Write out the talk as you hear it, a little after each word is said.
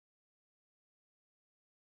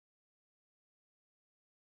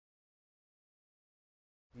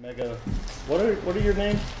Mega. What are your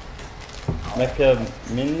names?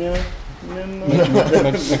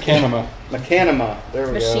 Mechanema. Mechanema. There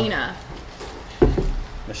we Machina. go.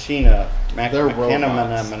 Machina. They're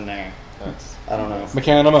robots. I don't know.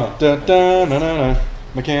 Mechanema. Da, da, na, na, na.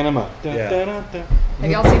 Mechanema. Da, Yeah. da, da, da.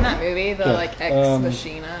 Have y'all seen that movie? The Yeah. like Ex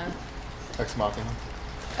Machina, Ex Machina.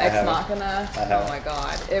 Ex haven't. Machina. I Oh haven't. my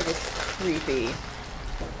god, it was creepy. It's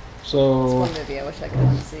So one movie I wish I could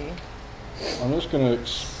unsee. I'm just gonna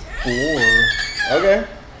explore Okay.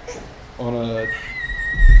 on a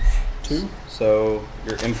 2. So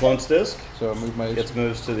your influence disc So I move my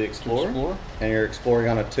moves to the explorer, explore. and you're exploring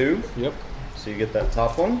on a 2. Yep. So you get that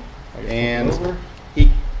top one, I get and over.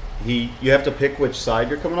 you have to pick which side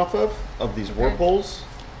you're coming off of these whirlpools,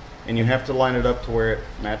 and you have to line it up to where it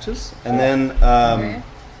matches, and then Okay.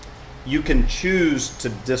 you can choose to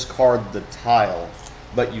discard the tile,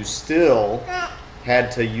 but you still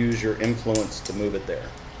had to use your influence to move it there.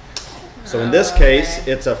 So in this case,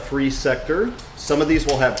 Okay. it's a free sector. Some of these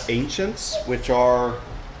will have ancients, which are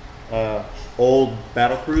old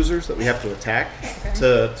battle cruisers that we have to attack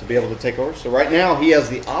to be able to take over. So right now, he has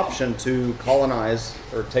the option to colonize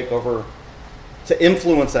or take over, to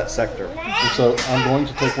influence that sector. So I'm going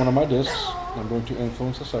to take one of my discs. I'm going to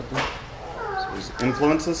influence a sector, So he's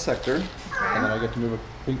influenced this sector. and then I get to move a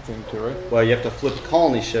pink thing too, right? Well, you have to flip a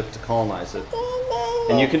colony ship to colonize it.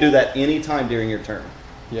 And you can do that anytime during your turn.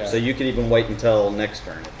 Yeah. So you can even wait until next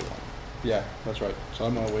turn if you want. Yeah, that's right. So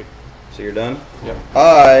I'm gonna wait. So you're done? Yep.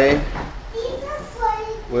 I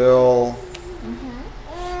will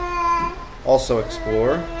also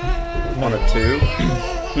explore on a 2.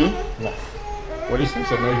 No. What do you think?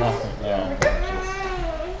 So no, nothing. Yeah.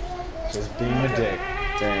 Just being a dick.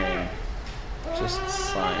 Dang. Just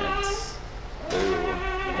science. Ooh.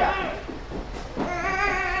 Take that.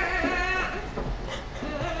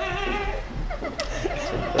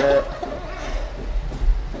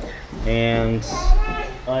 And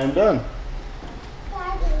I am done.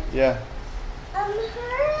 Yeah.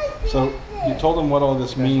 So you told them what all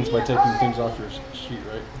this means by taking things off your sheet,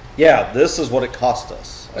 right? Yeah, this is what it cost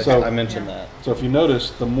us. So- I mentioned that. So if you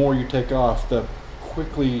notice, the more you take off, the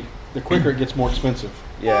quicker it gets more expensive.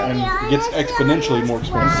 Yeah. And it gets exponentially more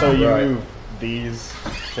expensive. So you Right. move these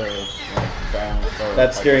to balance. Or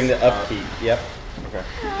That's I during guess, the upkeep. Yep. Okay.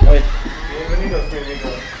 Wait.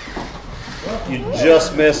 You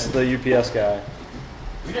just missed the UPS guy.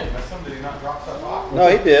 We didn't miss him. Did he not drop stuff off? No,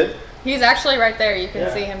 he did. He's actually right there. You can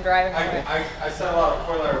Yeah. see him driving away. I said a lot of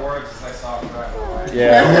 4-letter words as I saw him drive away.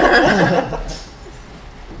 Yeah.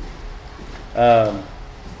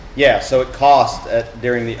 Yeah, so it cost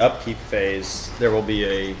during the upkeep phase, there will be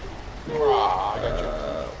a.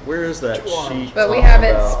 Where is that sheet? But we talking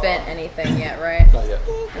haven't about? spent anything yet, right? Not yet.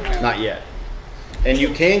 Not yet. And you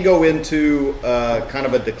can go into kind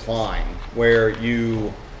of a decline where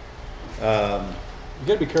you. You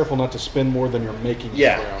gotta be careful not to spend more than you're making.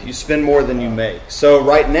 Yeah, around. you spend more than you make. So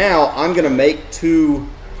right now, I'm going to make 2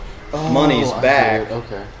 monies I back get it.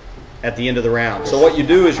 Okay. at the end of the round. So what you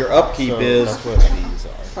do is your upkeep So is. that's what these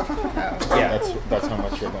are. Yeah. That's how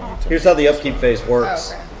much you're going to. Here's how the upkeep phase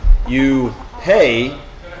works. Oh, okay. You pay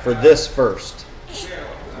for this first.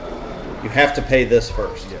 You have to pay this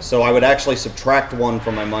first. So I would actually subtract 1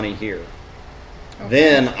 from my money here.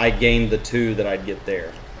 Then I gain the 2 that I'd get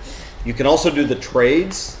there. You can also do the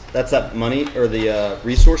trades. That's that money or the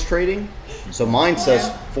resource trading. So mine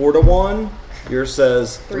says 4 to 1. Yours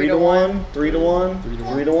says 3 to 1, 3 to 1,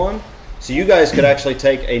 3 to 1. So you guys could actually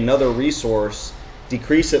take another resource,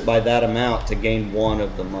 decrease it by that amount to gain 1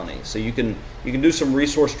 of the money. So you can do some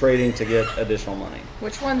resource trading to get additional money.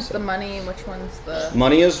 Which one's the money? Which one's the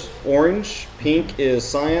Money is orange, pink is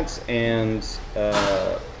science, and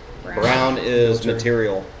brown is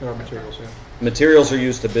material. There are materials, yeah. Materials are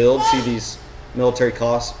used to build. See these military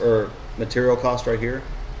costs or material costs right here?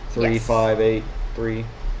 3, Yes. 5, 8, 3.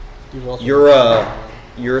 There's also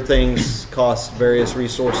Your things cost various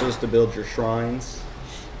resources to build your shrines.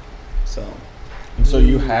 So So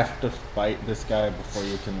you have to fight this guy before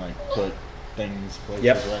you can like put things places,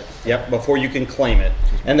 yep, right? yep. Before you can claim it,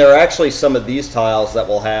 and there are actually some of these tiles that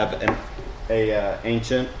will have a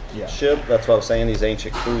ancient Yeah. ship. That's what I was saying. These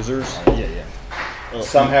ancient cruisers. Yeah.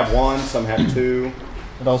 Some have 1, some have 2.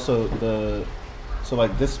 And also so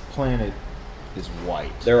like this planet is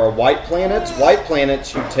white. There are white planets. White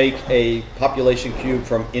planets, you take a population cube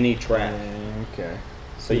from any track. Okay.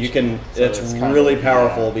 So you can, So it's it's kind really of-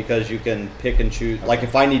 powerful yeah. because you can pick and choose. Like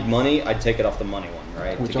if I need money, I'd take it off the money one,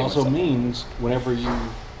 right? Which to give also myself money. means whenever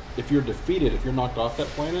if you're defeated, if you're knocked off that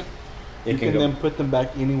planet, It you can can go- then put them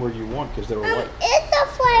back anywhere you want because they were white. It's a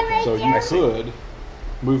fly right So there. you could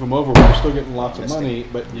move them over, but you're still getting lots of Misty. money,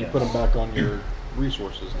 but you Yeah. put them back on your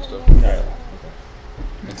resources and stuff. Yeah.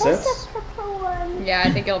 Make sense? Yeah,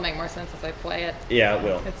 I think it'll make more sense as I play it. Yeah, it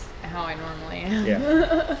will. It's how I normally am.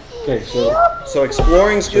 Yeah. Okay, so So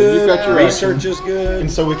exploring's So you've good. got your Research action. is good.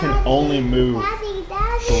 And so we can only move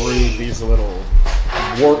through these little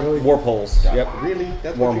Warp holes. Yep. Really?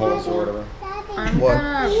 That's Wormholes or whatever. I'm What?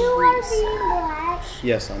 gonna research.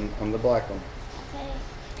 Yes, I'm the black one.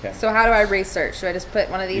 Okay. So how do I research? Do I just put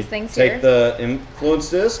one of these You things take here? the influence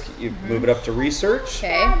disc, you move it up to research,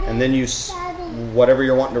 Okay. and then you whatever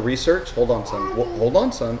you're wanting to research. Hold on, son. Hold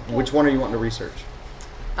on, son. Which one are you wanting to research?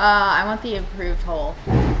 I want the improved hull.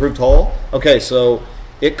 Improved hull. Okay, so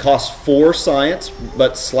it costs 4 science,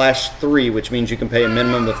 but /3, which means you can pay a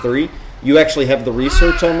minimum of 3. You actually have the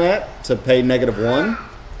research on that to pay -1.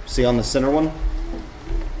 See on the center one?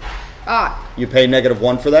 Ah, You pay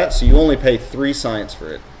 -1 for that, so you only pay 3 science for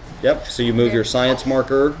it. Yep. So you move your science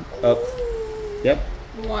marker up. Yep.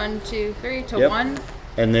 1, 2, 3 to Yep. 1.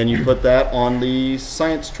 And then you put that on the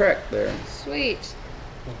science track there. Sweet.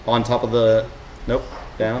 On top of the. Nope.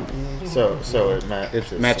 Down. So it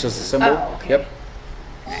matches. It matches the symbol. Oh, okay. Yep.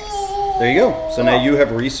 Nice. There you go. So now you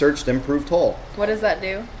have researched improved hull. What does that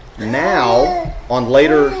do? Now, on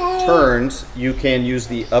later turns, you can use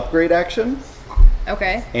the upgrade action,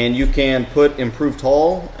 Okay. and you can put improved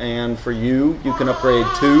hull, and for you can upgrade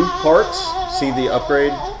 2 parts. See the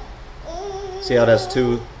upgrade? See how it has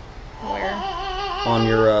 2 Where? on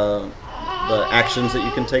your the actions that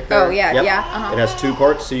you can take there? Oh, yeah, Yep. yeah, uh-huh. It has 2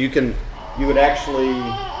 parts, so you would actually,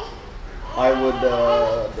 I would,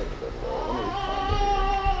 let me find it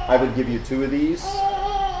here. I would give you 2 of these,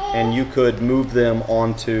 and you could move them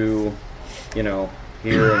onto, here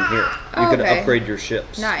and here. You could Okay. upgrade your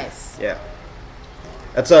ships. Nice. Yeah.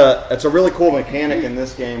 That's a really cool mechanic in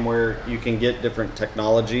this game where you can get different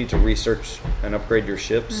technology to research and upgrade your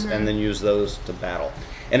ships and then use those to battle.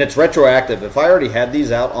 And it's retroactive. If I already had these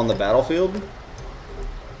out on the battlefield,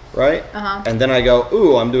 right? Uh-huh. And then I go,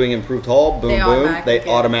 ooh, I'm doing improved hull, boom, They boom. automatically They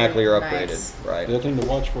get automatically are improved. upgraded, Nice. right? the other thing to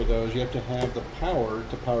watch for though is you have to have the power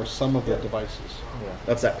to power some of the devices.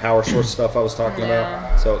 That's that power source stuff I was talking Yeah.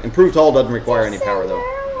 about. So improved hull doesn't require any power though.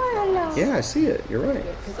 Yeah, I see it. You're right.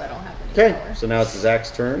 Because I don't have any Okay, power. so now it's Zach's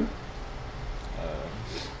turn.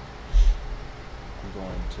 I'm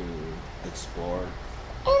going to explore.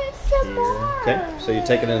 Okay, so you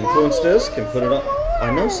take an influence disc and put it on.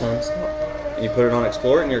 I know, son. Stop. And you put it on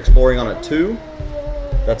explore, and you're exploring on a 2.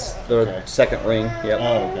 That's the Okay. second ring. Yep.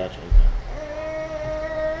 Oh, gotcha.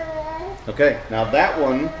 Okay, now that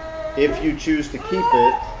one, if you choose to keep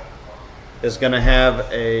it, is going to have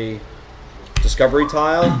a discovery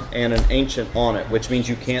tile and an ancient on it, which means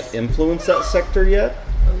you can't influence that sector yet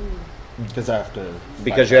Because I have to.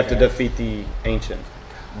 because fight you have to that guy. defeat the ancient.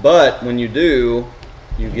 But when you do,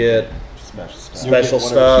 you get Special stuff. You'll get special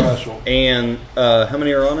whatever stuff. special. And how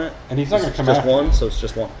many are on it? And he's not going to come Just after one, you. so it's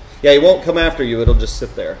just one. Yeah, he won't come after you. It'll just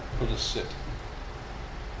sit there. He'll just sit.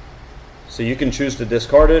 So you can choose to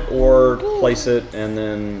discard it or place it and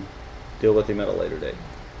then deal with him at a later date.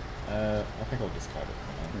 I think I'll discard it.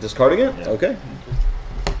 For now. Discarding it? Yeah. Okay.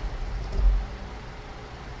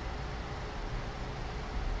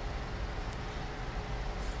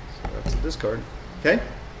 So that's a discard. Okay.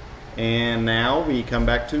 And now we come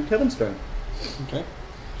back to Kevin's turn. Okay.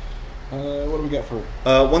 What do we got for?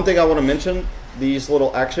 One thing I want to mention, these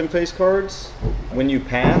little action face cards, when you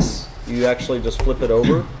pass, you actually just flip it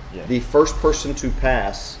over. Yeah. The first person to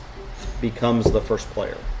pass becomes the first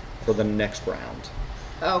player for the next round.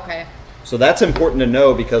 Okay. So that's important to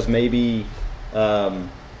know because maybe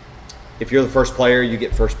if you're the first player, you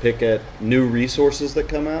get first pick at new resources that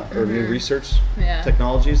come out or new research Yeah.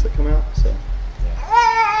 technologies that come out. So,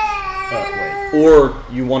 Oh,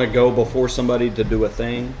 or you want to go before somebody to do a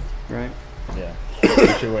thing, right? wait. Yeah.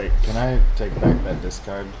 Actually, wait. Can I take back that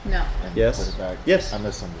discard? No. And Yes. Put it back? Yes. I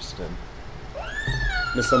misunderstood.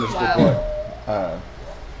 Misunderstood Wow. what?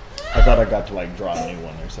 I thought I got to like draw a new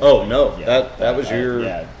one or something. Oh, no. That was your-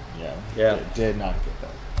 Yeah. Yeah. Did not get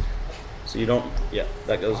that. So you don't. Yeah,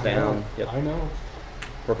 that goes down. Yep. I know.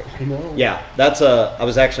 Perfect. I know. Yeah, that's a. I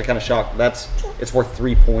was actually kind of shocked. It's worth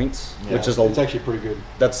 3 points, Yeah. which is It's a. actually pretty good.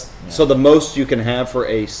 That's so the most you can have for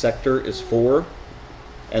a sector is 4,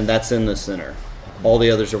 and that's in the center. All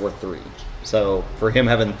the others are worth 3. So for him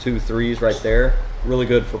having 2 3s right there, really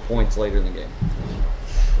good for points later in the game.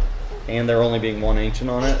 And there only being 1 ancient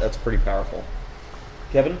on it, that's pretty powerful.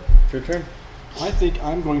 Kevin, it's your turn. I think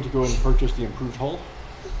I'm going to go ahead and purchase the improved hull.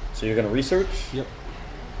 So you're gonna research, Yep.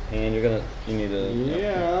 and you need to.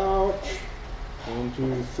 Yeah. 1,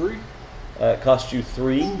 2, 3. It costs you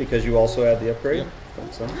 3 because you also had the upgrade. Yep.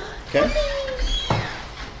 That's, okay.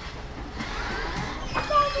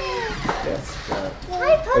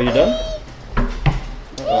 Are you done?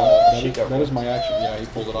 That is my action. Yeah, he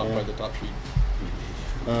pulled it off by the top sheet.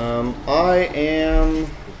 I am.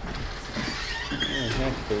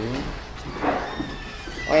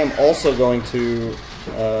 I am also going to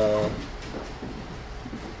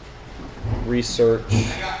research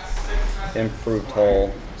improved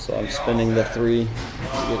hull. So I'm spending the 3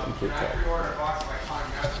 to get improved hull.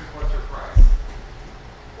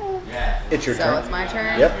 It's your So turn. it's my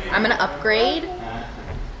turn. Yep. I'm gonna upgrade.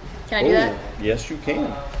 Can I do Ooh, that? yes, you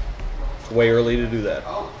can. It's way early to do that.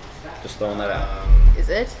 Just throwing that out. Is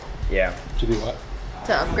it? Yeah. To do what?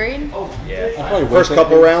 To upgrade? Yeah. probably First wait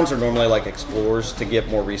couple till- rounds are normally like explorers to get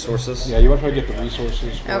more resources. Yeah, you want to try to get the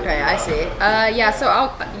resources. For Okay, it. I see. Yeah, so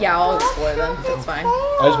I'll explore them. That's fine.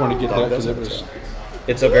 I just want to get that because it was.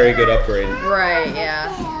 It's a very good upgrade. Right,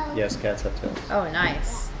 yeah. Yes, cats have tails. Oh,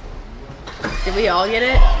 nice. Did we all get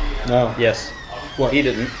it? No. Yes. What? He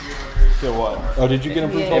didn't. Get what? Oh, did you get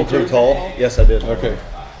improved Yeah. hull? Improved too? hull? Yes, I did. Okay.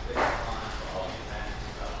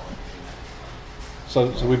 So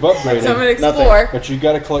we've upgraded, So I'm gonna Nothing. explore. but you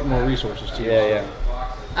got to collect more resources too. Yeah,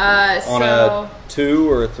 yeah. On So a 2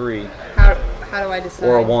 or a 3 how do I decide?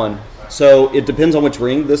 or a 1. So it depends on which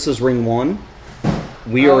ring. This is ring 1.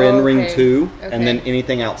 We are in ring okay. 2, and then Okay.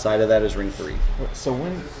 anything outside of that is ring 3. So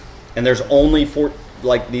when? And there's only 4.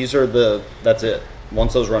 Like these are the. That's it.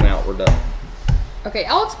 Once those run out, we're done. Okay,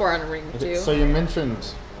 I'll explore on ring 2. So you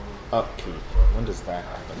mentioned upkeep. When does that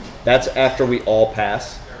happen? That's after we all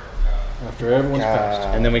pass, After everyone's passed.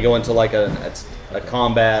 and then we go into like a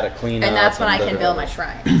combat, a cleanup. And that's when I and can build my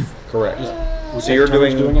shrines. Correct. We So you're take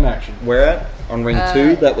turns doing an action. Where at? On ring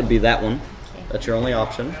 2, that would be that one. That's your only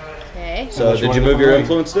option. Okay. So Unless you did you want a move your different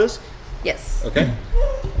influence disc? Yes. Okay.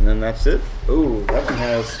 And then that's it. Ooh, that one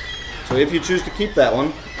has. So if you choose to keep that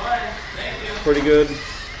one, pretty good.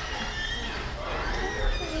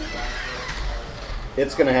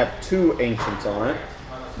 It's gonna have 2 ancients on it.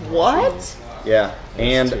 What? Yeah,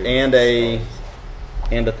 and a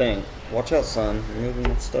thing. Watch out, son. You're moving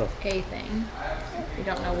that stuff. A thing. You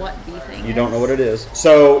don't know what B thing You don't know what it is.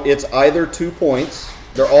 So it's either 2 points.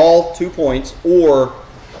 They're all 2 points, or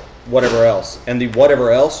whatever else. And the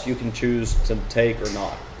whatever else you can choose to take or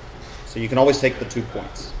not. So you can always take the 2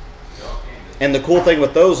 points. And the cool thing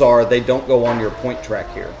with those are they don't go on your point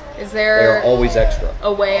track here. Is They're there always extra.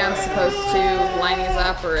 a way I'm supposed to line these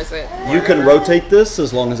up, or is it? You can rotate this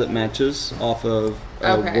as long as it matches off of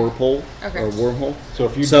a Okay. whirlpool Okay. or wormhole. So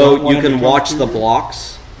if you So don't want you him to can come watch to the you-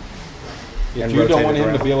 blocks. If and you don't rotate want it him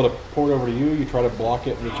around. to be able to port over to you, you try to block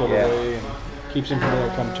it whichever Yeah. way and keeps him from able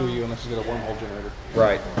to come to you unless he's got a wormhole generator.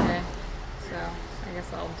 Right. Okay. So I guess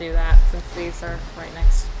I'll do that since these are right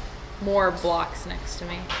next. More blocks next to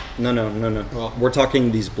me. No. Well- We're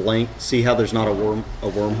talking these blank. See how there's not a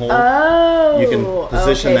wormhole? Oh. You can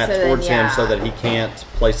position okay, that so then, towards him yeah. so that he can't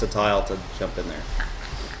place a tile to jump in there.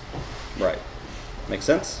 Right. Make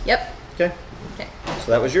sense? Yep. Okay. Okay. So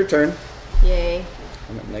that was your turn. Yay.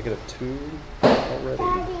 I'm at -2 already.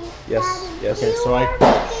 Yes. Yes. Okay, so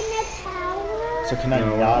can I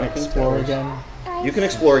No, not making explore towers. again? You can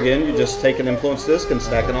explore again. You just take an influence disc and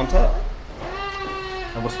stack it on top.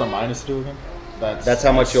 And what's the minus do again? That's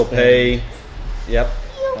how much you'll pay. Yep.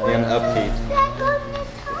 In upkeep.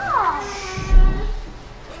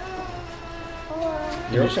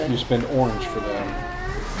 You're okay. You spend orange for that.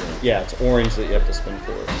 Yeah, it's orange that you have to spend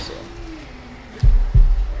for it. So.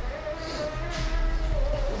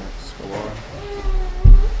 Explore.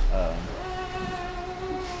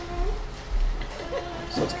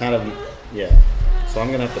 So it's kind of, yeah. So I'm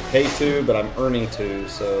going to have to pay 2, but I'm earning 2,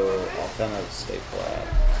 so I'll kind of stay flat.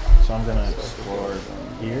 So I'm gonna explore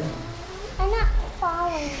here.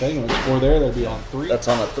 Okay, you want to explore there? That'd be on 3. That's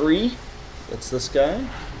on a 3. That's this guy.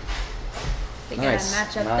 They Nice. gotta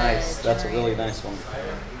match up Nice. the That's a really generators. nice one.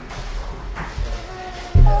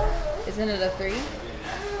 Isn't it a 3?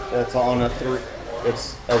 That's on a 3.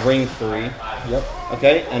 It's a ring 3. Yep.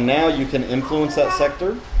 Okay, and now you can influence that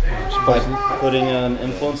sector by putting an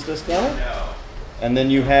influence disc on it. And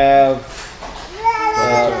then you have,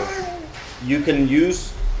 you can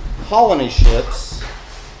use colony ships.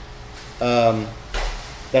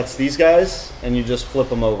 That's these guys, and you just flip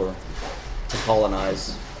them over to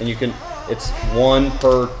colonize. And you can, it's one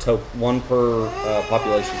per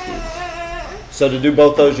population cube. So to do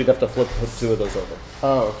both those, you'd have to flip 2 of those over.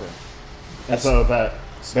 Oh, okay. And That's- so that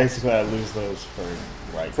basically I lose those for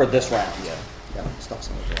like For this round. Yeah. Yeah, stop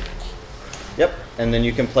some of that. Yep, and then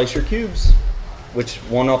you can place your cubes, which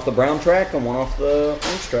one off the brown track and one off the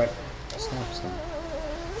orange track. Stop.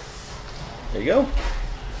 There you go.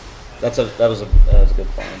 That was a good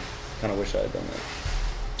find. Kind of wish I had done that.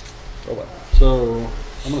 Oh well. So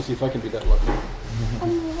I'm gonna see if I can be that lucky.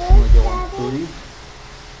 I'm gonna go on 3.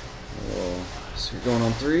 Oh, so you're going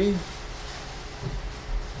on 3.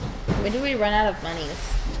 When do we run out of monies?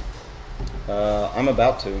 I'm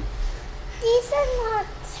about to. These are not.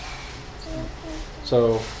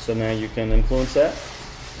 So, So now you can influence that?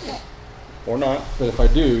 Or not, but if I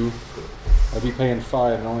do, I'd be paying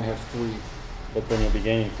 5 and only have 3. but then you'll be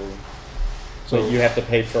gaining 3. So But you have to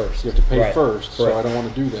pay first. you have to pay Right. first, so Correct. I don't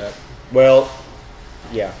want to do that. Well,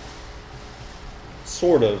 yeah.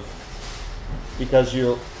 Sort of. Because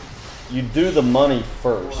you do the money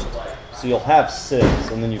first. So you'll have 6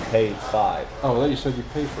 and then you pay 5. Oh, I thought you said you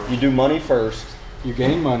pay first. You do money first You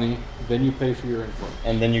gain money, then you pay for your influence.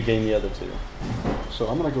 and then you gain the other 2. So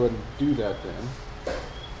I'm gonna go ahead and do that then.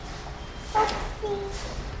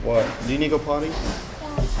 What? Do you need to go potty?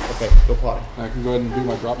 Okay, go potty. I can go ahead and do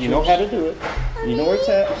my drop You know ships. how to do it. You know where it's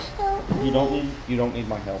at. You don't need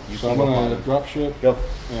my help. You So can I'm go gonna potty. drop ship Go.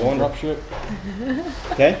 and Go under. drop ship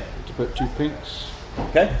Okay? to put 2 pinks.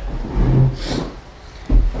 Okay.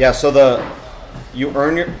 Yeah, so you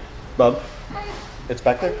earn your bub. It's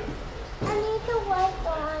back there? I need the light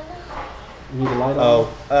on. You need a light on?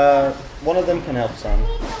 Oh, one of them can help son. I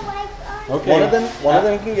need the light on. Okay. One of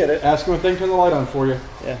them can get it. Ask him if they can turn the light on for you.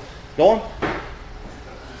 Yeah. Go on.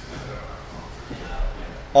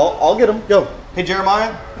 I'll get him. Go. Hey,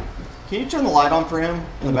 Jeremiah, can you turn the light on for him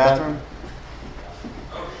in the bathroom?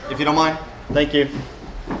 If you don't mind. Thank you.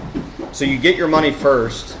 So you get your money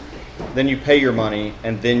first, then you pay your money,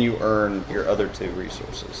 and then you earn your other 2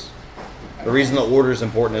 resources. The reason the order is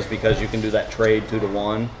important is because you can do that trade 2 to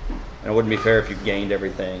 1, and it wouldn't be fair if you gained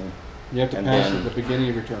everything. You have to And pass then- at the beginning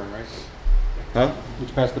of your turn, right? Huh? You have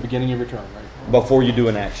to pass the beginning of your turn, right? Before you do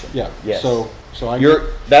an action. Yeah. Yes. So I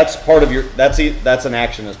That's part of your. That's an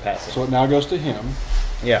action as passive. so it now goes to him.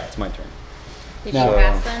 Yeah, it's my turn. Did Now- you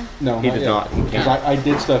pass then? No, He did yet. not. He Because can't. I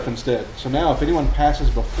did stuff instead. So now, if anyone passes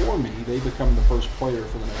before me, they become the first player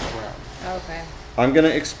for the next round. Okay. I'm gonna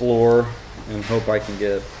explore and hope I can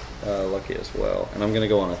get lucky as well. And I'm gonna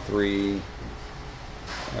go on a 3.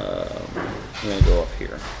 I'm gonna go up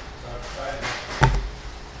here.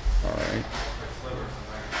 All right.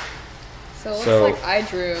 So it looks So- like I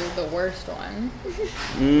drew the worst one.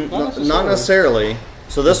 Not necessarily.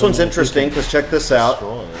 So this one's interesting because check this out.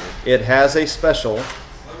 Destroy it. It has a special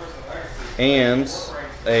and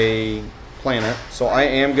a planet. So I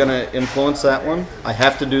am going to influence that one. I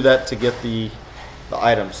have to do that to get the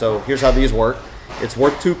item. So here's how these work. It's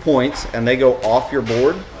worth 2 points and they go off your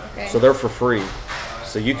board. Okay. So they're for free.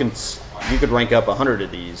 So you could rank up 100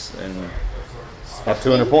 of these and have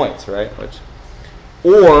 200 points, right?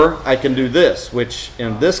 Or I can do this, which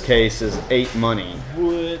in this case is 8 money.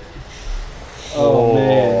 What? Oh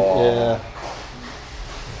man, yeah.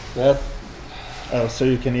 That Oh, so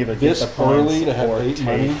you can either this get the points early to have or 8 take.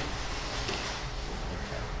 money.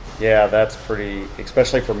 Yeah, that's pretty,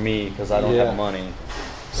 especially for me because I don't Yeah. have money.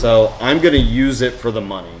 So I'm going to use it for the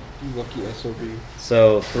money. You lucky SOB. You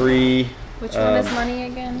So 3 Which one is money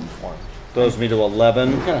again? throws me to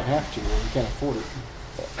 11. kind of have to, or you can't afford it.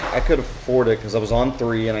 I could afford it because I was on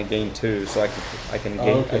 3 and I gained 2, so I can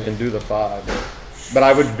okay. do the 5. But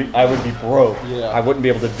I would be broke. Yeah. I wouldn't be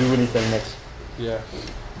able to do anything next. Yeah.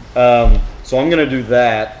 So I'm going to do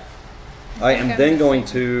that. I think am I'm then going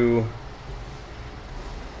missing. to.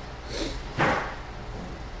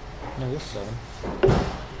 No, there's 7.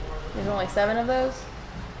 There's only 7 of those?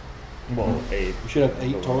 Well, 8. You should have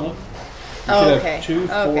 8 total. You Oh, should okay. have 2,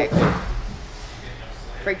 4, Okay, cool. 8.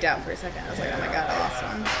 Freaked out for a second. I was like, oh my god, I lost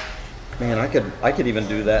one. Man, I could even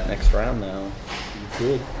do that next round now. You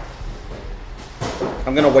could.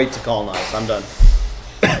 I'm going to wait to call nice. I'm done.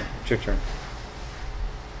 It's your turn.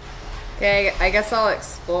 Okay, I guess I'll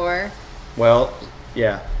explore. Well,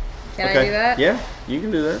 yeah. Can Okay. I do that? Yeah, you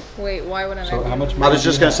can do that. Wait, why wouldn't So I? how much I money was do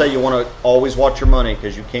just you going to have? say you want to always watch your money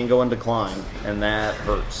because you can go in decline, and that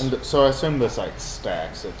hurts. And so I assume this like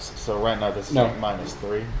stacks. So right now this is No. like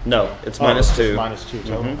 -3. No, it's Oh, minus it's 2. -2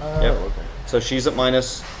 total. Mhm. Oh, Yep. okay. So she's at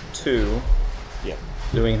minus 2, Yeah.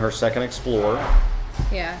 doing her second explore,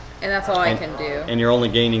 Yeah, and that's all I can do. and you're only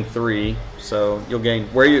gaining 3. So you'll gain.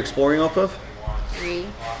 Where are you exploring off of? 3.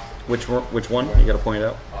 Which one? You got to point it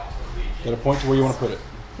out. Got a point to where you want to put it.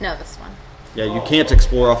 No, this one. Yeah, you can't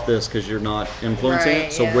explore off this because you're not influencing Right,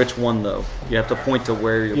 it. So yeah. which one though? You have to point to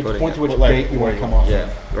where you're You have to putting point it. to which But, like, gate you where want to you come want- off.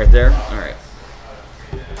 Yeah, right there. All right.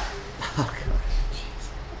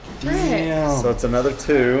 Damn. So it's another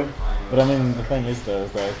 2. But I mean, the thing is though,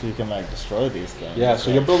 is that if you can like destroy these things. Yeah,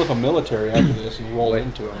 so you'll build up a military after this and roll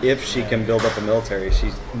into it If she can build up a military,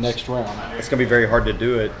 next round. it's gonna be very hard to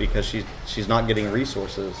do it because she's not getting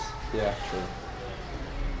resources. Yeah, true.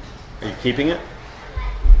 Are you keeping it?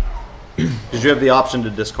 Because you have the option to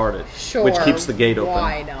discard it, Sure. which keeps the gate open.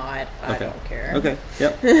 Why not? I Okay. don't care. Okay.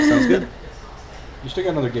 Yep. Sounds good. You still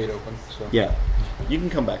got another gate open, so. Yeah. You can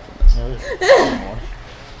come back from this. No, there's one more.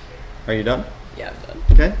 Are you done? Yeah, I'm done.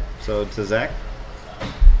 Okay. So to Zach.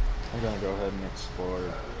 I'm gonna go ahead and explore.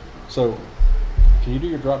 So, can you do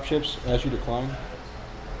your drop ships as you decline?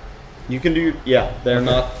 You can do. Yeah, they're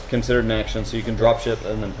not considered an action, so you can drop ship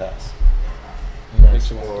and then pass. I'm gonna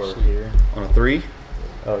Makes him want to explore sleep. here. On a 3.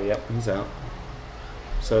 Oh, yep. He's out.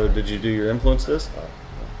 So did you do your influence disc?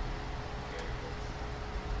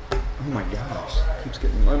 Oh my gosh, keeps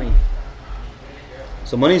getting money.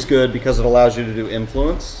 So money's good because it allows you to do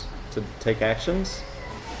influence, to take actions.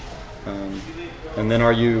 And then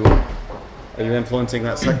are you influencing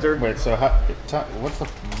that sector? Wait, so what's the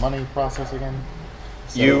money process again?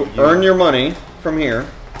 So you earn your money from here,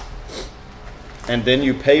 and then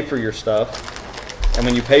you pay for your stuff. And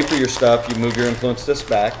when you pay for your stuff, you move your influence disc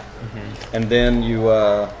back, and then you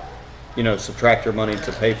subtract your money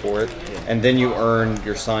to pay for it, and then you earn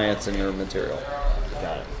your science and your material.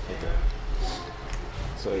 Got it. Okay.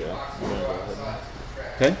 So yeah, I'm gonna go ahead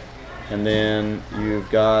and Okay, and then you've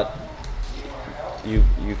got you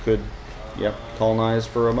could colonize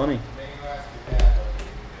for a money.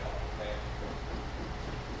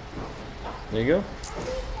 There you go.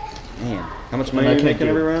 Man, how much money are you making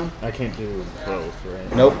every round? I can't do both,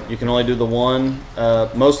 right? Nope, you can only do the one,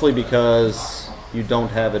 mostly because you don't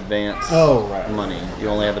have advanced money. You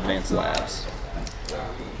only have advanced labs.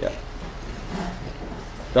 Yep.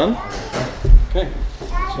 Done? Okay.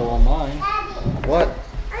 So on mine, What?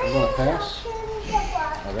 I'm gonna pass.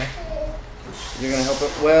 Okay. You're gonna help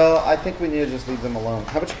it? Well, I think we need to just leave them alone.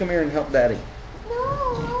 How about you come here and help Daddy?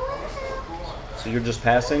 So you're just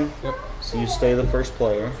passing? Yep. So you stay the first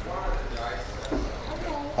player.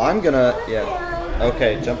 I'm gonna,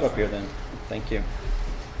 Okay, jump up here then. Thank you.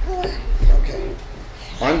 Okay.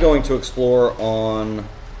 I'm going to explore on.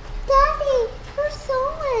 Daddy, who's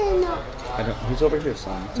someone? I don't. Who's over here,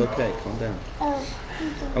 son? It's okay. Calm down. Oh,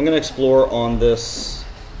 I'm gonna explore on this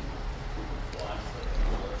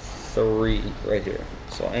 3 right here.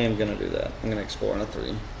 So I am gonna do that. I'm gonna explore on a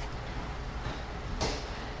 3.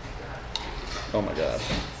 Oh my gosh,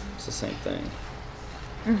 it's the same thing.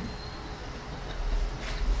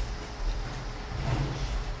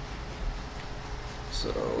 So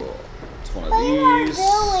it's one of what are you these,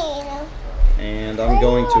 doing? and I'm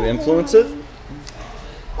going to influence it.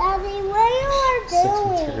 Daddy, what are 6 you doing?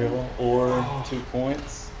 material or 2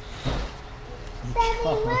 points. Daddy,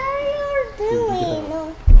 what are you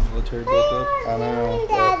doing? Military built up. I know.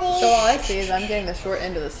 Daddy. So all I see is I'm getting the short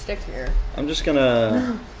end of the stick here. I'm just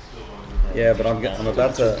gonna. Yeah, but I'm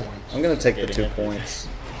gonna take the 2 points,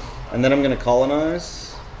 and then I'm gonna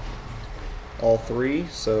colonize all 3.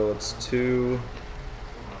 So it's 2.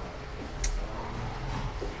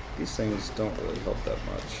 These things don't really help that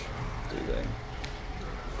much, do they?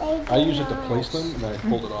 They do I use it to not. place them, and then I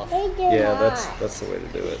pulled it off. They do Yeah, not. that's the way to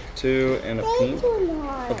do it. 2 and a They pink. do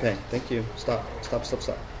not. Okay, thank you. Stop. Okay.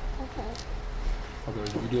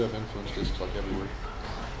 Okay, you do have influence discs like everywhere.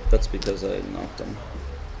 That's because I knocked them.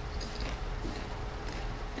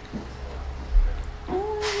 You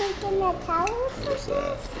want to make them a tower? Where's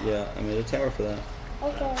that? Yeah, I made a tower for that.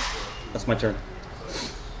 Okay. That's my turn.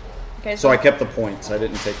 Okay, So I kept the points. I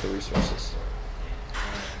didn't take the resources.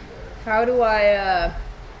 how do I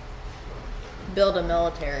build a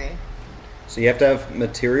military? So you have to have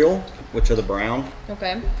material, which are the brown,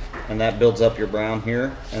 Okay. and that builds up your brown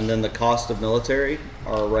here. And then the cost of military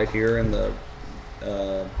are right here in the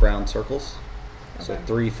brown circles. So Okay.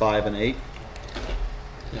 3, 5, and 8.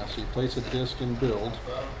 Yeah, so you place a disc and build,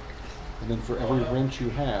 and then for every wrench you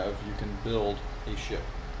have, you can build a ship.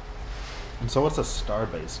 And so what's a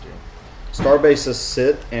starbase do? Star bases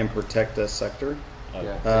sit and protect a sector.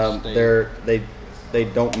 Yeah, They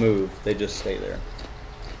don't move. They just stay there.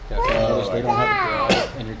 Yeah, if you notice they don't have a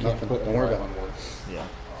drive, and you can't Nothing. put a Don't worry drive about on board. Yeah.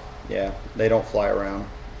 Yeah, they don't fly around.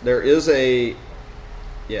 There is a.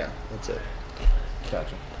 Yeah, that's it.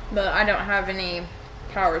 Gotcha. But I don't have any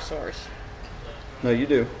power source. No, you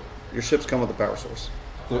do. Your ships come with a power source.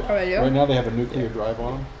 The- Oh, they do? Right now they have a nuclear drive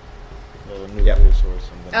on them. The nuclear source.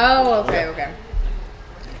 And then Oh, okay, okay.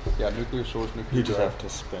 Yeah, nuclear source, nuclear You just drive. have to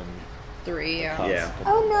spend. 3. Yeah. Yeah.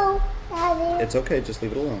 Oh no, Daddy. It's okay. Just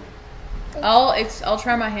leave it alone. I'll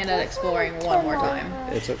try my hand at exploring one more time.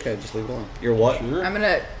 It's okay. Just leave it alone. You're what? Sure. I'm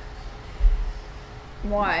gonna.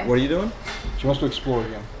 Why? What are you doing? She wants to explore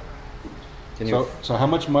again. Can you? So how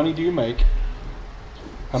much money do you make?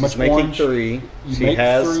 How She's much making orange? 3. You She make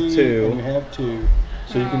has 3, 2. and you have 2,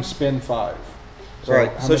 so you can spend 5. Right.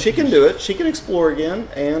 how So much she can do it. She can explore again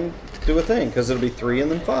and do a thing because it'll be 3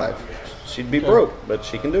 and then 5. She'd be broke, but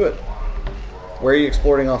she can do it. Where are you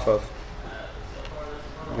exploring off of?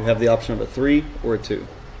 You have the option of a 3 or a 2.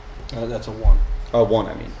 That's a 1. Oh, 1,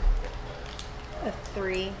 I mean. A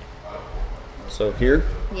 3. So here,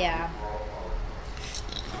 Yeah.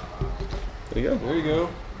 there you go. There you go.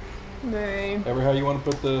 Babe. Ever how you want to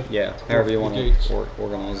put the Yeah, however you want the gates. to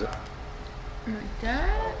organize it. Like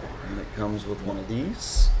that. And it comes with one of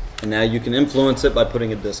these. And now you can influence it by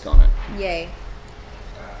putting a disc on it. Yay.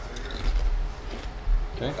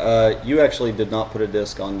 Okay. You actually did not put a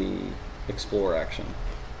disc on the explore action.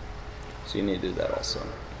 So you need to do that also.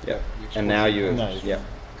 Yep. And now you, Nice. yep,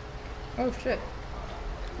 Oh shit.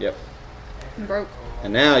 yep. I'm broke.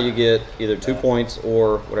 And now you get either 2 points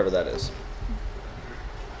or whatever that is.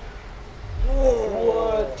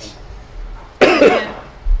 What?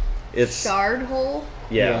 It's, Shard hole?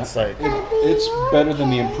 yeah. It's like It's better than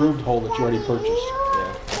the improved hole that you already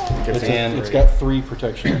purchased. And- It's got 3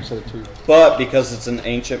 protection instead of 2. But because it's an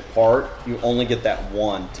ancient part, you only get that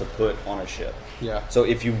 1 to put on a ship. Yeah. So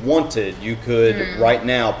if you wanted, you could right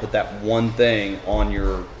now put that one thing on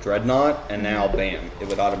your dreadnought, and now bam, it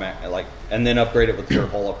would automatically and then upgrade it with your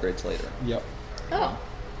hull upgrades later. Yep. Oh.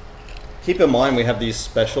 Keep in mind we have these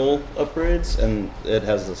special upgrades, and it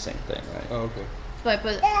has the same thing, right? Oh, okay. So I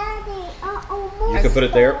put. Daddy, almost. You could put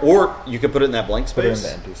it there, or you could put it in that blank put it in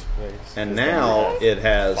space, the empty space. and now it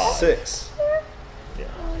has 6 Yeah.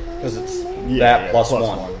 because it's Yeah, that yeah, plus plus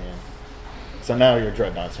 1. yeah. So now your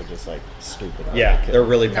dreadnoughts are just like stupid. Yeah, they're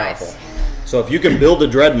really Nice. powerful. So if you can build a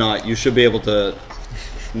dreadnought, you should be able to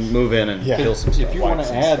move in and Yeah. kill some stuff. If you want Wipes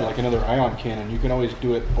to and add stuff. like another ion cannon, you can always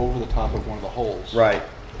do it over the top of one of the holes. Right.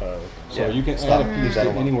 So you can Stop. add a Leave piece that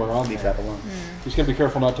of alone. anywhere on Leave there. that alone. Just gotta be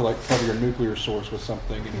careful not to like cover your nuclear source with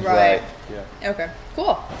something. And Right. Yeah. Okay.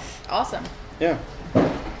 Cool. Awesome. Yeah. So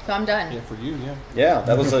I'm done. Yeah, for you, yeah. Yeah,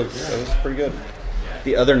 that was pretty good.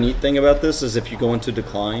 The other neat thing about this is if you go into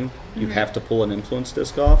decline, you have to pull an influence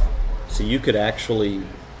disc off. So you could actually,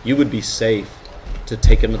 you would be safe to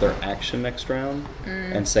take another action next round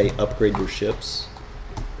and say upgrade your ships.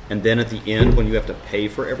 And then at the end, when you have to pay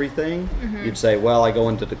for everything, you'd say, well, I go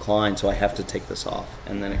into decline, so I have to take this off.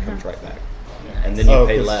 And then it comes right back. And then you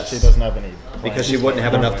pay 'cause less. She doesn't have any. Because she wouldn't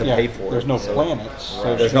have enough to Yeah, pay for it. there's no So planets.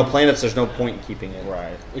 So there's no planets, there's no point in keeping it.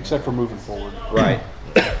 Right. except for moving forward. Right.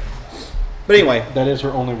 But anyway, That is her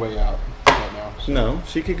only way out right now. So, no,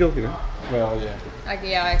 she could go here. well, yeah. I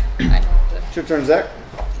have to. It's your turn, Zach.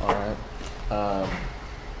 All right.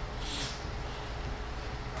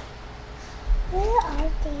 Where are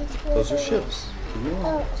these? Those are ships.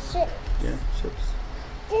 Oh, shit. Yeah, ships.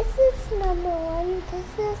 This is number 1.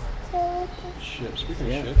 This is 2. Ships. Speaking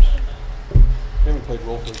Yeah. of ships, we haven't played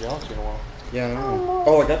Roll for the Galaxy in a while. Yeah, I know.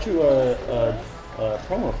 Oh, I got you a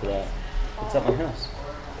promo for that. It's at my house.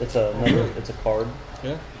 It's a card.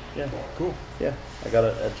 Yeah. Yeah, Cool. yeah. I got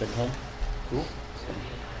it at Jig Home. Cool.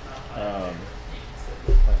 I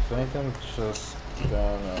think I'm just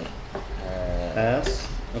gonna. Pass.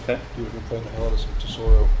 Okay. Dude, we've been playing the hell out of some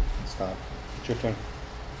Tesoro. Stop. It's your turn.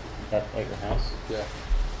 At your house. Yeah.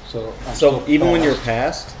 So. I'm So still even when you're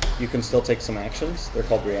passed. passed, you can still take some actions. They're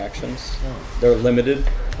called reactions. They're limited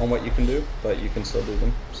on what you can do, but you can still do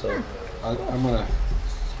them. So I'm gonna.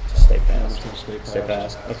 just stay I'm passed. just gonna stay Stay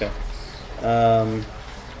passed. passed. Okay.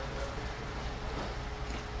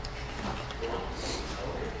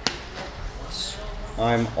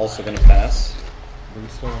 I'm also going to pass. Are we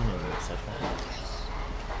still on the session?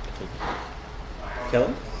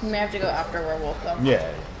 Kelly? You may have to go after Werewolf though.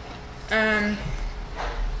 Yeah.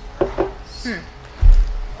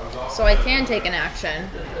 So I can take an action,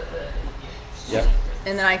 Yep.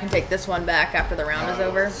 and then I can take this one back after the round is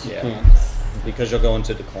over. Yeah. Can't. Because you'll go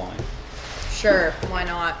into decline. Sure, why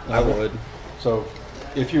not? I would. So,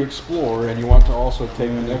 if you explore and you want to also take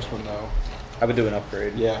the next one though, I would do an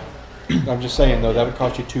upgrade. yeah. I'm just saying though, that would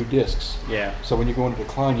cost you 2 discs. Yeah. So when you go into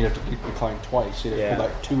decline, you have to decline twice. You have to Yeah. put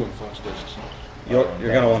like 2 influence discs. You're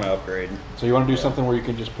going to want to upgrade. So you want to do something where you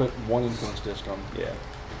can just put 1 influence disc on. Yeah.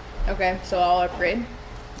 Okay, so I'll upgrade.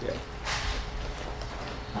 Yeah.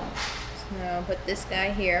 So I'll put this guy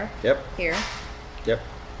here, Yep. here. Yep.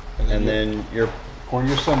 And And you- then you're according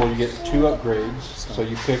to your symbol, you get 2 upgrades. So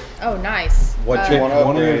you pick Oh, nice. What pick you want to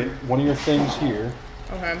one of your upgrade. one of your things here,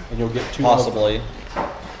 Okay. and you'll get 2 of them. Possibly.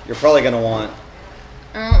 You're probably going to want,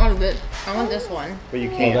 I don't want this. I want this one. but you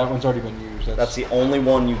Oh, can't. that one's already been used. That's the only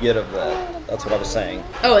one you get of that. That's what I was saying.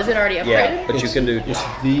 Oh, is it already upgraded? Yeah, but you can do. It's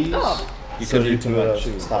these. Oh, You So can do you can 2 of then those.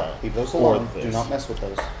 choose Stop. that. Leave those Or alone. Do this. not mess with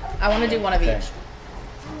those. I want to do one of Okay. each.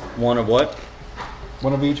 One of what?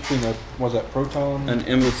 One of each being a, was that proton? An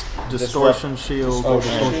distortion shield. Oh, and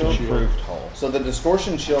distortion shield. improved hull. So the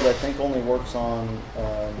distortion shield, I think, only works on.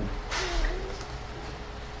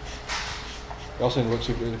 Also, let's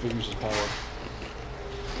see if it uses power.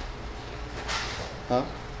 Huh?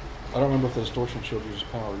 I don't remember if the distortion shield uses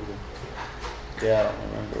power either. Yeah, I don't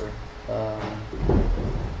remember.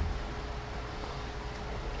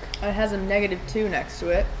 It has a -2 next to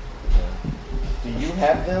it. Do you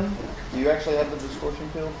have them? Do you actually have the distortion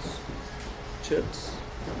fields? Chips?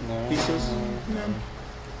 No. Pieces? No.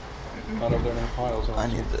 Not over there in the piles. I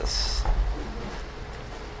need this.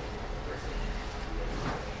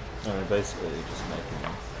 I mean, basically, you're just making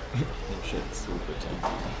your shit super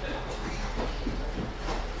tanky.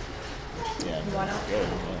 Yeah, Why not? Good,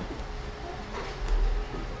 yeah.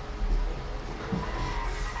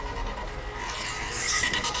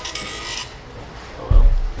 Hello.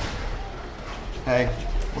 Hey,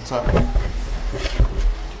 what's up?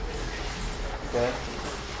 Okay.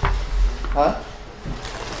 Huh?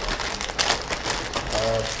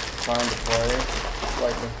 Trying to play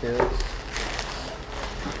like my kids.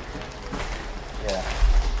 Yeah.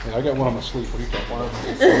 Yeah, I got one on my sleep. What are you talking about?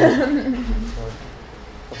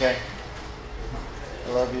 Okay. I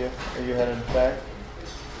love you. Are you headed back?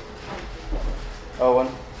 Owen?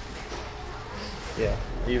 Yeah.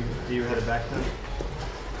 Are you headed back then?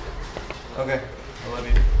 Okay. I love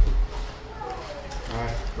you.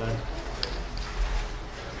 Alright, bye.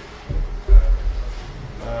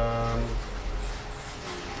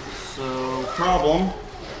 So, problem.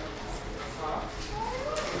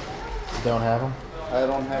 Don't have them? I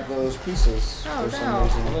don't have those pieces Oh, for some no.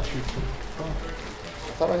 reason. I'll let you.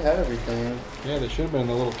 I thought I had everything. Yeah, they should have been in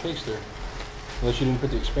the little case there. Unless you didn't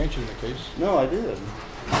put the expansion in the case. No, I did.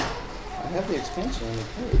 I have the expansion in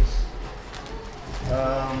the case.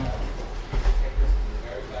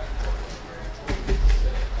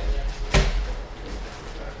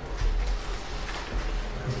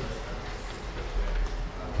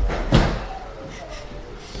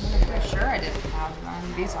 I'm pretty sure I didn't have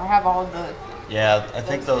them. These, I have all the. Yeah, I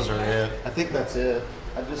think those are it. I think that's it.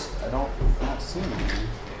 I don't see them.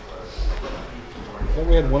 I thought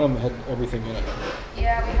we had one of them that had everything in it.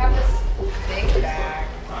 Yeah, we have this big bag.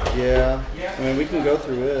 Yeah. I mean, we can go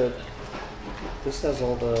through it. This has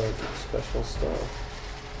all the special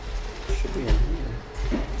stuff. It should be in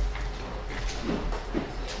here.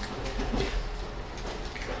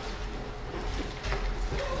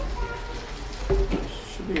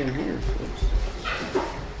 Should be in here. Oops.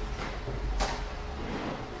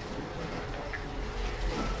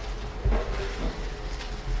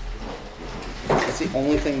 That's the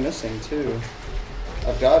only thing missing, too.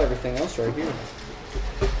 I've got everything else right here.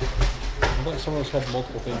 I thought some of those had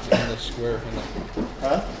multiple things in the square in it.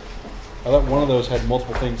 Huh? I thought one of those had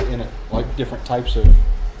multiple things in it, like different types of.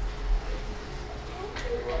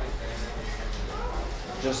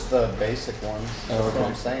 Just the basic ones. Oh, That's what okay.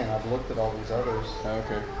 I'm saying. I've looked at all these others.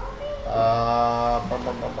 Okay.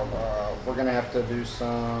 We're gonna have to do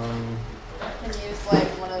some. Can use like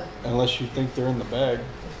one of. Unless you think they're in the bag.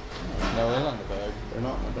 No, they're not in the bag. They're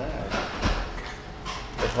not in the bag.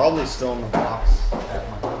 They're probably still in the box at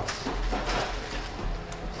my house.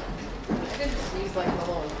 I could just use like the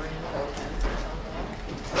little green tokens or something.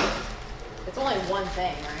 It's only one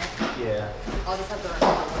thing, right? Yeah. I'll just have to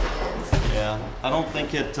remember what it is. Yeah. I don't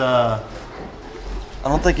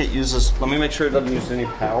think it uses. Let me make sure it doesn't use any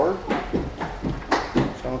power. I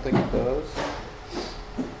don't think it does.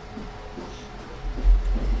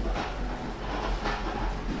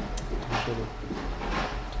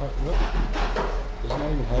 What? Does it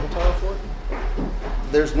not even have a tile for it?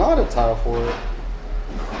 There's not a tile for it.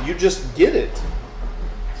 You just get it.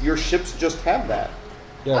 Your ships just have that.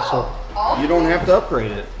 Yeah, so You don't have to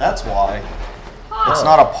upgrade it. That's why. It's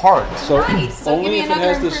not a part. so Nice. So give only me if it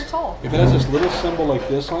another has this improved hull. if it has this little symbol like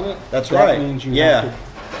this on it. That's that right. Means you Yeah. have to,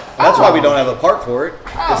 That's why we don't have a part for it.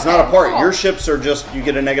 Oh, It's not a okay, part. cool. Your ships are just, you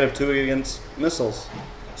get a -2 against missiles.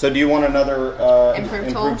 So do you want another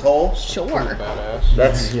Improved hull? Sure. badass.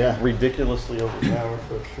 That's Yeah. ridiculously overpowered,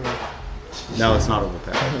 but sure. No, it's not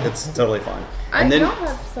overpowered. It's totally fine. I And then, don't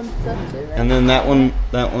have some stuff too. Right? and then that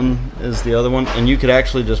one is the other one, and you could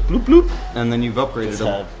actually just bloop bloop, and then you've upgraded Just them.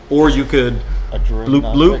 have Or you could a droid bloop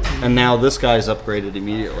not bloop, fixed. and now this guy's upgraded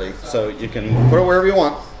immediately. So you can put it wherever you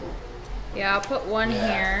want. Yeah, I'll put one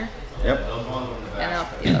here, Yep. and I'll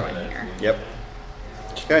put the other one here. Yep.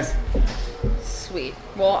 Okay. Sweet.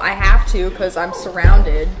 Well, I have to because I'm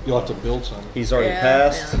surrounded. You'll have to build some. He's already Yeah,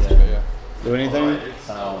 passed. yeah. Yeah, yeah. Do anything?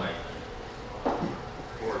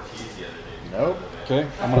 Nope. Okay,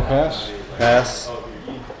 I'm gonna pass. Pass.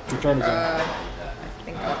 Your turn again. I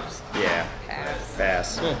think I'll just Yeah. pass.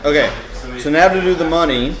 pass. Okay, so now to do the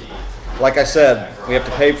money, like I said, we have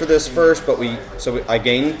to pay for this first, but I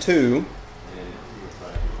gain 2.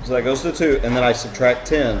 So that goes to 2, and then I subtract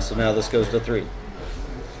 10, so now this goes to 3.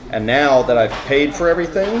 And now that I've paid for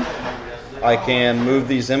everything, I can move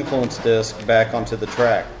these influence discs back onto the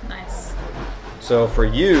track. Nice. So for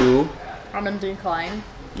you, I'm in decline.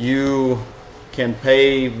 you can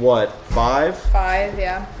pay what, 5? 5,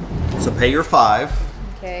 yeah. So pay your 5,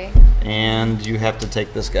 Okay. and you have to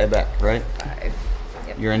take this guy back, right? 5.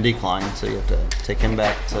 Yep. You're in decline, so you have to take him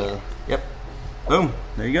back to, yep. Boom,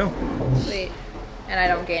 there you go. Sweet. And I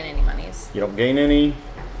don't gain any monies. You don't gain any.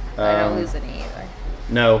 I don't lose any either.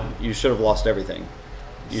 No, you should have lost everything.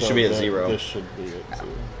 You So should be at that- 0. This should be at 0.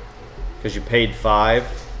 Because you paid 5,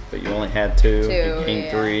 but you only had 2. 2, You gained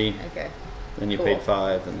yeah. 3. Okay. Then you Cool. paid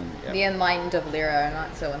 5, and then yeah. The Enlightened of Lyra are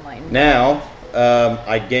not so enlightened. Now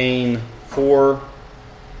I gain 4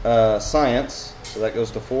 science, so that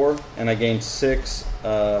goes to 4, and I gain 6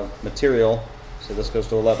 material, so this goes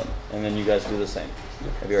to 11. And then you guys do the same.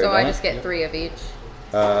 Have you already So done I just it? get 3 of each.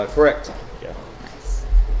 Correct. Yeah. Nice.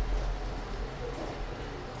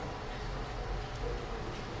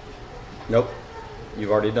 Nope.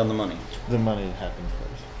 You've already done the money. The money happened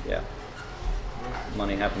first. Yeah.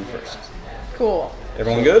 Money happened first. Cool.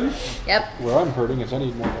 Everyone good? Yep. Where I'm hurting is I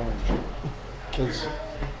need more orange. Because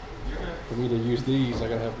for me to use these, I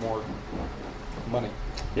gotta have more money.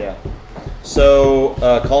 Yeah. So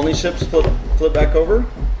colony ships flip back over.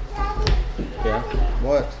 Yeah.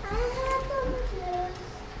 What?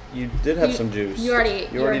 You did have some juice. You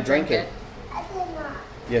already drank it. I did not.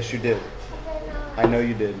 Yes, you did. I did not. I know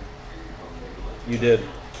you did. You did.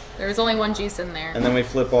 There was only 1 juice in there. And then we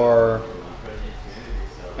flip our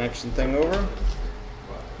action thing over.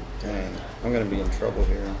 Dang, I'm gonna be in trouble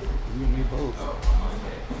here You and me both.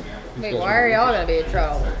 These Wait, guys why are y'all gonna be in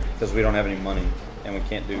trouble? because we don't have any money and we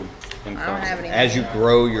can't do influence. have any As money. you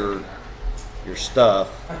grow your stuff,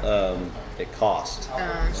 it costs.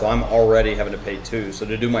 So I'm already having to pay 2. So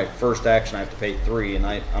to do my first action, I have to pay 3, and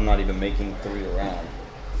I'm not even making 3 around.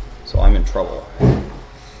 So I'm in trouble.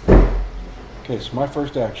 Okay, so my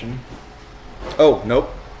first action. Oh, nope.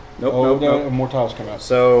 Nope. More tiles come out.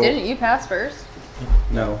 So Didn't you pass first?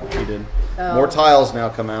 no, he did. Oh. More tiles now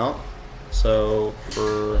come out. So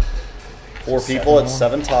for 4 people, it's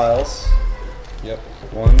 7 tiles. Yep.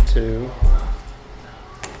 1, 2,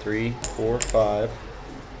 3, 4, 5,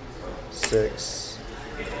 6,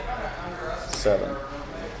 7.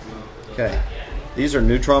 Okay. These are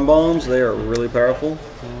neutron bombs. They are really powerful.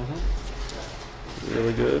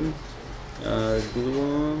 Really good.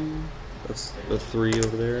 Gluon. That's the 3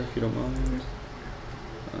 over there, if you don't mind.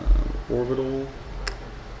 Orbital.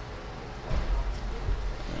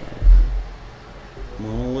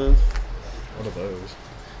 Monolith. What are those?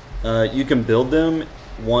 You can build them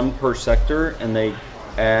 1 per sector, and they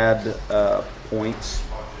add points.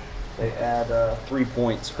 They add 3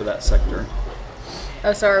 points for that sector.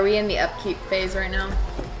 Oh, so are we in the upkeep phase right now?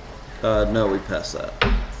 No, we passed that.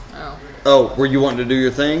 Oh. Oh, were you wanting to do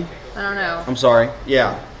your thing? I don't know. I'm sorry.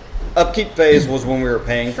 Yeah. Upkeep phase was when we were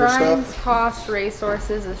paying for Shrines stuff. cost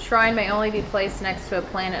resources. A shrine may only be placed next to a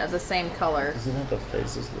planet of the same color. Isn't that the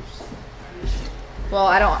phases? Well,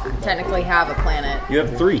 I don't technically have a planet. You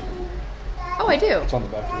have 3. Oh, I do. It's on the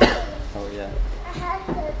back of it. Oh, yeah. I had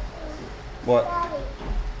to. What? Daddy.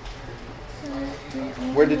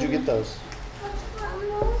 Where did you get those?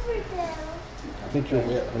 From over there. I think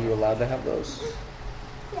are you allowed to have those?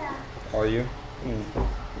 Yeah. Are you? Not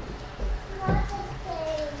the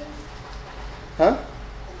same. Huh?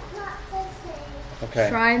 It's not the same. Okay.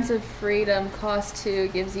 Shrines of Freedom cost 2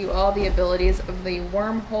 gives you all the abilities of the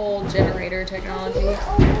wormhole generator technology.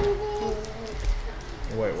 Open these.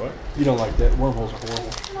 Wait, what? You don't like that. Wormholes are horrible.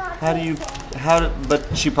 It's not How do you?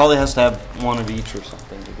 But she probably has to have 1 of each or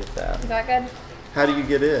something to get that. Is that good? How do you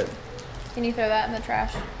get it? Can you throw that in the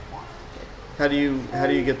trash? How do you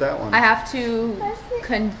get that one? I have to.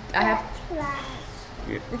 I have. trash.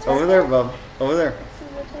 It's Over right there, bub. Over there. It's in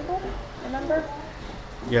the table. Remember?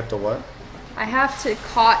 You have to what? I have to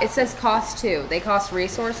cost. It says cost 2. They cost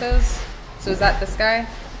resources. So is that this guy?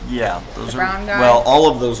 Yeah, those The are. brown guy? Well, all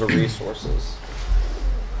of those are resources.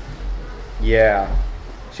 Yeah.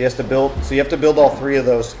 She has to build. So you have to build all 3 of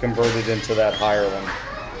those to convert it into that higher one.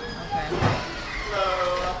 Okay.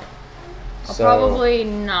 I'll So- probably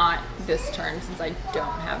not this turn since I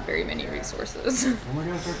don't have very many resources. Oh my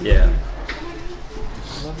gosh, I Yeah.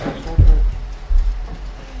 love that Star Trek.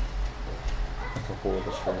 That's a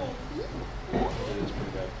horrible story. It is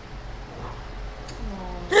pretty bad.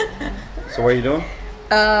 So what are you doing?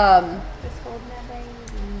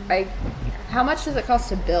 I How much does it cost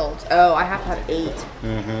to build? Oh, I have to have 8.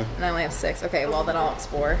 Mm-hmm. And I only have 6. Okay, well then I'll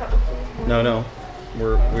explore. No. We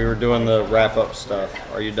were doing the wrap up stuff.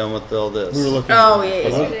 Are you done with all this? We were looking. Oh,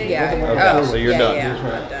 yeah. Okay, Oh, so you're yeah, done. Yeah,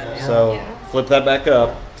 I'm done. So flip that back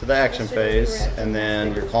up to the action phase, and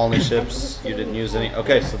then your colony ships. You didn't use any.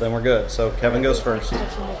 Okay, so then we're good. So Kevin goes first. I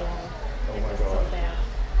was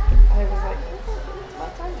like, it's my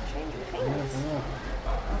time to change your pants.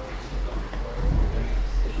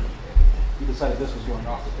 You decided this was going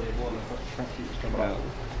off the table and the front sheet was coming out.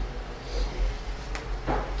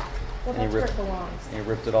 Well, And he that's where ripped- it belongs. And he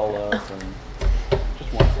ripped it all up. And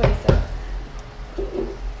Just one. That's what he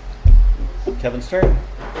said. Kevin's turn.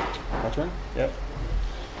 My turn? Yep.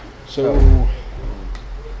 So. Oh.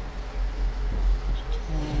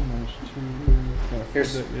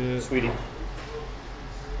 Here's sweetie.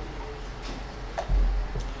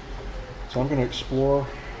 So I'm going to explore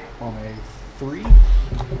on a 3. We're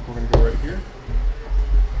going to go right here.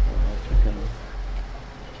 If you can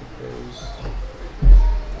keep those.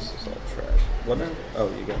 This is all trash. What now? Oh,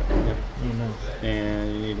 you got it. Yep.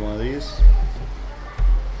 And you need one of these.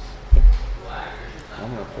 I'm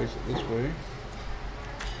going to place it this way.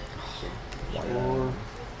 So, explore.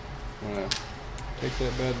 I'm going to take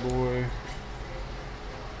that bad boy.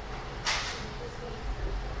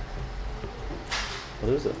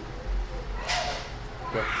 What is it?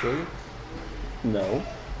 Got to show you. No.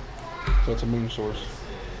 So it's a moon source.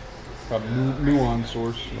 A muon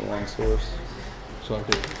source. Long source. So I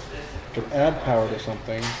could add power to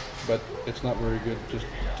something, but it's not very good just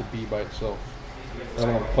to be by itself. I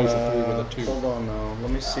don't want to place a 3 with a 2. Hold on, no. Let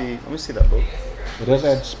me see that book. It does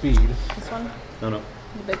add speed, This one? No.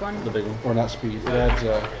 The big one? The big one. or not speed. It adds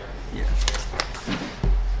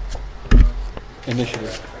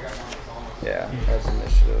initiative. Yeah, that's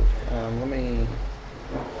initiative. Let me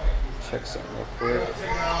check something real quick.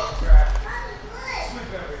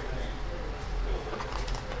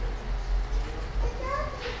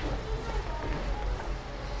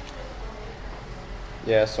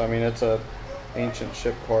 Yeah, so I mean it's a ancient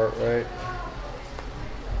ship part, right?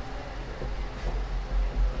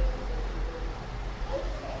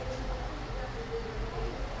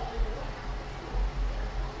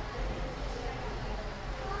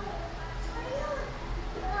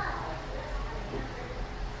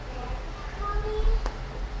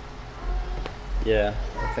 Yeah,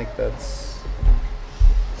 I think that's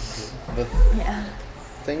the Yeah.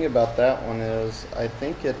 thing about that one is I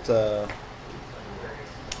think it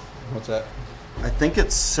What's that? I think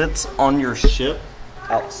it sits on your ship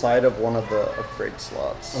outside of one of the upgrade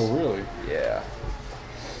slots. Oh, really? Yeah,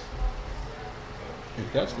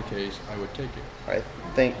 If that's the case, I would take it. I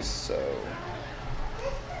think so.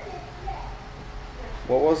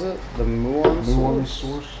 What was it? The muon Muon source?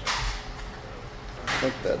 source. I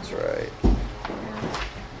think that's right.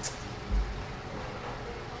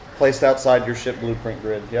 Placed outside your ship blueprint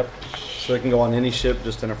grid. Yep. So it can go on any ship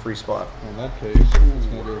just in a free spot. In that case, it's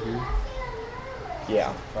going to go here.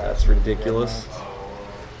 Yeah, that's ridiculous.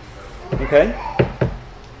 Okay.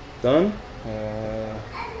 Done?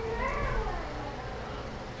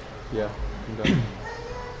 Yeah, I'm done.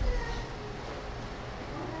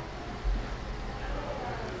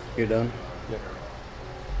 You're done? Yep.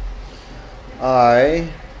 I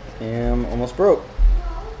am almost broke.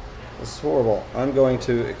 This is horrible. I'm going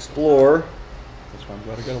to explore. That's why I'm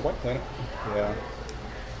glad I got a white planet. Yeah.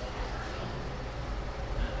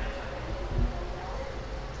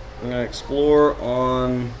 I'm going to explore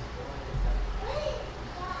on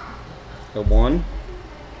the 1.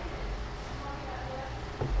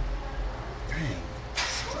 Dang.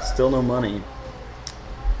 Still no money.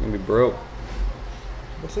 I'm going to be broke.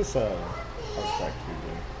 What's this artifact you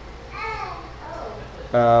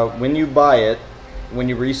do? When you buy it, when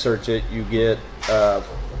you research it, you get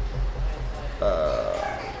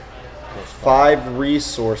 5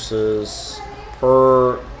 resources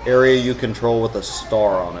per area you control with a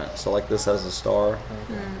star on it. So like this has a star.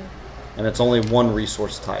 Okay. And it's only 1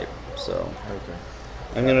 resource type. So Okay.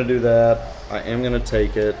 I'm going to do that. I am going to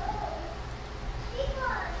take it.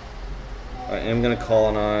 I am going to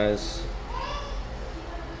colonize.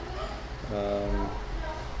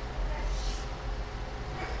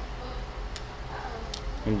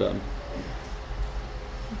 I'm done.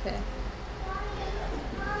 Okay.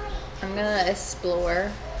 I'm gonna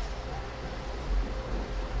explore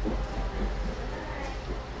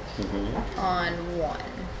on 1.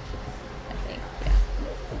 I think.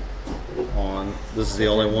 Yeah. On this is the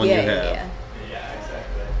only one yeah, you have. Yeah.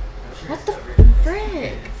 What the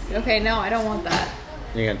frick? Okay, no, I don't want that.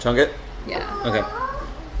 You gonna chunk it? Yeah. Okay.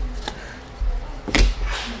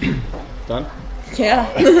 Done?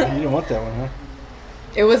 Yeah. You didn't want that one, huh?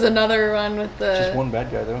 It was another one with the. Just one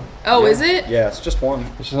bad guy though. Oh, is it? Yeah, it's just one.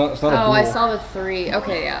 It's not a duel. Oh, I saw the 3.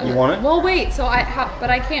 Okay, yeah. You want it? Well, wait. So but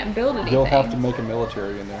I can't build anything. You'll have to make a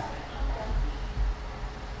military in there.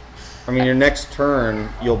 I mean, your next turn,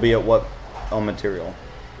 you'll be at what on material?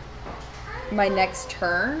 My next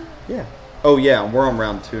turn. Yeah. Oh yeah, we're on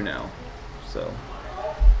round 2 now. So,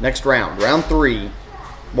 next round, round 3.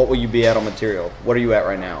 What will you be at on material? What are you at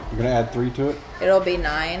right now? You're gonna add 3 to it. It'll be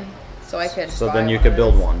 9, so I could. So buy then you one could of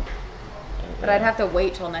build those. one, But I'd have to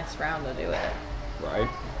wait till next round to do it. right?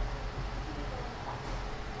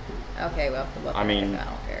 Okay, we'll have to look. I at mean- it. I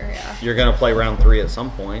don't care. Yeah. You're gonna play round 3 at some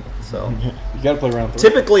point, so. You gotta play round 3.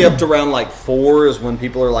 Typically up to round like 4 is when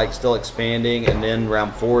people are like still expanding, and then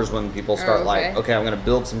round 4 is when people start like, okay. okay, I'm gonna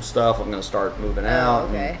build some stuff, I'm gonna start moving out. Oh,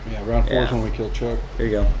 okay. Yeah, round 4 is Yeah. when we kill Chuck. Here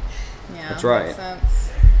you go. Yeah. That's right. Makes sense.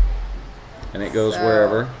 And it goes So-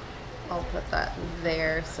 wherever. I'll put that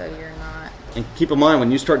there so you're not. And keep in mind,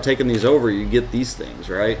 when you start taking these over, you get these things,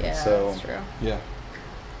 right? Yeah, So that's true. Yeah.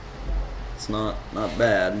 it's not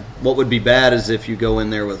bad. What would be bad is if you go in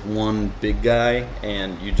there with one big guy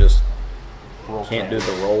and you just Roll can't do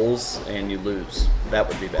call. the rolls and you lose. That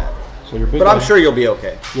would be bad. So your big But guy, I'm sure you'll be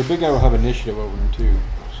okay. your big guy will have initiative over him too.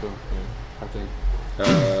 So yeah, I think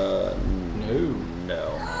no,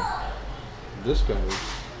 No. this guy.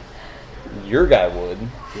 Your guy would.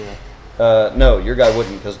 Yeah. No, your guy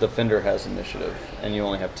wouldn't because Defender has initiative and you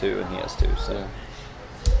only have 2 and he has 2. So Yeah.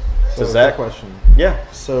 So Does that- quick question? yeah,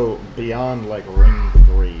 So beyond like ring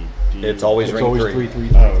 3, do you? it's always It's ring always 3. 3, 3,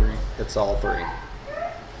 3, Oh. 3. It's all 3.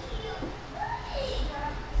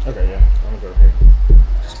 Okay, yeah. I'm gonna go here.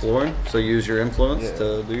 Exploring. So use your influence Yeah.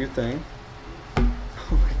 to do your thing. Oh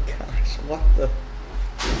my gosh! What the?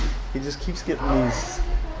 He just keeps getting these.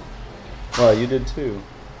 Oh, you did too.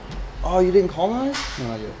 Oh, you didn't colonize? No,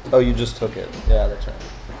 not yet. Oh, you just took it. Yeah, that's right.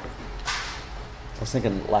 I was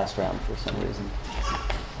thinking last round for some reason.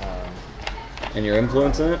 And you're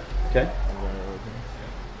influencing it? Okay. I'm going over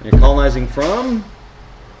here. And you're colonizing from?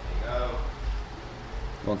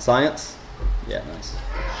 You want science? Yeah, nice.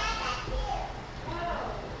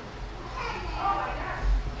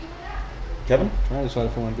 Kevin? Trying to decide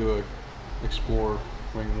if I want to do a explore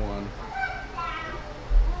ring 1,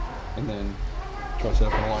 and then try to set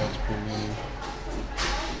up an alliance between me and you.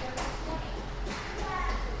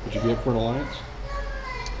 Would you be up for an alliance?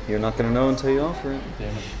 You're not going to know until you offer it.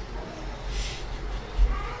 Damn it.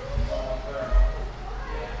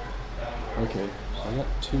 Okay, so I got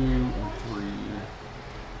 2 and 3.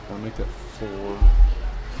 I'll make that 4.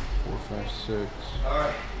 4, 5, 6.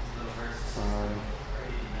 5.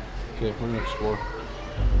 Okay, we're gonna explore.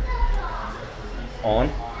 On?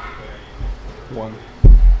 1.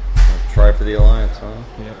 Try for the alliance, huh?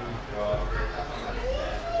 Yeah.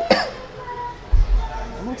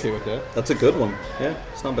 I'm okay with that. That's a good one. Yeah,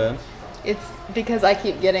 it's not bad. It's because I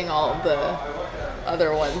keep getting all of the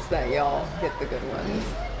other ones that y'all get the good ones.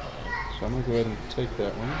 So I'm gonna go ahead and take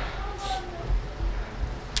that one.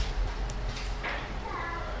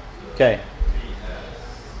 Okay.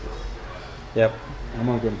 Yep. I'm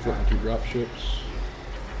gonna go ahead and flip my 2 drop ships.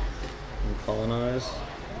 And colonize.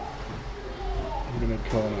 I'm gonna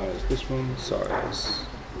colonize this one. Sorry, I was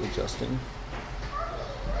adjusting.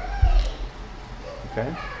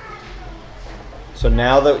 Okay. So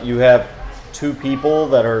now that you have 2 people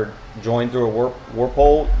that are joined through a warp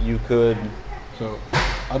hole, you could. So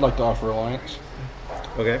I'd like to offer alliance.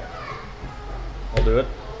 Okay. I'll do it.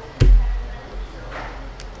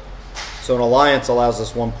 So an alliance allows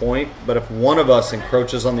us 1 point, but if one of us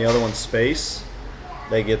encroaches on the other one's space,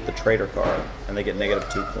 they get the traitor card, and they get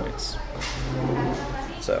 -2 points.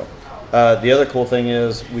 So the other cool thing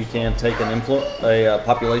is we can take a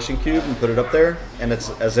population cube and put it up there, and it's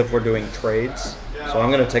as if we're doing trades. So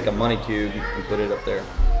I'm going to take a money cube and put it up there.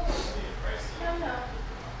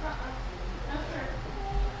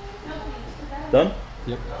 Done?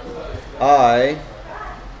 Yep.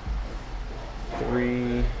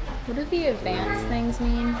 3. What do the advanced things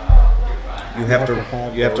mean? You have to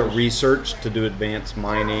have those. research to do advanced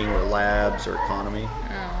mining or labs or economy.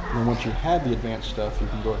 And then once you have the advanced stuff, you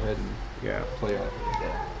can go ahead and Yeah. play on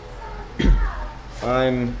it.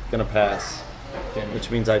 I'm gonna pass,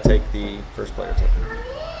 which means I take the first player token.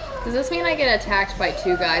 Does this mean I get attacked by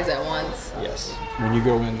 2 guys at once? Yes. When you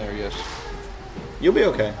go in there, yes, You'll be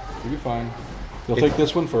okay. you'll be fine. You'll take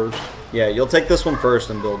this one first. Yeah, you'll take this one first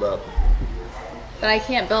and build up. But I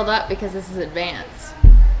can't build up because this is advanced.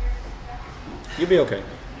 You'll be okay.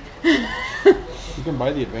 You can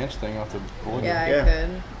buy the advanced thing off the board. Yeah, I Yeah.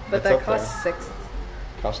 could. But It's that up there. costs 6.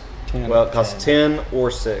 Cost 10. Well, it costs 10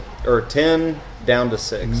 or 6, or 10 down to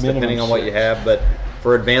 6, Minimum depending on what you 6. have. But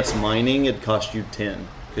for advanced mining, it costs you 10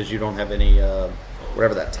 because you don't have any,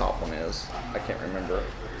 whatever that top one is. I can't remember.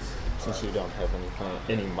 Since you don't have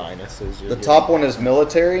any minuses. The top one is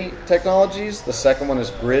military technologies, the second one is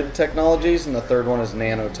grid technologies, and the third one is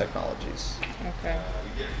nanotechnologies. Okay.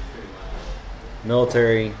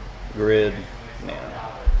 Military, grid, nano.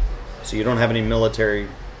 So you don't have any military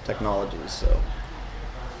technologies, so.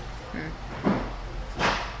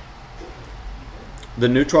 The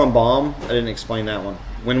neutron bomb, I didn't explain that one.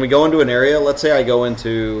 When we go into an area, let's say I go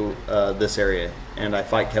into this area and I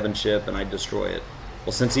fight Kevin's ship and I destroy it.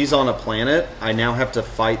 Well, since he's on a planet, I now have to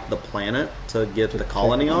fight the planet to get the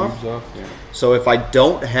colony off. Yeah. So if I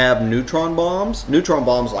don't have neutron bombs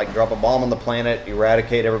like drop a bomb on the planet,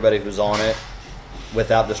 eradicate everybody who's on it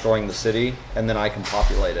without destroying the city, and then I can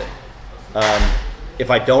populate it. If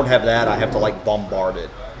I don't have that, I have to like bombard it,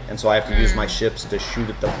 and so I have to use my ships to shoot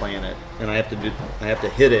at the planet, and I have to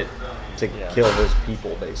hit it to kill his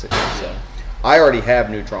people, basically. So I already have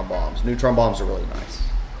neutron bombs. Neutron bombs are really nice.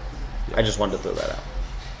 I just wanted to throw that out.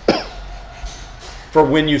 For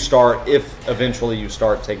when you start, if eventually you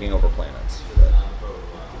start taking over planets.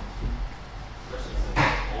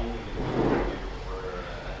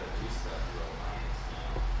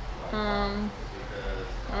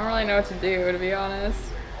 I don't really know what to do, to be honest.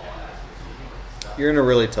 You're in a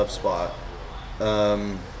really tough spot.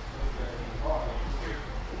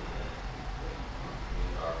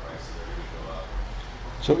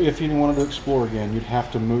 So if you wanted to explore again, you'd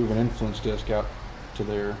have to move an influence disk out to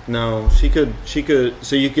there. No, she could,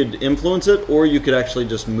 so you could influence it, or you could actually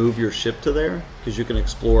just move your ship to there, because you can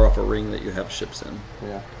explore off a ring that you have ships in.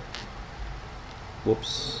 Yeah.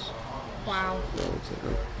 Whoops. Wow. Oh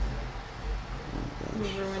You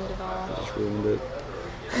ruined it all. I just ruined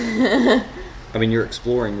it. I mean, your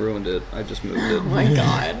exploring ruined it. I just moved it. Oh my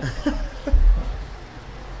god.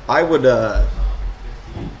 I would,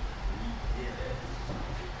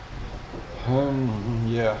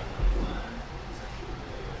 yeah.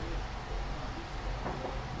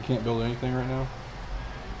 You can't build anything right now?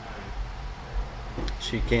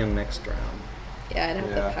 she can next round. Yeah, I'd have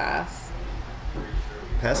Yeah. to pass.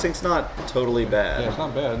 Passing's not totally bad. Yeah, it's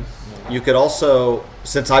not bad. You could also,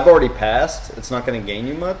 since I've already passed, it's not going to gain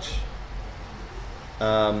you much.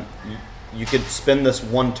 You could spend this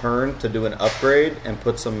one turn to do an upgrade and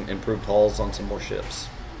put some improved hulls on some more ships.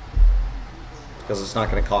 Because it's not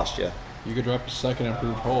going to cost you. You could drop a second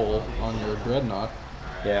improved hull on your dreadnought,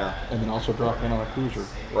 Yeah, and then also drop one on a cruiser.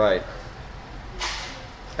 right.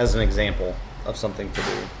 As an example of something to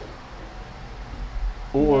do.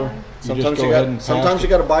 Or you Sometimes just go you ahead got. and Sometimes you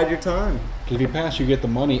got to bide your time. Because if you pass, you get the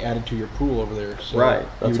money added to your pool over there. So Right,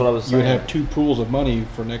 that's what I was You would saying. have two pools of money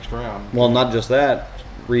for next round. Well, not just that,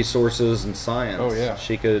 resources and science. Oh, yeah.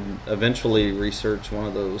 She could eventually research one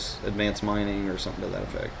of those advanced mining or something to that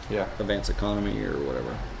effect. Yeah. Advanced economy or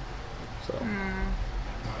whatever. So.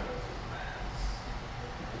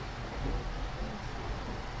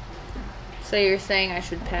 So you're saying I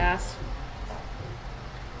should pass?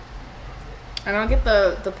 I don't get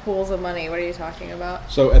the pools of money. What are you talking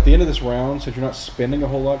about? So at the end of this round, since you're not spending a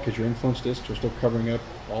whole lot because your influence discs are still covering up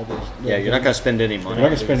all those. Yeah, you're not going to spend any You're money. not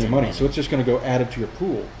going to spend any money, so it's just going to go added to your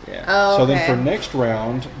pool. Yeah. Oh, So okay. then for next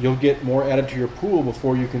round, you'll get more added to your pool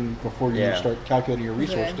before you Yeah. start calculating your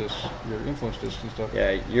resource Okay. discs, your influence discs and stuff.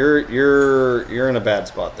 Yeah, you're in a bad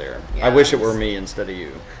spot there. Yeah, I wish it were it's- me instead of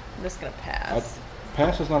you. I'm just gonna pass.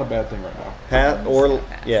 Pass is not a bad thing right now. Pat or gonna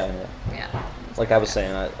pass. yeah, Yeah. like I was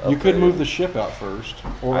saying, You could move the ship out first,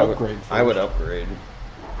 or I would, upgrade first. I would upgrade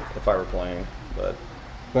if I were playing, but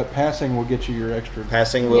But passing will get you your extra.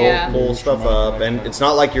 passing will Yeah. pull Extra stuff money for up, next and round. it's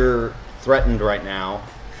not like you're threatened right now.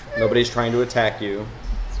 Nobody's trying to attack you,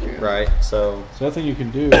 It's true. right? So So the other thing you can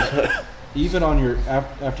do is, even on your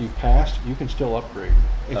after you've passed, you can still upgrade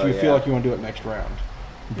if Oh, you yeah. feel like you want to do it next round.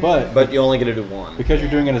 But you only get to do one. because you're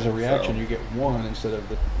doing it as a reaction, So. you get one instead of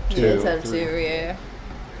the two. Yeah, or instead of three. two, yeah.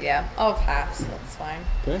 Yeah, I'll pass. That's fine.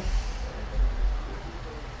 Okay.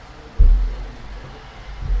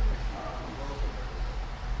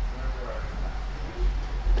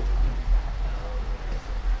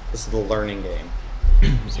 This is the learning game.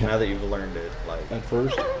 So now that you've learned it, like At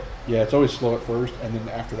first, yeah, it's always slow at first, and then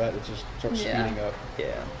after that, it just starts Yeah. speeding up.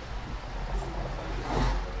 yeah.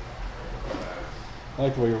 I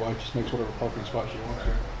like the way your wife just makes whatever parking spot she wants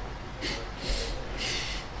to.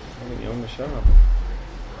 I mean, you own the shop.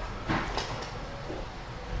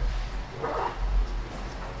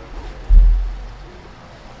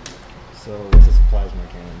 So what's this plasma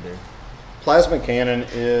cannon do? Plasma cannon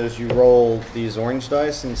is you roll these orange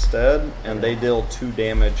dice instead, and they deal 2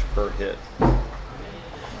 damage per hit.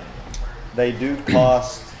 They do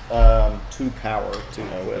cost 2 power to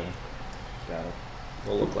equip. Got it.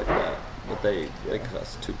 They'll look like that, but they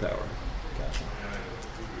cost 2 power. Gotcha.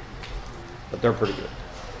 But they're pretty good.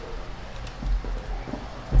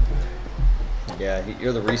 Yeah,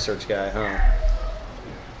 you're the research guy, huh?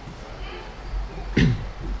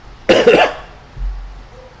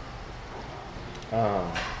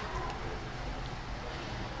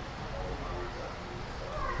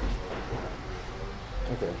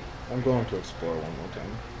 Okay. I'm going to explore one more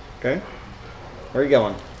time. Okay. Where are you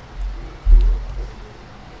going?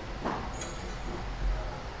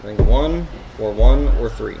 I think 1 or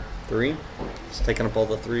 3. 3. It's taking up all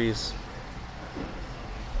the 3s.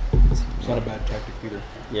 It's not a bad tactic either.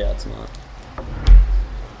 Yeah, it's not.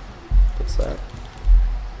 What's that?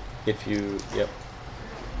 If you, yep.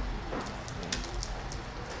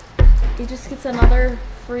 He just gets another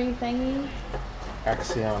free thingy.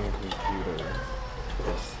 Axion computer.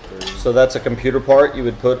 +3. So that's a computer part you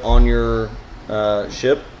would put on your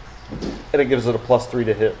ship, and it gives it a +3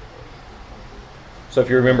 to hit. So if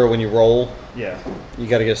you remember when you roll, Yeah. you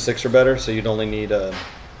got to get a 6 or better, so you'd only need a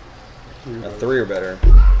 3 or better.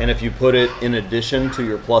 And if you put it in addition to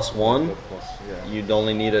your +1, Yeah. you'd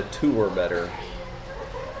only need a 2 or better,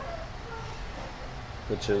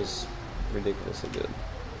 which is ridiculously good.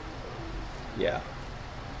 Yeah.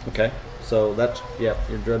 Okay. So that's, yep,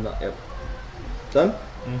 your dreadnought, yep. Done?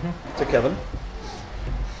 Mm-hmm. To Kevin.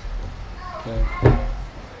 Okay.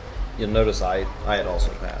 You'll notice I had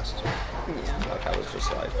also passed. Yeah. Like I was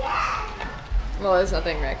just like, Well, there's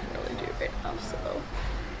nothing I can really do right now, so.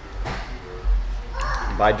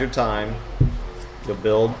 bide your time. You'll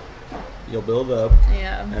build up,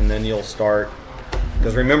 Yeah. and then you'll start.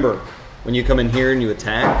 Because remember, when you come in here and you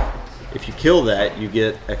attack, if you kill that, you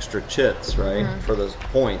get extra chits, right, for those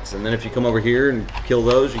points. And then if you come over here and kill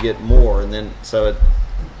those, you get more. And then so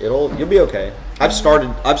you'll be okay. I've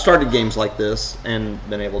started games like this and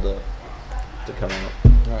been able to come out.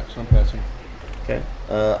 Alright, so I'm passing. Okay.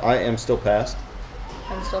 I am still passed.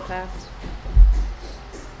 I'm still passed.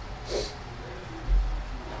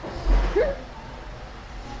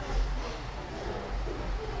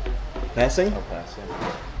 Passing. I'll pass it.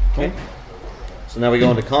 Okay. So now we go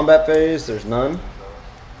into combat phase. There's none.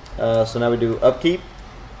 So now we do upkeep.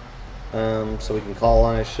 So we can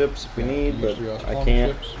colonize ships if we need, but Use the I column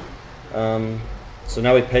can't. ships. So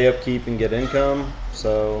now we pay upkeep and get income.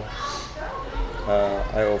 So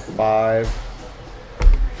I owe 5,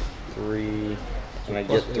 3, and I get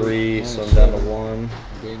Plus 3, eight, so I'm down to 7. 1.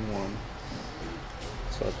 Gain 1.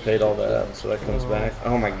 So I paid all that, so that comes back.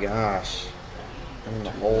 Oh my gosh. I'm in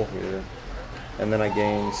the hole here. And then I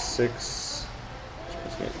gain 6, which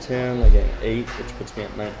puts me at 10. I gain 8, which puts me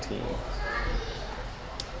at 19.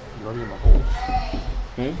 You're already in the hole.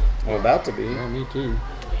 I'm about to be. Yeah, me too.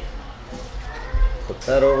 Flip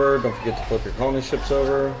that over. Don't forget to flip your colony ships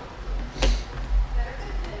over.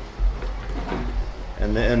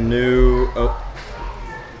 And then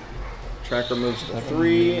tracker moves to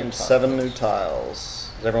 3 and 7 new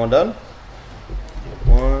tiles. Is everyone done?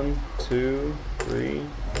 1, 2, 3,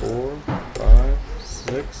 4, 5,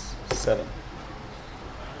 6, 7.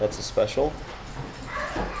 That's a special.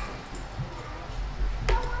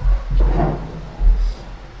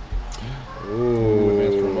 Ooh,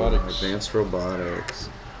 Advanced robotics. Advanced robotics.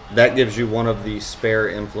 That gives you one of the spare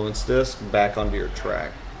influence discs back onto your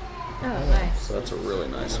track. Oh, nice. So that's a really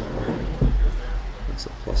nice one. That's a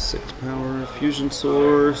 +6 power fusion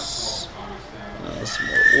source. Some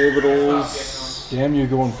more orbitals. Damn you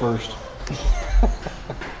going first.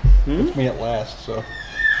 It's me at last, so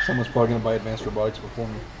someone's probably going to buy advanced robotics before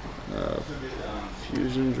me.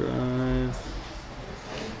 Fusion drive.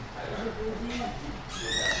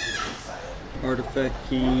 Artifact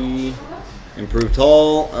key. Improved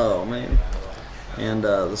hull. Oh man. And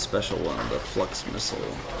the special one, the flux missile.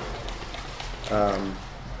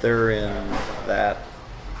 They're in that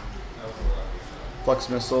flux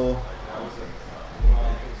missile.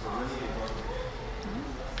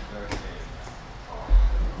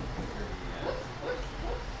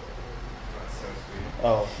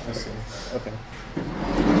 Oh, I see. Okay.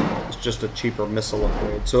 It's just a cheaper missile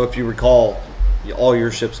upgrade. So if you recall, all your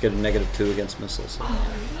ships get a -2 against missiles.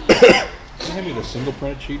 Can you hand me the single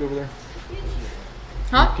printed sheet over there?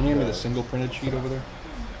 Huh? Can you hand me the single printed sheet over there?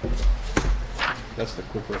 That's the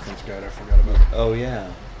quick reference guide I forgot about. Oh yeah.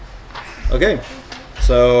 Okay.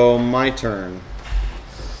 So my turn.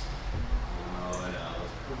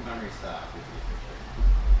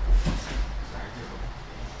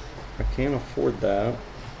 I can't afford that.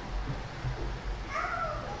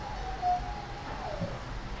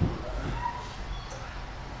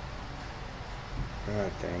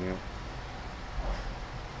 Dang it.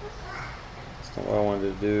 That's not what I wanted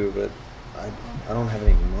to do, but I don't have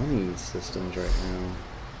any money systems right now.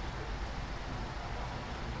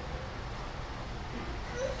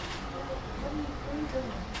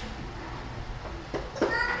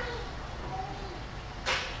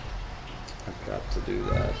 I've got to do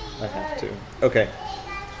that. I have to. Okay.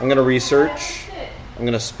 I'm going to research. I'm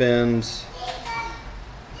going to spend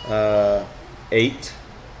 8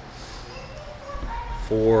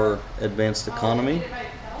 for advanced economy.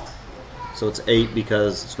 So it's 8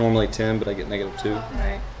 because it's normally 10, but I get -2.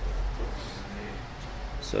 Right.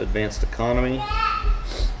 So advanced economy.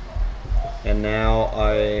 And now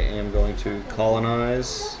I am going to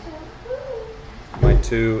colonize my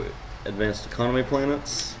 2 advanced economy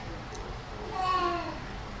planets.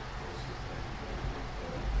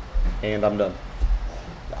 And I'm done.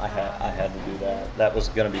 I had to do that. That was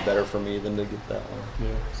going to be better for me than to get that one.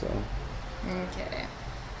 Yeah. So Okay.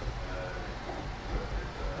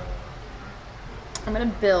 I'm gonna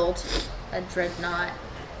build a dreadnought,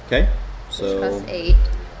 okay. which So costs 8.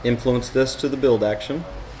 influence this to the build action.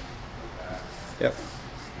 Yep.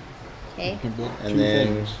 Okay. You can build And 2 then-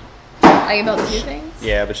 things. I can build 2 things?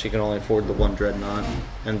 Yeah, but she can only afford the 1 dreadnought,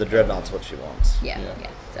 and the dreadnought's what she wants. Yeah, Yeah. yeah.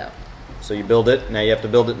 So, So you build it. Now you have to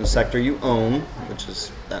build it in the sector you own, which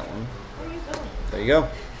is that one. There you go.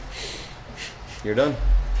 You're done.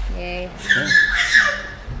 yay.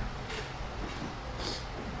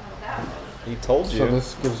 He told you. So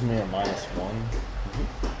this gives me a -1.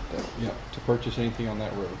 Yeah, to purchase anything on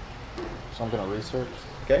that road. So I'm gonna research,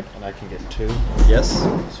 Okay. and I can get 2. Yes.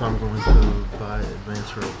 So I'm going to buy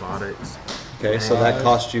advanced robotics. Okay, so that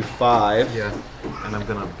costs you 5, Yeah, and I'm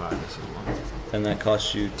gonna buy this as well. and that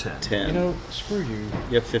costs you 10. You know, screw you.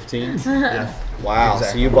 You have 15? Yeah. Wow, so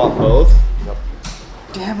Exactly. you bought both? Yep.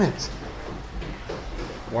 Damn it!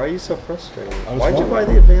 Why are you so frustrated? I was Why'd you buy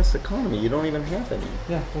wondering. the advanced economy? You don't even have any.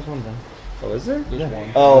 Yeah, there's one done. Oh, is there? There's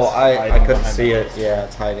one. Oh, It's I hiding couldn't behind see the it. house. Yeah,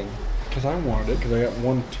 it's hiding. Because I wanted it, because I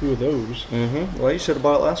got 2 of those. Mm-hmm. Well, you should have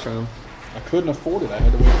bought it last round. I couldn't afford it. I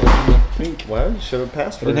had to wait till I had enough pink. Well, you should have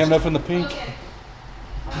passed I first. didn't have enough in the pink.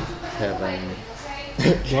 Kevin.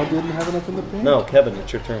 Well, I didn't have enough in the pink? No, Kevin,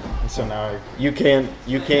 it's your turn. And so now You can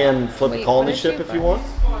flip a Wait, colony what did ship you if you want.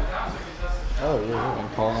 Oh, yeah,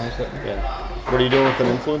 and colonize that. Yeah. What are you doing with an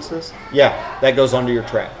influence this? Yeah, that goes onto your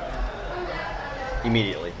track.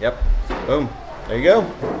 Immediately. Yep. Boom. There you go.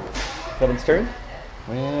 Kevin's turn.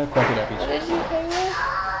 Well, crack it up What easy. did you pay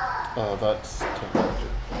with? that's technology.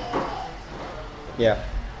 Yeah.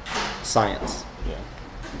 Science.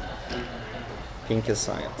 Yeah. Pink is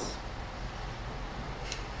science.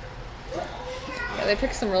 Yeah, they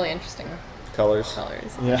picked some really interesting Colors.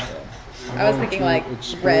 colors. Yeah. I was thinking like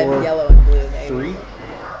explore red, yellow, and blue maybe. 3.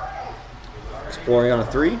 Exploring on a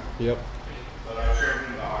 3. Yep.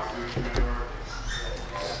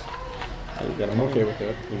 You got a I'm money. okay with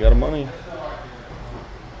that. You got a money.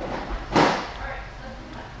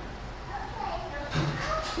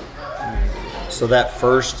 So that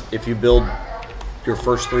first, if you build your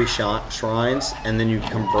first 3 shrines and then you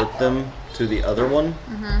convert them to the other one,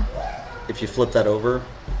 if you flip that over,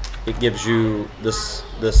 it gives you this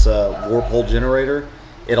warp hole generator.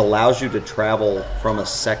 It allows you to travel from a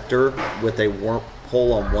sector with a warp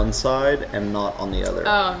hole on one side and not on the other.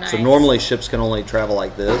 Oh, nice. So normally ships can only travel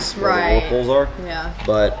like this, where the Right. warp holes are. Yeah.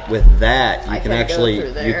 But with that, you I can could go actually through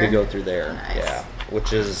you there. could go through there. Nice. Yeah,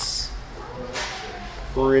 which is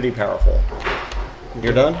pretty powerful.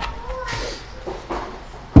 You're done?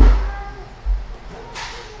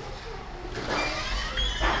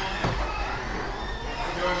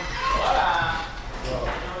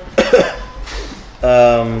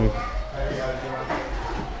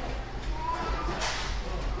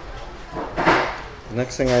 The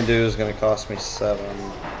next thing I do is going to cost me 7.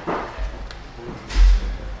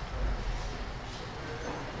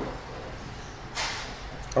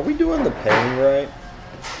 Are we doing the paying right?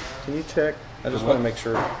 Can you check? I just want to make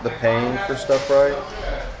sure the paying for stuff right.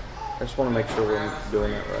 I just want to make sure we're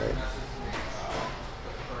doing it right.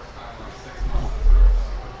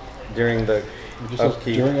 During the It just says,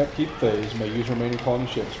 upkeep. during upkeep phase, may use remaining colony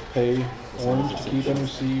ships. Pay orange to keep and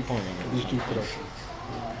receive these 2 production.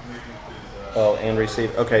 Oh, and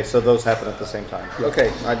receive. Okay, so those happen at the same time.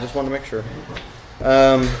 Okay, I just want to make sure.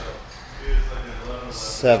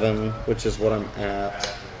 7, which is what I'm at.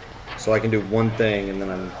 So I can do one thing and then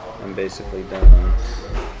I'm basically done.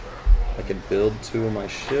 I could build 2 of my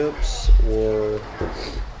ships, or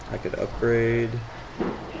I could upgrade.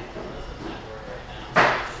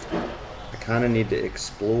 I kind of need to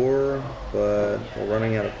explore, but we're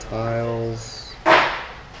running out of tiles.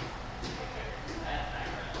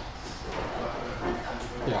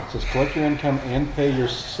 says collect your income and pay your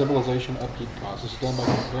civilization upkeep costs. This is done by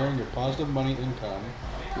comparing your positive money income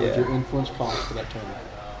with your influence costs for that turn.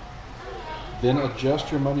 Then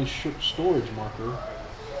adjust your money storage marker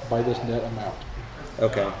by this net amount.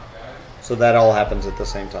 Okay. So that all happens at the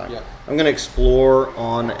same time. Yeah. I'm going to explore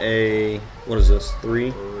on a, what is this,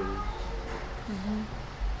 3?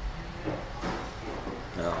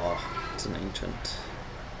 Oh, it's an ancient.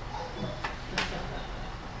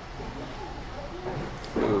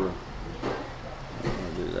 Ooh. I'm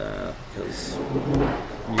going to do that because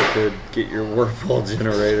you could get your whirlpool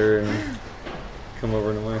generator and come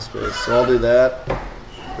over to my space. So I'll do that.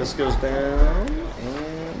 This goes down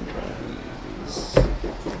and these.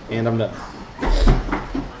 And I'm done.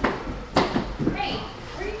 Hey,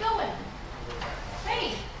 where are you going?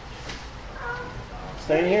 Hey.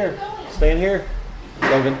 Stay in here. Stay in here.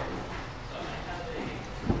 Logan.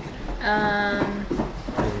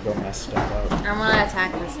 Go mess stuff up. I'm gonna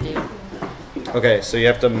attack this dude. Okay, so you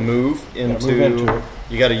have to move into it.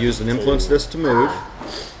 You got to use an influence disc to move,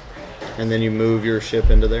 and then you move your ship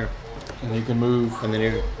into there. And you can move And then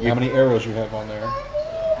you how many arrows you have on there.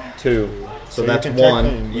 2. So you that's can 1.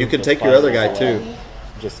 technically You move could the take your other fire guy too. away.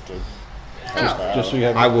 Just to Just so you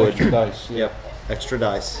have I would. extra dice. Yeah. Yep, extra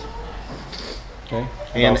dice. Okay.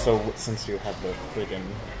 and And also since you have the friggin'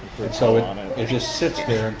 And so on it just sits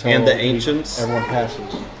there until And the ancients? everyone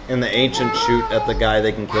passes. and the ancients shoot at the guy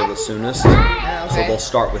they can kill the soonest. So they'll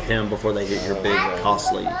start with him before they hit your big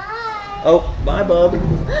costly. Oh, bye, bub.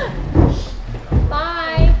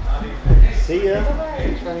 Bye. See ya.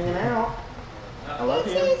 Thanks for hanging out. I love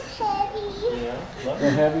you. This is heavy. Yeah, love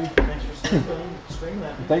They're heavy. Thanks for screaming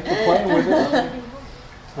at me. Thanks for playing with it.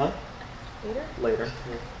 Huh? Later.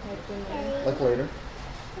 Like later.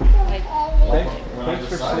 Thanks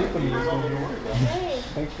for sleeping.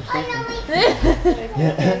 Thanks for sleeping.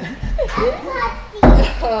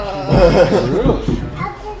 Really?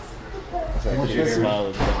 your smile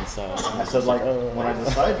is inside. I said, like, when I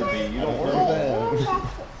decide to be, you don't worry about it.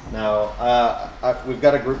 No, we've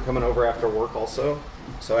got a group coming over after work also.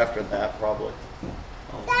 So after that, probably.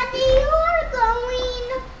 Daddy, you are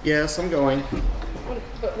going. Yes, I'm going.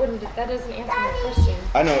 But that doesn't answer my question.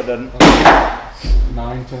 I know it doesn't.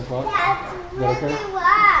 9, 10 o'clock? That's Is that okay? really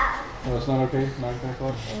wow. No, it's not okay? 9, 10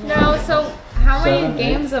 o'clock? No, so how many 7, 8?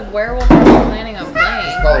 games of Werewolf are you planning on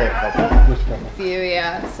playing? Probably a couple. Just a couple. Few,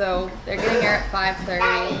 yeah. So they're getting here at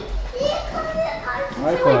 5:30. I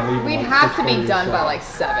plan on leaving We'd like have to be 6:30 or done by so. like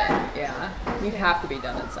 7. Yeah, we'd have to be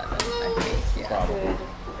done at 7. I think. Yeah.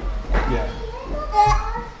 Yeah.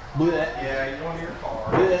 Yeah, you don't hear your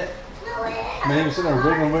car. Man, he was sitting there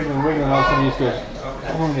wiggling, and all of a sudden he just goes,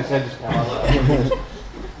 and his head just his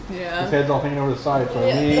Yeah. head's all hanging over the side, so I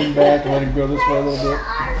leaned back and let him go this way a little bit.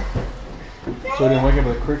 So I didn't wake up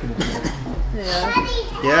with a crick in his head. Yeah.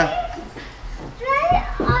 Yeah.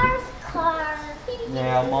 Drive our car.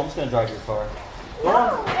 Yeah, Mom's gonna drive your car.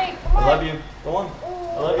 No, hey, come I love you. Go on. I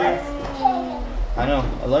love you. I know.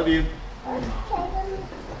 I love you.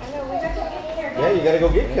 Yeah, you gotta go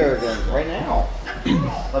get Kerrigan right now.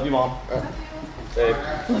 Love you, Mom. Babe.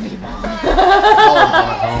 Love you, Mom.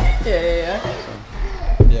 Yeah.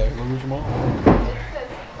 Yeah, where's your mom?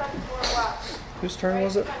 Whose turn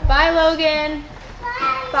was it? Bye, Logan.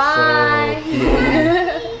 Bye.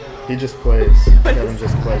 He just plays. Kevin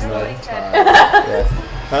just plays that time. Yeah.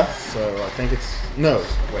 Huh? So I think it's no.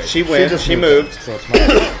 Wait. She went. just She moved. So it's not.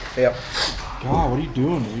 Yep. God, what are you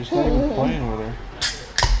doing? You're just not even playing with her.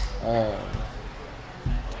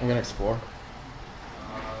 I'm gonna explore.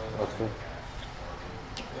 That's cool.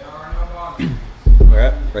 Where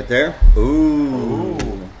at? Right there? Ooh.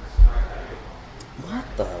 What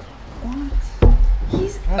the?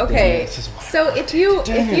 He's okay. So if you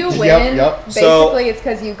win, Yep. basically So, it's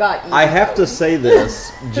because you got. I have to say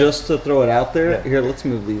this just to throw it out there. Here, let's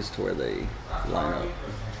move these to where they line up.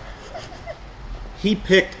 He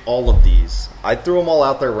picked all of these. I threw them all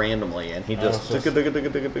out there randomly, and he just took it. That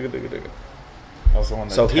was the one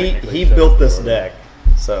that So he technically built chose this the deck.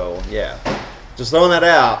 So yeah, just throwing that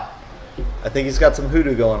out. I think he's got some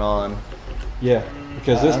hoodoo going on. Yeah,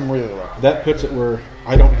 because this I'm really lucky. that puts it where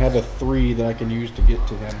I don't have a 3 that I can use to get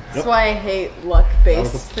to him. That's why I hate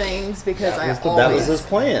luck-based things because I always That was his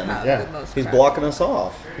plan. have Yeah. the most He's crap. blocking us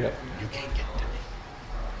off. Yep.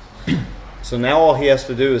 So now all he has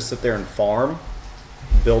to do is sit there and farm,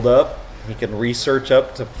 build up. He can research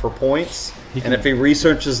up for points. And if he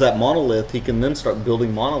researches that monolith, he can then start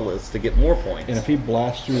building monoliths to get more points. And if he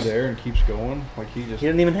blasts through there and keeps going, like he just He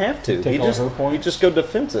didn't even have to. Take He all just her points? he just go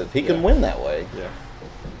defensive. He can win that way. yeah.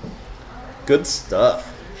 Good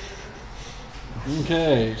stuff.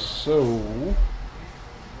 Okay, so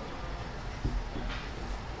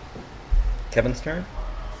Kevin's turn.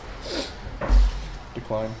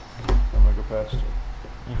 Decline. I'm gonna go past.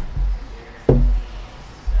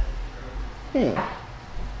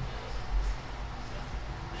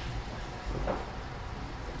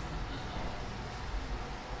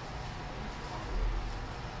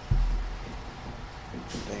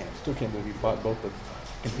 Dang, I still can't believe you bought both the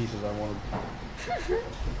fucking pieces I wanted.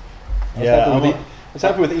 Yeah, I was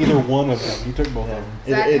happy with either one of them. You took both of them.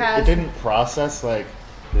 Zach It has- didn't process like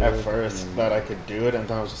at Good. first that I could do it, and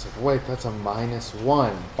then I was just like, wait, that's a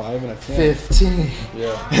 -1. 5 and a 10. 15.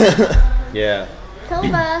 Yeah. Yeah.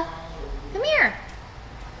 Tova, come here.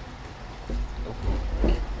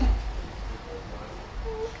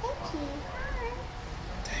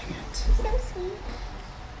 Dang it. So sweet.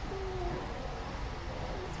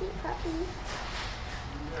 Sweet puppy.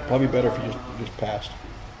 Probably better if you just passed.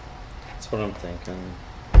 That's what I'm thinking.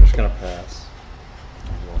 I'm just gonna pass.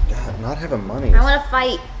 God, not having money. I want to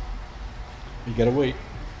fight. You gotta wait.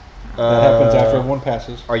 That happens after everyone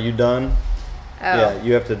passes. Are you done? Oh. Yeah,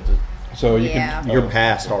 you have to. So you Yeah. can. You're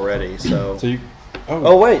passed already, so. So you.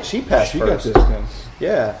 Oh wait, she passed she first. got this then.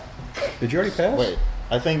 Yeah. Did you already pass? Wait,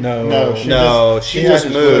 I think No. no. She had just to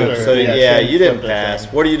moved. flip her. So yeah, she you didn't flipped her pass.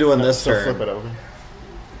 thing. What are you doing this So turn? flip it over.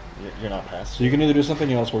 You're not passed. So you can either do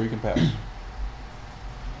something else or you can pass.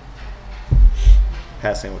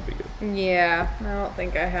 Passing would be good. Yeah, I don't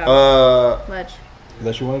think I have much.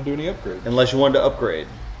 Unless you want to do any upgrade. Unless you wanted to upgrade,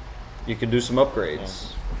 you could do some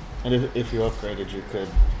upgrades. And if you upgraded, you could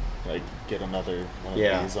like get another one of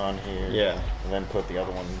Yeah. these on here. Yeah. And then put the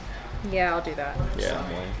other one Yeah, I'll do that. Yeah.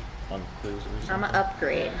 somewhere on cruise or I'm something. gonna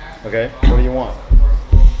upgrade. Okay. What do you want?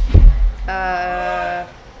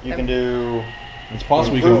 You can do It's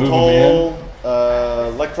possible you can improved move them in. hull,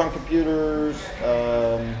 electron computers,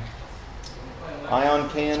 ion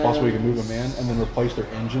cannon. It's possible you can move them in and then replace their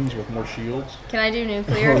engines with more shields. Can I do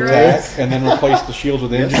nuclear Attack, drones? and then replace the shields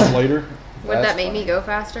with engines later. Would that make me go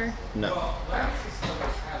faster? No.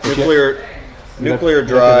 You Nuclear have to have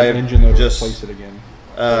drive. an engine though to Just replace it again.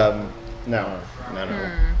 no.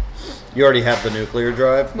 You already have the nuclear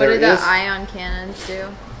drive. What do There the is- ion cannons do?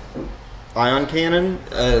 Ion cannon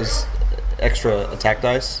is extra attack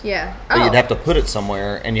dice. Yeah. But Oh. you'd have to put it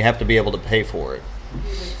somewhere, and you have to be able to pay for it.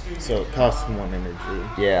 So it costs 1 energy.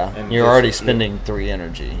 Yeah, And you're this already is- spending 3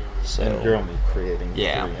 energy. So And you're only creating 3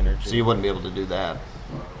 yeah, energy. so you wouldn't be able to do that.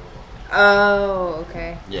 Oh,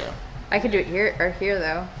 okay. Yeah. I could do it here or here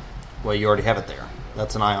though. Well, you already have it there.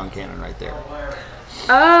 That's an ion cannon right there.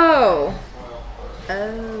 Oh.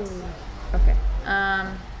 Oh. Okay.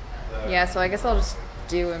 Yeah. So I guess I'll just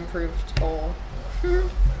do improved hull.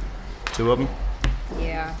 2 of them.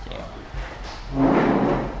 Yeah. Yeah.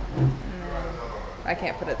 I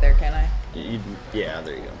can't put it there, can I? Yeah.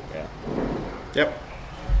 There you go. Yeah. Yep.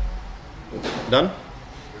 Done.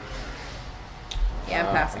 Yeah,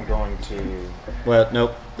 I'm passing. I'm going to. Well,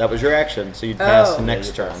 nope. That was your action, so you'd pass Oh. the next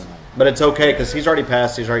Yeah, you turn. pass. But it's okay because he's already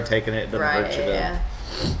passed. He's already taken it. It doesn't Right. hurt you to. Yeah.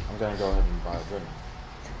 I'm gonna go ahead and buy good.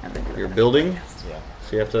 I'm gonna do You're that. building, Yeah.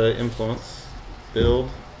 so you have to influence, build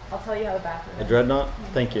I'll tell you how the bathroom a is. dreadnought.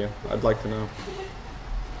 Thank you. I'd like to know.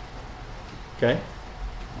 Okay.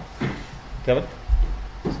 Kevin.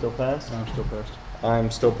 Still passed. I'm still passed.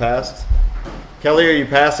 I'm still passed. Kelly, are you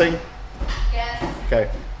passing? Yes. Okay.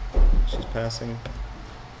 She's passing.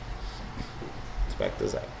 It's back to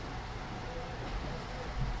Zach.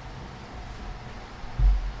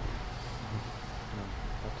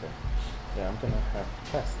 Okay. Yeah, I'm gonna have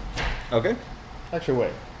to pass. Okay. Actually,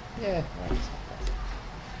 wait. Yeah.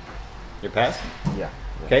 You're passed? Yeah.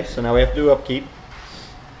 Okay, so now we have to do upkeep.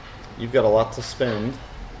 You've got a lot to spend.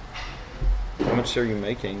 How much are you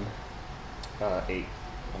making? 8,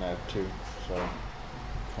 and I have 2, so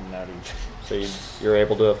coming out each. So you're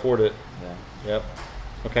able to afford it. Yeah. Yep.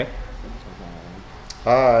 Okay.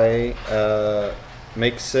 I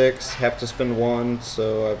make 6, have to spend 1,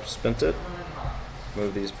 so I've spent it.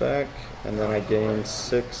 Move these back, and then I gain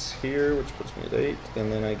 6 here, which puts me at 8,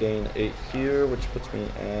 and then I gain 8 here, which puts me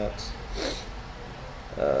at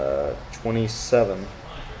 27.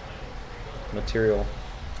 Material.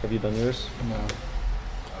 Have you done yours? No.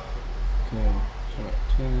 Okay. So I'm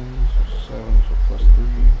at 10, so 7, so plus 3.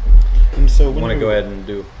 And so I want to go ahead and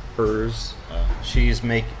do hers. She has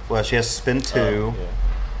to spend 2,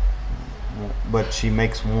 but she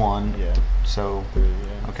makes 1. Yeah. So 3,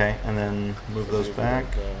 yeah. okay, and then move those back,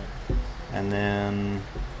 and then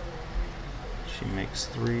she makes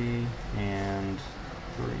 3 and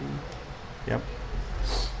 3. Yep.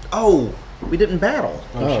 Oh, we didn't battle.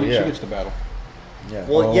 Oh, she yeah. gets to battle. Yeah.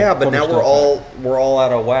 Well, Well, yeah, but put her now stuff we're all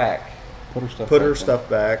out of whack. Put her stuff. Put back her then, stuff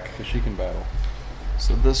back. 'cause she can battle.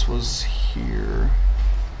 So this was here.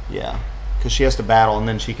 Yeah. because she has to battle, and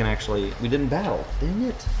then she can actually. We didn't battle. Dang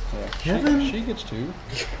it. Yeah, Kevin? she gets 2.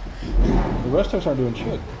 The rest of us aren't doing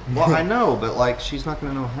shit. Well, I know, but like she's not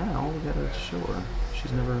going to know how. We got to show her.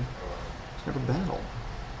 She's never battled.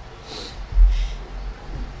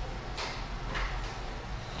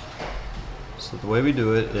 So the way we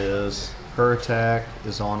do it is her attack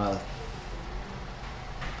is on a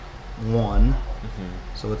 1,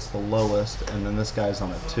 so it's the lowest, and then this guy's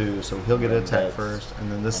on a 2, so he'll get an attack first,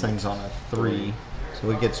 and then this thing's on a 3, so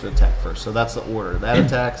he gets to attack first. So that's the order. That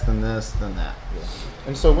attacks, then this, then that. Yeah.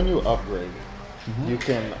 And so when you upgrade, you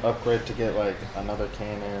can upgrade to get like another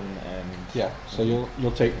cannon and Yeah, so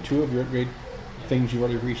you'll take 2 of your upgrade things you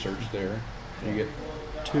already researched there. You get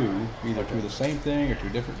 2, either 2 of the same thing or 2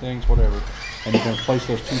 different things, whatever, and you can place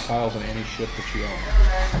those 2 tiles in any ship that you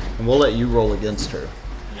own. And we'll let you roll against her.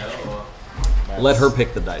 Let her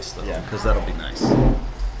pick the dice, though, because that'll be nice.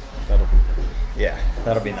 that'll be Yeah,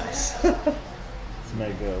 that'll be nice.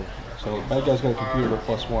 may go. So the bad guy's got a computer with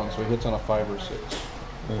 +1, so he hits on a 5 or 6.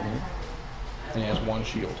 And he has 1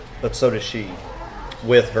 shield. But so does she,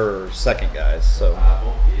 with her second guys. So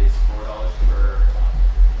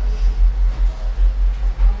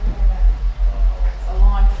It's a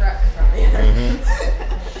long trek from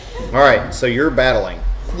the all right, so you're battling.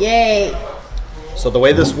 Yay! So the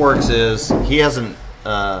way this works is he has an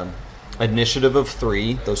initiative of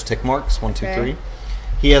 3, those tick marks, 1, 2, Okay. 3.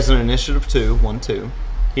 He has an initiative 2, 1, 2.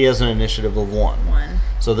 He has an initiative of 1. 1.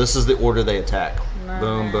 So this is the order they attack.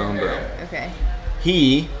 Boom, boom, boom. Okay.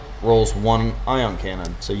 He rolls 1 ion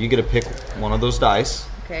cannon. So you get to pick one of those dice,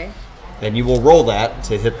 Okay. and you will roll that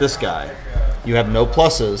to hit this guy. You have no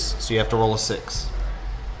pluses, so you have to roll a 6.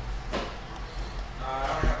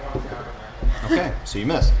 Okay, so you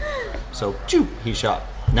missed. So, choo, he shot.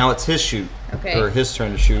 Now it's his shoot, Okay. or his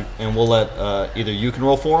turn to shoot, and we'll let either you can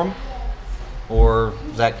roll for him, or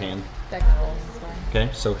Zach can. That can roll. That's fine. Okay,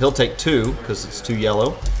 so he'll take 2 because it's 2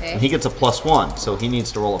 yellow, Okay. and he gets a +1, so he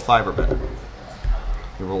needs to roll a 5 or better.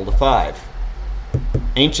 He rolled a 5.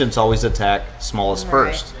 Ancients always attack smallest Right.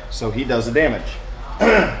 first, so he does the damage.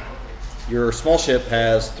 Your small ship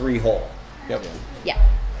has 3 hull, Yep. Yeah.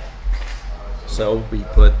 so we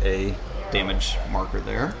put a damage marker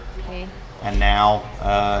there. Okay. And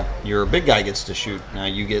now your big guy gets to shoot. Now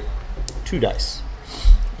you get 2 dice.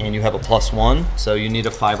 And you have a +1, so you need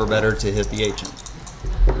a 5 or better to hit the ancient.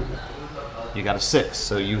 You got a 6,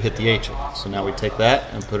 so you hit the ancient. So now we take that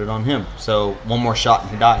and put it on him. So 1 more shot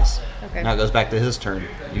and he dies. Okay. Now it goes back to his turn.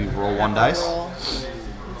 You roll 1 dice. Roll 6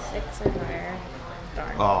 or higher.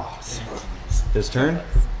 Darn. Oh, his turn.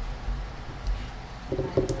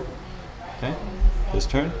 Okay, his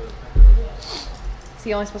turn. Is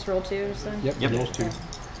he only supposed to roll 2 or something? Yep, Yep. he rolls 2.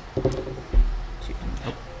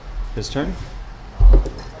 His turn.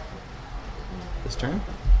 His turn.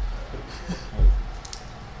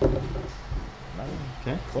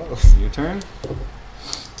 Okay, Close. your turn.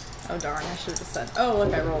 Oh darn! I should have just said. Oh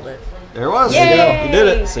look, I rolled it. There it was. Yay! You did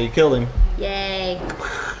it. So you killed him. Yay!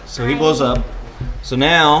 So he blows up. So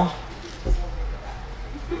now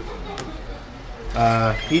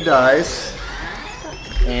he dies,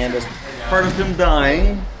 and as part of him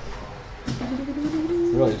dying,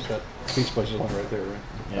 Really, it's that pizza place is one right there, right?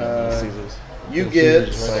 Yeah, he sees us. you The get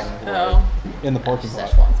Caesar's right on the- Oh, in the parking lot.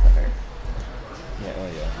 Szechuan's better. Yeah, oh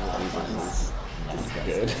yeah. This is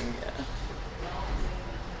good.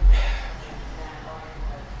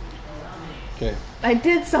 Okay, I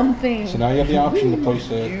did something. so now you have the option to place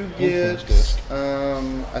a you influence get disc.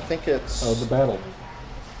 I think it's Oh, the battle.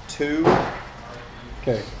 2.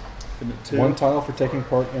 Okay, Isn't it 2? 1 tile for taking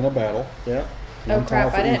part in a battle. Yeah. Oh, 1 tile crap,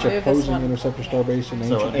 for I didn't each move this opposing one. interceptor starbase and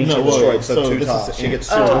So ancient. ancient No, destroyed. So so 2 this is tiles. She int. gets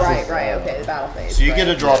 2 Oh tiles. right. Okay, the battle phase. So you right. get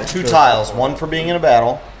to draw 2 tiles, 1 for being in a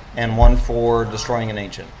battle, and 1 for destroying an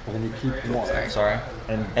ancient. And then you keep 1. Sorry.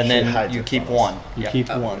 And And she then hides you it keep from 1. us. You Yeah. keep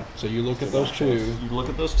 1. So you look at those 2. You look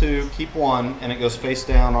at those 2, keep 1, and it goes face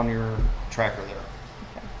down on your tracker there.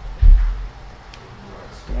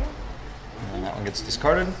 And that one gets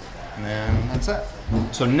discarded, and then that's it.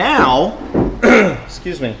 So now,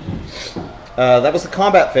 excuse me, that was the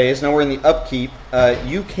combat phase. Now we're in the upkeep.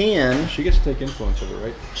 You can She gets to take influence of it,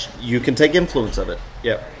 right? take influence of it.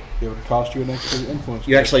 Yep. It would cost you an extra influence.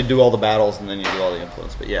 You actually do all the battles, and then you do all the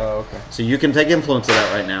influence. But yeah. Oh, okay. So you can take influence of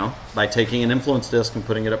that right now by taking an influence disc and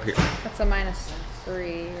putting it up here. That's a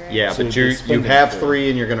 -3, right? Yeah, So but you're you spending have 3. 3,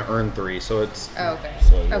 and you're going to earn 3. So it's Oh, okay.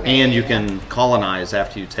 So you- Okay. and you yeah. can colonize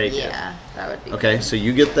after you take it. Yeah, that would be. Okay, so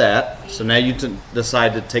you get that. So now you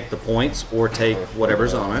decide to take the points or take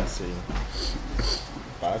whatever's on it. Let's see.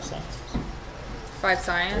 5 sciences. 5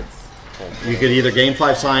 science. You could either gain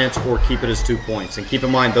 5 science or keep it as 2 points. And keep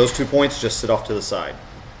in mind, those 2 points just sit off to the side.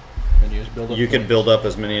 And you just build up. You could points. build up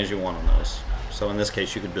as many as you want on those. So in this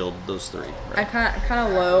case, you could build those 3. I kind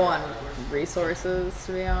of low on resources,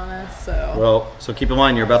 to be honest. So Well, so keep in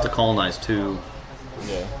mind you're about to colonize 2.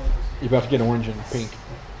 Yeah. You're about to get orange and pink.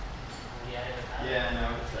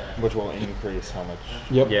 Which will increase how much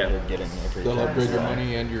Yep. Yeah. you're getting every They'll time. upgrade your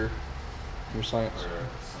money and your science.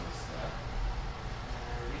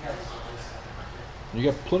 You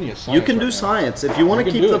got plenty of science. You can do right now. science if you want You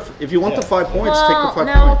to can keep do the. it. If you want the 5 points, take the well, 5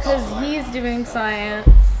 no, points. because he's doing science,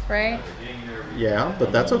 right? Yeah,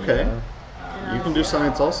 but that's okay. You can do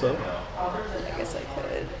science also. I guess I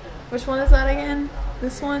could. Which one is that again?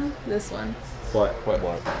 This one? This one. What? What?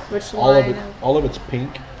 Which All of line? it. All of it's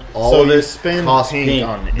pink. All So of you it spend costs pink pink.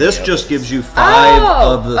 on any This of just this. gives you 5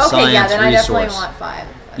 of the okay, science yeah, then I resource. definitely want 5.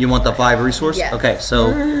 You want the 5 resource? Yes. Okay, so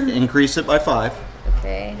increase it by 5.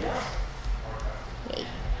 Okay.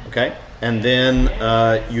 Okay, and then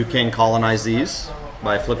you can colonize these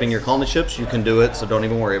by flipping your colony ships. You can do it, so don't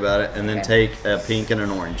even worry about it. And then Okay. take a pink and an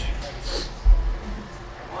orange.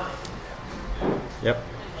 Yep.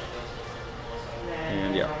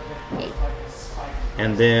 And yeah.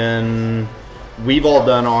 And then we've all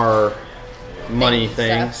done our money Thank you,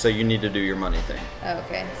 thing, Steph. so you need to do your money thing.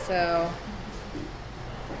 Okay, so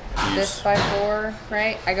this by 4,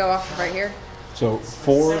 right? I go off right here. So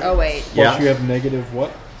 4. Oh wait, Plus Yeah. you have negative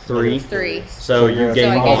what? 3. 3. So you So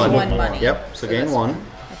gain I gain 1. 1 money. Yep, so gain this 1.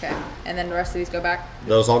 Okay, and then the rest of these go back.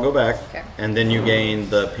 Those all go back. Okay. And then you gain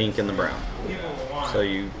the pink and the brown. So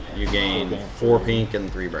you gain 4 pink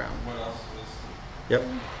and 3 brown. Yep.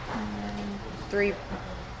 3.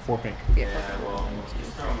 4 pink. Yeah,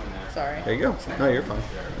 sorry. There you go. No, you're fine.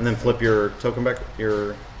 And then flip your token back,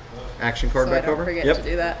 your action card So I back don't over. forget Yep. to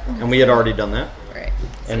do that. And we had already done that. Right.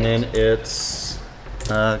 And then it's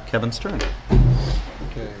Kevin's turn.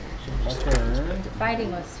 Okay. So my turn.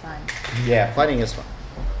 Fighting was fun. Yeah, fighting is fun.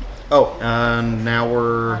 Oh, and now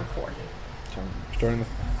we're. On 4. Starting with.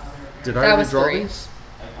 Did I That already was draw 3. these?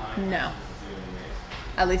 No.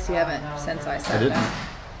 At least you haven't since I I said didn't. that.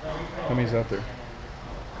 How many's out there?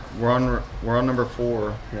 We're on number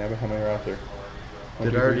 4. Yeah, but how many are out there?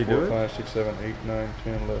 Did I already do it? 5, 6, 7, 8, 9,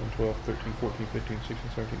 10, 11, 12, 13, 14, 15, 16,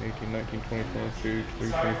 17, 18, 19, 20, 22,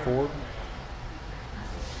 23, 24.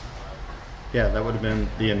 Yeah, that would have been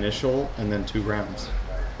the initial and then 2 rounds.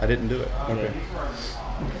 I didn't do it. Okay.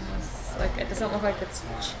 It's like it doesn't look like it's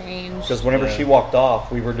changed. Because whenever she walked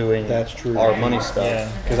off, we were doing That's true. our money stuff.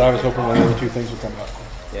 Yeah. Because I was hoping one of the 2 things would come up.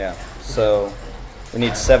 Yeah. So we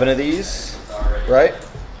need 7 of these, right?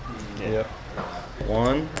 Yep.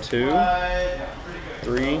 1, 2,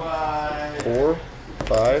 3, 4,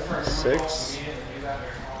 5, 6,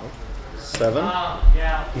 7.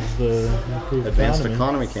 Is the improved Advanced economy.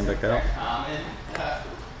 economy came back out.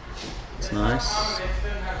 It's nice.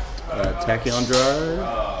 Tachyon drive.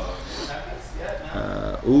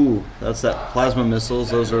 Ooh, that's that plasma missiles.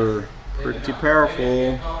 Those are pretty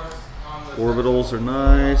powerful. Orbitals are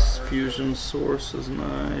nice. Fusion source is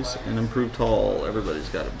nice. And improved hull. Everybody's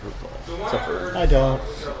got improved hull. Except for. I don't.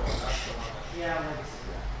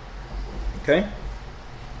 Okay.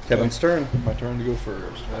 Kevin's turn. My turn to go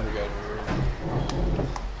first. What do we got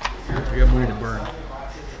here? We got money to burn.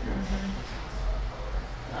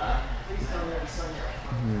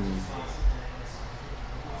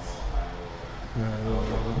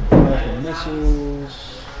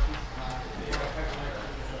 Missiles.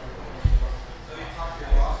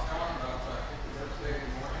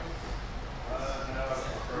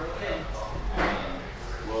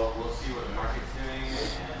 We'll see what the market's doing,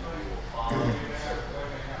 and we will follow.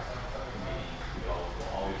 We'll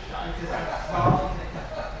always shine.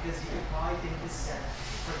 Because you could probably think this set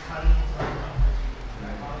for cutting into my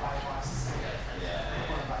I want to buy a box of cement. I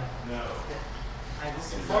want to buy a box. No, I will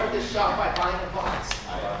support this shop by buying a box. I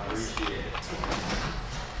appreciate it.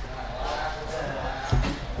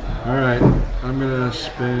 All right, I'm gonna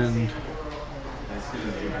spend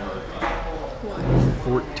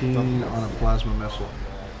 14 on a plasma missile.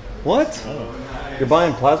 What? You're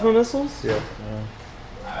buying plasma missiles? Yeah.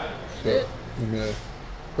 So I'm gonna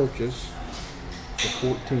purchase the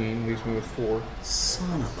 14. Leaves me with 4.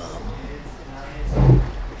 Son of a.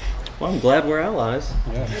 Well, I'm glad we're allies.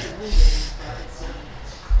 Yeah.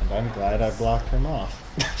 And I'm glad I blocked him off.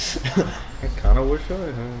 I kind of wish I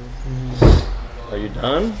had. Are you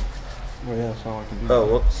done? Well, yeah, that's all I can do. Oh,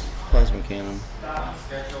 whoops. Plasma cannon.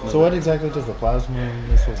 So what exactly does the plasma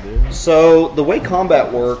missile do? So the way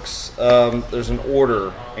combat works, there's an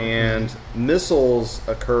order, and missiles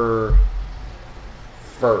occur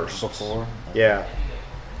first. Before? Yeah.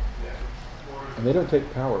 And they don't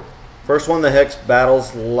take power. First one, the Hex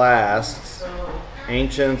battles last.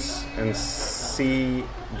 Ancients and sea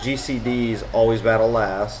GCDs always battle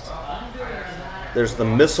last. There's the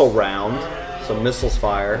missile round, so missiles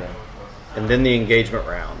fire, and then the engagement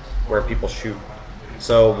round, where people shoot.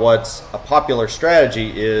 So what's a popular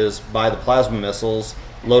strategy is buy the plasma missiles,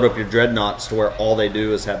 load up your dreadnoughts to where all they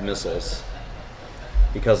do is have missiles.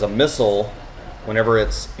 Because a missile, whenever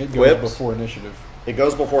it's It equipped, goes before initiative. it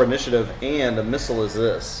goes before initiative, and a missile is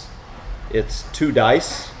this. It's 2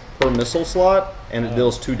 dice per missile slot, and it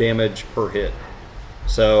deals 2 damage per hit.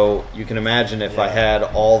 So you can imagine if I had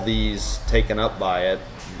all these taken up by it,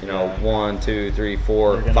 you know, 1, 2, 3,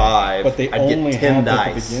 4, 5, But they I'd only get 10 happen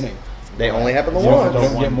dice. at the beginning. They only happen the You don't- one.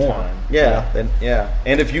 don't get more. Time. Yeah, then yeah.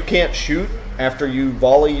 And if you can't shoot after you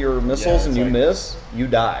volley your missiles Yeah, and you it's like- miss, you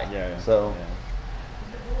die. Yeah. So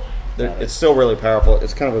yeah. it's still really powerful.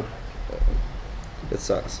 It's kind of it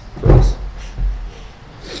sucks for us.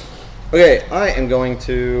 Okay, I am going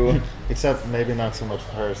to. Except maybe not so much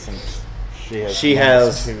for her since she She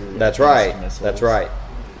has. has. two That's right. missiles. That's right.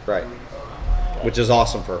 Right. Which is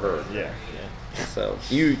awesome for her. Yeah. So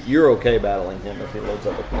you're okay battling him if he loads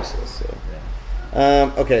up with missiles.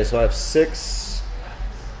 So. Okay, so I have 6.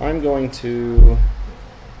 I'm going to.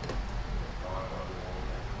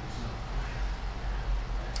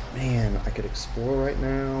 Man, I could explore right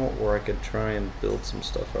now, or I could try and build some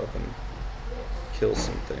stuff up and kill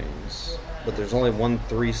some things. But there's only 1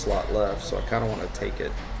 3 slot left, so I kind of want to take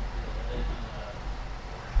it.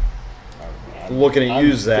 Looking at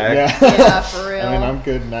you, Zach. Yeah. Yeah, for real. I mean, I'm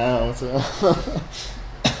good now, so.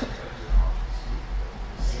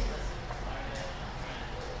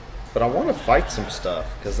 But I want to fight some stuff,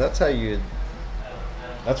 because that's how you.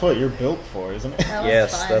 That's what you're built for, isn't it? That was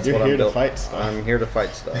Yes, fun. that's You're what here I'm to built. fight stuff. I'm here to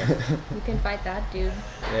fight stuff. You can fight that dude.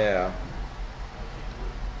 Yeah.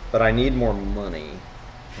 But I need more money.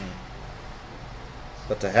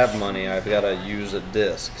 But to have money, I've got to use a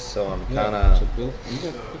disc, so I'm kind Yeah, so of. build,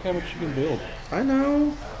 look how much you can build. I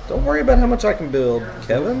know. Don't worry about how much I can build,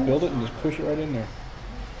 Kevin. Build it and just push it right in there.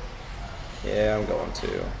 Yeah, I'm going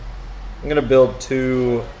to. I'm going to build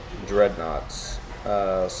 2 dreadnoughts.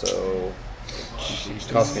 So it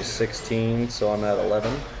cost me 16, so I'm at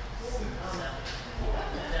 11.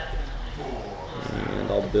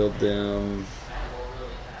 And I'll build them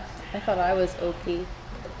I thought I was OP.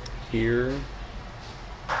 here.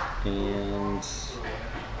 And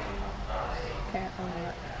Apparently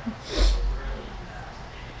not.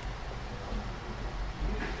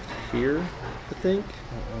 here, I think.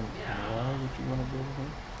 Why would you want to build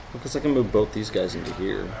it? Because I can move both these guys into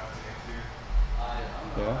here.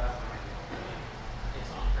 Yeah.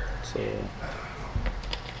 So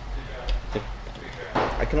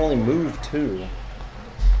I can only move 2.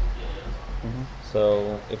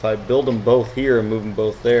 So if I build them both here and move them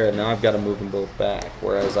both there, now I've got to move them both back.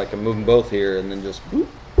 Whereas I can move them both here and then just whoop.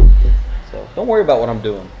 So don't worry about what I'm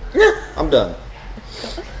doing. I'm done.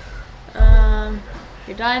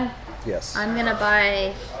 You're done? Yes. I'm gonna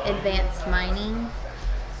buy advanced mining.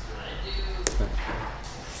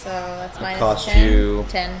 So that's minus Cost 10. you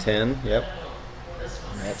 10. 10. Yep.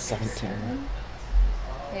 That's 17.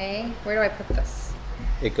 Okay. Where do I put this?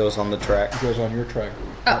 It goes on the track. It goes on your track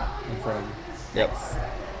Oh, in front of you. Yep.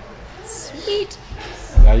 sweet.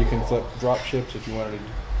 Now you can flip drop ships if you wanted to.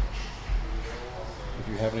 If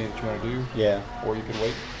you have any that you want to do, Yeah. or you can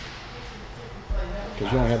wait.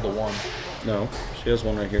 Because you only have the one. No. She has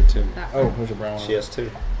one right here too. That Oh, one. there's a brown one. She has 2.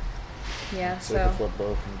 Yeah, So you can so flip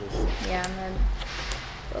both and just. yeah, and then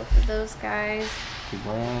both of those guys. 2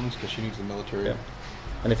 browns, because she needs the military. Yep.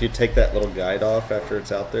 And if you take that little guide off after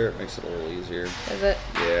it's out there, it makes it a little easier. Is it?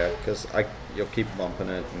 Yeah, because you'll keep bumping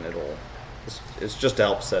it and it's just to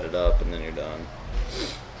help set it up and then you're done.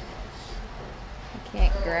 I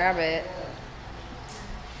can't grab it.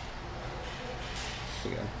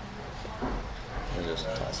 There you go. And just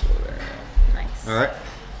toss it over there. Nice. All right.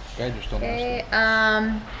 Guide your still Okay.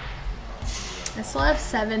 I still have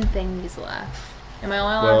 7 thingies left. Am I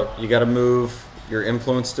only allowed? Well, you got to move your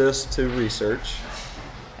influence disc to research.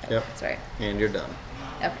 Yep. That's right. And you're done.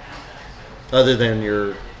 Okay. Other than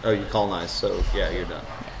you colonize, so yeah, you're done.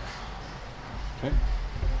 Okay.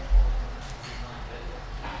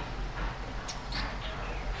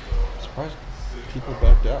 Surprised people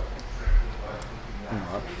backed out. I'm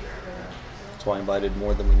not. That's why I invited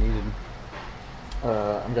more than we needed.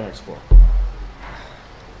 I'm gonna explore.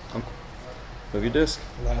 Move your disc.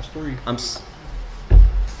 Last 3. Damn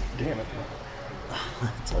it.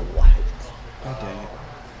 It's a white. Oh, dang it.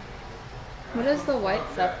 What does the white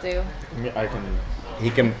stuff do? I can He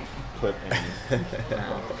can. put in.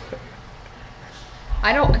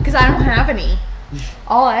 I don't have any.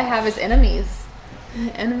 All I have is enemies.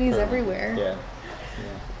 Enemies everywhere.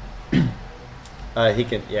 Yeah. He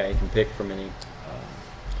can. Yeah, he can pick from any.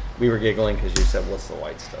 We were giggling because you said, "What's the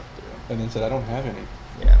white stuff do?" And then said, I don't have any.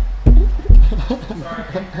 Yeah.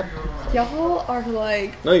 Y'all are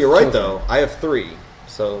like. No, you're right though. I have 3,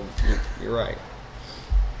 so you're right.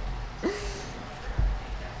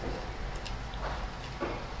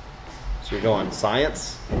 So you're going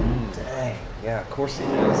science? Dang. Yeah, of course he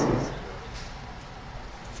is.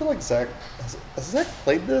 I feel like Zach has Zach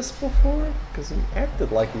played this before? Because he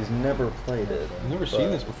acted like he's never played it. I've never seen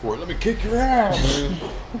this before. Let me kick your ass.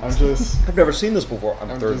 I've never seen this before.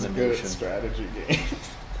 I'm third in the good at nation. strategy games.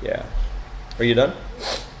 Yeah. Are you done?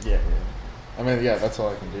 Yeah. I mean, yeah, that's all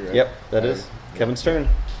I can do, right? Yep, that is Kevin's turn.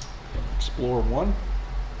 Explore 1.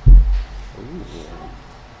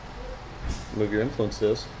 Move your influence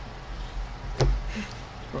disc.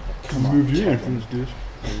 Move your influence disc.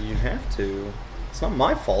 You have to. It's not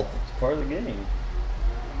my fault. It's part of the game.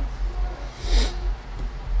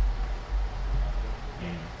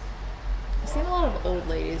 I've seen a lot of old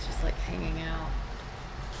ladies just like hanging out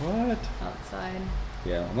What? outside.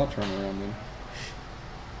 Yeah. I'm not turning around then.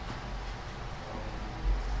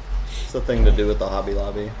 It's the thing to do with the Hobby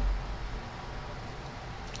Lobby.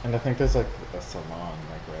 And I think there's like a salon,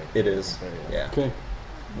 like right. It is. there, Yeah. Okay.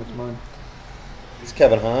 That's mine. It's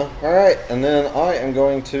Kevin, huh? All right, and then I am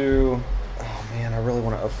going to. Oh man, I really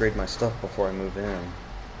want to upgrade my stuff before I move in.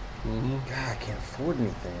 Mm-hmm. God, I can't afford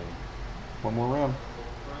anything. One more round.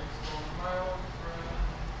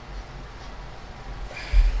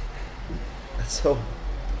 That's so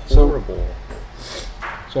So- horrible.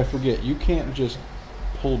 So I forget, you can't just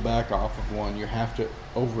pull back off of one. You have to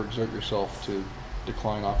overexert yourself to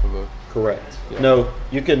decline off of a. Correct. Yeah. No,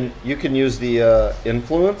 you can use the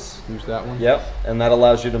influence. Use that one. Yep, and that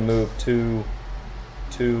allows you to move two.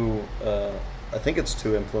 I think it's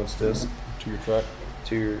 2 influence discs To your track.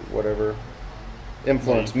 to your whatever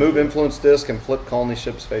influence. Move influence disc and flip colony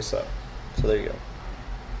ships face up. So there you go.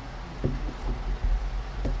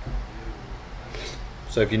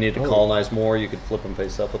 So if you need to colonize more, you could flip them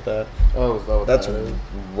face up with that. Oh, is that what That's that is?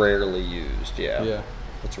 rarely used. Yeah. Yeah.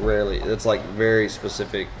 It's rarely. It's like very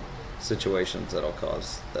specific situations that'll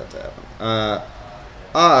cause that to happen.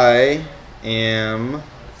 I am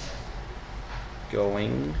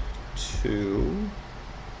going to.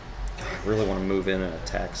 God, I really want to move in and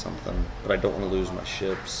attack something, but I don't want to lose my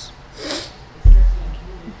ships.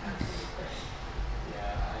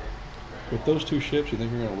 With those 2 ships, you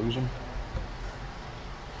think you're going to lose them?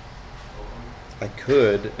 I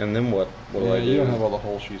could, and then what? What do I do? You don't have all the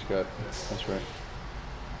holes she's got. That's right.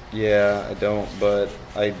 Yeah, I don't, but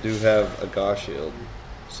I do have a Gauss shield,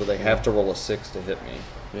 so they have to roll a 6 to hit me.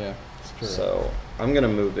 Yeah, that's true. So I'm gonna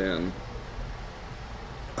move in.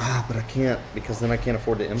 But I can't because then I can't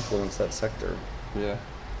afford to influence that sector. Yeah.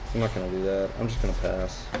 I'm not gonna do that. I'm just gonna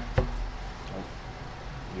pass.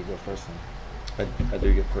 You go first then. I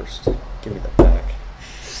do get first. Give me that back.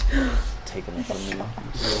 Taking it from me.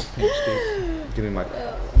 Pink stick. Give me my.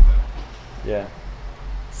 Yeah.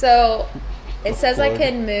 So it says I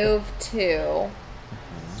can move 2.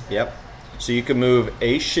 Yep. So you can move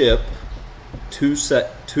a ship, 2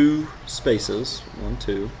 spaces, 1,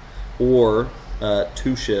 2, or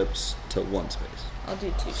 2 ships to 1 space. I'll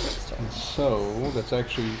do 2 ships to So that's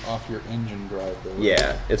actually off your engine drive, though. Right?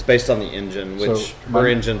 Yeah, it's based on the engine, So which her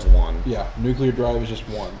engine's 1. Yeah, nuclear drive is just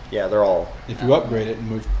 1. Yeah, they're all. If you upgrade it and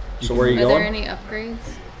move. So where are you Are there going? any upgrades?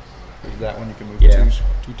 Is that one you can move Yeah.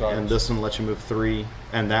 2 times? And this one lets you move 3,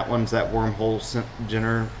 and that one's that wormhole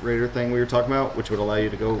generator thing we were talking about, which would allow you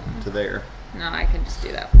to go to there. No, I can just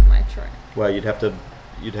do that with my shrine. Well, you'd have to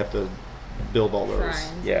build all those.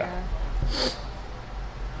 Shrines. Yeah.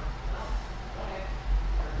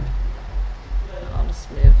 I'll just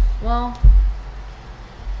move. Well,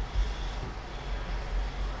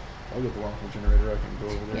 I'll get the wormhole generator. I can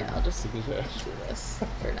go over there. yeah, I'll just kick his ass. do this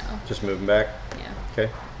for now. Just moving back. Yeah. Okay.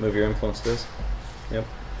 Move your influence disc. Yep.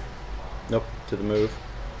 Nope. To the move.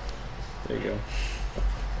 There you go.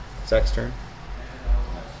 Zach's turn.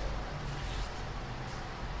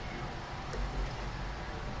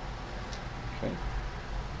 Okay,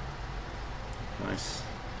 Nice.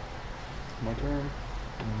 my turn.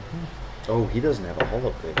 Oh, he doesn't have a hull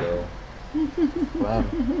upgrade though. Wow.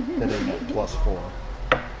 Hitting at +4.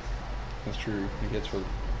 That's true. He gets for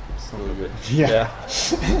really good. Yeah.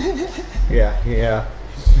 Yeah.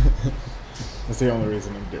 That's the only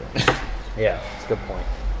reason I'm doing it. Yeah. That's a good point.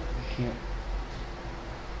 Can't.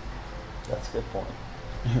 That's a good point.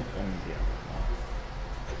 And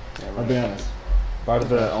I'll be honest. Part of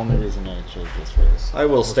the only reason I chose this race. I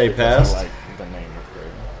will was stay because past. I like the name of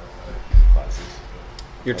their classes.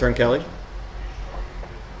 Your turn, Kelly.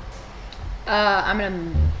 I'm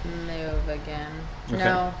gonna move move again. Okay.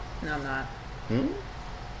 No, I'm not. Hmm?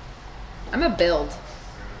 I'm a build.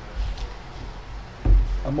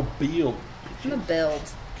 I'm a build. I'm a build.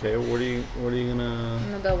 Okay, what are you gonna...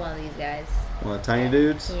 I'm gonna build one of these guys. One of the tiny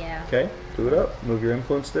dudes? Yeah. Okay, do it up. Move your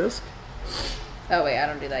influence disc. Oh wait, I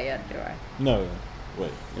don't do that yet, do I? No,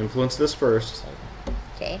 wait. Influence disc first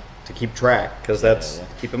Okay. to keep track, because that's, Yeah.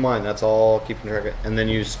 keep in mind, that's all keeping track of. And then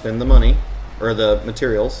you spend the money, or the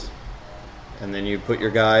materials, and then you put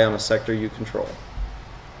your guy on a sector you control.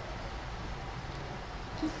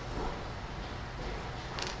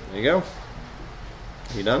 There you go.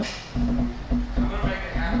 You done?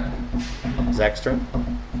 Zach's turn.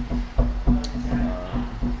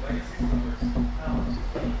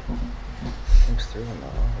 Who's through in the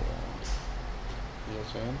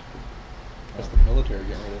Yes, and? That's the military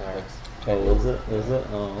getting rid of it. Oh, is it? Is it?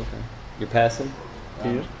 Oh, okay. You're passing?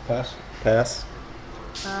 Pass. Pass.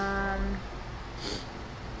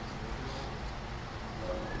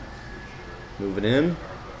 Moving in.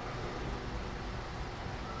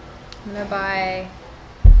 I'm gonna buy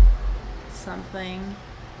something.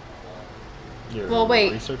 You're Well,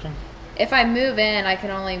 wait. researching? If I move in, I can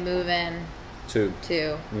only move in 2.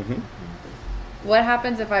 2. Mm-hmm. What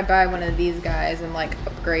happens if I buy one of these guys and like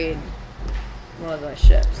upgrade one of those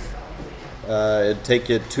ships? It'd take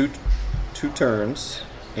you two turns,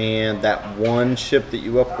 and that one ship that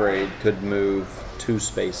you upgrade could move 2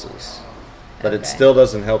 spaces. But it Okay. still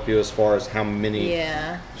doesn't help you as far as how many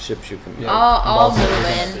Yeah. ships you can move. I'll move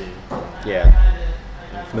in. Yeah.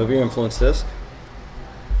 Move your influence disc.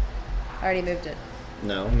 I already moved it.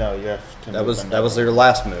 No. No, you have to. That move was another. your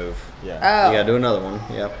last move. Yeah. Oh. You gotta do another one.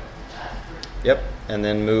 Yep. Yep. And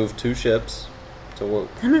then move 2 ships. So what?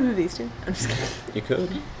 I'm gonna move these two. I'm just kidding. You could.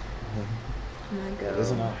 I'm gonna It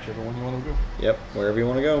is an go option. Whichever one you want to go. Yep. Wherever you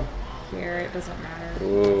want to go. here. It doesn't matter.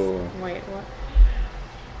 Ooh. Wait, what?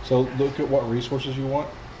 So look at what resources you want.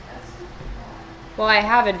 Well, I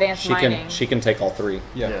have advanced mining. She can take all 3.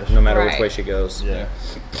 Yeah. Yeah. No matter which Right. way she goes. Yeah.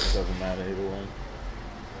 Doesn't matter either way.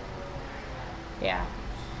 Yeah.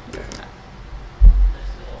 Doesn't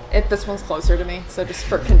matter. This one's closer to me, so just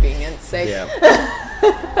for convenience sake. Yeah.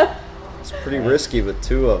 It's pretty risky with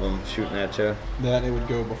 2 of them shooting at you. That it would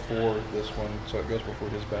go before this one, so it goes before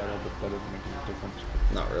his battle, but that doesn't make any difference.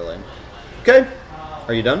 Not really. Okay.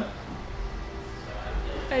 Are you done?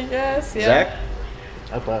 I guess. Yeah. Zach?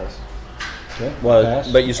 I pass. Okay. Well,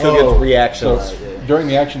 Pass. but you still Oh, get reactions. sorry. Yeah. During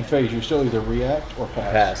the action phase, you still either react or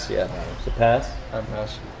pass. Pass, yeah. So pass? I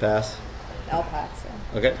pass. Pass. I'll pass.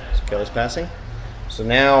 Yeah. Okay, so Kelly's passing. So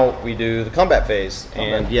now we do the combat phase.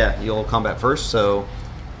 And Combat. yeah, you'll combat first. So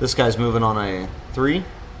this guy's moving on a 3.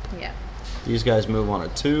 Yeah. These guys move on a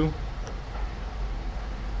 2.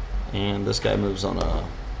 And this guy moves on a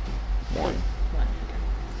 1.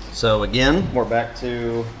 So again, we're back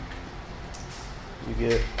to, you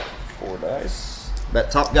get 4 dice.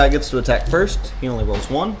 That top guy gets to attack first. He only rolls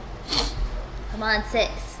 1. Come on,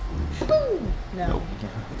 6. Boom. No. Nope.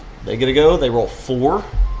 They get to go. They roll 4.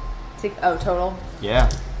 Oh, total. Yeah. I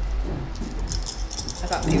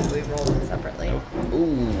thought maybe we rolled them separately.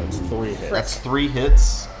 Ooh. That's 3 hits. That's 3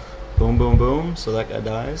 hits. Boom, boom, boom. So that guy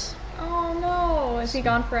dies. Oh no! Is he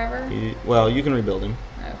gone forever? Well, you can rebuild him.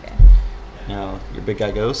 Okay. Now, your big guy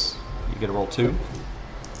goes. You get to roll 2.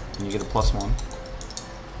 And you get a +1.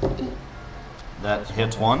 That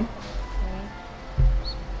hits 1.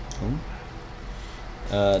 Boom.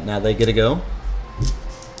 Now they get to go.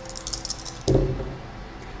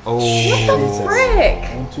 Oh. What the frick?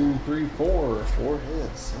 1, 2, 3, 4. 4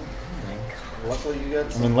 hits. Luckily you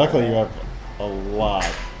got I mean, luckily you have a lot.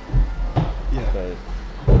 Yeah.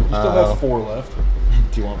 But You still have 4 left.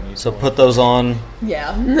 do you want me to? So put those on.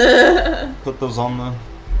 Yeah. Put those on the.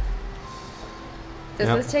 Does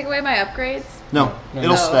Yep. this take away my upgrades? No, No.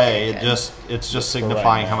 it'll Oh, stay. okay, It good. just it's just For right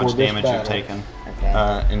signifying how now. much For this damage you've battle. taken.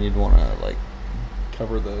 Okay. And you'd want to like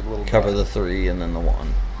Cover the little. cover dot. the 3 and then the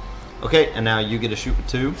 1. Okay, and now you get to shoot with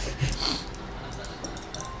 2.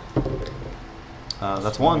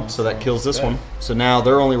 That's 1, so that kills this one. So now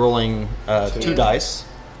they're only rolling 2 dice.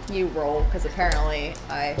 You roll, because apparently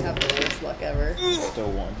I have the worst luck ever. Still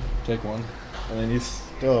 1. Take 1. And then you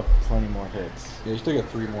still have plenty more hits. Yeah, you still got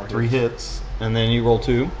 3 more. 3 hits, and then you roll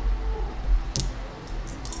 2.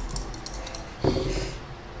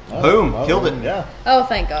 Boom, Oh, killed it. Yeah. Oh,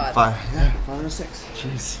 thank God. 5. Yeah, 5 and a 6.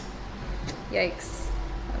 Jeez. Yikes.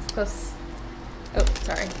 That was close. Oh,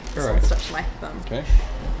 sorry. This All one right. touched my thumb. Okay.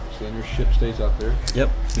 So then your ship stays out there. Yep,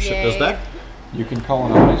 your ship goes Yay. back. You can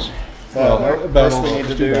colonize. Well, Battle, first we need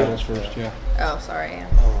to 2 do- battles first, yeah. Oh, sorry. Yeah.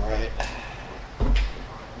 Alright.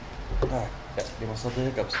 Alright, give myself the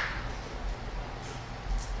hiccups.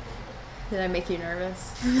 Did I make you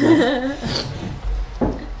nervous?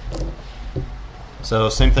 So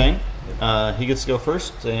same thing. He gets to go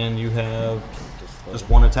first, and you have just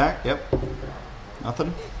one attack. Yep.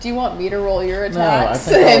 Nothing. Do you want me to roll your I attacks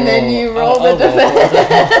think I'll and then roll- you roll I'll the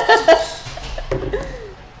defense?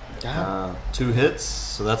 2 hits,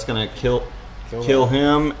 so that's gonna kill Kill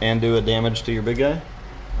him and do a damage to your big guy.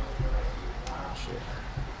 Shit.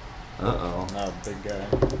 Uh No, big guy.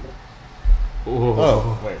 oh.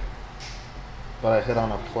 Oh, wait. But I hit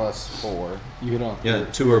on a +4. You hit on Yeah,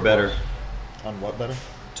 2 or better. On what better?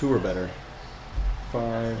 2 or better.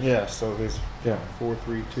 5. Yeah, so he's... Yeah, 4,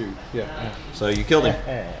 3, 2. Yeah. So you killed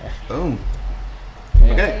him. Boom.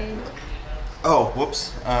 Man. Okay. Oh,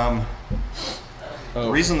 whoops. The Oh,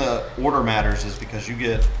 reason the order matters is because you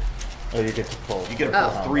get Oh, you get to pull. to pull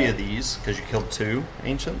 3 of these because you killed 2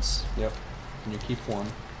 ancients. Yep. And you keep 1.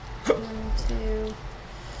 1, 2. Oh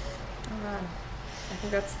god. I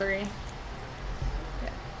think that's 3. Yeah.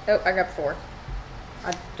 Oh, I got 4.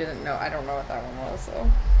 I didn't know. I don't know what that one was, so.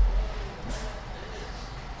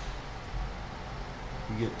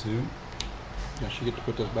 You get 2. Yeah, she get to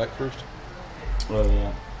put those back first. Oh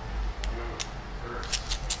yeah.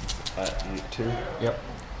 You 2? Yep.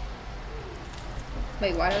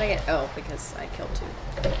 Wait, why did I get? Oh, because I killed 2.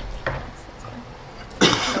 That's why.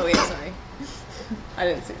 Oh yeah, sorry. I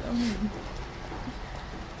didn't see them.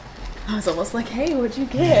 I was almost like, hey, what'd you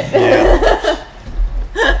get?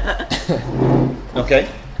 Okay.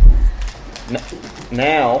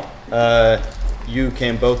 Now, you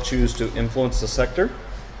can both choose to influence the sector.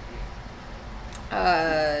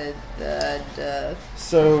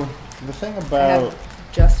 So, the thing I about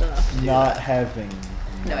have just enough to do not that. having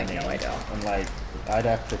No, I money, know I don't. and like, I'd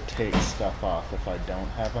have to take stuff off if I don't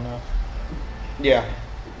have enough. Yeah.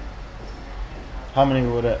 How many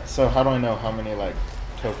would it... So, how do I know how many, like,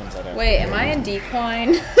 tokens I'd have Wait, to am take? I in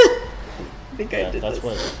decline? I think Yeah, I did that's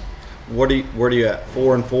this. what... Where are you at?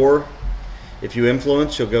 4 and 4. If you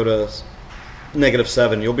influence, you'll go to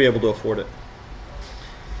 -7. You'll be able to afford it.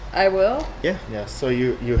 I will? Yeah. Yeah, so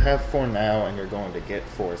you have 4 now, and you're going to get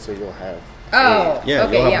 4, so you'll have... Oh, Yeah,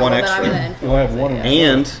 okay, you'll have yeah. one Well, extra. then I'm gonna You'll have influence one it, in-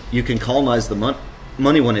 yeah. And you can colonize the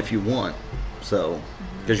money one if you want. So,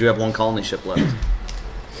 because you have 1 colony ship left.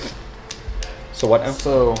 So what now?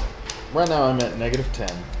 So, right now I'm at -10.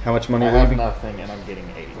 How much money I will you have be? nothing, and I'm getting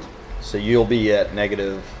 8. So you'll be at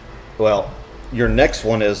negative. Well, your next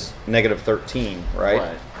one is -13,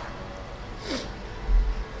 right?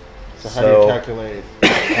 So how do you calculate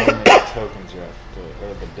how many tokens you have to,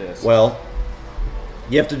 or the disc? Well,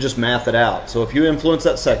 you have to just math it out. So if you influence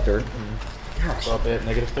that sector, so I'll be at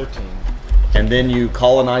 -13. and then you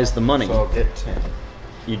colonize the money, So I'll get 10.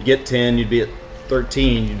 you'd get 10. You'd be at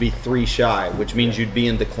 13. You'd be 3 shy, which means you'd be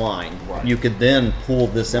in decline. Right. You could then pull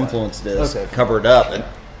this influence disc, Okay. cover it up, and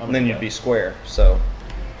I'm then with you'd that. be square. So.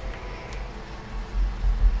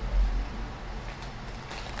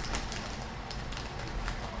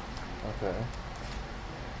 Okay.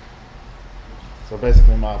 So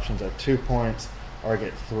basically my options are 2 points, or I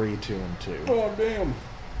get 3, 2, and 2. Oh, damn.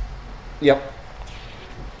 Yep.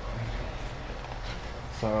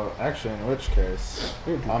 So actually, in which case,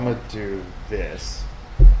 I'm going to do this.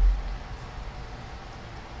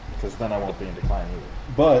 Because then I won't be in decline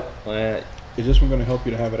either. But Uh, is this one going to help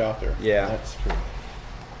you to have it out there? yeah. That's true.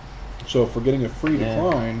 So for getting a free Yeah.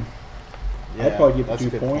 decline, Yeah, I'd probably get that's 2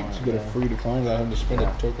 a good points, point, get yeah. a free decline without having to spend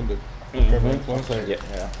Yeah. a token to Influence? Yeah.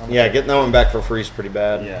 I'm Yeah, okay. getting that one back for free is pretty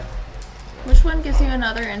bad. Yeah. Which one gives you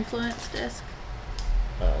another influence disc?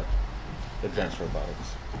 Advanced robotics.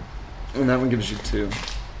 And that one gives you 2.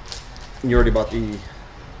 You already bought the,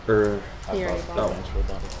 or I You already bought bought it. advanced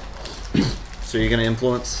robotics. so you're gonna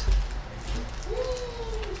influence?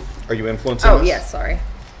 Are you influencing? Oh, this? yes, sorry.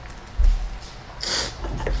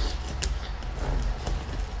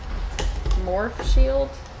 Morph shield?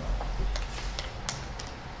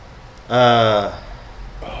 Oh,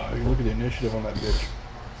 you look at the initiative on that bitch.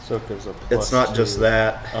 So it gives a It's not just +2,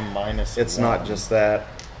 that. a minus. It's not 1, just that.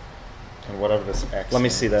 and whatever this X. Let me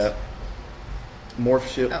see means. that. Morph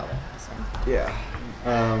shield. Oh, this one. Yeah.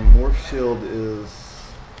 Morph shield is.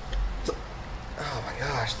 Oh my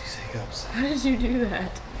gosh, these hiccups. How did you do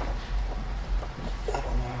that? I don't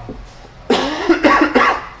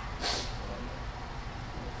know.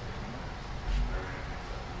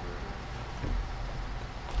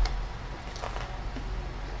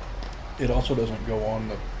 It also doesn't go on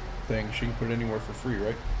the thing. She can put it anywhere for free,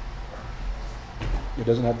 right? It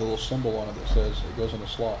doesn't have the little symbol on it that says it goes in a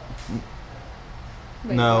slot.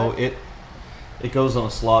 Wait, No, what? it goes on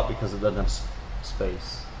a slot because it doesn't have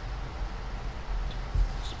space.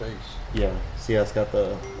 Space. Yeah. See how it's got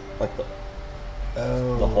the like the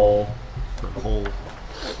Oh. hole. Whole.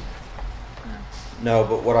 No,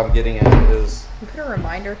 but what I'm getting at is, You put a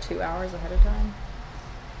reminder 2 hours ahead of time.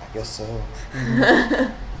 I guess so,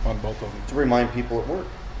 On both of them. to remind people at work.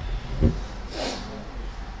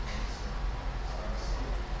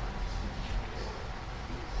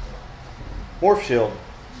 Morph shield.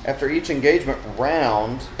 After each engagement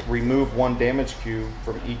round, remove 1 damage cube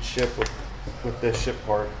from each ship with this ship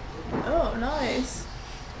part. Oh, nice.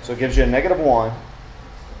 So it gives you a -1.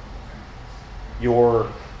 Your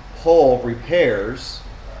hull repairs,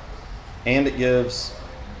 and it gives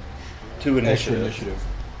 2 Extra initiative. initiative.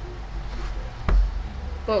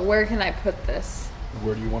 But where can I put this?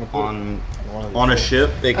 Where do you want to put it? On a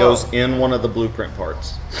ship that goes in one of the blueprint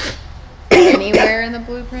parts. Anywhere in the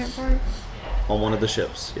blueprint part? On one of the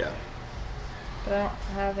ships, yeah. But I don't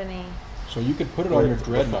have any. So you could put it on your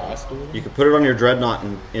dreadnought. You could put it on your dreadnought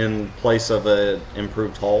in place of an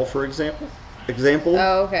improved hull, for example.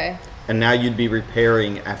 Oh, okay. And now you'd be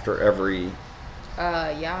repairing after every.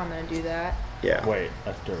 Yeah, I'm gonna do that. Yeah. Wait.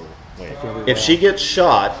 If she gets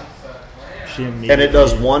shot, She and it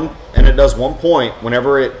does one point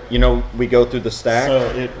whenever we go through the stack. So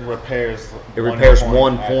it repairs. It repairs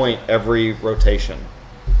 1 point every rotation.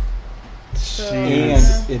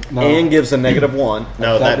 And gives a -1.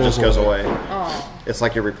 No, that just goes away. Oh, It's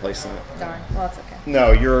like you're replacing it. darn. Well, that's okay.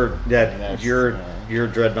 No, your That's, your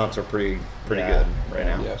dreadnoughts are pretty Yeah. good right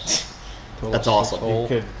now. Yes. That's awesome. You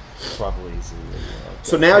could probably easily.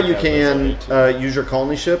 So now you can use your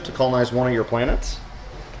colony ship to colonize one of your planets,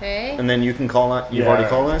 Okay. and then you can colonize. You've already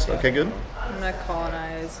colonized. Yeah. Okay, good. I'm gonna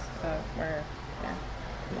colonize where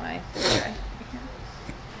my guy.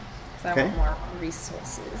 Because I Okay. want more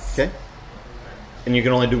resources. Okay. And you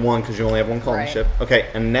can only do one because you only have one colony Right. ship. Okay,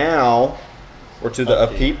 and now we're to the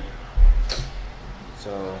upkeep.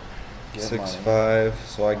 So. get 6, money. 5.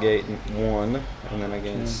 So I gain 1, and then I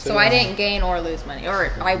gain 6. So I didn't gain or lose money,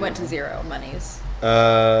 or I went to 0 monies.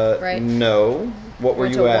 Right? No. What were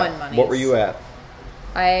Went you to at? 1 monies. What were you at?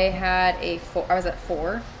 I had a 4. I was at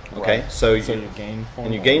 4. Okay, Right. so So you you gain 4.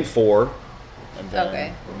 and you gain 4. And then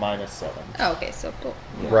Okay. -7. Oh, okay, so cool.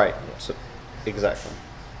 Right. So exactly.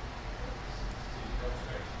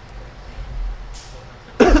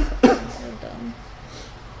 Well done.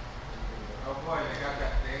 Oh boy, they got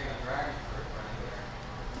that thing, a dragon fruit right there.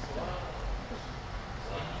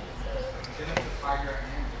 Get up to 5 grand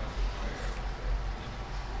hand.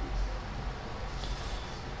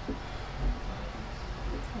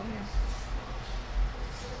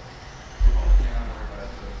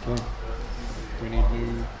 Okay. We need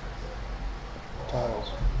new tiles.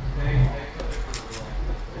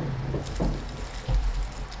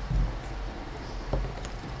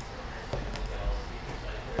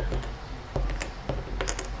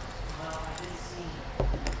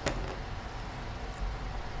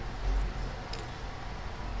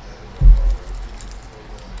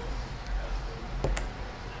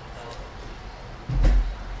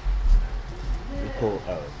 We pull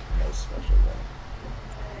out no special one.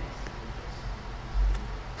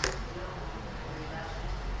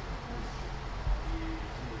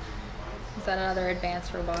 Is that another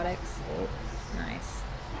advanced robotics? Yep. Nice.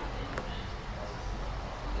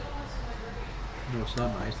 No, it's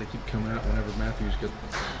not nice. They keep coming out whenever Matthews gets.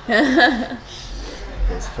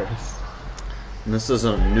 Goes first. And this is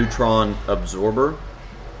a neutron absorber.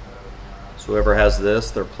 So whoever has this,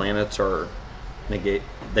 their planets are negate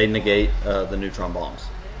the neutron bombs.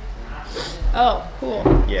 Oh,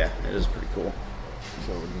 cool. Yeah, it is pretty cool.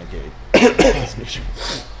 So it would negate.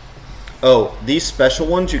 Oh, these special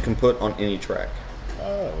ones you can put on any track.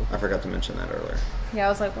 Oh. I forgot to mention that earlier. Yeah, I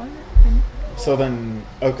was like, what? So then,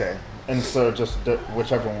 okay. And so just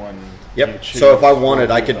whichever one you Yep. choose. So if I wanted,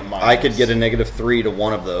 will I be could the I could minus. get a -3 to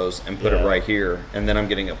one of those and put it Yeah. right here, and then I'm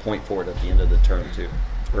getting a point for it at the end of the turn too,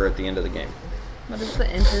 or at the end of the game. What does the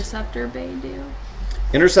interceptor bay do?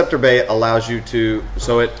 Interceptor bay allows you to,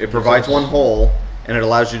 so it provides one hole, and it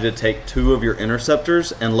allows you to take 2 of your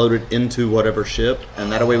interceptors and load it into whatever ship,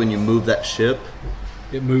 and that way when you move that ship,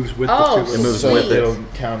 It moves with Oh, the two. It moves So with it. it'll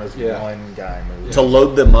count as Yeah. one guy moving. to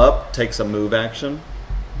load them up takes a move action,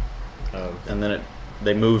 Oh. and then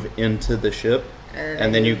they move into the ship, And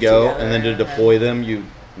and then they you move go, together, and then to and deploy them, you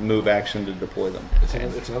move action to deploy them.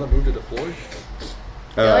 It's another move to deploy.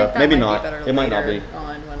 I feel like that Maybe might not. Be better It might not later be.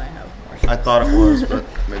 on when I have more. I thought it was, but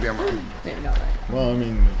maybe I'm wrong. Maybe not right now. Well, I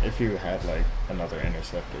mean, if you had like another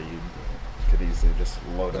interceptor, you could easily just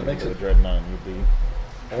load That them makes into the it- dreadnought and you'd be.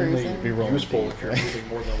 Only Cruising. Be rolling useful deep, if you're right? moving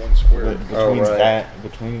more than one square. But between Oh, right. that,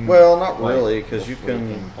 between Well, not like, really, 'cause the you can-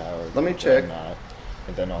 freaking power let me of check. Dreadnought,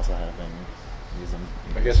 and then also having using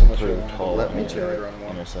I guess unless you improved want hull Let me and check. Generator on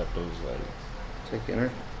one. interceptors, like Take inner.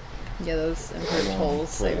 Yeah, those improved holes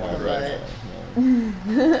save on the butt.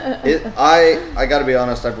 I got to be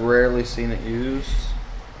honest. I've rarely seen it used.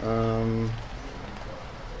 Well,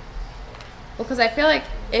 because I feel like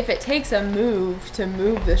if it takes a move to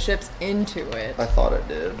move the ships into it, I thought it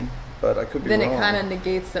did, but I could be then wrong. it kind of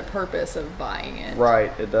negates the purpose of buying it.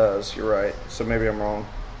 Right, it does. You're right. So maybe I'm wrong.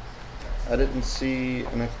 I didn't see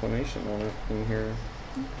an explanation on it in here.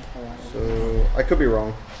 So I could be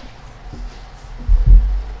wrong.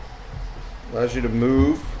 Allows you to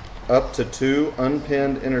move up to 2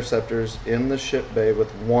 unpinned interceptors in the ship bay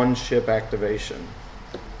with 1 ship activation.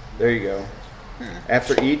 There you go.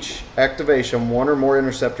 After each activation, 1 or more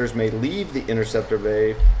interceptors may leave the interceptor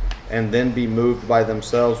bay and then be moved by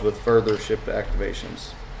themselves with further ship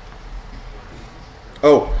activations.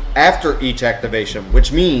 Oh, after each activation,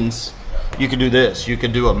 which means you could do this. You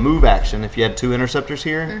could do a move action if you had 2 interceptors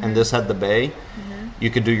here and this had the bay. You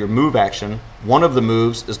could do your move action. One of the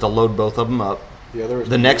moves is to load both of them up. The other is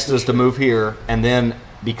The next is to move here, and then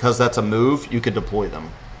because that's a move, you could deploy them.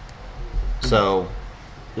 So,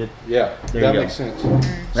 Yeah, There that you go. makes sense.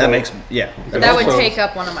 that makes, yeah. But that would also- take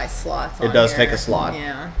up one of my slots. It on does here. take a slot.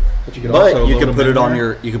 Yeah. But you could also But you load can them put in it on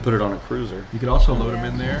there. you can put it on a cruiser. You could also load them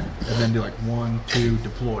in there and then do like 1, 2,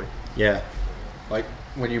 deploy. Yeah. Like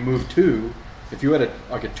when you move 2, if you had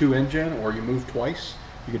a 2 engine or you move twice,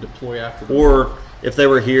 you could deploy after them. Or if they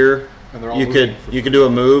were here, And they're all you moving could for you could do a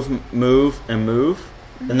move,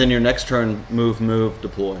 and then your next turn move,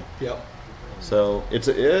 deploy. Yep. So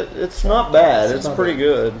it's not bad. It's not pretty bad.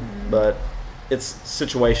 good, but it's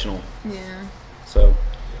situational. Yeah. So,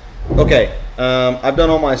 okay, I've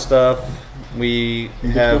done all my stuff. We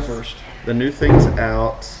You have go first. the new things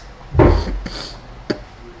out.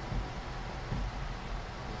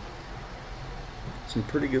 Some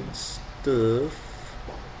pretty good stuff.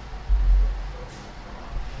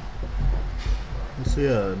 What's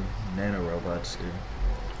the nano robots do?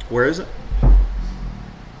 Where is it?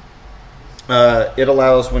 It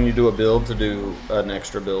allows when you do a build to do an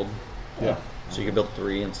extra build. Yeah. So you can build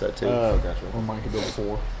 3 instead of 2. Oh, gotcha. Or mine could build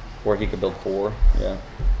 4. Or he could build 4. Yeah.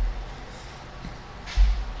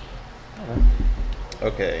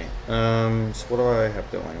 Okay. So what do I have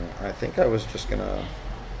going? I think I was just gonna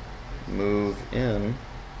move in.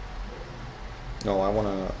 No, I'm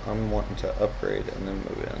wanting to upgrade and then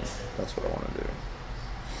move in. That's what I want to do.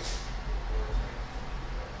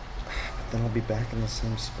 But then I'll be back in the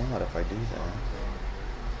same spot if I do that.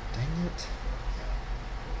 Dang it.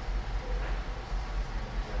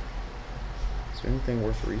 Is there anything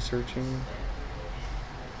worth researching?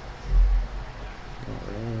 Not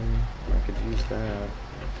really. I could use that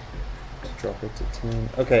to drop it to 10.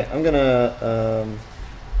 Okay, I'm gonna.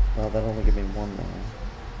 Well, that'll only give me 1 now.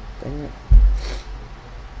 Dang it.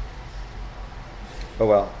 Oh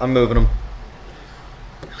well, I'm moving them.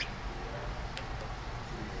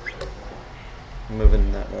 I'm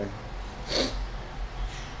moving that way.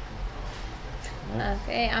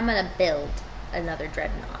 Okay, I'm gonna build another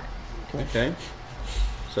dreadnought. Okay.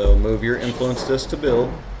 So move your influence disc to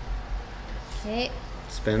build. Okay.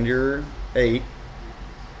 Spend your 8.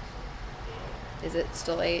 Is it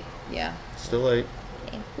still 8? Yeah. Still 8.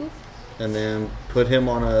 Okay. Oop. And then put him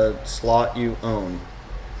on a slot you own.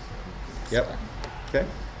 Yep. Okay.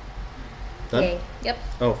 Done? Okay. Yep.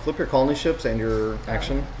 Oh, flip your colony ships and your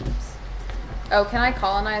action. Oh, can I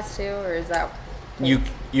colonize too, or is that? You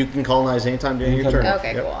can colonize anytime during your turn.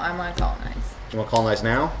 Okay, Yep. cool. I'm gonna colonize. You want to colonize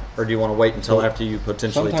now, or do you want to wait until after you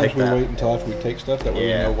potentially Sometimes take we that? wait until after we take stuff that way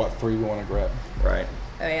Yeah. we know what 3 we want to grab. Right.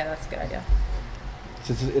 Oh yeah, that's a good idea.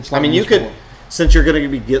 It's I not mean, you useful. could, since you're going to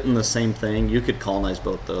be getting the same thing, you could colonize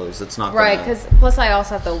both those. It's not Right, gonna, because plus I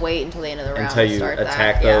also have to wait until the end of the round until to you start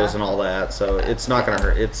attack that. those Yeah. and all that. So it's not going to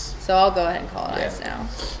hurt. It's So I'll go ahead and colonize Yeah. now.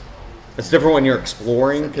 it's different when you're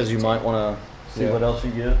exploring because you might want to see Yeah. what else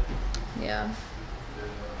you get. Yeah.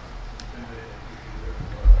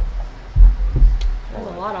 There's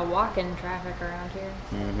a lot of walking traffic around here.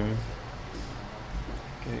 Mm-hmm.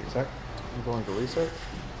 Okay, Zach, I'm going to research.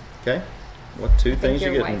 Okay. What 2 I think things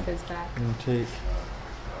you your getting? wife is back. I'm gonna take.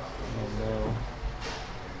 Oh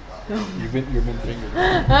You've been fingered.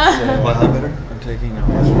 I'm taking a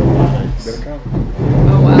robotics. Better come.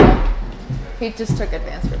 Oh wow. He just took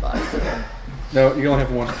advanced robotics. No, you only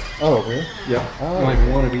have 1. Oh, really? Yep. You only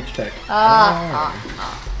have 1 of each tech.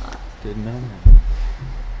 Didn't know.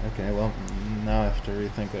 Okay, well, now I have to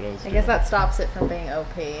rethink what I was I doing. guess that stops it from being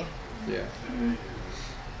OP. Yeah.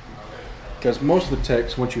 Because most of the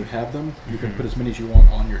techs, once you have them, you can put as many as you want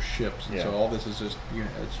on your ships. And so Yeah. all this is just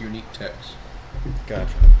it's unique techs.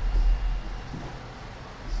 Gotcha.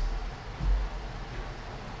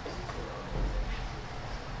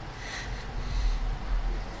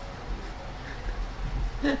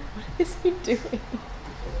 What is he doing?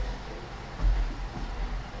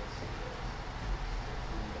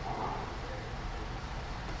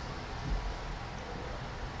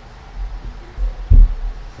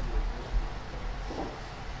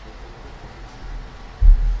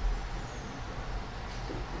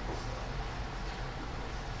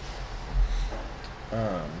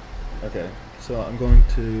 Okay, so I'm going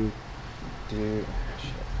to do.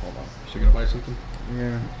 Shit, hold on. So you're gonna buy something?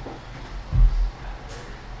 Yeah.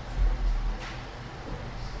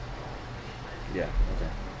 Yeah. Okay.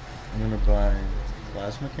 I'm gonna buy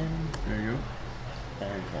plasma cannon There you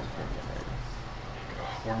and one generator.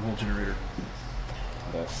 go. Wormhole generator.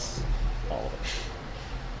 That's all of it.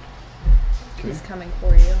 He's coming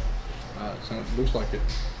for you. Looks like it.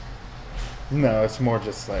 No, it's more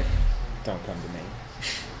just like, don't come to me.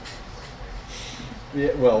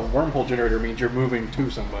 Yeah, well, wormhole generator means you're moving to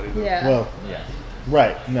somebody. Though. Yeah. Well, yeah.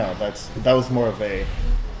 Right. No, that was more of a.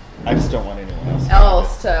 I just don't want anyone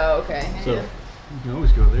else. Okay. So you can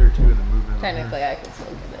always go there too and then move in. Technically, I could still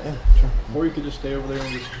do Yeah, this. sure. Or you could just stay over there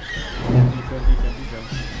and just defend.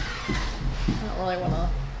 I don't really want to.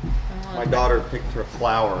 My daughter picked her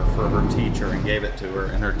flower for her teacher and gave it to her,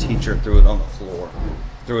 and her teacher threw it on the floor,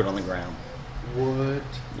 threw it on the ground. What?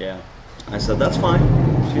 Yeah. I said, that's fine.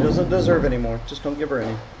 She doesn't deserve any more. Just don't give her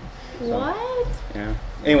any. What? Yeah.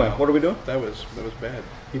 Anyway, what are we doing? That was bad.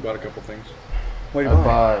 He bought a couple things. What are I you doing?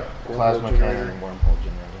 bought plasma Wormhole cannon generator. and wormhole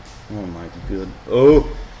generator. Oh my good. Oh.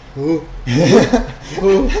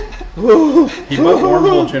 He bought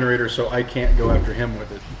wormhole generator, so I can't go after him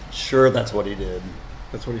with it. Sure, that's what he did.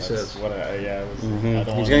 That's what he That's says. what I, yeah. It was, I don't He's want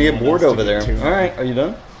gonna get anyone bored else to over there. get too All right, are you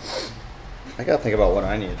done? I gotta think about what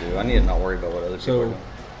I need to do. I need to not worry about what other people So- are doing.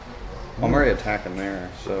 I'm already attacking there,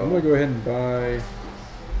 so. I'm gonna go ahead and buy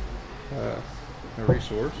a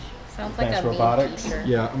resource. Sounds like Advanced a robotics? mean teacher.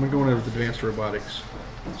 Yeah, I'm gonna go in with advanced robotics.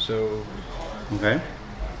 So Okay.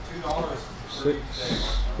 six.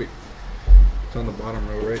 Wait, it's on the bottom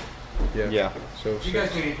row, right? Yeah. Yeah. So Do you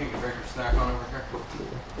guys need anything to drink or snack on over here?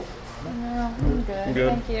 No, I'm good. Good.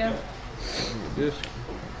 Thank you. Disc.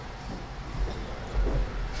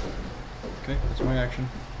 Okay, that's my action.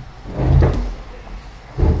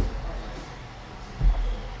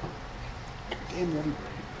 Damn,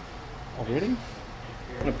 already?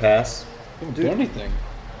 I'm gonna pass. I haven't Dude. done anything.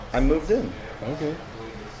 I moved in. Okay.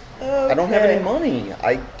 I don't have any money.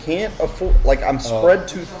 I can't afford. Like, I'm spread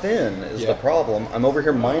too thin is Yeah. the problem. I'm over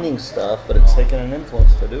here mining stuff, but it's taking an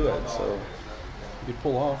influence to do it. So. You could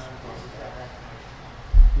pull off.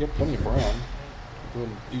 You have plenty of brown. Go ahead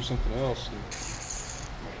and do something else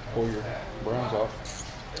and pull your browns off.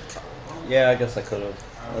 Yeah, I guess I could have.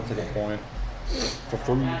 That's a good point. For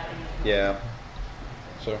free. Yeah,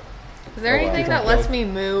 So, Is there Oh, wow. anything that lets me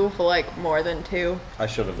move like more than 2? I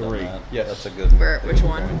should have done Three. that. Yes. That's a good. Where? Which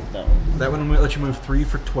one? No. That one lets you move 3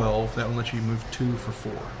 for 12. That one lets you move 2 for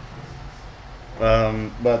 4.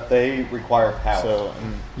 But they require power. So,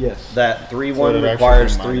 yes. that 3-1 So it'd actually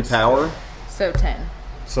requires be 3 minus power, So 10.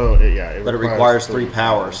 but it requires 3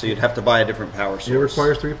 power, so you'd have to buy a different power source. It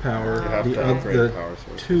requires 3 power. You have to The, upgrade the power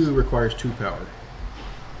sources. 2 requires 2 power.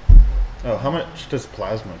 Oh, how much does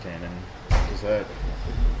plasma cannon? Does that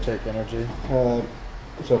take energy?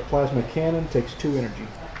 So plasma cannon takes 2 energy.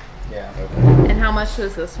 Yeah. Okay. And how much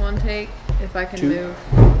does this one take if I can 2. move?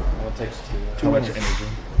 Well, it takes 2. How much energy?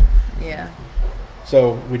 Yeah.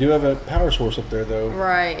 So we do have a power source up there, though.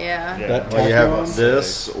 Right, yeah. Yeah. That Well, you tachyon? have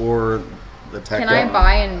this or the Can tactile. I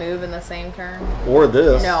buy and move in the same turn? Or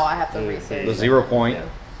this. No, I have to research. The 0 point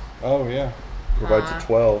Oh yeah. provides a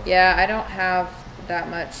 12. Yeah, I don't have that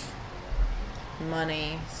much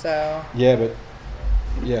money, so Yeah, but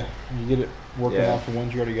yeah, you get it working Yeah. off the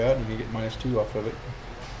ones you already got, and you get -2 off of it.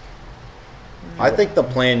 I think the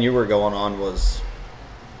plan you were going on was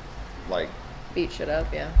like beat shit up,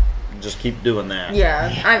 yeah. just keep doing that.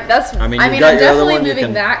 Yeah, I mean, I'm you've got your other definitely one, you moving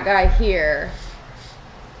can- that guy here,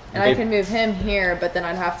 and I Okay. can move him here, but then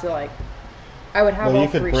I'd have to I would have Well, all you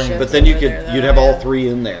could 3 bring- ships. But then you over could there, though, you'd have all yeah. 3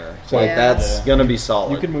 in there. So Like Yeah. that's Yeah. gonna be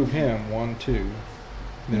solid. You can move him 1, 2,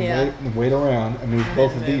 and then Yeah. wait around and move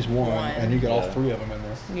both of move these one, one. and you got all Yeah. 3 of them in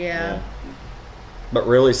there. Yeah. But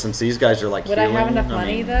really, since these guys are like Would I have healing, enough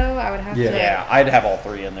money mean, though? I would have Yeah. to. Yeah, I'd have all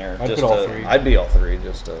 3 in there. I'd just put all to, 3. I'd be all 3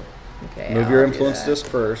 just to Okay. move your I'll do influence that. disc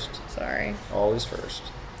first. Sorry. Always first.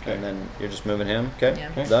 Okay. And then you're just moving him. Okay. Yeah.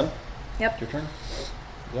 Okay. Done. Yep. Your turn.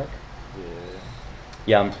 Yuck.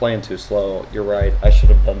 Yeah, I'm playing too slow. You're right. I should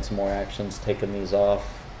have done some more actions, taken these off,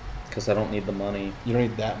 because I don't need the money. You don't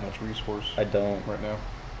need that much resource I don't. right now.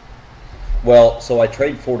 Well, so I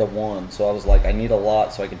trade 4 to 1. So I was like, I need a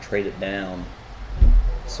lot so I can trade it down,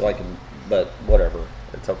 so I can but whatever.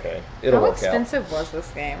 It's okay. It'll How work expensive was this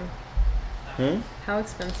game? out. How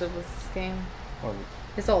expensive was this game? Well,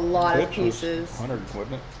 It's a lot of Eclipse was pieces. 100,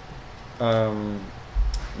 wasn't it?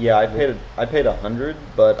 Yeah, I paid 100,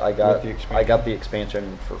 but I got With the I got the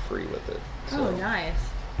expansion for free with it. So, Oh, nice.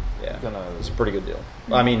 yeah, Gonna- it's a pretty good deal.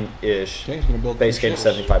 I mean, ish. James gonna build Base 2 game's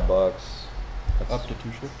ships. $75. Up to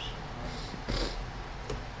 2 ships.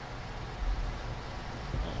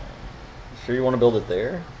 Sure, you want to build it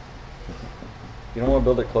there? You don't want to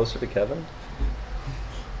build it closer to Kevin?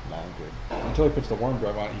 Nah, I'm good. Until he puts the worm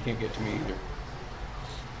drive on it, he can't get to me either.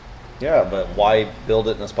 Yeah, but why build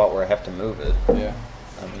it in a spot where I have to move it? Yeah.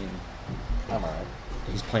 I mean, I'm alright.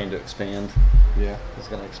 he's planning to expand. Yeah. He's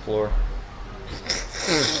gonna explore.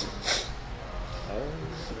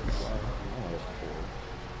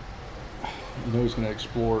 You know he's gonna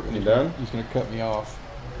explore. And You he's done? Gonna, he's gonna cut me off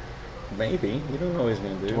Maybe. You don't know what he's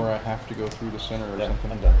gonna to where do. I have to go through the center or Yeah,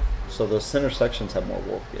 something. I'm done. So those center sections have more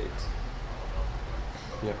warp gates.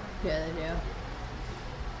 Yep. Yeah, they do.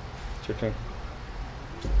 It's your turn.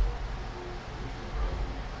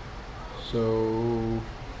 So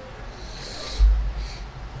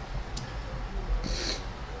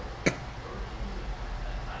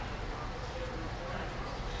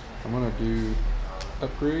I'm gonna do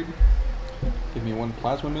upgrade. Give me 1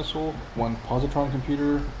 plasma missile, 1 positron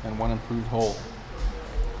computer, and 1 improved hull.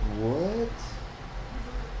 What?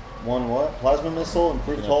 One what? Plasma missile,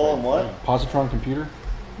 improved hull, and what? Positron computer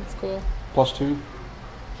That's cool. +2. You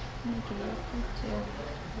can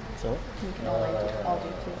So, all do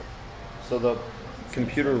two. So the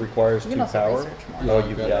computer requires You 2 can also power? research more. Yeah, Oh, I've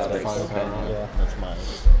you've got got the it. 5 power on it. yeah, that's mine.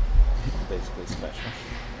 Basically special.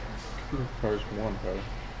 Computer requires 1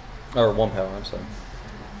 power. Or 1 power, I'm sorry.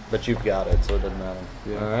 But you've got it, so it doesn't matter.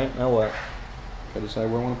 Yeah. Alright, now what? Gotta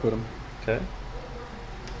decide where I want to put them. Okay.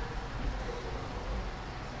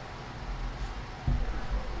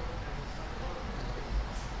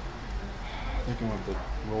 I think I want the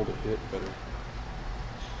roll to hit better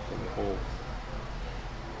than the hole.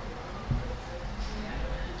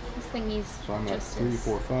 This thingy's So I'm at just 3, as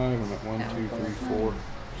 4, 5. I'm at 1, Yeah, 2, 3, 4, 4.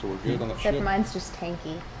 So we're good on that Except ship. mine's just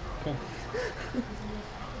tanky. Okay.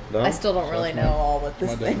 Done? I still don't So really that's know my- all what this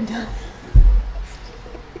my thing done. does.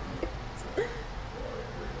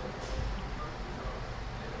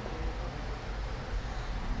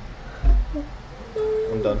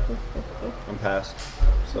 I'm done. I'm past.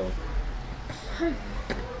 So,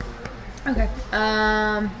 Okay.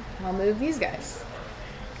 I'll move these guys.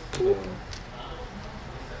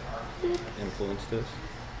 influence this.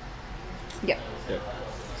 Yep. Yep.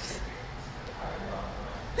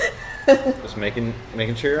 Just making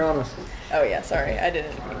sure you're honest. Oh yeah, sorry. I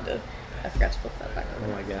didn't mean to. I forgot to flip that back Oh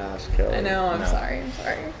over. my gosh, Kelly. I know. I'm No. sorry. I'm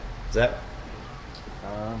sorry. Is that?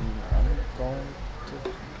 I'm going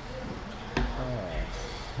to.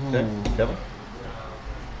 Okay, Kevin?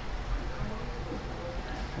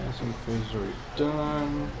 Passing phase is already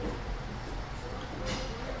done.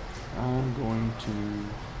 I'm going to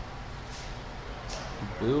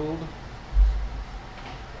build.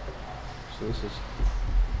 So this is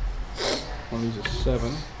one of these is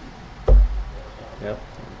 7. Yep. 1,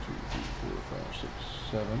 2, 3, 4, 5, 6,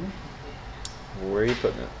 7. Where are you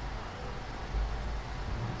putting it?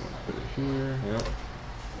 Put it here. Yep.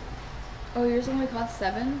 Oh, yours only cost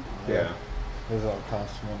 7? Yeah. Does that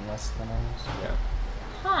cost 1 less than ours? Yeah.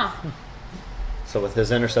 Huh. So with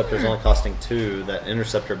his interceptors only costing 2, that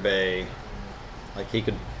interceptor bay, like he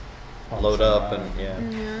could Pump load some up out. and yeah.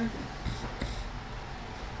 Yeah.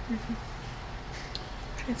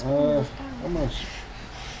 I'm gonna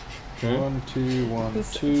Hmm? 1, 2, 1,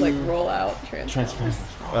 It's 2. like roll out Transformers.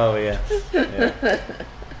 Oh yeah. Yeah.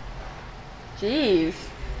 Jeez.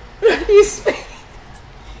 You spaced.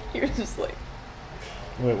 You're just like.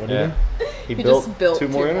 Wait, what did Yeah. He He built, just built 2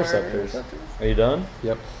 more two more interceptors. interceptors. Are you done?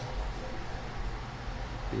 Yep.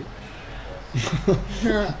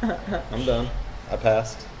 I'm done. I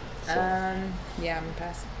passed. So Yeah, I'm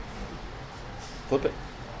passing. flip it.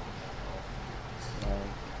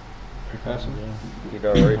 You passing? He'd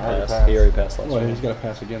already Already passed. passed. He already passed last Well, one. he's got to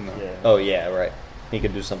pass again though. Yeah. Oh yeah, right. He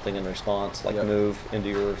could do something in response, like Yep. move into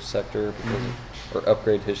your sector, because, Mm-hmm. or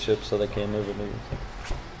upgrade his ship so they can't move into yours.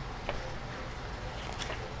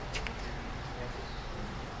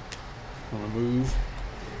 I'm gonna move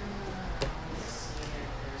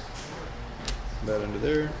that into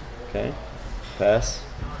there. Okay. Pass.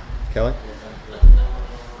 Kelly,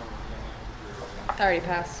 I already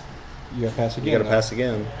passed. You gotta pass again. you got to though. pass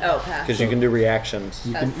again Oh, pass. because you can do reactions.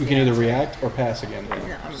 You Pass, can yeah. either react or pass again. No,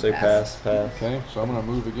 I'm Say pass, pass. Okay, so I'm gonna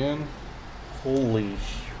move again. Holy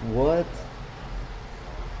what?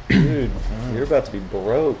 Dude, you're about to be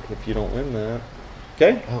broke if you don't win that.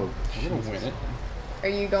 Okay. Oh, You don't win it. Are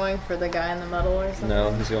you going for the guy in the middle or something?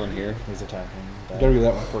 No, he's going here. he's attacking. You gotta do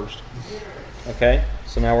that one first. Okay.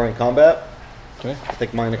 So now we're in combat. Okay. I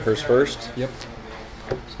think mine occurs first. Yep.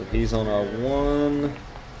 So he's on a 1.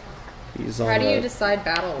 He's on How do a... you decide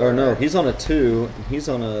battle Or no, order? he's on a 2. And he's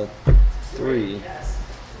on a 3.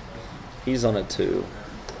 He's on a 2.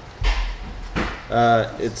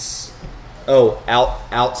 It's... Oh,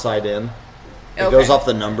 outside in. It Okay. goes off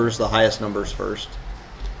the numbers, the highest numbers first.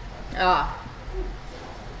 Ah,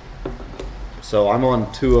 So I'm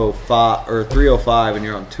on 205 or 305, and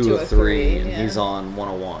you're on 203, and yeah. he's on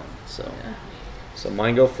 101. So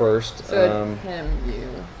mine go first. so him, you.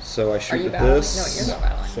 So I Are shoot you with battling? this. No, you're not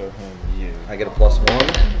battling. So him, you. I get a +1.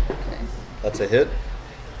 Okay. That's a hit.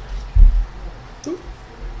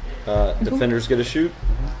 Defenders get a shoot.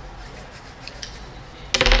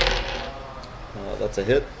 That's a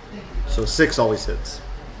hit. So 6 always hits.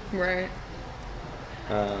 Right.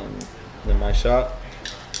 Then my shot.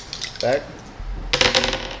 Back.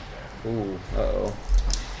 Ooh, uh-oh.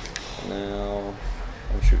 Now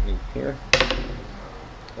I'm shooting here.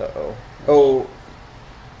 Uh-oh. Oh,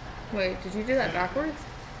 Wait, did you do that backwards?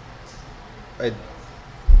 I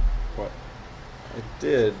What?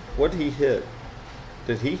 did. What did he hit?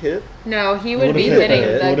 Did he hit? No, he It would would've be hit hitting that.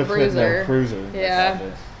 It the would've hit cruiser. the cruiser. Yeah.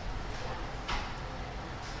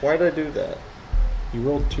 Why did I do that? You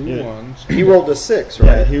rolled 2 Yeah. ones. He rolled a 6,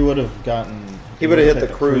 Yeah, right? he would have gotten. He would have hit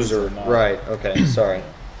the cruiser. not- Right, okay, sorry.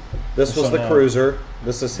 This was So the now- cruiser.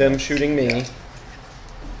 This is him shooting me.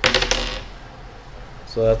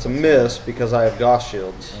 So that's a miss because I have Gauss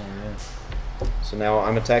shields. Oh, So now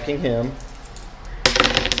I'm attacking him.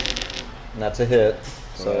 And that's a hit.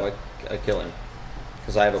 So I kill him.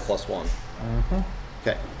 Because I have a +1. yeah.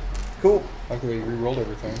 Okay. Cool. I like the way you re-rolled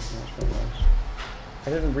everything. That's pretty nice. I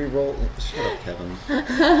didn't re-roll. Shut up, Kevin.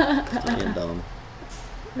 Being dumb.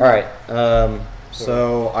 Alright.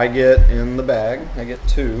 So I get in the bag. I get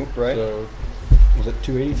 2, right? So, was it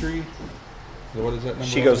 283? So what is that number?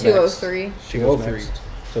 She goes next. 203. She goes 203. next.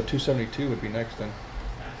 So 272 would be next then.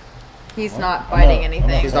 He's not fighting I'm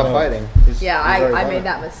anything. He's not fighting. Yeah, he's already I done made it.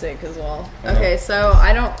 that mistake as well. Yeah. Okay, so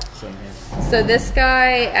I don't. Same here. So this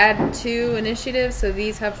guy add 2 initiative, so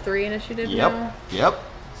these have 3 initiative Yep. now. Yep.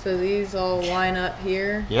 So these all line up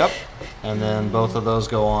here. Yep. And then both of those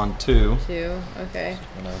go on 2. 2. Okay.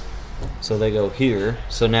 You know, So they go here.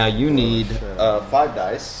 So now you need shit. 5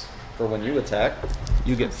 dice for when you attack.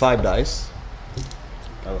 You get 5 dice.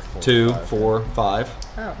 that was 4, 2, 5. 4, 5.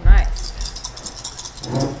 Oh, nice.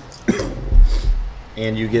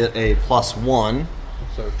 And you get a +1.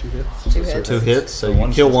 So 2 hits. 2 hits. 2 hits, so So you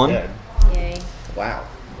one's kill just 1. dead. Yay. Wow.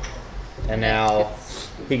 And now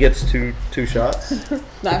he gets two shots.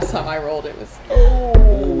 Last time I rolled, it was.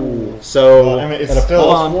 Ooh. So Well, I mean, it's At a still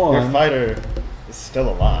 +1. your fighter is still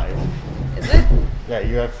alive. Is it? Yeah,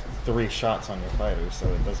 you have 3 shots on your fighter, so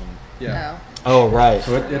it doesn't. Yeah. oh right.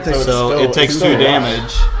 So it So takes it's So still- it takes it's 2 still alive.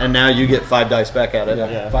 damage, and now you get 5 dice back at it. yeah,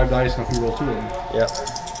 Yeah. 5 dice, and if you roll 2 of them. Yep.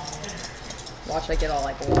 Watch, I get all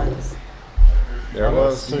like ones. There it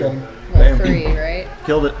was. Two. You got 'em. Well, Bam. 3, right?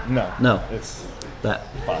 Killed it. No. No. It's That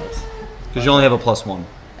 5s. because you only have a +1.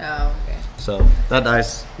 Oh, okay. So that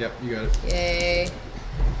dice. Yep, you got it. Yay.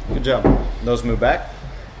 Good job. Those move back,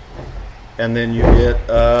 and then you get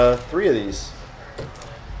 3 of these.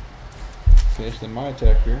 Okay, so then my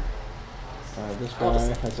attack here. This I'll guy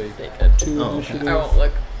just has a take it. 2 Oh, okay. initiative. I won't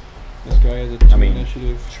look. This guy has a 2 mean-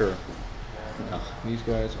 initiative. Sure. These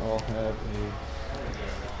guys all have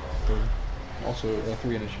also a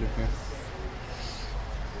 3 initiative here.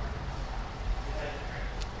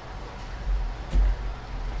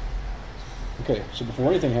 Okay, so before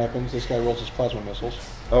anything happens, this guy rolls his plasma missiles.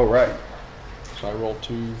 Oh right. So I roll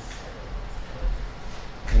 2.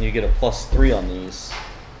 And you get a +3 on these.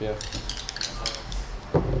 Yeah.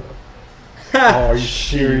 Oh, are you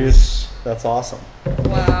serious? That's awesome.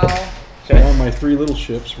 Wow. Now my 3 little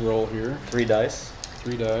ships roll here. 3 dice.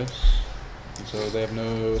 3 dice. And so they have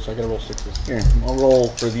no. So I gotta roll 6s. Here, I'll roll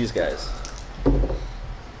for these guys.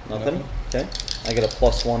 Nothing. Okay. I get a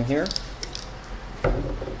 +1 here.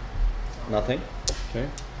 Nothing. Okay.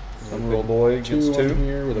 The I'm big roll boy gets 2 2. on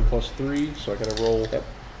here with a +3, so I gotta roll. Yep.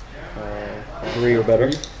 3 or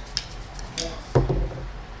better. 3.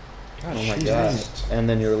 Oh my gosh. And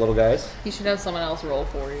then your little guys. You should have someone else roll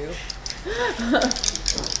for you.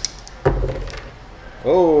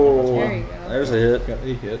 Oh, There you go. there's a hit. Got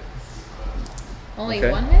a hit. Only Okay.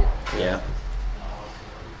 1 hit? Yeah.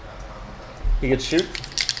 He gets shoot.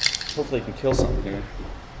 Hopefully he can kill something here.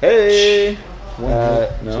 Hey! 1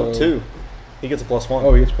 hit. No, so 2. He gets a +1.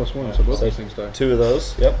 Oh, he gets +1, so both these things die. 2 of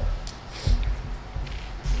those. Yep.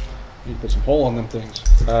 You put some hole on them things.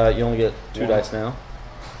 You only get 2 dice now.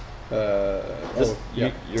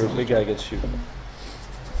 Your big guy gets shoot.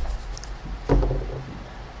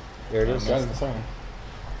 There it is. Got the same.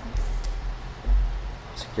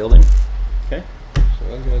 So you killed him. Okay. So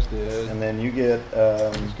that guy's dead. And then you get.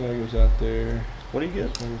 This guy goes out there. What do you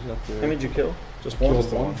get? This guy goes out there. How many did you kill? Just one.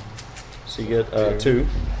 Killed one. So you get 2.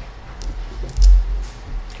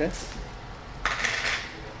 Okay.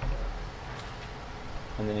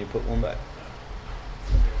 And then you put 1 back.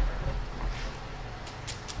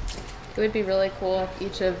 It would be really cool if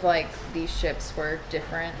each of like these ships were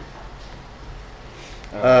different.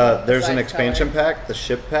 There's an Besides expansion pack, the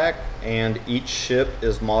ship pack, and each ship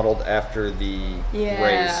is modeled after the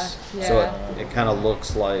race. So it kind of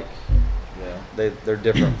looks like they're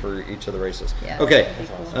different for each of the races. Yeah, Okay, that'd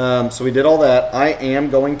be cool. so we did all that. I am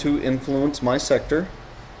going to influence my sector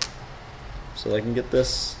so I can get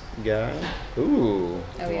this guy. Ooh.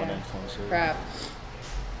 Oh yeah. Crap.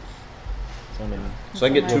 So, I mean, So I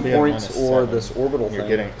can get 2 You'll be at points or -7. this orbital You're thing.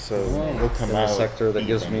 getting so we'll come in out the sector that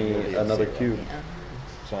gives even. me You'll be at another 0. cube. Yeah.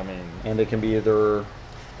 So I mean, And it can be either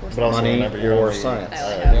but also money remember, you're or only, science. I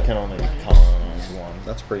only have you can only colonize 1.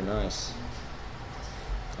 That's pretty nice.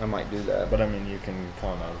 I might do that. But I mean, you can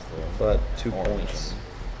colonize the. But 2 orange points. and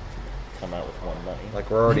Come out with 1 money. Like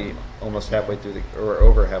we're already almost halfway through or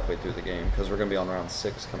over halfway through the game because we're gonna be on round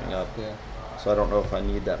 6 coming up. Yeah. So I don't know if I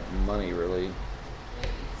need that money really.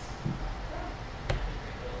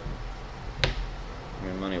 I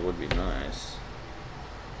mean, money would be nice,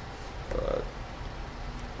 but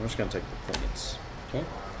I'm just gonna take the points. Okay.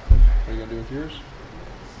 What are you gonna do with yours?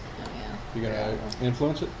 Oh yeah. You gonna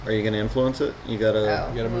influence it? Are you gonna influence it? You gotta. Oh.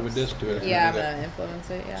 You gotta move a disc to it. if you Yeah, I'm do that. gonna influence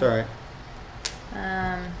it. Yeah. It's all right.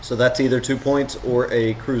 So that's either 2 points or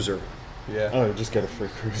a cruiser, Yeah. Oh, just get a free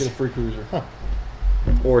cruise. Get a free cruiser.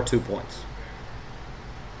 or 2 points.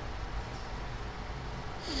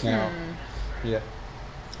 Now. Yeah.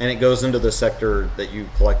 And it goes into the sector that you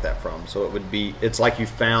collect that from. So it would be, it's like you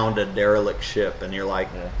found a derelict ship and you're like,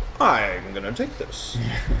 I'm going to take this.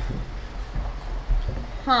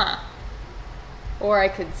 Huh. Or I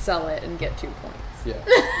could sell it and get 2 points. Yeah.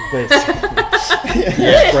 Basically.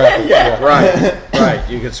 Scrap it. Yeah. Right, right.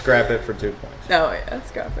 You could scrap it for 2 points. Oh yeah,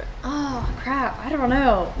 scrap it. Oh crap! I don't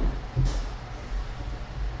know.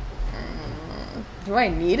 Do I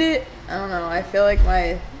need it? I don't know. I feel like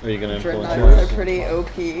my Are you going to influence dreadnoughts yours? are pretty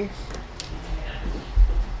OP.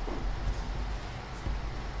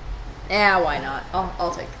 Yeah, why not?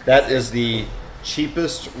 I'll take it. That is the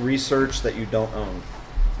cheapest research that you don't own.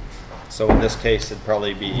 So in this case, it'd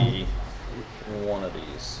probably be one of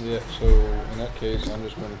these. Yeah. So in that case, I'm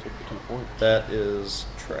just going to take the 2 points. That is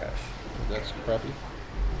trash. That's crappy.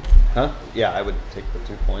 Huh? Yeah, I would take the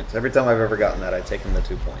 2 points. Every time I've ever gotten that, I've taken the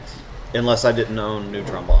 2 points. Unless I didn't own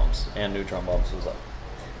neutron bombs, and neutron bombs was up.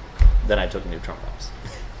 Then I took neutron bombs.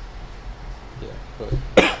 Yeah. But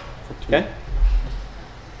for 2. Okay.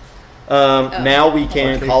 Now we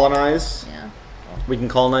can colonize. Yeah. We can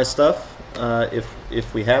colonize stuff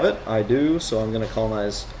if we have it. I do, so I'm going to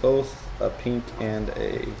colonize both a pink and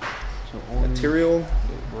a So orange, material.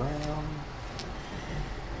 brown.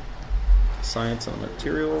 Science and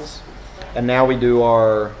materials. And now we do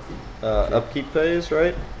our upkeep phase,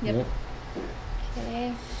 right? Yep.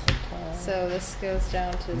 Okay. So this goes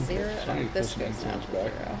down to 0. So you This put some goes down to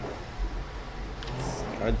influence back.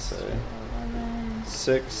 0. I'd say 11.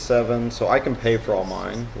 6, 7. So I can pay for all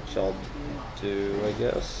mine, which I'll do, I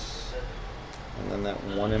guess. And then that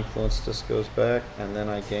 1 influence just goes back, and then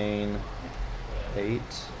I gain 8.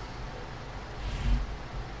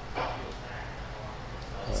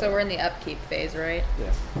 So we're in the upkeep phase, right?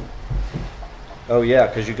 Yeah. Oh yeah,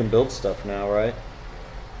 because you can build stuff now, right?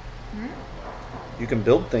 You can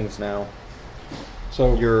build things now.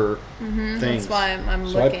 So Your That's things, why I'm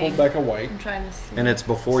so I looking. pulled back a white. I'm trying to see. and it's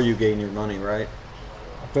before you gain your money, right?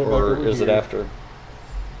 I put it back Or over is it here. after?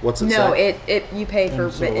 What's it No, say? it you pay for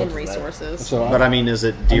And so in what's that? resources. So But I mean, is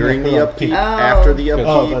it during put the on upkeep? peak. After the Oh. upkeep?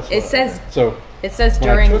 Oh, that's It says So when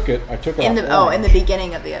during I took it in off the in orange, the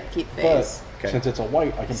beginning of the upkeep but phase. Okay. since it's a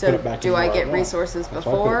white, I can So put it back. do in I where get want. resources That's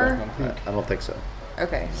why I put it back before? on pink. I don't think so.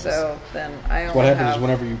 Okay, so then I only What happens have is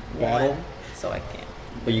whenever you battle, one, so I can't.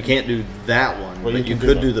 But you can't do that one. Well, but you can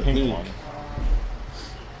could do the pink. one.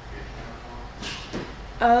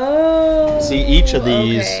 Oh. See, each of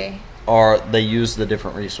these okay. they use the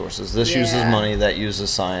different resources. This uses Yeah. money, that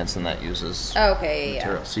uses science, and that uses Okay, yeah.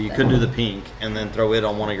 material. So you could do the pink and then throw it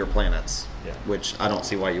on one of your planets, Yeah. which I don't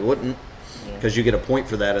see why you wouldn't, because you get a point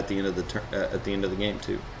for that at the end of the at the end of the game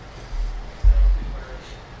too.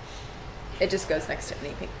 It just goes next to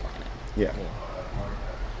any pink planet. Yeah.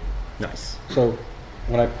 Nice. So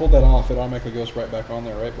when I pulled that off, it automatically goes right back on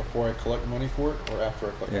there, right? Before I collect money for it or after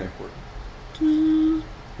I collect money for it? You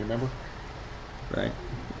remember? Right.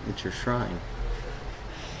 It's your shrine.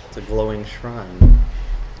 It's a glowing shrine.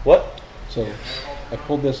 What? So I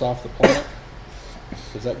pulled this off the planet.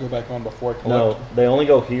 Does that go back on before I collect? No, they only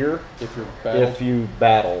go here If you're battled? if you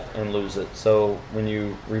battle and lose it. So when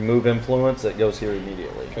you remove influence, it goes here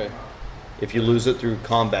immediately. Okay. If you lose it through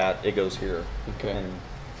combat, it goes here. Okay. And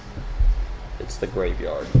it's the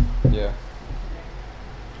graveyard. Yeah.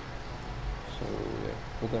 So yeah,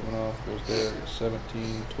 pull that one off. Goes there.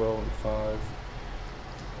 17, 12, and 5.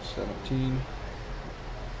 17.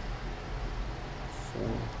 4,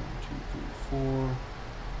 1, 2, 3, 4. 1,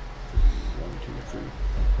 2, 3.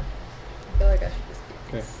 I feel like I should just keep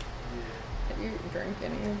Okay. this. Have you drank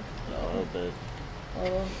any of No, but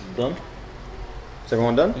all of Done? Is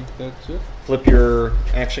everyone done? I think that's it. Flip your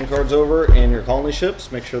action cards over and your colony ships.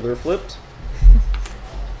 Make sure they're flipped.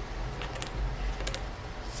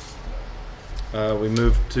 We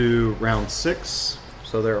move to round 6.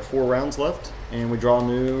 So there are 4 rounds left. And we draw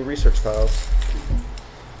new research tiles.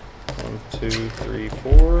 1, 2, 3,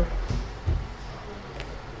 4.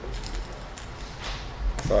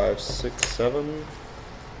 5, 6, 7.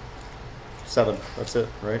 7. That's it,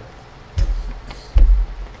 right?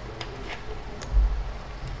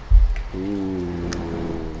 Ooh.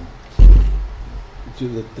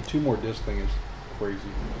 Dude, the 2 more disc thing is crazy.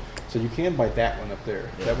 So you can buy that one up there.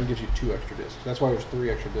 That one gives you 2 extra discs. That's why there's 3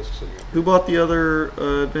 extra discs in here. Who bought the other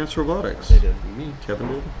advanced robotics? they did. Me. Kevin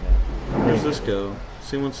did? Yeah. Where's this go?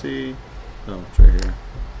 C1C? Oh, it's right here.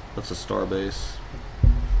 That's a star base.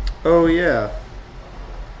 Oh, yeah.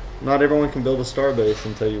 Not everyone can build a star base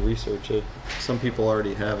until you research it. Some people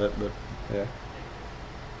already have it, but Yeah.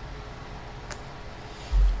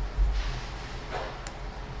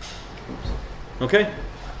 okay.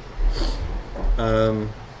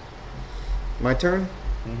 My turn?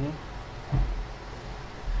 Mm-hmm.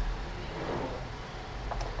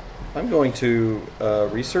 I'm going to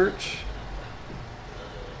research.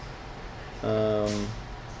 And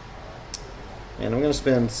I'm going to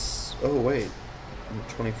spend. Oh, wait. I'm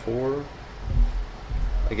 24.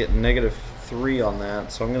 I get -3 on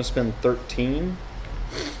that, so I'm going to spend 13.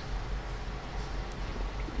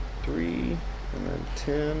 3, and then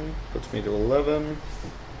 10. Puts me to 11.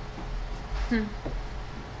 Hmm.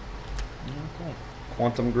 Okay.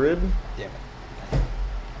 Quantum grid. Damn it.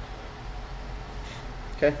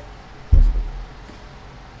 Okay.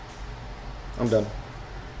 I'm done.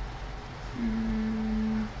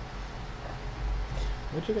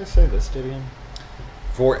 What'd you guys say this did again?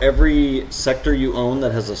 For every sector you own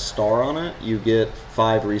that has a star on it, you get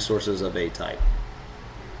 5 resources of A type.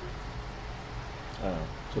 Oh,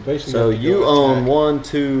 So basically, So have to you go own attack. 1,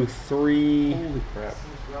 2, 3. Holy crap!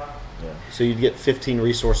 yeah. So you'd get 15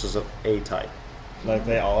 resources of A type. Like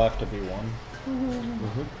they all have to be one.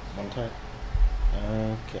 Mm-hmm. One type.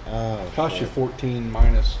 Okay. Oh. It costs you shit. 14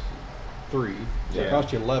 minus 3. So it Yeah.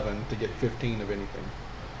 costs you 11 to get 15 of anything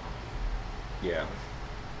Yeah.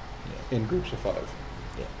 in groups of 5.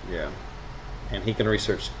 Yeah. And he can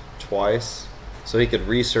research twice. So he could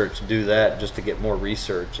do that just to get more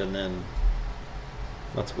research, and then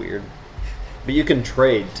that's weird. But you can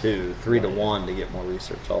trade too, 3 to 1 to get more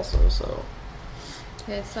research also. So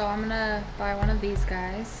Okay, so I'm gonna buy one of these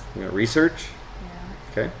guys. you're gonna research.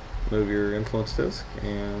 Yeah. Okay. Move your influence disc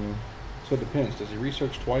and So it depends. Does he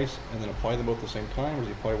research twice and then apply them both at the same time, or does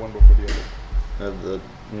he apply one before the other? the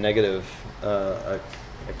negative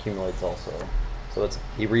accumulates also. So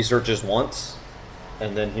he researches once,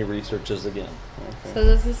 and then he researches again. Okay. So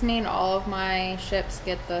does this mean all of my ships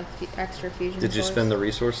get the extra fusion? Did you source? spend the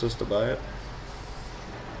resources to buy it?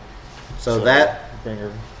 So that, Bring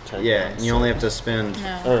her type yeah, one, and you so- only have to spend,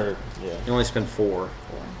 No. Or yeah. you only spend 4.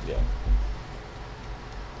 Yeah.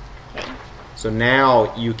 Okay. So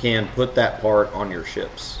now you can put that part on your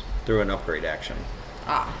ships through an upgrade action.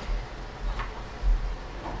 Ah.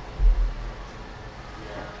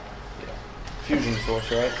 Fusion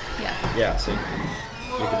source, right? Yeah. Yeah, see. You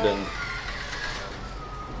could then.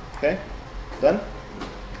 Okay. Done?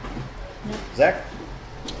 Zach?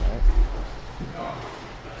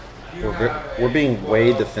 We're being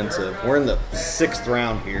way defensive. We're in the 6th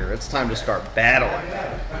round here. It's time to start battling.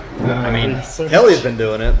 I mean, Kelly's been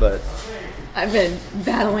doing it, but I've been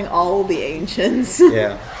battling all the ancients.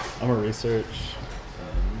 yeah. I'm gonna research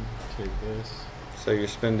and take this. So you're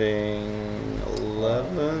spending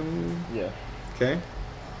 11. Yeah. Okay.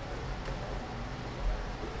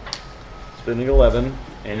 Spending 11,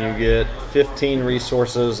 and you get 15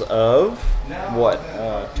 resources of what?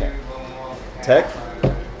 10. Tech?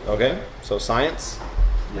 Okay. So science?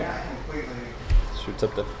 Yeah. Shoots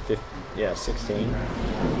up to 50, 16.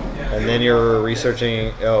 And then you're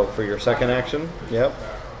researching, for your second action? Yep.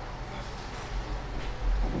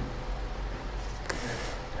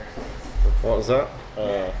 What was that?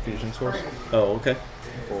 Fusion source. Oh, okay.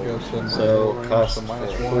 So cost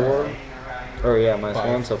minus 4. Oh yeah, minus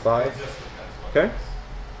 1, so 5. Okay.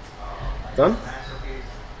 Done?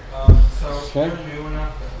 Okay.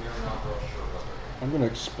 I'm going to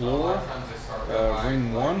explore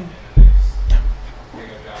ring 1.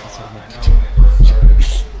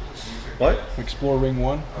 What? Explore ring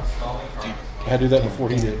 1. I had to do that before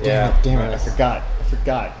he did. Yeah. Damn it! I forgot.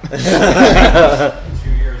 2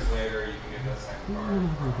 years later, you can get that second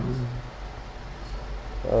card.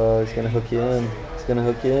 Oh, he's gonna hook you in. He's gonna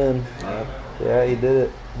hook you in. Yep. Yeah, he did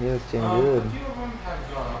it. He hooked you in good. A few of them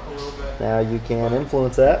have gone up a little bit. Now you can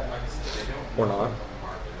influence that. Like I said, they don't Or know not. what the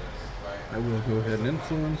market is, right? I will go ahead and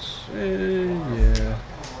influence. Yeah.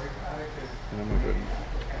 And I'm going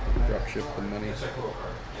to drop ship the money. It's a cool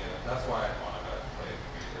card. Yeah, that's why I wanted to play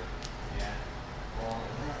it.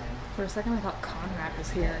 For a second, I thought Conrad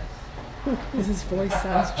was here. Because his voice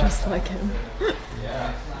sounds just like him.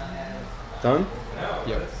 Done?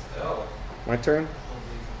 Yep. My turn?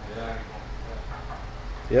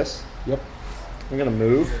 Yes? Yep. I'm gonna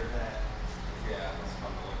move.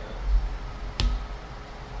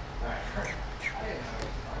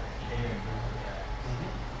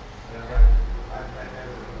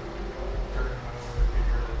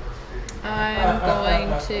 I'm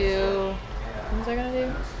going to. What was I gonna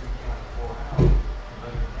do?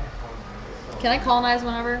 Can I colonize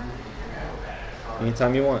whenever?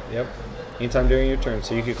 Anytime you want. Yep. Anytime during your turn.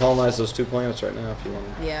 So you can colonize those 2 planets right now if you want.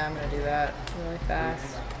 Yeah, I'm gonna do that really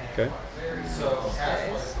fast. Okay.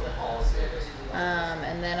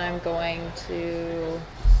 And then I'm going to.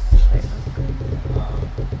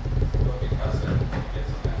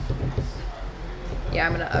 Yeah,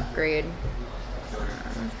 I'm gonna upgrade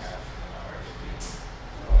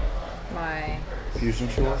my Fusion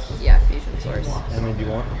source. fusion source. How many do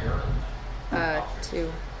you want? 2.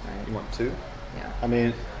 You Right? want 2? Yeah. I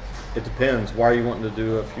mean, it depends. Why are you wanting to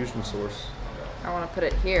do a fusion source? I want to put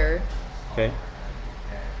it here. Okay.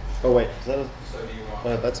 Oh wait, is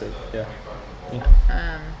that that's it. Yeah.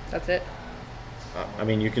 That's it. I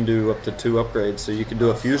mean, you can do up to 2 upgrades. So you could do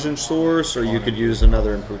a fusion source, or you could use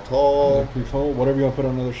another improved hull, Control, whatever you want to put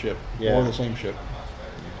on another ship. Yeah. Or the same ship.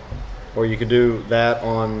 or you could do that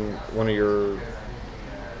on one of your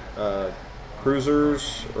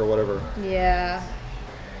cruisers or whatever. Yeah.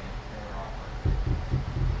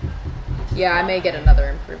 Yeah, I may get another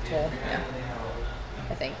improved hull. Yeah.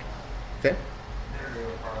 I think. Okay.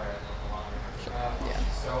 Yeah.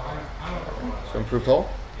 So improved hull.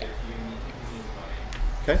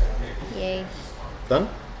 Okay. Yay. Done.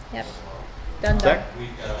 Yep. Done. Zach?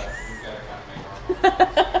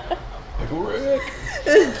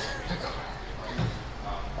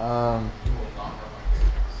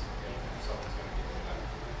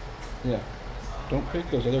 Yeah. Don't pick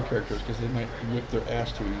those other characters because they might whip their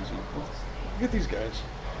ass too easy. Get these guys.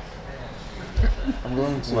 I'm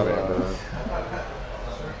going to. Whatever.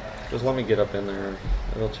 Just let me get up in there.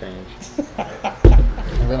 It'll change.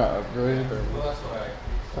 I'm gonna upgrade.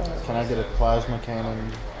 Can I get a plasma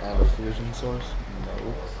cannon and a fusion source?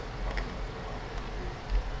 No.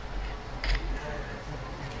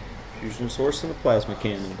 Fusion source and a plasma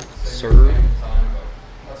cannon. Sir.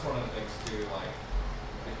 That's one of the things too, like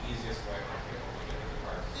the easiest way for people to get into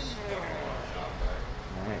parts is to go on a job site.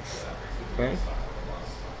 Nice. Okay.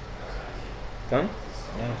 Done?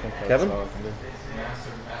 Yeah, I think that's Kevin? all I can do.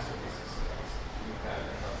 Masterpieces. You've had a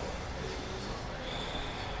couple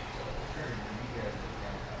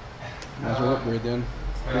Might as well upgrade then.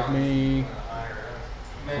 Give me.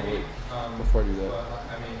 maybe. Before I do that,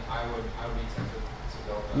 I mean, I would be tempted to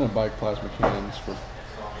build I'm gonna buy plasma cannons for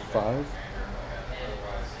 5.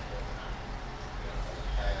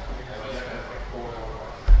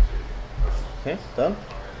 Okay. Done?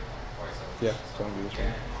 Yeah, so I'm gonna do this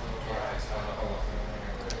one.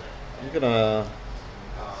 I'm gonna.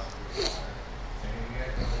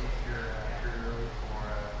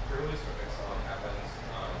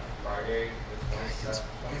 Friday the 27th.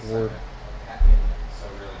 Four. So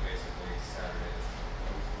really basically Saturday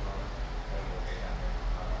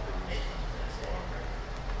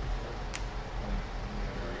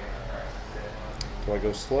Do I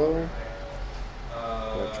go slow?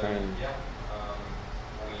 Or try and. Yeah.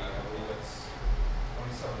 I believe it's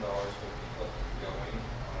 $27 for people going on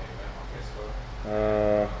the event on Facebook.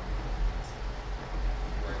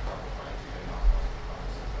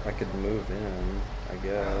 I could move in, I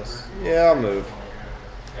guess. Yeah, I'll move.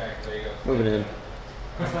 Okay, there you go. Moving in.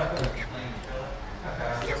 Just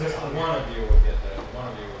one of you would get the. One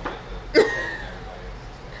of you would get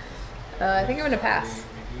the. I think I'm gonna pass.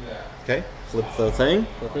 We do that. Okay, flip the thing.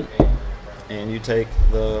 Flip it. And you take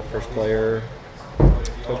the first player.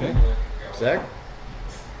 Okay. Zach?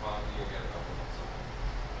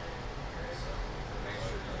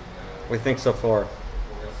 What do you think so far?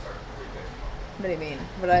 What do you mean?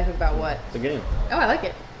 What do I think about what? The game. Oh, I like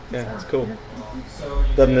it. Yeah, it's cool.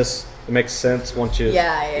 Doesn't this make sense once you...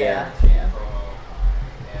 Yeah.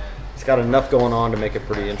 It's got enough going on to make it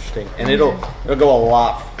pretty interesting. And it'll go a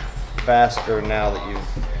lot faster now that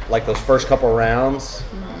you've... Like those first couple rounds,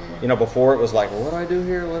 you know, before it was like, what do I do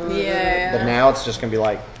here? What do I do? Yeah. But now it's just going to be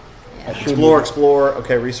like, explore.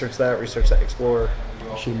 Okay, research that, explore.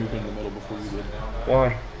 I should have moved in the middle before you did.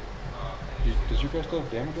 Why? Does your guy still have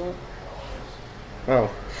damage on it? Oh,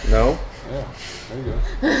 no? Yeah, there you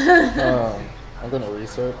go. I'm going to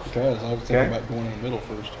research. Because I was thinking about going in the middle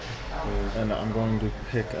first. And I'm going to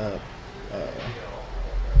pick up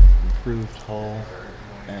improved hull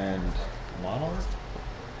and monolith.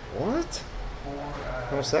 What?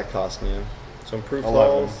 How much that costing you? So improved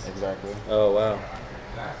 11, hulls? exactly. Oh, wow.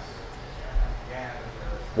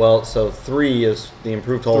 Well, so 3 is the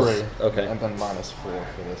improved hulls. 3. Okay. And then -4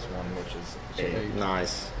 for this one, which is 8.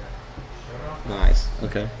 Nice.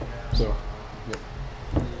 Okay. So, yep.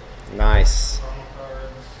 Nice.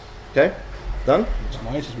 Okay. Done? What's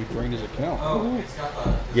nice is we drained his account.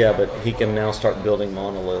 Yeah, but he can now start building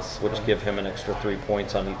monoliths, which give him an extra 3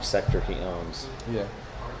 points on each sector he owns. Yeah.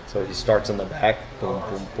 So he starts in the back. Boom,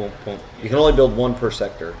 boom, boom, boom. You can only build 1 per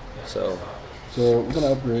sector. So So we're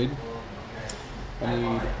gonna upgrade. I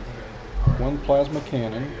need 1 plasma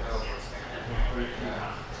cannon,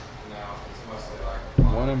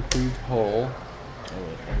 1 improved hull. Oh,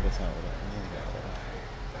 wait, that's not what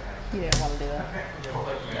You didn't want to do that.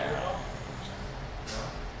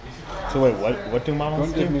 So wait, what do Don't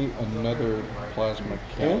monoliths give do? me another plasma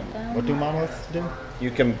cannon. What do monoliths do? you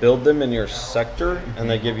can build them in your sector, and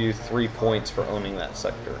they give you 3 points for owning that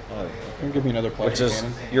sector, Don't give me another plasma which is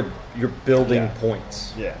cannon. you're building Yeah.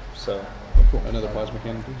 points. Yeah. So Cool. Another plasma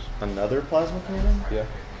cannon, please. another plasma cannon. Yeah.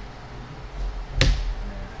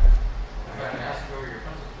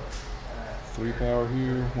 Three power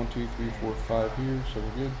here. 1, 2, 3, 4, 5 here. So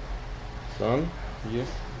we're good. Done. Yep.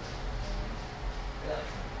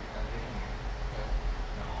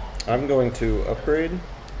 I'm going to upgrade,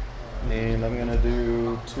 and I'm going to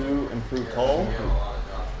do 2 improved hull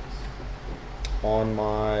on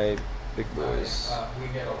my big boys.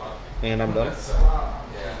 And I'm done.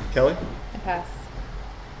 Kelly? I pass.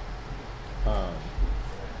 I'm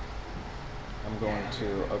going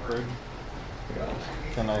to upgrade.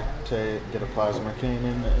 Can I get a plasma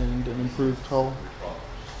cannon and an improved hull?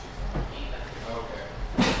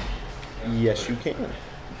 Yes, you can.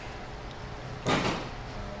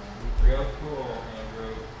 Real cool,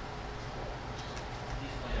 Andrew.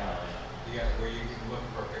 Were you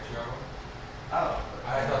looking for a picture of him? Oh. I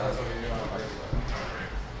thought that's what you were doing on Facebook.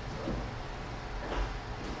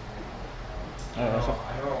 Oh, that's I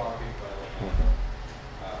know a lot of people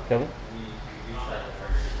Kevin? we try to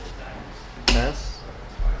target Pass.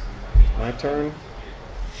 My turn.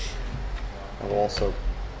 I will also.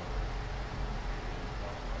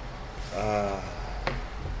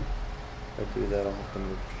 If I do that, I'll have to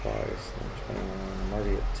move twice. I'm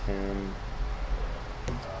already at 10.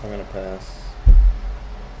 I'm gonna pass.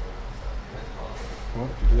 Well,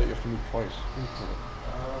 if you do that, you have to move twice.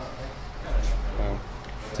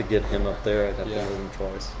 To get him up there, I'd have Yeah. to move him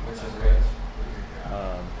twice.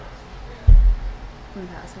 I'm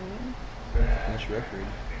passing again. Unless you upgrade.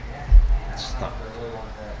 I'll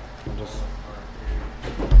just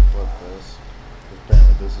flip this.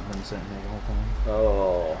 Apparently this has been sitting here the whole time.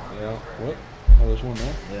 Oh, yeah. What? Oh, there's one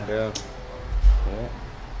there? Yeah. Yeah.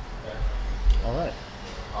 Alright.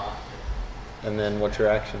 And then what's your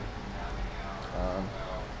action?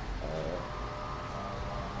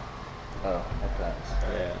 Oh, okay.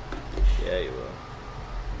 Yeah. Yeah, you will.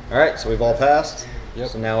 Alright, so we've all passed. Yep.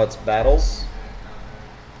 So now it's battles,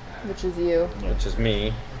 Which is you. which is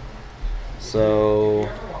me. So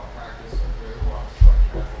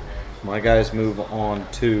my guys move on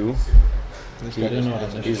 2. This guy doesn't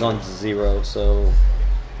have an He's issue. on 0, so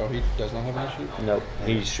Oh, he does not have an issue? nope,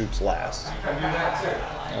 he shoots last. But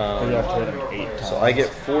you have to hit him 8 times. So I get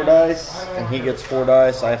 4 dice, and he gets 4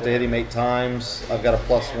 dice. I have to hit him 8 times. I've got a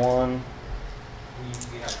 +1.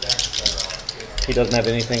 He doesn't have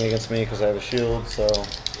anything against me because I have a shield, so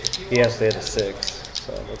he has to hit a 6.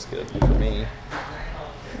 So that's good for me.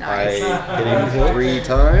 Nice. I hit him 3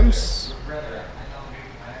 times.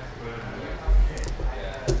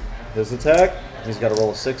 His attack. He's got to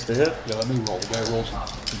roll a 6 to hit. Yeah, let me roll. The guy rolls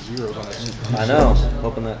some zeros on this. I know.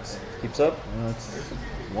 Hoping that keeps up. That's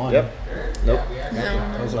 1. Yep. Nope.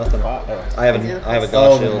 No. Those are Nothing. 5. Oh. I have a Oh,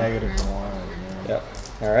 god the shield. -1. Yep.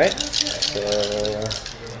 All right. So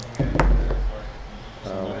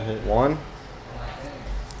 1.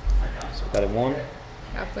 So got him 1.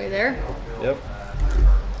 Halfway there. Yep.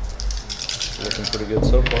 Looking pretty good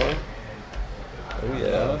so far. Oh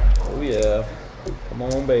yeah. Oh yeah. Come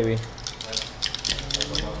on, baby.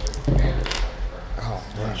 Oh,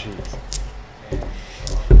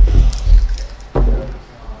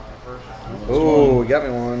 oh, he got me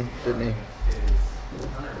 1, didn't he?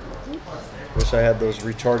 Wish I had those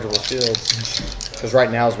rechargeable shields. Because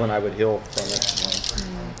right now is when I would heal from it.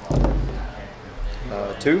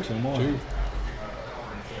 2? 2 more. 2.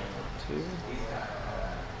 2.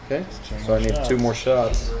 Okay, so I need 2 more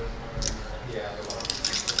shots.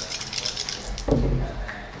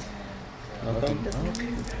 Nothing? That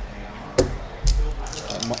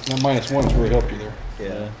 -1 is really helped you there.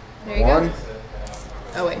 Yeah. There you 1? go.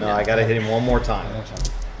 Oh wait. No, I gotta hit him one more time.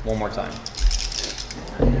 One more time.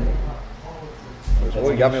 Oh,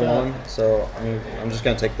 he got me 1, so I mean, I'm just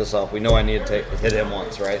gonna take this off. We know I need to hit him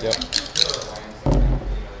once, right? Yep.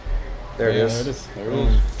 There it Yeah, is. there it is. There it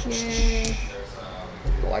is. Yay.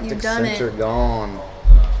 Galactic You've done it. center gone.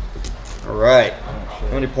 All right.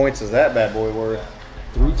 How many points is that bad boy worth?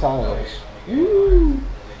 3 tiles. Woo!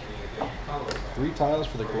 3 tiles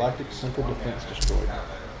for the Galactic Central Defense destroyed.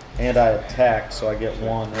 And I attack, so I get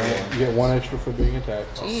 1. Right? You get 1 extra for being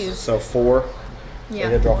attacked. Jeez. So 4. Yeah. I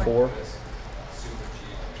get to draw 4.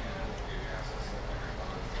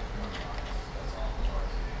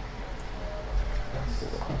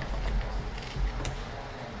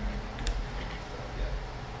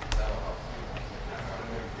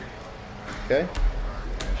 Okay.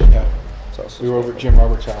 Yeah. So it's We were over at Jim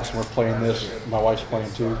Roberts' house and we're playing this. My wife's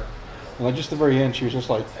playing too. And like just at the very end, she was just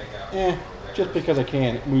like, just because I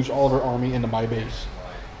can. It moves all of her army into my base.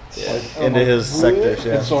 Like, I'm into like, his "What?" sectors,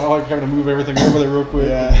 yeah. And so I like having to move everything over there real quick.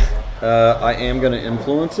 Yeah. I am going to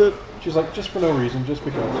influence it. She's like, just for no reason, just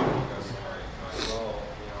because. We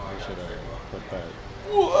should put that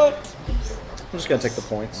What? I'm just going to take the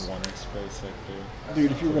points. 1 in space sector.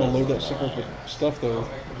 Dude, if you were going to load that sick with stuff though.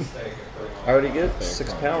 I already get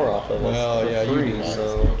 6 power off of it. Well, for yeah, you free, do.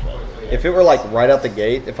 so if it were like right out the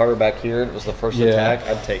gate, if I were back here and it was the first Yeah. attack,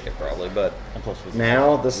 I'd take it probably. But And plus with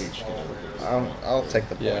now this, each get I'll take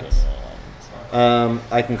the Yeah. points.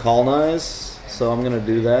 I can colonize, so I'm gonna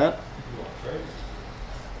do that.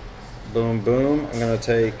 Boom, boom. I'm gonna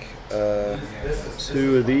take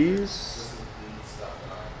 2 of these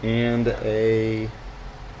and a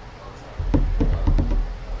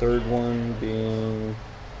third one being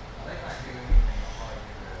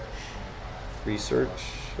research,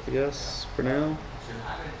 I guess, for now.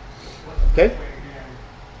 Okay.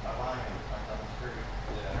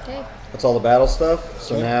 Okay. That's all the battle stuff.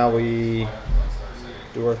 So Okay. now we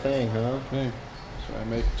do our thing, huh? Okay. So I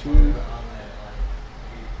make 2.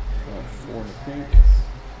 4 in the pink.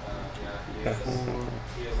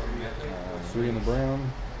 3 in the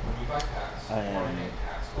brown. I am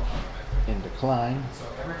in decline.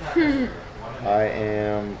 I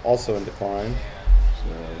am also in decline.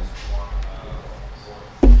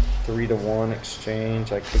 So 3 to 1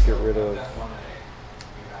 exchange. I could get rid of,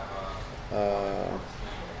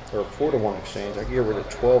 or 4 to 1 exchange. I could get rid of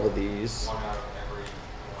 12 of these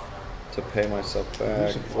to pay myself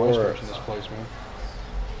There's back. some fly scraps in this place, man.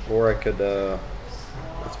 Or I could,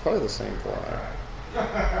 it's probably the same fly.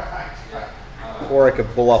 Or I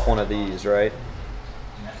could pull off one of these, right?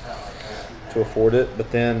 To afford it,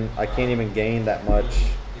 but then I can't even gain that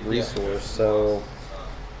much resource. So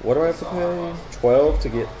what do I have to pay? 12 to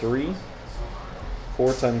get 3?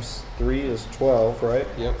 4 times 3 is 12, right?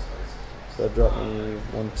 Yep. So that dropped me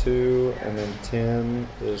 1, 2, and then 10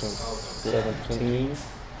 is 17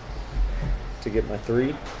 to get my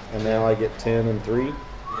 3. And now I get 10 and 3.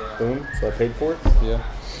 Boom. So I paid for it. Yeah.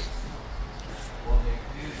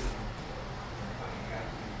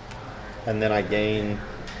 And then I gain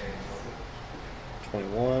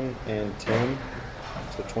 21 and 10,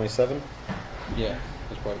 so 27. Yeah.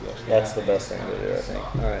 That's probably best. That's the best thing to do, I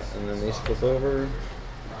think. All right, and then these flip over.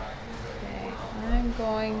 Okay. I'm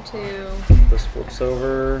going to. This flips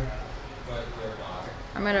over.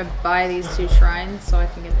 I'm gonna buy these 2 shrines so I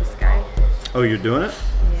can get this guy. Oh, you're doing it?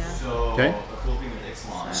 Yeah. Okay.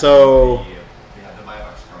 So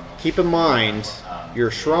keep in mind,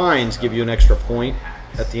 your shrines give you an extra point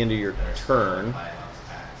at the end of your turn.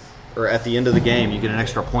 or at the end of the game, you get an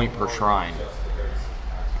extra point per shrine.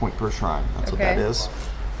 Point per shrine. That's what that is.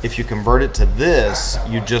 If you convert it to this,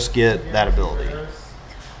 you just get that ability.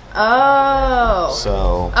 Oh.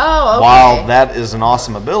 So okay. while that is an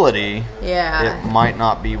awesome ability, yeah, it might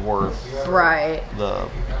not be worth the.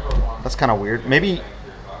 That's kind of weird. Maybe.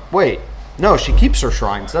 Wait. No, she keeps her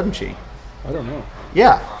shrines, doesn't she? I don't know.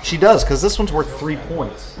 Yeah, she does, because this one's worth 3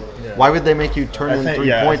 points. Yeah. Why would they make you turn in 3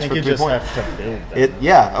 points for 3 points? Have to build them.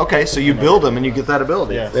 Yeah, okay, so you build them and you get that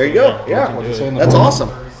ability. Yeah, there you go. Yeah, that's awesome.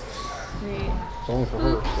 Sweet. It's only for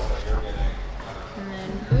her. And then,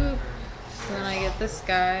 boop. So then I get this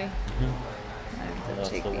guy. I have to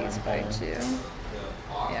take these by 2.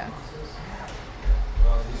 Yeah.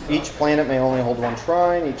 Each planet may only hold 1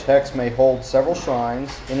 shrine. Each hex may hold several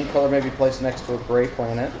shrines. Any color may be placed next to a gray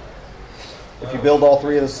planet. If you build all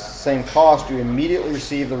 3 of the same cost, you immediately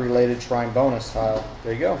receive the related shrine bonus tile.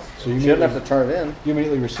 There you go. So you shouldn't have to turn it in. You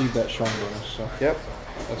immediately receive that shrine bonus. So. Yep.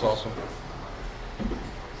 That's awesome.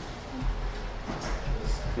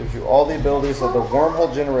 Gives you all the abilities of the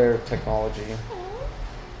wormhole generator technology.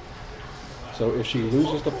 So if she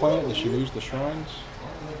loses the planet, does she lose the shrines?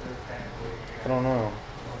 I don't know.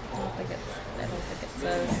 I don't think it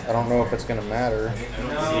says. I don't know if it's going to matter.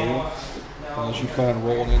 Unless you plan on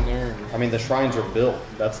rolling in there. I mean, the shrines are built.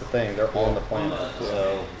 That's the thing. They're on the planet.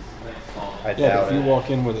 So I doubt if you walk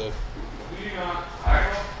in with a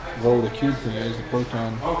roll the cube for me is the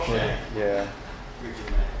proton. Yeah.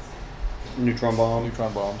 Neutron bomb.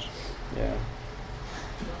 Neutron bombs. Yeah.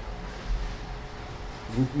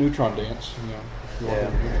 Neutron dance. Yeah.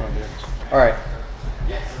 Neutron dance. All right.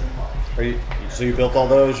 So you built all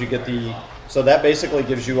those. You get the. So that basically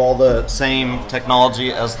gives you all the same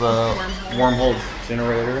technology as the wormhole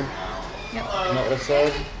generator. Yep. Isn't that what it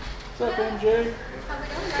said? What's up, MJ?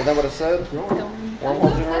 Isn't that what it said?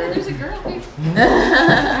 Wormhole generator? There's a girl here. I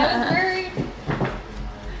was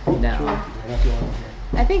worried. No.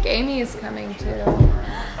 I think Amy is coming too.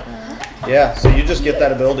 Yeah, so you just get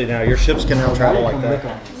that ability now. Your ships can now travel like that.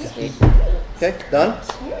 Okay, done?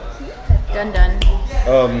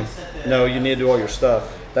 Done. No, you need to do all your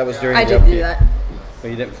stuff. That was during I the did upkeep. do that. But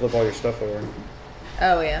you didn't flip all your stuff over.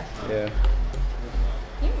 Oh, yeah. Yeah.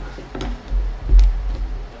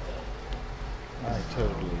 I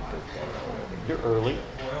totally did that. You're early.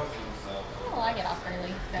 Well, I get off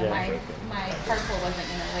early, so my parcel wasn't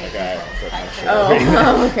in a late.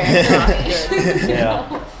 Oh, okay. Yeah.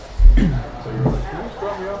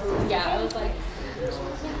 Yeah, I was like,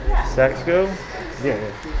 Stacks go? Yeah.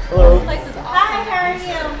 Hello. This place is awesome. Hi, how are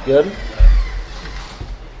you? Good?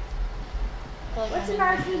 What's an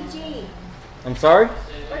RPG? I'm sorry?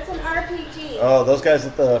 What's an RPG? Oh, those guys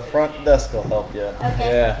at the front desk will help you. Okay.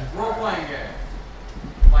 Yeah. Role-playing game.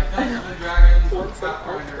 Like Dungeons and Dragons or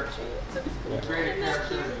Pathfinder. Create a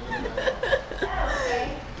character.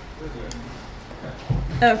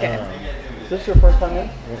 Okay. Is this your first time in?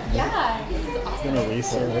 Yeah, this is awesome. I'm gonna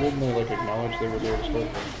research. Why didn't they acknowledge they were there to start?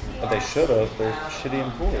 But they should have. They're shitty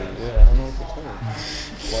employees. Yeah, I don't know what to tell you.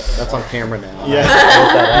 That's on camera now. Yeah.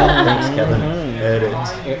 Edit that out. Thanks, Kevin. Edit.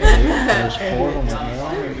 There's 4 of them right now.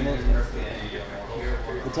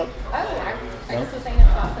 What's up? Oh, I just was saying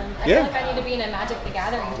it's awesome. I feel like I need to be in a Magic the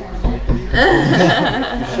Gathering tournament. You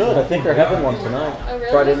should. I think they're having one tonight. Oh,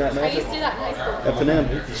 really? Friday Night I Magic. used to do that in high school.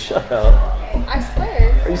 F&M. Shut up. I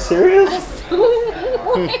swear. Are you serious? I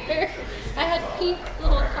swear. I had pink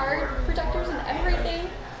little card protectors and everything.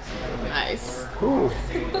 Nice. Ooh.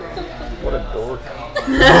 What a dork.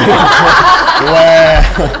 Wow.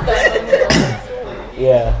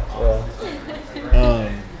 Yeah.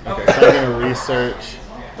 Okay, so I'm gonna research.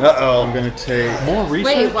 Uh-oh. I'm gonna take. More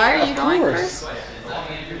research? Wait, why are you going first?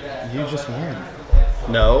 You just won.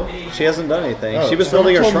 No, she hasn't done anything. Oh, she was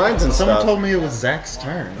someone building her told me- shrines and Someone stuff. told me it was Zach's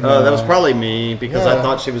turn. That was probably me because I Yeah.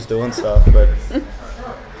 thought she was doing stuff, but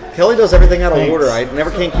Kelly does everything out of Thanks. order. I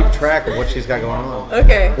never can keep track of what she's got going on.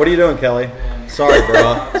 Okay. What are you doing, Kelly? Sorry,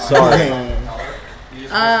 bro. Sorry.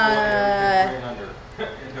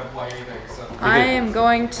 I am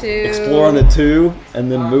going to Explore on the 2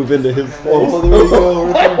 and then move into his space. Oh, there we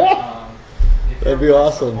go. That'd be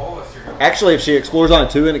awesome. Actually, if she explores on a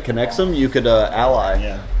 2 and it connects them, you could ally.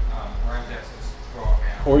 Yeah.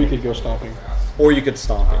 Or you could go stomping. Or you could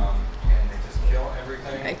stomp him.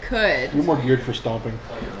 I could. You're more geared for stomping.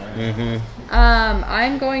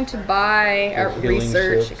 I'm going to buy or For healing ships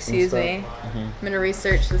research. and Excuse stuff. me. I'm gonna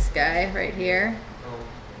research this guy right here.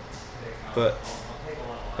 But,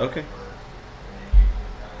 okay.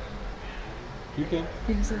 You can.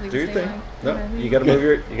 You have something Do your to say, thing. Mike? No, you gotta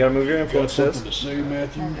move your influence Something chips. to say,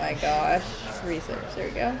 Matthew. Oh my gosh. Research. There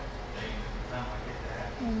we go.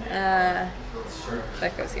 That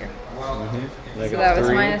goes here. They So got that was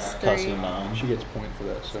 3. minus Cost you 3. 9. She gets a point for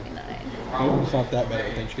that, so 9. it's not that bad.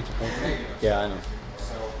 I think she gets a point for that. Yeah, I know.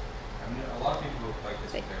 So, I mean, a lot of people like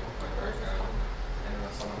this, they will play right now. And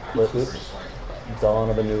when someone Eclipse? just like, Dawn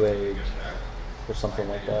of a New Age, or something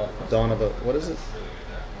like that. Dawn of a what is it?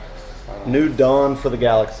 New Dawn for the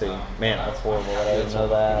Galaxy. Man, that's horrible that I didn't know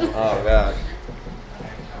that. Oh god.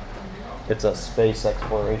 It's a space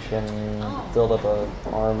exploration. Build up an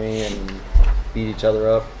army and beat each other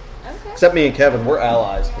up. Okay. Except me and Kevin, we're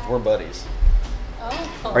allies because we're buddies.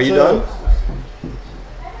 Oh. Are you done?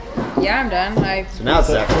 Yeah, I'm done. I So now it's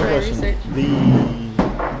Zach's my turn. research.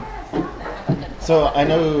 So I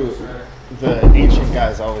know the ancient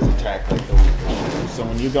guys always attack like the weaker. So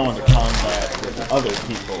when you go into combat with other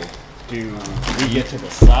people, do we get to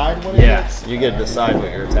decide what it is? You get to decide what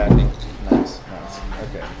you're attacking. Nice.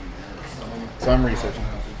 Okay. So I'm researching.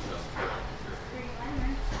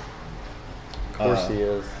 Of course he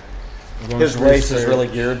is. I'm going His to race is research really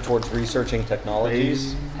geared towards researching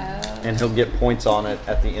technologies, Oh. and he'll get points on it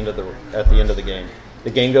at the end of the game. The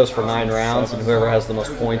game goes for 9 rounds, and whoever has the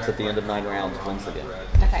most points at the end of 9 rounds wins the game.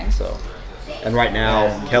 Okay. So, and right now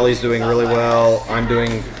Kelly's doing really well. I'm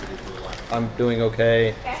doing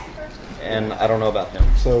okay, and I don't know about him.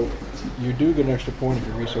 So you do get an extra point if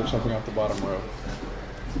you research something off the bottom row.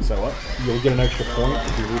 So what? You'll get an extra point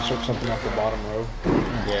if you research something off the bottom row.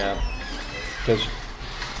 Yeah. Because,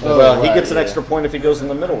 Well, he gets an extra point if he goes in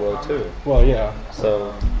the middle row too. well, yeah,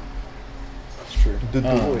 So. that's true. No. If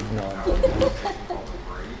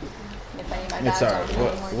any of my It's guys alright. don't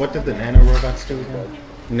know What did the nanorobots do again?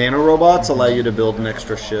 Nanorobots allow you to build an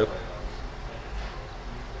extra ship,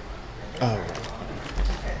 Oh.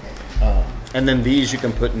 and then these you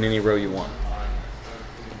can put in any row you want.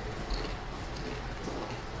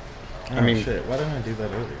 I mean, shit. Why didn't I do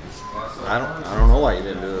that earlier? I don't know why you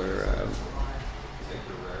didn't do it.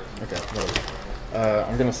 Okay. Whatever.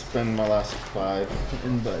 I'm gonna spend my last 5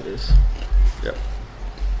 inviters. Yep.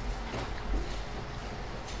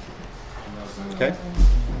 Okay.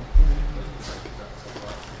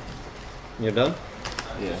 You're done,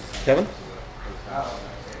 Yeah. Kevin?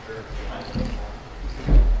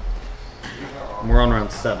 We're on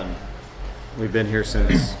round 7. We've been here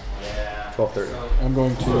since 12:30. I'm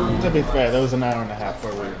going to. To be fair, that was an hour and a half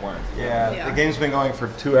where we weren't. Yeah, the game's been going for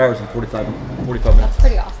 2 hours and 45 minutes. That's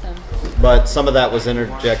pretty awesome. But some of that was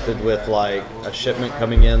interjected with like a shipment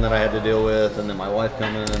coming in that I had to deal with, and then my wife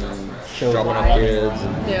coming and dropping off kids.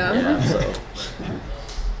 And, Yeah. So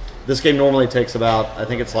this game normally takes about I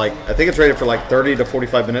think it's rated for like 30 to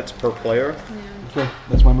 45 minutes per player. Okay,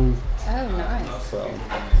 that's my move. Oh, nice. So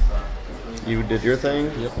you did your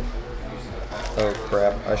thing. Yep. Oh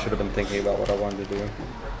crap! I should have been thinking about what I wanted to do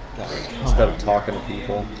instead of talking to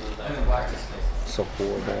people. So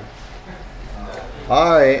horrible.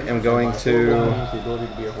 I am going to. The ability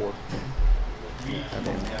to be a whore.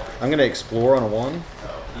 I'm going to explore on a 1.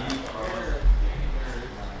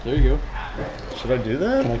 There you go. Should I do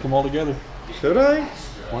that? Connect them all together. Should I?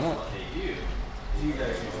 Why not?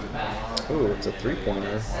 Ooh, it's a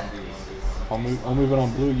 3-pointer. I'll move it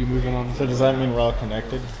on blue. You move it on. So does that mean we're all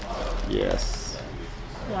connected? Yes.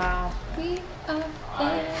 Wow. We are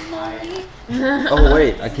family. Oh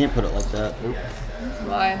wait, I can't put it like that.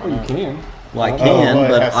 Why? Oh, you can. Well, I Oh, can, well, it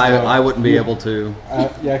but has to I go- wouldn't be able to.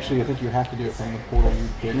 Yeah, actually, I think you have to do it from the portal you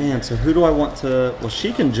picked. Man, so who do I want to? Well,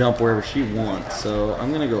 she can jump wherever she wants, so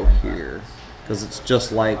I'm gonna go here because it's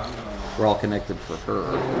just like we're all connected for her.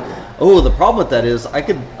 Oh, the problem with that is I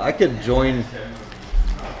could join.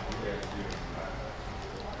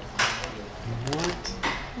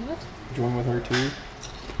 Join with her too.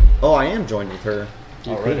 Oh, I am joined with her.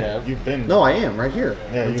 You could have. You've been. No, I am right here.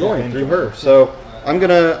 Yeah, I'm you've joined been through joined. her. So I'm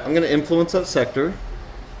gonna influence that sector.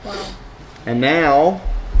 Wow. And now,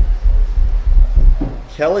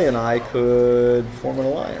 Kelly and I could form an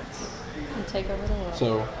alliance. And take over the world.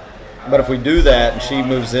 So, But if we do that and she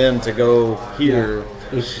moves in to go here,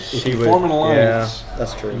 if she you would. form an alliance, Yeah,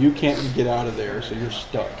 that's true. you can't get out of there, so you're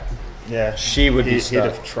stuck. Yeah. She would be He'd stuck.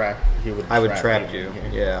 have trapped. He would. I would trap you. here.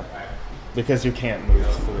 Yeah, Because you can't move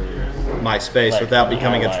through. my space like, without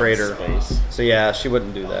becoming a allied traitor. Space. So yeah, she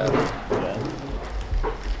wouldn't do that. Yeah.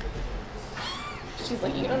 She's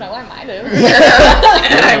like, you don't know, I might have.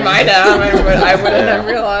 I might have, but I wouldn't have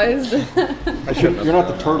realized. I shouldn't. You're not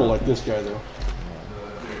the turtle like this guy, though.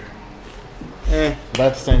 But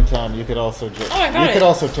at the same time, you could also just. I got you could it.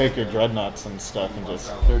 also take your dreadnoughts and stuff and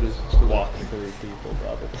just There it is. walk through people,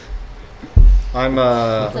 probably. I'm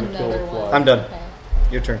That's kill another the fly. one. I'm done. Okay.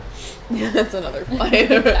 Your turn. That's another fight.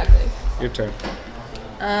 Exactly. Your turn.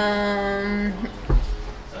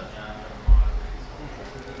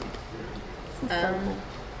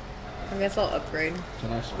 I guess I'll upgrade. It's a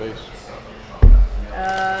nice space.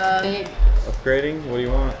 Big. Upgrading? What do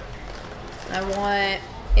you want? I want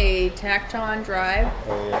a tacton drive.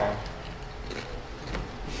 Oh yeah.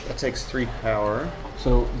 That takes 3 power.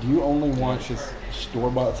 So, do you only want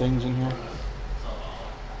store-bought things in here?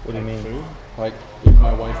 What do you mean? Like, if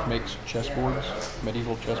my wife makes chessboards,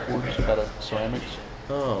 medieval chessboards out of ceramics,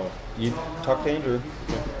 Oh, you talk to Andrew.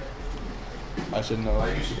 I said no.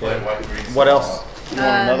 What else? You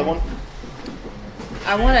want another one?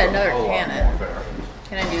 I want another cannon.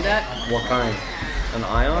 Can I do that? What kind? An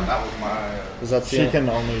ion? Is that She can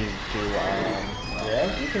only do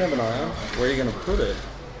Yeah, you can have an ion. Where are you gonna put it?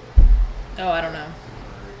 Oh, I don't know.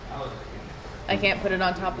 I can't put it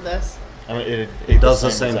on top of this. I mean, It does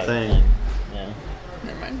the same thing. Yeah.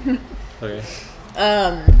 Never mind. Okay.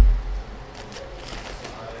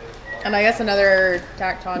 And I guess another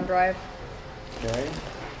tacton drive. Okay.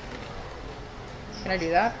 Can I do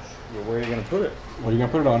that? Yeah, where are you gonna put it? What are you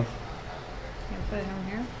gonna put it on? Can I put it on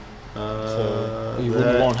here? So you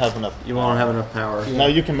that- won't have enough. You won't have enough power. No,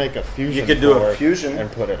 you can make a fusion. You could do a core fusion.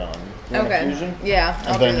 and put it on, You want a Okay. fusion? Yeah,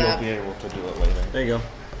 I'll and then do you'll that. be able to do it later. There you go.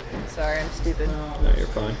 Sorry, I'm stupid. No, you're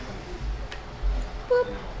fine.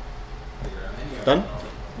 Done?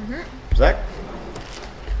 Mm-hmm. Zach?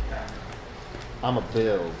 I'm a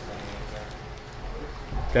build.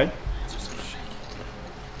 Okay.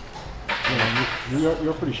 Yeah,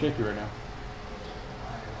 you're pretty shaky right now.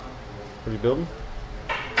 What are you building?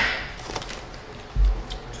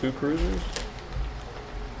 2 cruisers?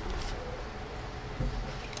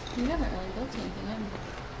 You haven't really built anything, have you?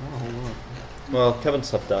 Not a whole lot. Well, Kevin's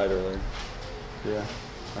stuff died earlier. Yeah.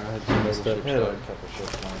 I had some other ships Had a that couple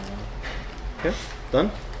ships on Okay.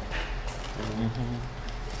 Done?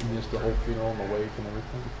 missed the whole funeral and the wake and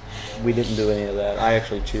everything. We didn't do any of that. I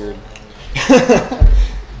actually cheered. there.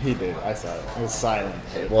 He did. I saw it. It was silent.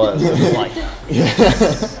 It was. It was like,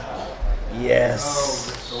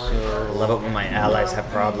 yes. I love it when my allies have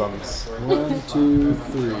problems. 1, 2,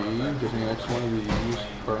 3. Give me the next one of these.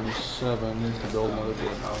 Burn 7 to build another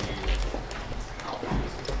dreadnought.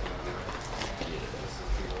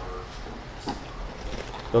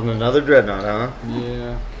 Building another dreadnought, huh?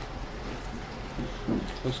 Yeah.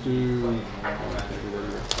 Let's do. I can't do that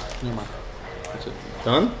either. Never mind. That's it.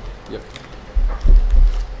 Done? Yep.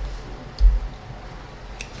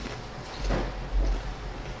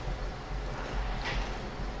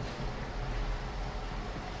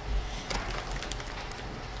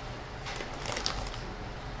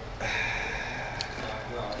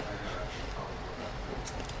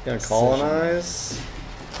 Gonna colonize?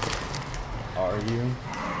 Are you?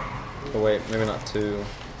 Oh wait, maybe not 2.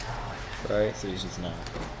 Right? So he's just not.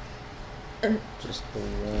 Just the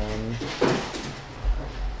 1.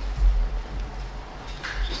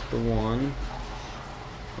 Just the 1.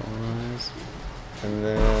 Colonize. And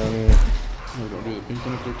then... We're gonna do the pink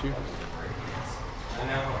one up there too.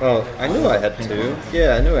 Oh, I knew I had 2.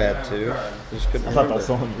 Yeah, I knew I had 2. I just couldn't I thought remember. that's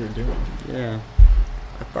the one you were doing. Yeah.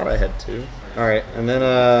 I thought I had 2. Alright, and then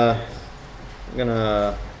I'm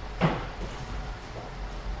gonna...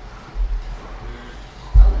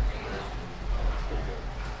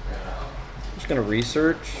 just gonna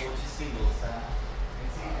research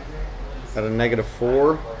at a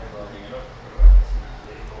 -4.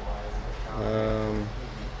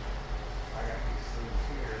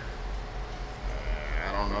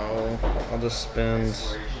 I don't know. I'll just spend.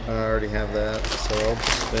 I already have that, so I'll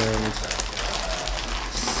just spend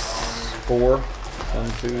 4.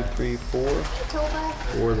 1, 2, 3, 4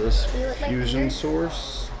 for this fusion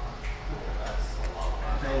source.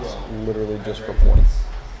 It's literally just for points.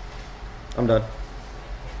 I'm done.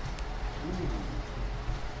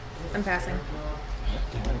 I'm passing.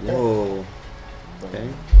 Whoa. Okay.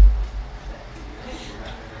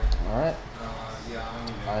 Alright.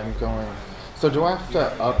 I'm going. So do I have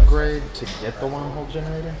to upgrade to get the wormhole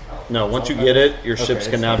generator? No, once you get it, your ships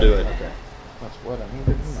Okay, can now it's- do it. Okay. That's what I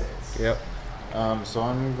needed to know. Yep. So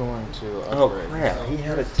I'm going to Oh upgrade. crap, he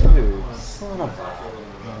had it too. Son of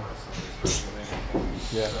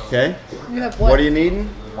Yeah. Okay. You have What are you needing?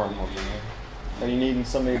 Wormhole generator. Are you needing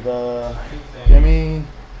some of the Give me.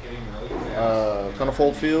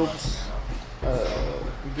 conifold fields?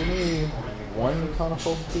 Give me 1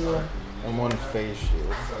 conifold field and 1 phase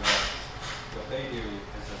shield.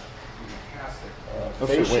 Oh,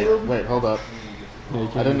 Phase shit, shield? wait, hold up. Yeah, you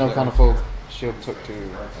I can't didn't know use that. conifold shield took 2.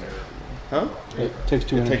 Huh? It takes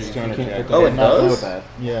 2 It energy. takes 2 You energy. can't I hit Oh, did it not know does? that.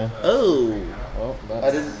 Yeah. Oh. Well,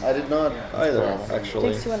 that's I did not either, problem.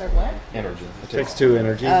 actually. Takes 200 what? energy. It takes 2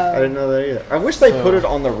 energy. I didn't know that either. I wish they put it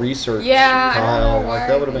on the research Yeah, I don't pile. know Like why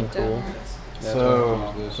that would have been they cool. don't. Yeah,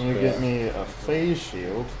 So, this. can you get me a phase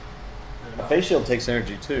shield? A face shield takes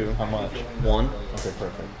energy too. How much? 1. Okay,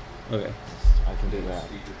 perfect. Okay. I can do that.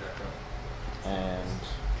 And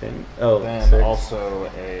Can, oh, then 6. also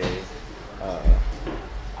a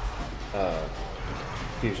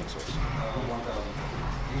fusion source.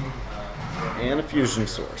 And a fusion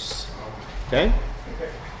source. Okay.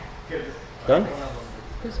 Done?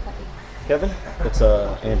 Who's puppy? Kevin? It's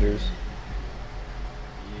Andrews.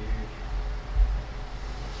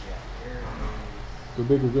 Go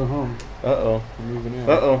big or go home. Uh-oh. We're moving in.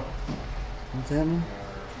 Uh-oh. What's happening?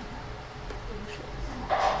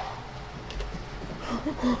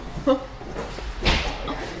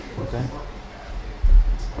 Okay.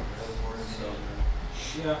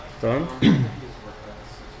 Done? Yeah,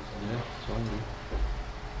 it's on me.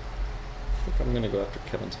 I think I'm gonna go after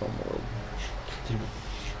Kevin's homeworld.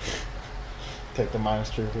 Take the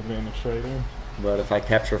 -2 for being a trader. But if I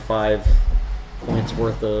capture 5 points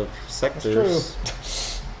worth of sectors...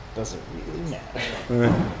 That's true. Does it really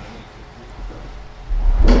matter?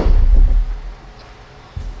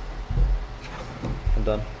 I'm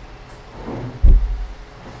done.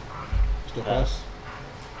 Still pass?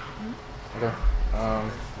 Okay.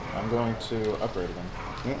 I'm going to upgrade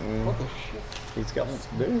again. What the shit? He's got...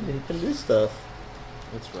 Dude, he can do stuff.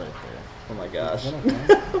 It's right there. Oh my gosh. Is that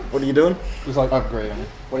okay? What are you doing? It's like, Upgrading.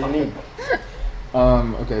 What do you need?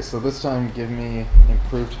 Okay, so this time give me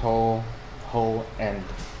improved hull, and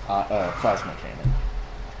plasma cannon.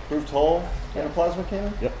 Improved hull and a plasma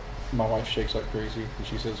cannon? Yep. my wife shakes like crazy, and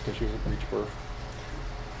she says because she was a breech birth.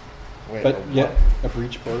 Wait, But a yeah, what? a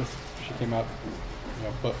breech birth. She came out,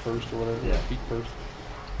 butt first or whatever, Yeah. feet first.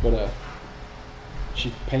 But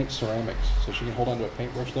she paints ceramics, so she can hold onto a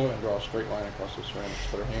paintbrush though and draw a straight line across the ceramics.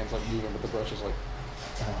 But her hands like moving, but the brush is like.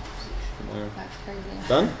 That's crazy.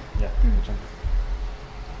 Done? Yeah.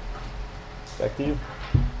 Back to you.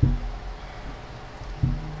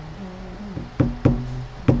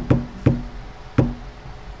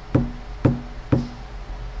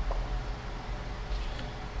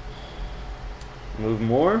 Move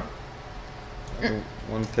more?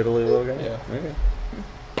 One piddly little guy? Yeah. Okay.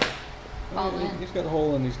 All in. He's got a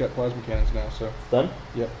hole and he's got plasma cannons now, so. Done?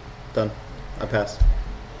 Yep. Done. I pass.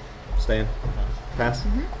 Staying. Pass.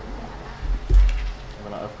 I'm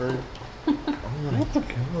gonna upgrade. What the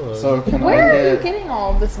god? So can Where I are you get? getting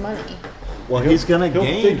all this money? Well, he's gonna he'll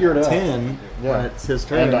gain figure it out. 10 Yeah. when it's his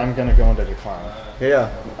turn. And I'm gonna go into decline.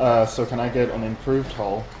 Yeah. So can I get an improved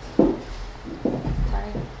hull? Sorry.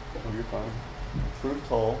 Oh, you're fine. Improved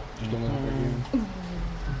hull. Just don't let him break in.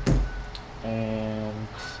 And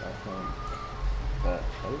I think that.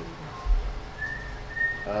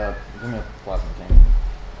 Give me a plasma cannon.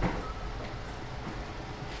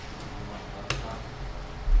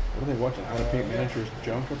 What are they watching? How to paint miniatures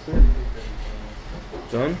junk up there?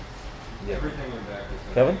 Done? Yeah.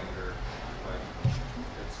 Kevin?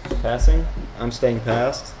 Passing? I'm staying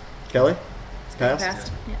past. Kelly? It's passed?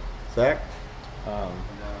 Passed. Yeah. Zach?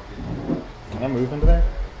 Can I move into there?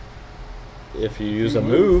 If you use a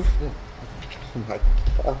move. Yeah. Oh my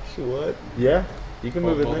gosh, what? Yeah, you can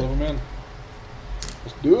move Both in of there. them in.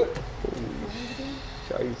 Let's do it.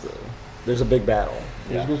 Scheiße. There's a big battle.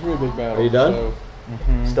 There's supposed to be a big battle. Are you done? So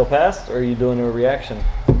Still passed, or are you doing a reaction?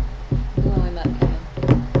 We only met Kevin.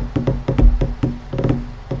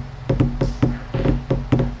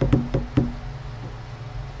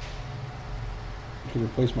 I could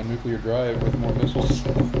replace my nuclear drive with more missiles.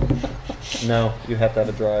 No, you have to have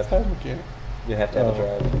a drive. Plasma cannon. You have to have a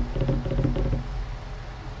drive.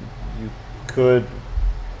 You could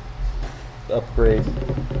upgrade.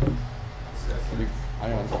 Big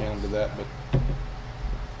ion cannon to that, but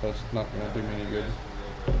that's not going to do me any good.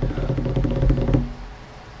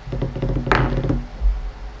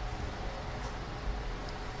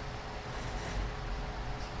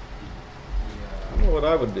 I don't know what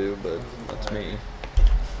I would do, but that's me.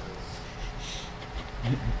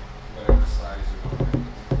 Whatever size you want.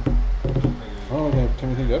 I don't have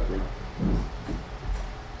anything to upgrade.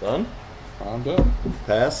 Done? I'm done.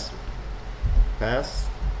 Pass? Pass?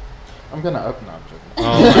 I'm gonna up now.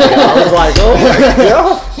 Oh my god, I was like, oh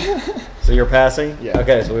my gosh. So you're passing? Yeah.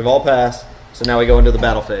 Okay, so we've all passed. So now we go into the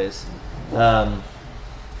battle phase.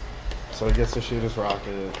 So he gets to shoot his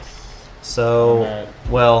rockets. So,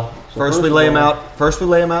 well, So first we first lay of them all- out. First we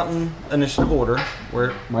lay them out in initiative order.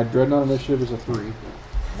 Where My dreadnought initiative is a 3.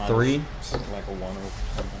 Mine's 3? something like a 1 or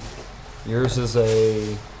something. yours is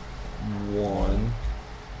a 1.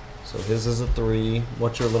 So his is a 3.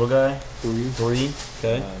 What's your little guy? 3. 3.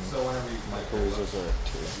 Okay. And So whenever you my cruisers are at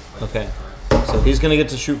 2. Okay. So he's going to get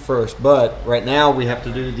to shoot first. But right now we have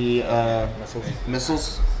to do the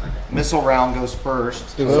missiles. Missile round goes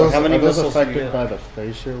first. So how many are those missiles do you affected get? by the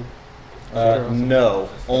phase shield? No,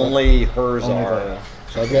 only hers Only are. the-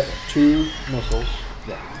 So I've got 2 missiles.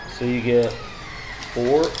 So you get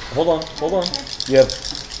 4. Hold on.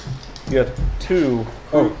 You have 2.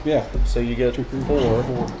 Oh, yeah. So you get 2, 3, 4.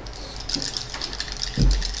 4.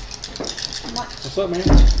 What's up, man?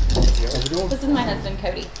 How's it going? This is my husband,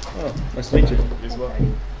 Cody. Oh, nice to meet you.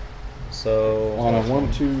 So On a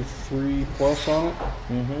 1, 2, 3 plus on it.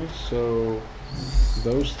 Mhm. So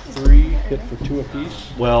those 3 hit for 2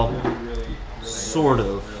 apiece. Well, sort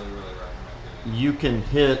of. You can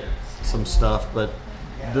hit some stuff, but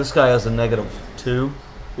this guy has a -2.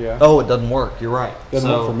 Yeah. Oh, it doesn't work. You're right. Doesn't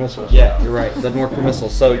work for missiles. Yeah, you're right. It doesn't work for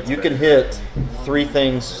missiles. So you can hit 3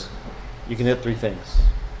 things. You can hit 3 things.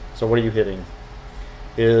 So what are you hitting?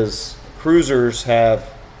 His cruisers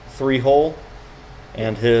have 3 hull,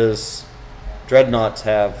 and his dreadnoughts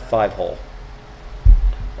have 5 hull.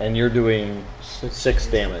 And you're doing 6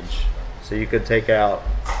 damage. So you could take out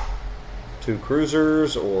 2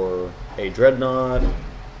 cruisers or a dreadnought.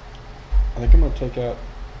 I think I'm going to take out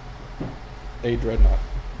a dreadnought.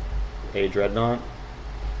 A dreadnought.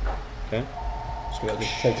 Okay. So that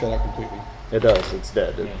just takes that out completely. It does. It's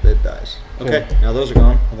dead. It dies. Okay. Now those are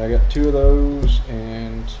gone. And I got 2 of those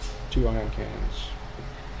and 2 ion cannons.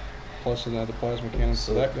 Plus another plasma cannon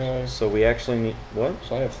for that guy. So we actually need what?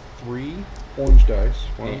 So I have 3 orange dice.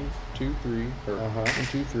 1, 2, 3. Or 1,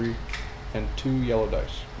 2, 3. And 2 yellow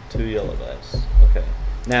dice. 2 yellow dice. Okay.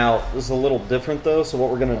 Now this is a little different though. So what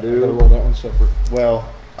we're gonna I'm going do? to roll that one separate. Well,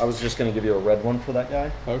 I was just gonna give you a red one for that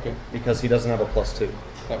guy Okay. because he doesn't have a +2.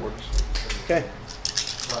 That works. Okay.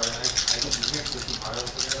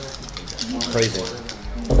 Crazy.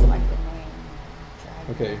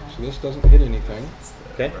 Okay, so this doesn't hit anything.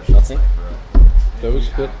 Okay. Nothing. Those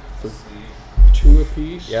hit for 2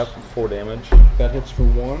 apiece. Yep. 4 damage. That hits for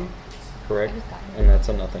 1. Correct. And that's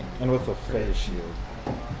a nothing. And with the phase shield.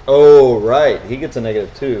 Oh, right. He gets a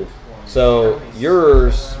 -2. So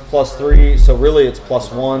yours +3. So really it's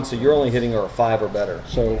 +1. So you're only hitting her a 5 or better.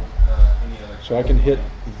 So I can hit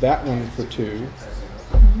that one for 2.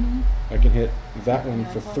 I can hit that one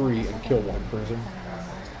for 3 and kill 1 cruiser.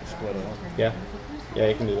 Split it up. Yeah. Yeah,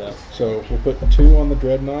 you can do that. So we'll put 2 on the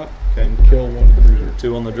dreadnought and kill 1 cruiser.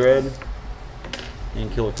 2 on the dread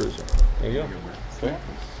and kill a cruiser. There you go. Okay.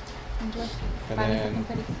 Enjoy. And Buy me then something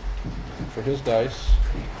pretty. for his dice,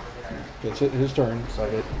 it's his turn. So I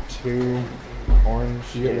get 2 orange.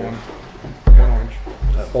 You get here. 1 orange.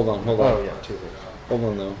 Hold on. Oh yeah, 2 hits. Hold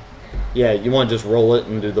on though. Yeah, you want to just roll it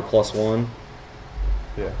and do the +1.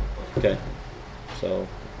 Yeah. Okay. So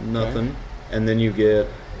nothing, and then you get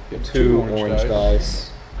Get 2 orange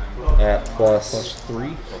dice at Plus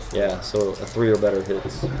 3. Yeah, so a 3 or better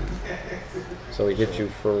hits. So he hits you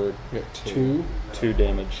for You get 2. 2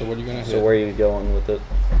 damage. So what are you gonna So hit? where are you going with it?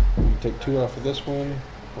 You take 2 off of this one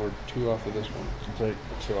or 2 off of this one. Take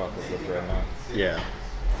 2 off of the dreadnought. Yeah.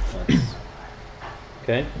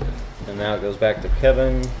 Okay. And now it goes back to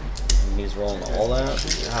Kevin. And he's rolling all that.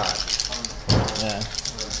 God. Yeah.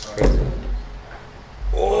 Crazy.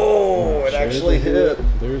 Oh, it actually hit.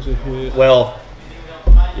 There's a hit. Well,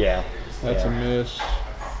 yeah. That's yeah. a miss.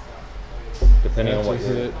 Depending That's on what a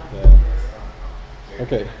you're. hit. Yeah.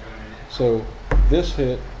 Okay. So this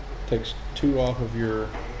hit takes 2 off of your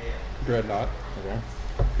dreadnought. Okay.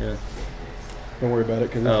 Yeah. Don't worry about it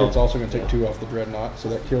because this Oh. hit's also going to take 2 off the dreadnought, so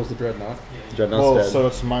that kills the dreadnought. Dreadnought's Well, dead. so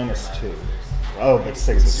it's -2. Oh, but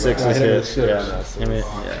 6 is 6 right. is hit it hit. with 6.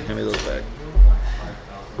 Yeah. Hand me those back.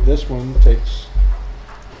 This one takes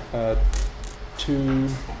 2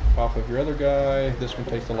 off of your other guy. This one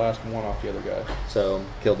takes the last 1 off the other guy. So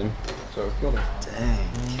killed him. So killed him.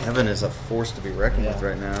 Dang, Kevin is a force to be reckoned with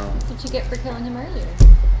right now. That's what you get for killing him earlier.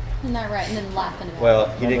 Isn't that right? And then laughing about Well,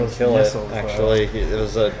 he One of didn't those kill it. missiles, Actually, it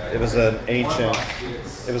was an ancient.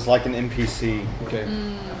 It was like an NPC. Okay.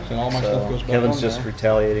 So all my stuff So goes back Kevin's on just there.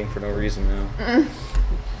 retaliating for no reason now.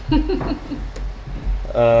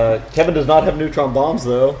 Kevin does not have neutron bombs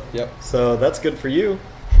though. Yep. So that's good for you,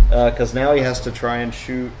 because now he has to try and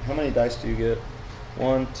shoot. How many dice do you get?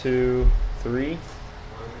 1, 2, 3.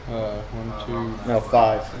 1, 2, No,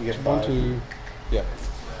 5. You get 1, 5. 2. Yeah.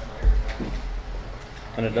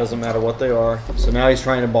 And it doesn't matter what they are. So now he's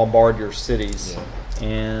trying to bombard your cities,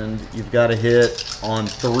 and you've got to hit on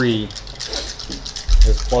 3.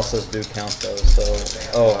 His pluses do count though. So,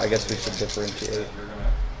 oh, I guess we should differentiate.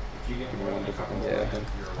 Give me 1 different one. Yeah.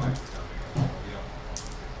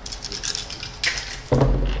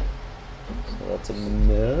 So that's a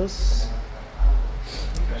miss.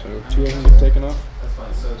 So 2 of them get taken off.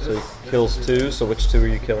 So he kills 2. So which 2 are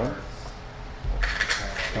you killing?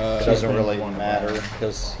 It doesn't really matter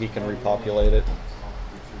because he can repopulate it.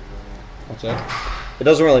 What's that? It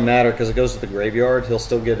doesn't really matter because it goes to the graveyard. He'll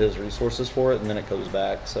still get his resources for it, and then it goes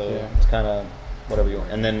back. So it's kind of whatever you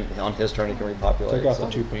want. And then on his turn, he can repopulate. Take out the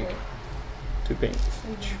 2 pink. 2 pink.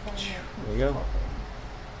 There you go.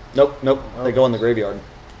 Nope. They go in the graveyard.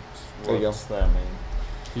 There you go. What's that mean?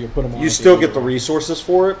 You put them on. You still get the resources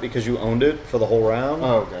for it because you owned it for the whole round.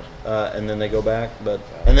 Oh, gotcha. And then they go back.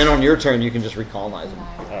 And then on your turn, you can just recolonize them.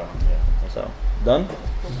 Oh, yeah. So done.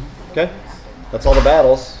 Okay. That's all the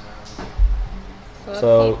battles.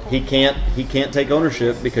 So he can't take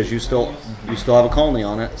ownership because you still have a colony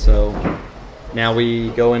on it. So now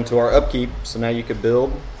we go into our upkeep. So now you could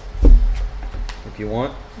build if you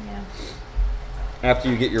want. Yeah. After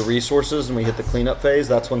you get your resources and we hit the cleanup phase,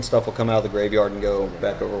 that's when stuff will come out of the graveyard and go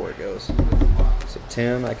back over where it goes. So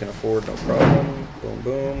 10 I can afford, no problem. Boom,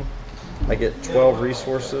 boom. I get 12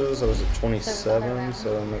 resources. I was at 27,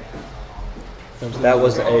 so I'm at, that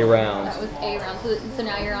was a round. That was a round. So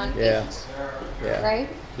now you're on 8. Yeah. Right?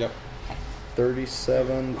 Yep.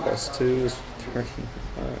 37 plus 2 is 39.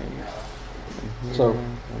 So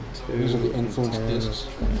these are the influence discs.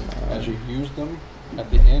 As you use them, at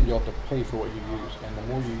the end you'll have to pay for what you use, and the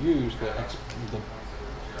more you use,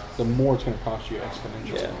 the more it's going to cost you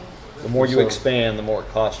exponentially. Yeah. The more you expand, the more it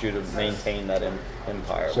costs you to maintain that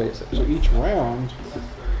empire. So basically. each round,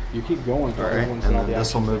 you keep going. All right, and then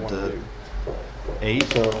this will move to 8.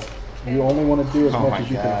 So you only want to do as Oh much my as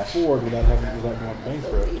you can gosh. afford without going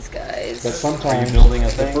bankrupt. These guys. But sometimes Are you building a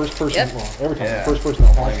the thing? first person, Yep. well, every time Yeah. the first person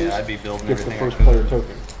that launches I'd be building gets the everything first I player could.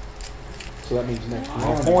 token. So that means next round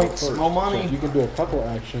you go points, first. more money. So if you can do a couple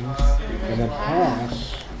actions and then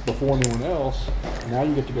pass before anyone else, now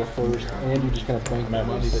you get to go first, and you just kind of bank the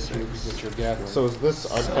money that you're gathering. So is this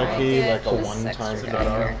artifact key like a This one-time extra thing?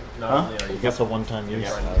 guy here. Huh? I guess a one-time use.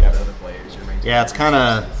 Yeah, it's kind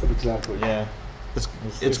of Exactly. Yeah.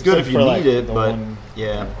 it's good if you for, need like, it, the but one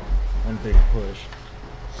big push.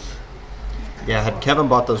 yeah, had Kevin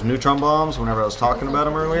bought those neutron bombs whenever I was talking about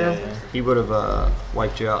him earlier, Yeah. he would have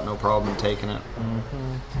wiped you out no problem taking it.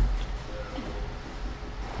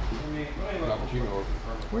 Not that you know of.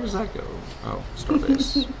 Where does that go? Oh,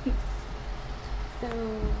 Starbase. So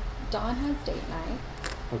Dawn has date night.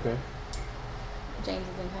 Okay. James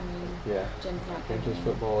is incoming. Yeah. Jim's not James coming. is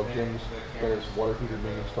football. Jim's got his water heater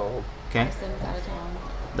being installed. Okay, Sim's out of town.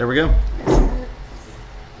 there we go.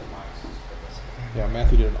 Yeah,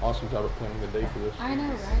 Matthew did an awesome job of planning the day for this. I know,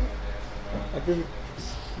 right? I've been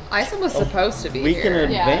Isa was supposed to be week in here.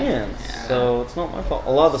 advance, so it's not my fault.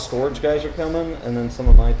 A lot of the storage guys are coming, and then some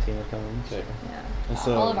of my team are coming. So. Okay. Yeah. And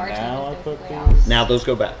so All of our now team I is put basically out. these. Now those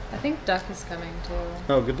go back. I think Duck is coming too.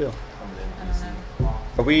 Oh, good deal. I don't know.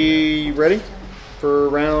 Are we ready for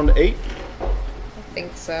round 8? I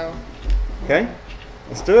think so. Okay,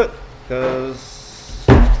 let's do it. Because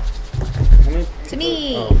how many? To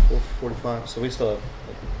me. Oh, 4:45. So we still have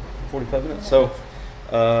like 45 minutes. So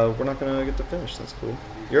we're not gonna get to finish. That's cool.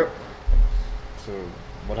 You're up. So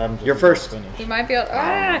what happens if You're we first. finish? You might be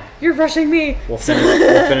able. You're rushing me. We'll finish.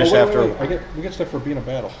 We'll finish Wait, after. we get stuff for being a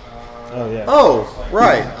battle. Oh yeah. Oh,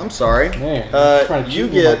 right. I'm sorry. Man, you're trying to You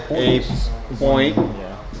cheat me my get a points. point,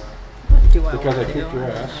 Yeah. Do I Because I want to kicked do? your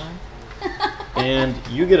ass. and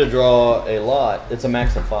you get to draw a lot. It's a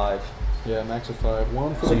max of 5. Yeah, max of 5.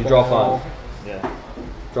 1 for So the you draw battle. 5. Yeah.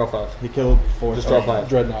 Draw 5. He killed 4. Just draw 5.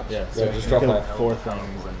 Dreadnoughts. Yeah. So So just he draw killed 5. 4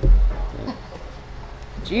 things. And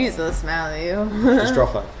Jesus, Matthew. Just draw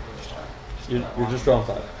 5. You're just drawing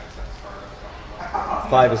 5.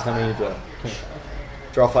 5 is how many you draw.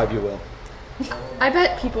 Draw 5, you will. I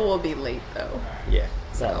bet people will be late though. Yeah.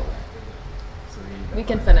 So we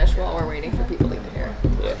can finish while we're waiting for people to get here.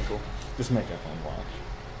 Yeah. Cool. just make up on watch.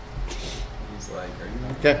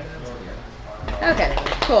 Okay. Okay,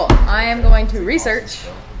 cool. I am going to research.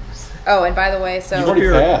 Oh, and by the way, so You've already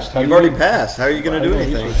passed. How You've do already you- passed. How are you going to do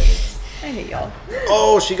anything? I hate y'all.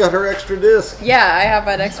 Oh, she got her extra disc. Yeah, I have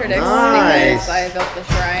an extra disc Nice. because I built the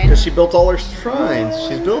shrine. Because she built all her shrines.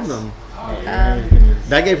 She's building them.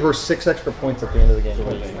 That gave her 6 extra points at the end of the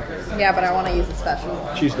game. Yeah, but I want to use a special.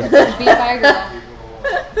 She's got this. Be a fire girl.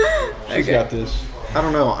 She's got this. I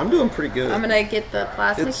don't know. I'm doing pretty good. I'm gonna get the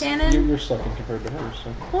plasma It's- cannon. You're sucking compared to her. So.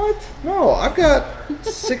 What? No, I've got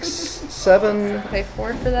 6, 7, Pay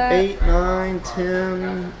 4 for that. 8, 9,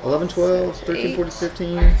 10, 11, 12, 13, 14,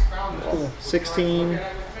 15, 16,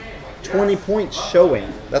 20 points showing.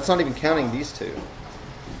 That's not even counting these two.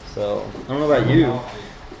 So, I don't know about you.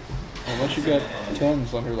 Unless you got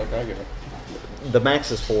 10s on her like I got. The max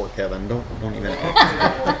is 4, Kevin. Don't even.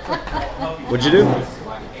 What'd you do?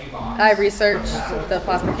 I researched the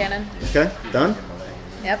plasma cannon. Okay, done.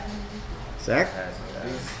 Yep. Zach?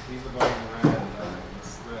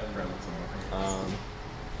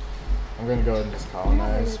 I'm gonna go ahead and just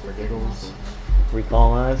colonize for giggles.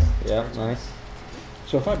 Recolonize. Yeah, nice.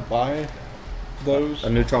 So if I buy those, A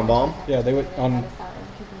neutron bomb? yeah, they would on.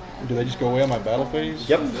 Do they just go away on my battle phase?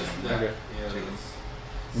 Yep. Okay.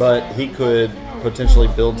 But he could potentially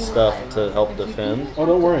build stuff to help defend. Oh,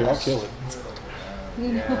 don't worry, I'll kill it.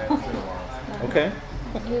 Okay.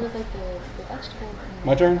 He was like the vegetables.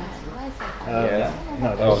 My turn. Yeah.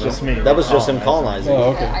 No, that was just me. That was just him colonizing.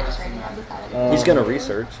 Oh, okay. I just ran out beside He's gonna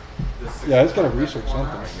research. Yeah, I just gotta research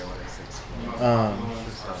something. Um,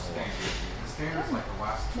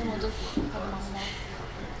 Then we'll just put them on the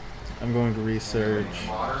next. I'm going to research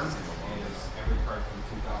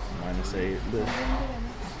 -8.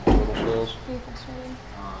 Total sales. Are you frustrated?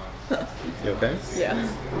 You okay? Yeah.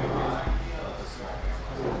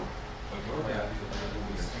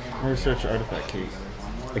 Research artifact key.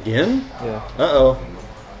 Again? Yeah. Uh-oh.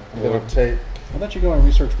 I'm gonna take. I thought you go and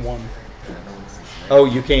research one. Oh,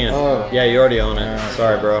 you can. Oh. Yeah, you're already on it.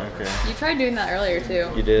 Sorry, bro. Okay. You tried doing that earlier too.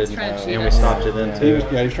 You did. Trying to cheat And we us. stopped you then, too.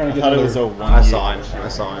 He was trying to I get thought it another was a 1. I saw him. I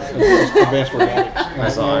saw him. advanced robotics. I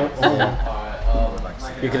saw him.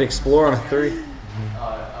 You could explore on a 3.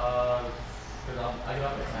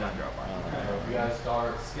 You guys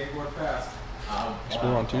start skateboard fast.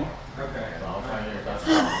 Explore on 2. Okay.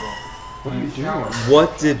 What are you doing?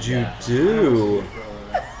 What did you do?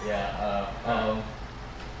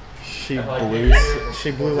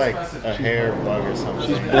 She blew like a hair bug or something.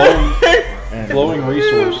 She's blowing, And blowing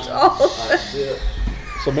resource.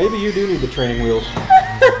 So maybe you do need the training wheels.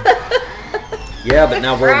 Yeah, but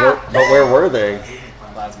now where were they?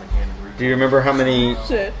 Do you remember how many?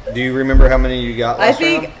 Shit. Do you remember how many you got I last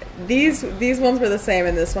think round? these ones were the same,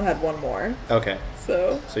 and this one had one more. Okay,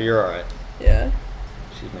 So so you're all right. yeah.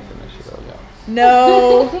 She's making this shit up.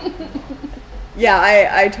 No. Yeah,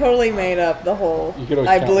 I totally made up the whole. You could always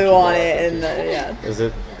I count blew what you on got. it, and yeah. Is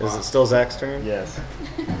it still Zach's turn? yes.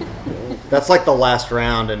 That's like the last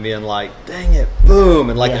round and being like, dang it, boom,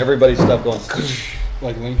 and like Yeah. everybody's stuff going.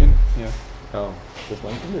 Like Lincoln? Yeah. Oh, just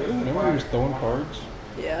Lincoln? Remember he was throwing cards?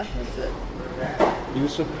 Yeah, that's it. He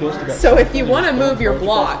was so pissed about So if you he want to was throwing move your cards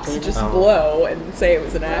across blocks, the table. just blow and say it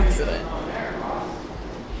was an accident.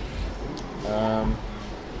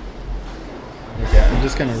 Okay, I'm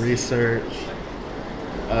just gonna research.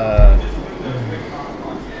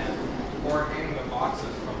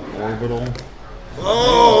 Orbital.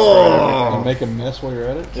 Oh, And make a mess while you're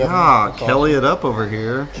at it? God, Kelly it up over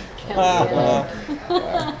here.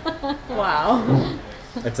 Wow.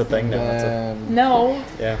 It's a thing now. And No.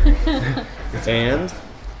 Yeah. And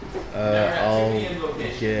I'll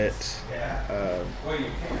get.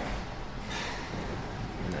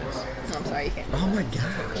 I'm sorry, you can't. oh my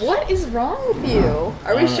God, What is wrong with you?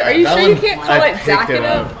 Are we sure? Are you that sure you one, can't call I it picked Zack it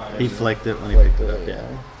up? he flaked it when he picked it up. Yeah.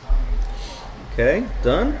 Okay,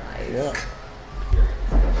 done. Yeah.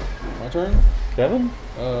 My turn? Kevin.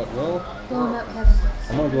 Well, Blow 'em up, Kevin.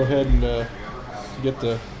 I'm gonna go ahead and get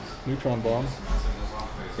the neutron bomb.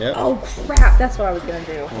 Yep. Oh crap! That's what I was gonna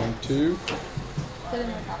do. 1, 2. Put it in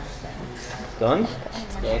the top. Done.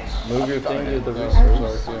 That's Move your thing to the sorry,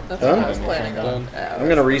 research. yeah. That's Done? what I was planning on. Done. I'm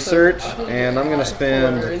gonna research, and I'm gonna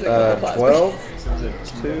spend 12.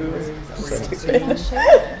 2, 16.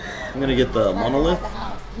 I'm gonna get the monolith.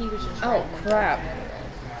 He was just Oh crap!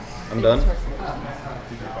 I'm done.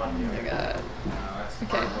 Oh my god.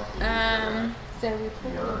 Okay. So we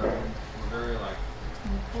pulled over.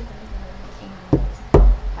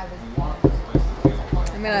 I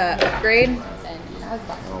was I'm gonna upgrade. and I was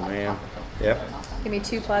about to Oh man. Yep. Give me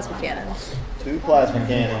 2 plasma cannons. 2 plasma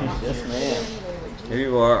cannons. Yes, ma'am. Here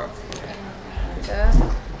you are.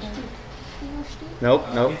 Nope.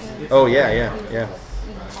 Nope. Oh yeah. Yeah. Yeah.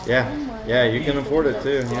 Yeah. Yeah. You can afford it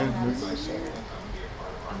too. Yeah.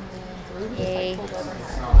 Yay.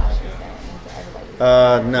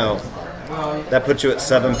 No. That puts you at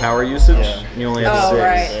 7 power usage. And you only have Oh 6.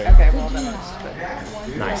 right. Okay. Well then I'll just put.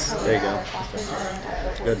 Nice. There you go.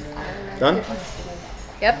 Good. Done.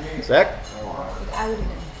 Yep. Zach. I would have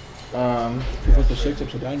been. If you put the 6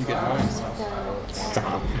 upside down, you get 9.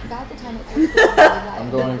 Stop. About the time it's I'm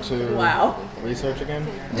going to Wow. research again.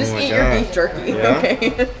 Just Oh my eat your God. beef jerky. Yeah. Okay.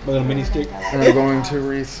 But then a mini stick. And I'm going to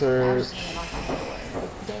research.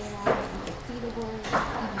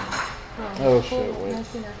 Oh shit! Wait,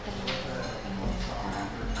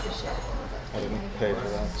 I didn't pay for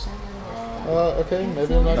that. Okay,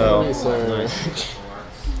 maybe I'm not Oh, gonna research. nice.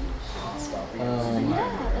 Yeah, like we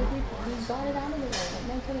got it out of there. Like,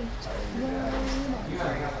 no kidding.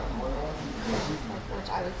 which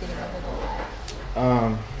I was getting a little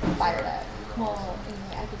fired up. Well,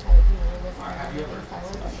 anyway, I could try to do this and everything, so I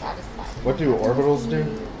wasn't satisfied. What do orbitals do?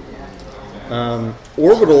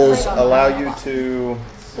 Orbitals allow you to.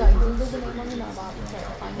 So I googled the name on the mailbox, started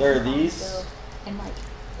finding There are the these. bill, and like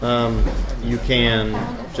You can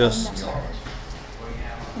found a just phone number.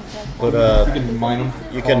 put You a. can mine them.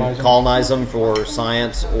 You can colonize them for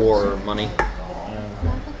science or money.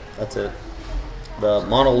 That's it. The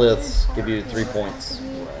monoliths give you 3 points.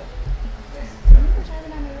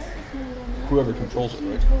 Whoever controls it,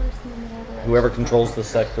 right? Whoever controls the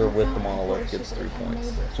sector with the monolith gets 3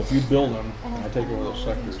 points. So if you build them, and I take over those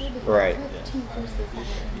sectors. Right.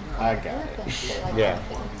 I got it. Yeah.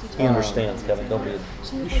 He understands, Kevin. Don't be a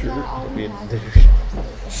Sure. don't be a douche.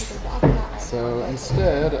 So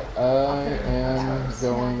instead, I am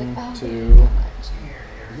going to. You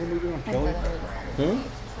gonna move in on Kelly? Hmm? You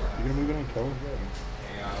gonna move in on Kelly?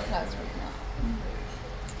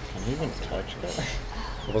 Can you even touch that?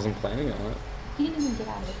 I wasn't planning on it. He didn't even get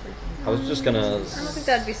out of the freaking. I was just gonna. I don't think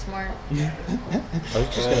that'd be smart. I was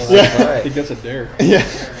just gonna sit I think tight. that's a dare. Yeah.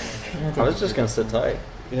 I was just gonna sit tight.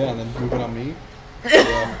 Yeah, and then move it on me.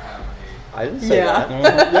 I didn't say Yeah.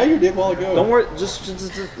 that. No, yeah, you did a while ago. Don't worry. Just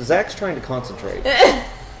Zach's trying to concentrate. That's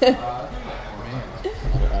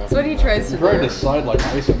what he tries to You're trying to do. decide like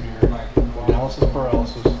ice in here. Analysis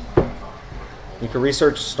paralysis. You can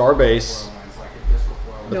research Starbase,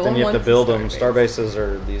 but No then one you have to wants build a them. Starbase. Starbases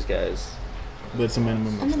are these guys. But it's a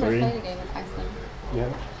minimum I've of never 3. played a game with Iceland. Yeah.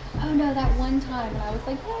 Oh no, that one time when I was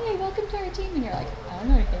like, hey, welcome to our team, and you're like, I don't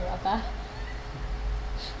know anything about that.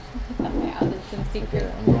 Yeah, there's some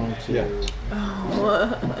secret. I'm going to. Yeah.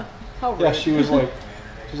 How Yeah, rude. she's like,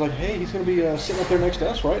 hey, he's gonna be sitting up there next to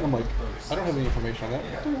us, right? And I'm like, I don't have any information on that.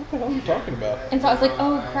 What the hell are you talking about? And so I was like,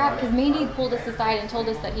 oh crap, because Mandy pulled us aside and told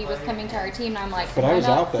us that he was coming to our team, and I'm like, But I "Why was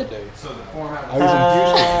not out that sup-" day. So the format. I was in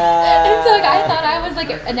Houston. And so like I thought I was like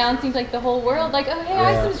announcing to like the whole world, like, oh hey,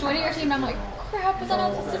 Iceland's joining our team. And I'm like, crap, was I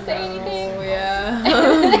not supposed to say anything? Oh, yeah.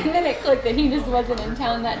 And then it clicked that he just wasn't in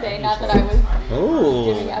town that day, not that I was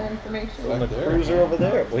giving Ooh. out information. The cruiser over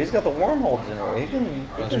there. Well, he's got the wormhole generator. He can.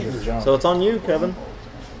 Just jump. So it's on you, Kevin.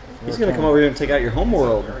 He's gonna come over here and take out your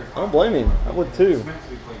homeworld. I don't blame him. I would too.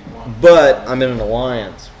 But I'm in an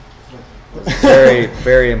alliance. It's a very,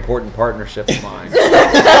 very important partnership of mine.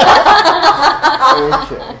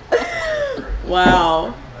 Okay.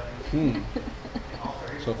 Wow.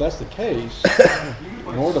 So if that's the case,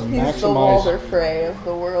 in order to He's the Walter maximize, Frey of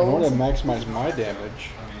the in order to world. maximize my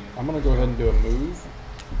damage, I'm gonna go ahead and do a move.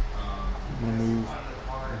 I'm gonna move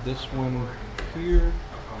this one here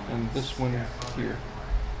and this one here.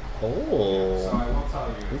 Oh.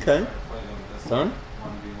 Okay. Done?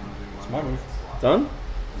 It's my move. Done?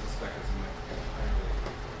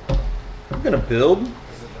 I'm gonna build.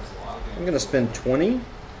 I'm gonna spend 20.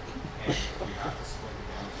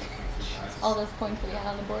 All those points that we had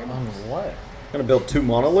on the board. On what? I'm gonna build 2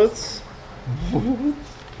 monoliths.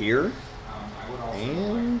 Here.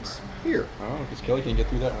 And here. Oh, because Kelly can't get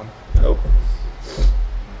through that one. Nope.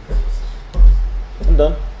 I'm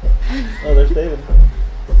done. Oh, there's David.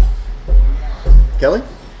 Kelly?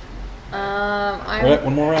 I'm. Alright,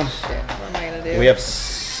 one more round. Shit, what am I gonna do? We have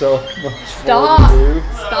so much Stop. more to do.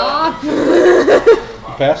 Stop.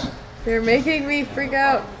 Pass. You're making me freak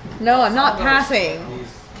out. No, I'm not passing.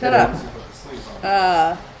 Shut up.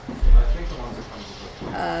 What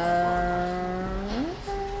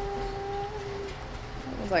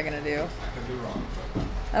was I gonna do?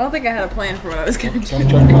 I don't think I had a plan for what I was gonna do. Tell me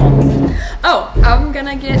check on. Oh, I'm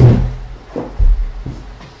gonna get. Hold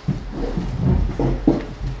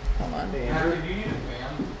on. Do you need a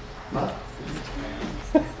fan?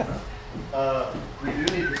 We do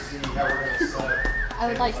need to see how we're going to set. I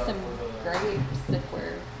would like some grapes if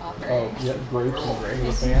we're offering. Oh, yeah, grapes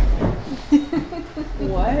and fan.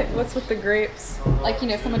 What? What's with the grapes? Like, you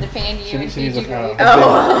know, someone to fan you and She feed needs you a grapes.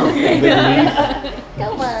 Oh, okay.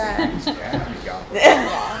 Go for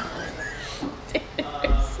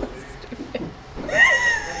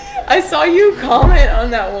I saw you comment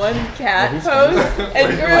on that one cat post,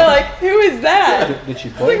 and you were like, "Who is that?" Did she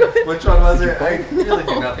play? Which one was it? I really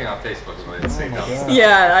do nothing on Facebook, so I didn't say no.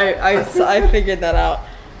 Yeah, I figured that out.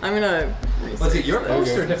 I'm gonna. Was it your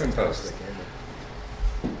post or a different post?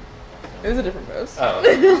 It was a different post. Oh.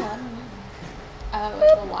 Oh,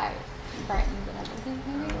 it's the light brightens and everything,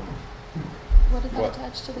 maybe? What does that What?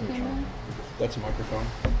 attach to the camera? That's a microphone.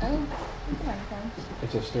 Oh, it's a microphone.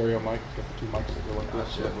 It's a stereo mic. It's got the 2 mics that go like this.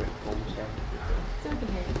 So that way it folds down. So I can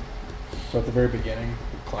hear you. So at the very beginning,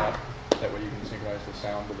 you clap. That way you can synchronize the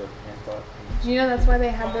sound with the hand clap. You know that's why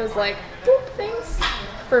they had those like boop things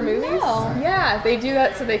For movies? No. Yeah, they do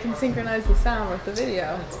that so they can synchronize the sound with the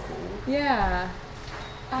video. That's cool. Yeah.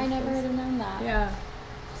 I never would have known that. Yeah.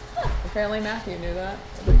 Apparently Matthew knew that.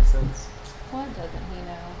 That makes sense. What doesn't he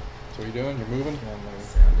know? So what are you doing? You're moving?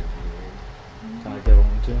 Sounded weird. Can I get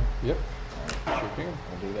one too? Yep. Sure can.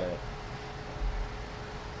 I'll do that.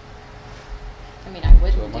 I mean, I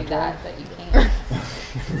wouldn't So my do that, turn? but you can't.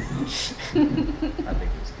 I think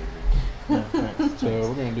it was good. So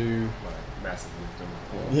we're going to do... My massive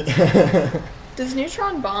wisdom. Does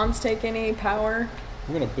neutron bombs take any power?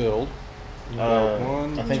 We're going to build. You got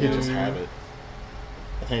one, I think you two, just have it.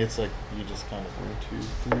 I think it's like you just kind of 1, 2,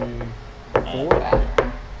 3, 4. I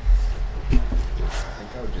think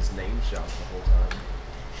I would just name shop the whole time.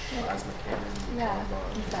 Plasma cannon. Yeah.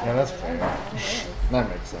 Bomb. Exactly. Yeah, that's fair. It is. That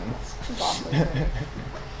makes sense. It's awesome.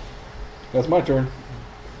 That's my turn.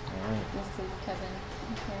 Alright. This is Kevin,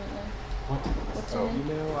 apparently. What? What's your name?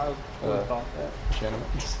 You know, I would have thought that.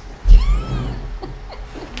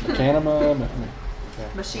 Mechanema.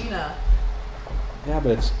 Machina. Yeah,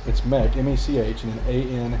 but it's mech, M-E-C-H, and then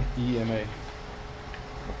A-N-E-M-A.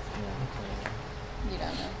 You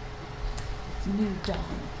don't know. It's New Dawn.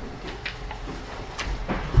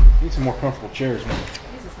 Need some more comfortable chairs, man.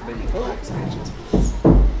 They need more expansions.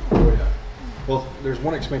 Oh, yeah. Well, there's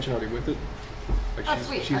one expansion already with it. Like Oh,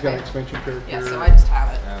 sweet. She's got an Okay. expansion character. Yeah, so I just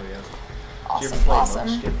have it. Oh, yeah. Do you Awesome. ever play Awesome.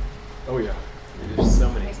 Munchkin? Oh, yeah. There's so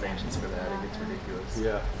many expansions for that, it gets ridiculous.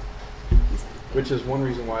 Yeah. Which is one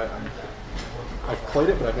reason why I've played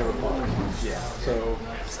it, but I've never bought it. Yeah. So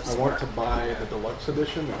I want to buy the deluxe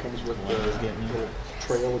edition that comes with the little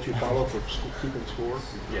trail that you follow for keeping score.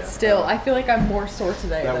 Yeah. Still, I feel like I'm more sore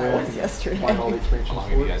today That than way I I was can yesterday. buy all the expansions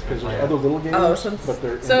for it, because there's other little games, Oh, but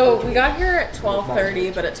they're so we individual. got here at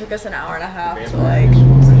 12:30, but it took us an hour and a half to Vampires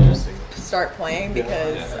like was interesting. start playing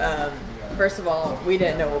because first of all, we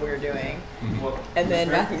didn't know what we were doing, and then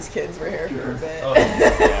Matthew's kids were here for a bit.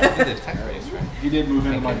 You did move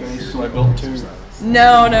into my base, so I built 2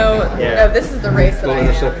 No, Yeah. no, this is the race that gold I am.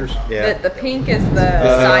 interceptors. Yeah. The pink is the 2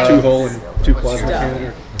 science. hull and 2 plasma Stuff.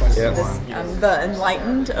 cannon. This, the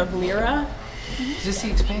Enlightened of Lyra. Is this the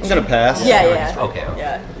expansion? I'm gonna pass. Yeah. Okay.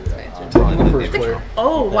 Yeah. I'm the first player.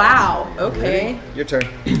 Oh wow. Okay. Your turn.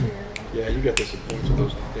 Yeah, you got this points with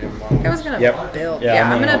those damn models. I was gonna Yep. build. Yeah,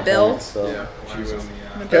 Yeah, I'm gonna on build. points, so Yeah, she will. I'm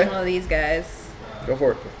gonna build Okay. one of these guys. go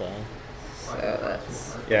for it. So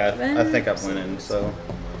that's Yeah, I think I'm winning. So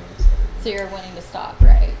So you're winning to stop,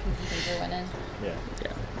 right? Because you think you're winning.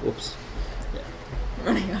 yeah. Whoops.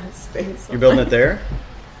 running out of space. You're building it there?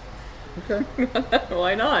 Okay.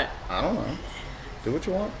 Why not? I don't know. Do what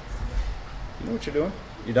you want. You know what you're doing.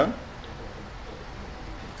 You done?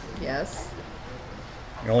 Yes.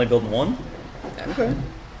 You're only building one? Okay.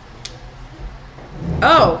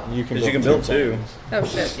 Oh. You can Because you can build 2. Oh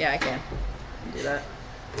shit. Yeah, I can do that.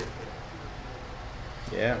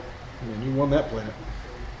 Yeah. And you won that planet.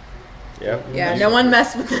 Yep. Yeah. No one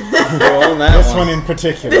messed with it. You own that This one in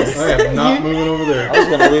particular. I am not moving over there. I was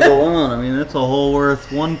gonna leave it alone. I mean, it's a whole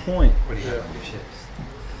worth 1 point. What do you have for your ships?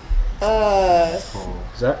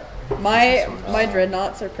 Is that? My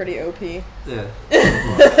dreadnoughts are pretty OP. Yeah.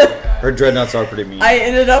 Her dreadnoughts are pretty mean. I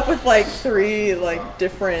ended up with like 3 like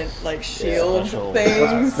different like shield special.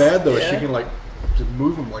 things. What's bad though is Yeah. she can like just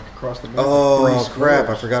move them like across the map. Oh 3 crap!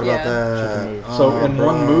 I squares. forgot Yeah. about that. move. So Oh, in bro.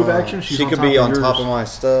 one move action, she's she on could top be of on top yours. of my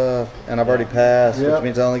stuff, and I've already passed, Yeah. which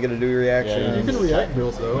means I only get to do reaction. You can react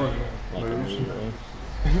build though. And moves.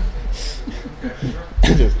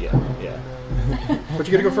 Yeah. But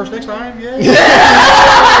you gotta go first next time. Yeah.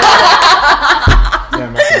 Yeah,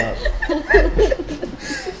 messing up.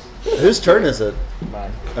 Whose turn is it?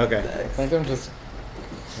 Mine. Okay. I think I'm just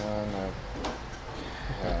gonna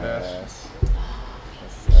pass.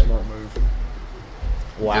 Smart move. Do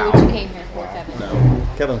Wow. what you came here for, Kevin. No,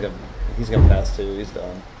 he's gonna pass too. He's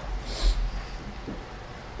done.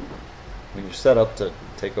 I mean, you're set up to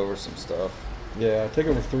take over some stuff. Yeah, I take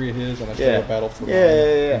over 3 of his, and I Yeah. still have battle for Yeah, mine. yeah,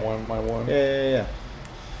 yeah. And my one. Yeah.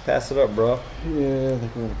 Pass it up, bro. Yeah, I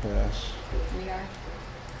think we're gonna pass. We are.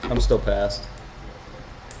 I'm still passed.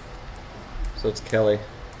 So it's Kelly.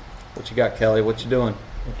 What you got, Kelly? What you doing?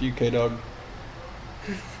 Up to you, K-Dog.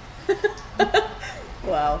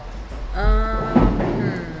 Wow.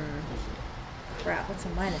 Crap, what's a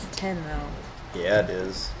 -10 though? Yeah, it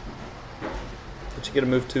is. But you get to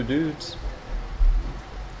move 2 dudes.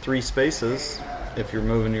 3 spaces if you're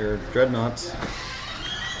moving your dreadnoughts.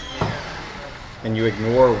 And you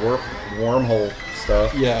ignore wormhole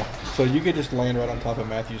stuff. Yeah, so you could just land right on top of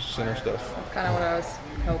Matthew's center stuff Kind of what I was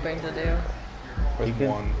hoping to do. with You can-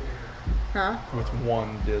 one Huh?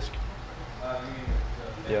 disc.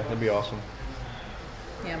 Yeah, that'd be awesome.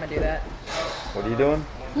 Yeah, I'm gonna do that. What are you doing?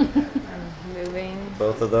 I'm moving.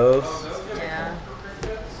 Both of those? Yeah.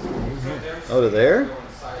 Oh, to there?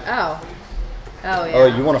 Oh. Oh, yeah. Oh,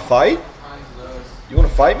 you want to fight? You want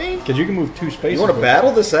to fight me? Because you can move 2 spaces. You want to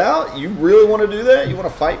battle this out? You really want to do that? You want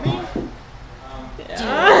to fight me?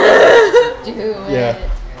 Do it. Yeah.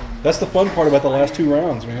 That's the fun part about the last 2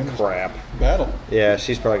 rounds, man. Crap. Battle. Yeah,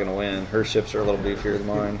 she's probably going to win. Her ships are a little beefier than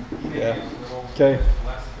mine. Yeah. Okay.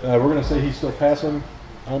 We're going to say he's still passing.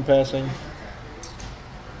 I'm passing.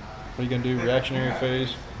 What are you going to do? Reactionary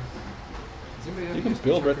phase. You can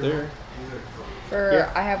build right there.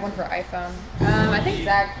 I have one for iPhone. I think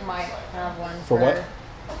Zach might have one For what?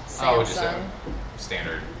 Oh, just a Samsung.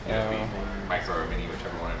 standard micro or mini,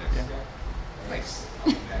 whichever one it is. Nice.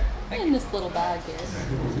 In this little bag here.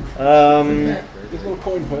 This little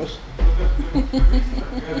coin purse.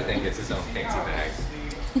 Everything gets its own fancy bag.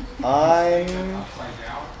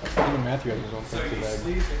 Even Matthew has his own fancy bag.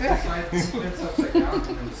 It's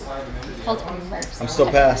called immersive. I'm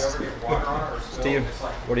still passed. Steve,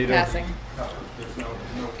 what are you doing? Passing.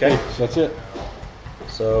 Okay, So that's it.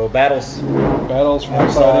 so battles. Battles from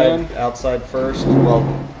outside in. Outside first. Well,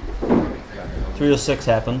 3 of 6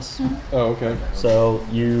 happens. Oh, okay. So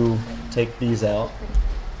you take these out.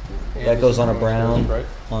 That goes on a brown Right.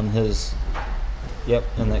 on his. Yep,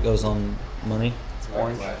 and that goes on money.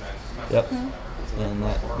 Orange. Yep, and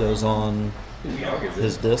that goes on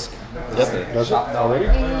his disc. Yep. Does it already?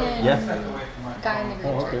 And Yeah. guy in the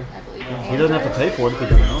green Oh, okay. shirt, I believe. He doesn't have to pay for it if he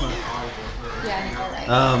doesn't own it. Yeah, I think you're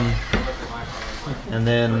right. And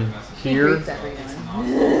then here Beats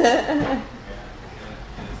everyone.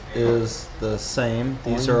 is the same.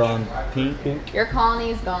 These are on pink, Your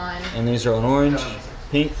colony's gone. and these are on orange.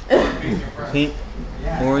 Pink, pink,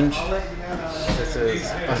 orange, This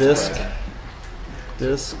is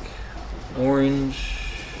disc, orange,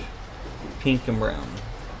 pink, and brown.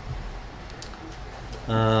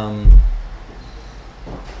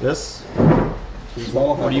 This.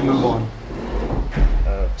 What do you move on?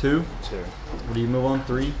 2? 2. What do you move on?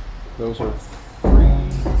 3? Those are 3.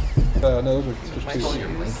 No, those are just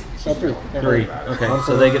 2. Oh, 3. Yeah, 3. right. Okay,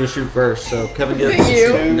 so they get to shoot first. So Kevin gets you?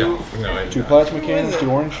 2. No. 2 plasma cannons, 2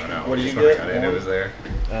 orange. What do you Just when I get? got in, it was there.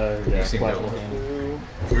 Yeah, seem plasma real- cannon.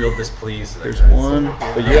 Real displeased. that I There's tried. 1,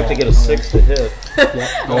 but you have to get a 6 to hit.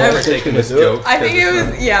 Oh, I'm taking this joke. I think it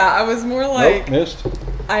was, yeah, I was more like, Missed.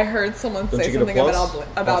 I heard someone Don't say you get a something plus?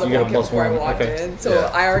 about a You get a blanket plus before I 1. walked Okay. in, so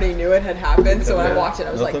Yeah. I already knew it had happened, so when I Yeah. walked in,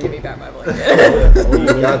 I was like, Nothing? give me back my blanket. Oh,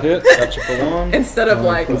 you got hit. Got you for 1. Instead of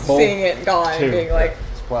like for the pole. seeing it gone and 2. being like,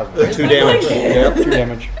 It's plasma. 2 damage. Yep. 2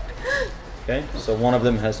 damage. Okay, so one of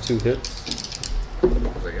them has 2 hits. I was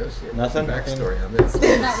like, oh shit. Nothing? Backstory on this.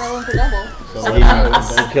 You're not rolling for double. So he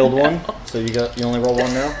killed 1. So you only roll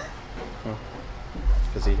 1 now.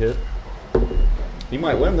 Because he hit. You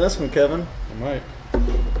might win this one, Kevin. I might.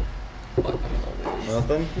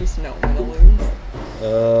 Nothing. just know I'm gonna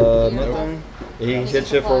lose. Nothing. He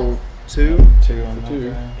hits you for 2. 2 on that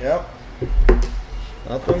 2. guy. Yep.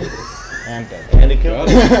 Nothing. And dead. And he killed Got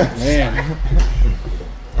him. it. Man.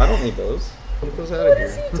 I don't need those. Get those out of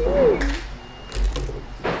here.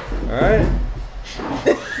 Alright.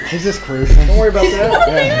 He's just cruising. Don't worry about The that.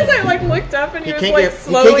 thing is, I like looked up and he, was can't like get-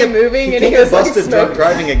 slowly moving, and he was like busted drunk smoking.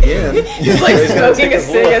 driving again. He was like So he's gotta smoking take a his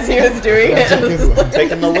cig lift. as he was doing it. I was like,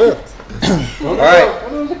 Taking the lift. Alright.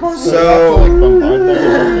 Do So, I bombard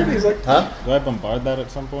that at some point? huh? Do I bombard that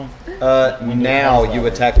at some point? Now you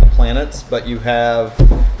attack the planets, but you have.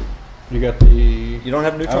 You got the. You don't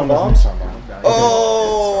have I neutron don't bombs? have neutron bombs.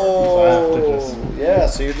 Oh! So I have to just- Yeah,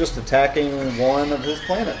 so you're just attacking one of his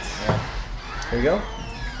planets. There you go.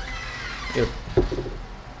 Good.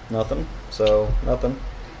 Nothing. So, nothing.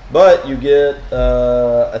 But you get,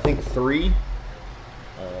 I think 3,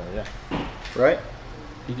 Yeah. right?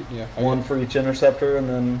 Yeah, 1 for each interceptor, and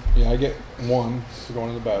then I get 1 for going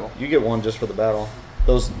into battle. you get 1 just for the battle.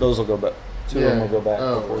 Those will go back. 2 of them will go back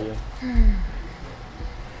before you.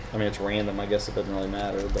 I mean, it's random. I guess it doesn't really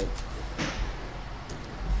matter, but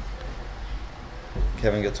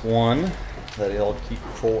Kevin gets 1 that he'll keep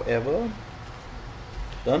forever.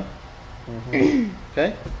 Done?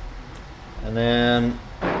 Okay. And then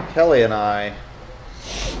Kelly and I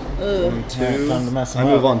on 2. Time to mess I him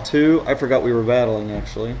move up. on 2. I forgot we were battling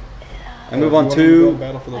actually. I move on You wanna 2. go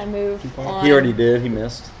battle for those I move 2 points? on. He already did. He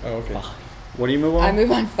missed. Oh, okay. What do you move on? I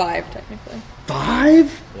move on 5 technically.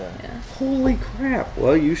 5? Yeah. Holy crap.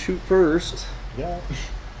 Well, you shoot first. Yeah.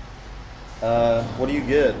 What do you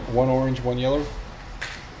get? 1 orange, 1 yellow.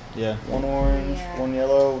 Yeah. 1 orange, Yeah. 1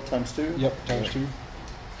 yellow, times 2? Yep, times 2.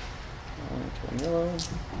 Orange, 1 yellow.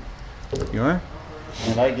 You are?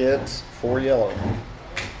 And I get 4 yellow.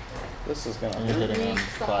 This is gonna You're hurt. hitting on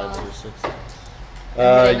 5s or 6s.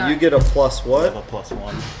 You get a plus I what? have a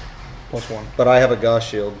 +1. +1. But I have a Gauss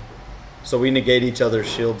shield. So we negate each other's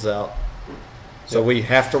shields out. So we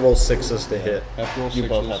have to roll 6s to hit. Have to roll You 6s.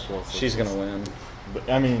 both have to roll 6s. She's going to win. But,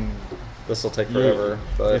 I mean, This will take forever.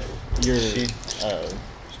 But if you're...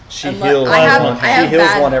 she Unless- heals I have- one. I have She heals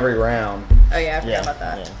bad- one every round. Oh yeah, I forgot Yeah, about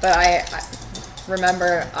that. yeah. But I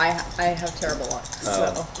remember I have terrible luck.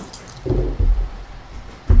 So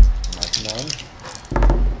None.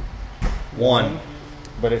 1.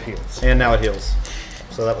 But it heals. And now it heals.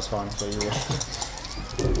 So that was fun. So you roll.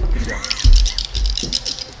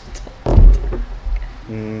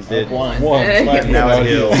 Did One. Now it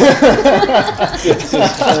heals. This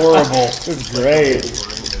is horrible. This is great.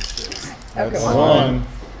 okay, That's one. one.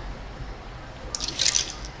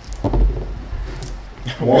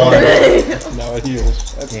 One. Now it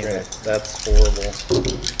heals. That's Damn great. it. That's horrible.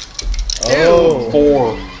 Oh,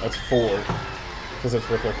 4. That's 4. Because it's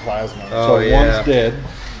with their plasma. Oh, So yeah. one's dead.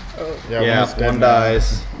 Yeah, one's dead one now.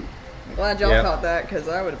 dies. I'm glad y'all Yep. caught that because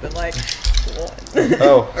I would have been like 1.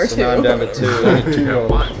 Oh, Or so now I'm two. down to 2. 2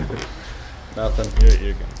 rolls. Nothing.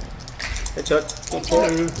 You're good. Hey, Chuck.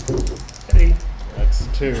 That's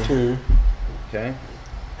 2. 2. Okay.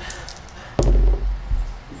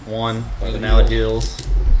 1. So now it heals.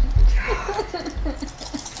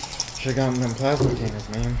 Should've gotten them plasma cannons,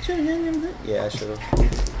 man. Yeah, I should have.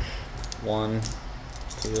 1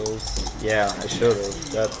 heals. Yeah, I should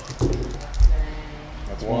have. That's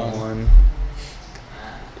 1. 1.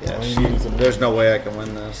 Yeah, All you need is a there's no way I can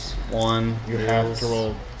win this. 1. You have to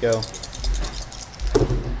roll Go.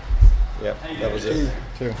 Yep, that was it.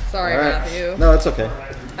 2. Sorry, All right. Matthew. No, it's okay.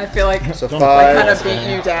 I feel like So Don't- 5. I kind of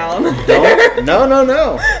beat you down. No.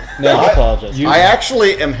 No, I apologize. I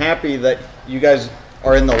actually am happy that you guys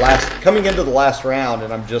are in the coming into the last round,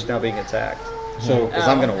 and I'm just now being attacked. So, Because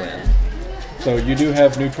I'm gonna win. so you do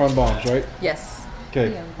have neutron bombs, right? Yes.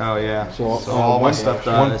 Okay. Oh yeah. So, all my one, stuff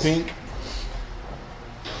one dies. pink,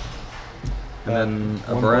 And then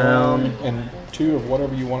a one brown. and 2 of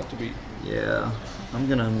whatever you want it to be. Yeah. I'm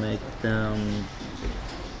gonna make them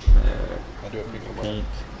I do a pink and a brown. pink.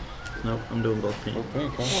 Nope, I'm doing both pink. Oh,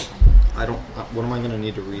 pink, huh? I don't. What am I gonna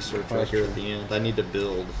need to research right here at the end? I need to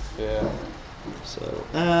build. Yeah. So,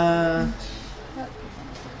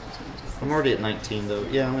 I'm already at 19 though.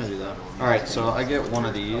 Yeah, I'm gonna do that. All right, so I get one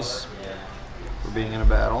of these for being in a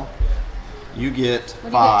battle. You get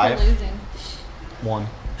What 5. do you get for losing? 1.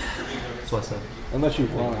 That's what I said. Unless you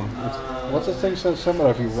run. What's the thing says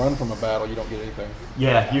similar? If you run from a battle, you don't get anything.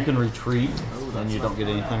 Yeah, you can retreat and you don't get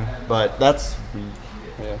anything. But that's.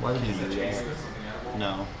 Yeah. Why did you do that?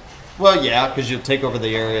 No. Well, yeah, because you'll take over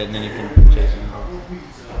the area and then you can chase them.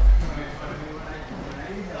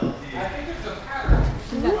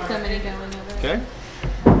 You got so many going over. Okay.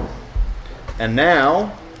 And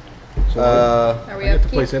now. Are we I up get to to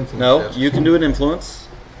place influence. No, test. you can do an influence.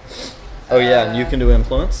 Oh yeah, and you can do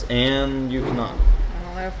influence, and you cannot. I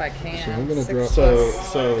don't know if I can. So I'm gonna 6 drop-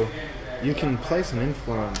 So you can place an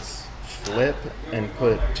influence, flip, and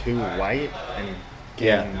put 2 white and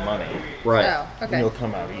gain money. Right. Oh, And okay. you'll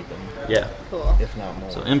come out even, Yeah. Cool. if not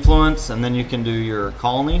more. So influence, and then you can do your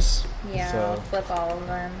colonies. Yeah, So- I'll flip all of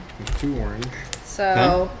them. There's 2 orange.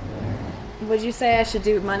 So, would you say I should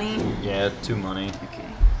do money? Yeah, 2 money,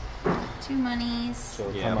 Okay. 2 monies. So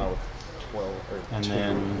it'll Yeah. come out with 12 or and 2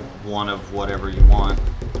 then 1 of whatever you want.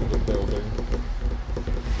 the builder.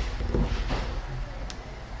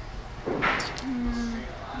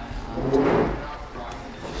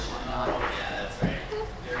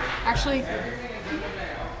 Actually,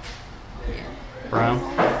 Brown.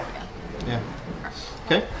 Yeah.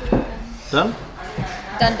 Okay. Done.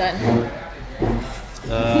 Done.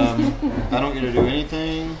 I don't get to do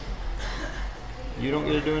anything. You don't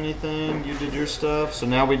get to do anything. You did your stuff. So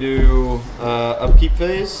now we do upkeep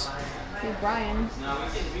phase. Hey, Brian.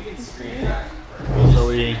 So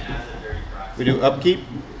we do upkeep,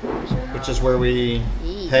 which is where we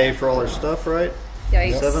pay for all our stuff, right?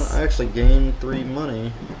 Yikes. 7. I actually gained 3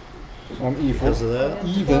 money So I'm evil. because of that.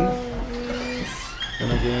 Even.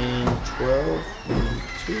 And I gained 12,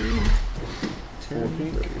 2,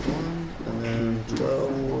 10, 31, and then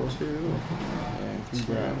 12, 2, And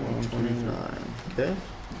 3 brown. 29. Okay.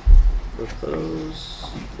 Flip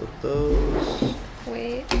those.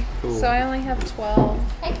 wait. Cool. So I only have 12.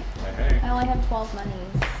 Hey. I only have 12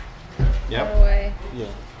 monies. Yep. Go away. Yeah.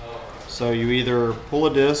 So you either pull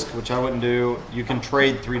a disc, which I wouldn't do. You can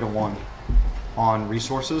trade 3 to 1 on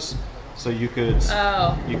resources. So you could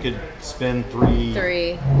spend 3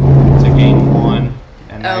 3. to gain 1,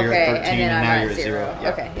 and now you're Okay, at 13, and then I'm now at you're at 0. 0.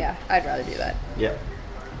 Yep. Okay, yeah. I'd rather do that. Yep.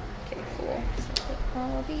 Okay, cool. So put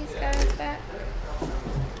all these guys back.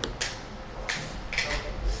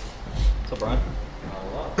 Brian?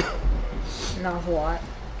 Not a lot.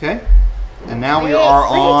 Okay. And now we are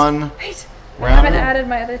on Wait. I round. haven't added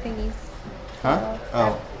my other thingies. Huh?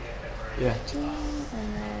 Oh. Yeah.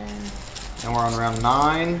 And then. And we're on round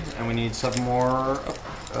 9, and we need 7 more.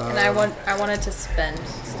 And I wanted to spend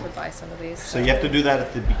to buy some of these. So you have to do that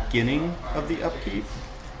at the beginning of the upkeep.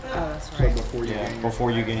 Oh, that's right. Before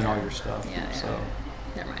you gain all your stuff. Yeah. So.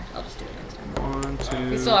 Never mind. I'll just do it next time. 1, 2,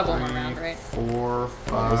 We still have one more 3, round, right? 4,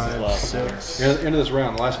 5, 6. Yeah, end of this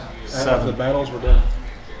round. Last 7. After the battles, we're done.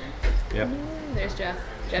 Yep. There's Jeff.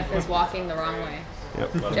 Jeff is walking the wrong way.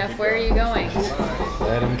 Yep. Jeff, where are you going?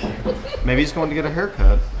 Maybe he's going to get a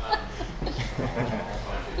haircut.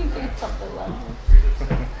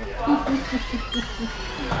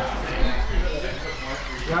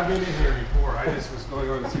 I've been in here before. I just was going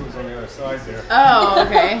on to see what's on the other side there. Oh,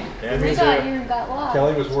 okay. We thought you got lost.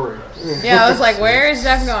 Kelly was worried. Yeah, I was like, where is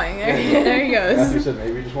Jeff going? There he goes. Matthew said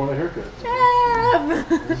maybe he just wanted a haircut.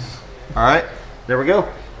 Jeff! All right. There we go.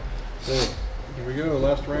 So, here we go.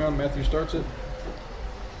 Last round. Matthew starts it.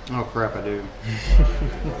 Oh, crap, I do.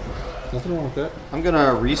 Nothing wrong with that. I'm going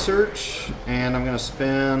to research, and I'm going to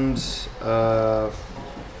spend 5,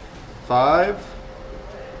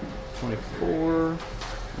 24.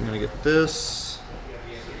 I'm going to get this.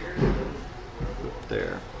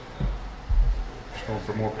 There. Just going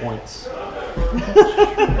for more points.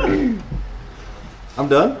 I'm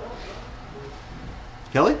done.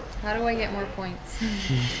 Kelly? How do I get more points?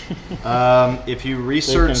 If you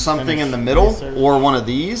research something in the middle research. or one of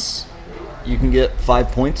these, you can get 5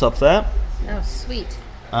 points off that. Oh, sweet.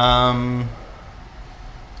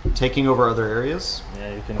 Taking over other areas.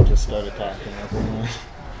 Yeah, you can just start attacking everyone.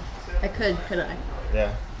 I could I?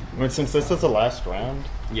 Yeah. I mean, since this is the last round,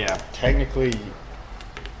 Yeah. technically,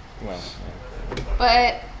 well,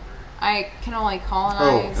 But I can only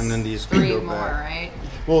colonize and then these 3 go more, back. right?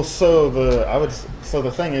 well, so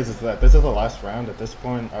the thing is that this is the last round. At this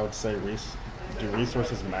point, I would say do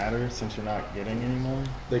resources matter since you're not getting any more?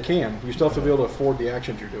 They can. You still have to be able to afford the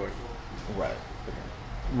actions you're doing. Right.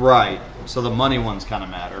 Right. So the money ones kind of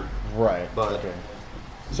matter. Right. But okay.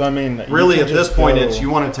 So I mean, you really, can at this just point, go- it's you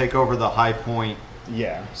want to take over the high point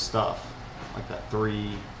yeah. stuff, like that 3,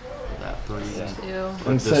 that 3. Yeah. Two.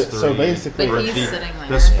 And so basically, But or he's the- sitting there.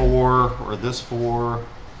 This 4 or this 4.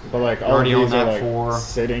 but like all already of on these are that like 4.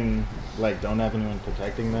 sitting, like don't have anyone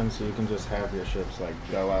protecting them, so you can just have your ships like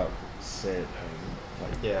go out, sit, and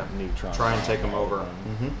like Yeah. neutron. Try and take them over.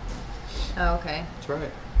 Mm-hmm. Oh, okay. That's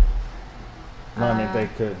right. No, I mean they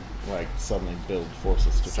could like suddenly build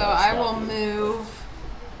forces to. So try to I stop will you. move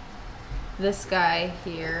this guy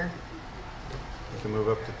here, You can move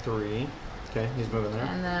up to 3. Okay, he's moving there.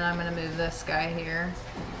 and then I'm going to move this guy here.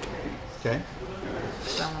 Okay.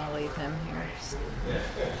 So I'm going to leave him here.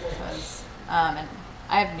 Because, and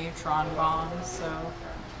I have neutron bombs, so.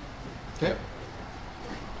 Okay.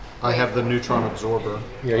 I have the neutron absorber.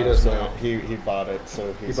 Yeah, he does So now. he bought it,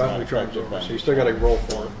 so He he's bought not the neutron affected absorber, by so you still got to roll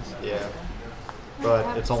for it. Yeah.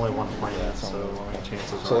 But it's only 1 point, Yeah, it's so only one.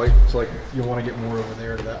 chances So are. like you want to get more over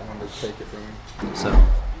there to that one to take it from him. So.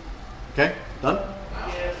 Okay, done?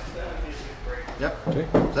 Yep. Okay.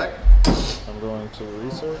 Zach? I'm going to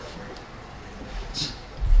research.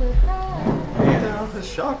 Yeah, the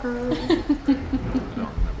shocker.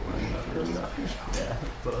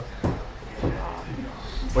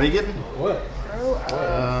 What are you getting? What?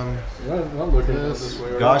 You're not looking at it this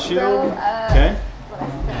way. Gosh Throw shield. up. Okay.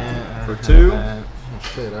 For 2.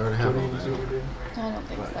 Shit, I already have one. I don't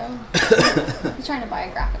think so. He's trying to buy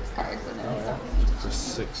graphics cards and then something. For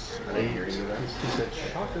 6 or 8 or He said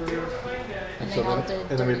shocker. And So they all then- did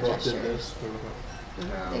and then we dirty both did gestures. this.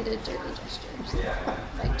 They did dirty gestures.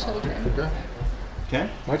 Like children. Okay.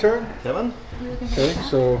 My turn? Kevin? You looking for Okay, that?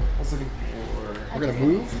 so I we're gonna just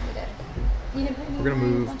move. did it. You didn't put any We're gonna on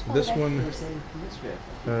move lunch this holiday? one,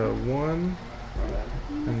 1,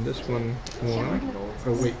 and this one 1.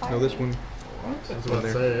 Oh wait, no, this one. This one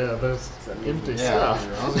there. Say, yeah, there's empty Yeah. stuff.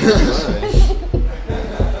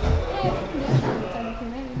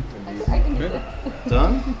 I can do Okay. this.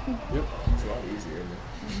 Done? Yep. It's a lot easier.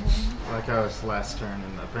 Like how it's last turn,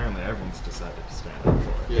 and apparently everyone's decided to stand up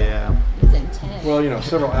for it. Yeah. It's intense. Well, you know,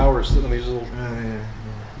 several hours sitting on these little Yeah.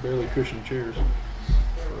 barely cushioned chairs.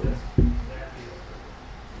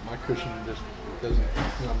 My cushion just doesn't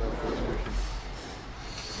not enough for this cushion.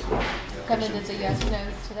 Kevin did the yes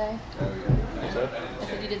no's today. What's that? I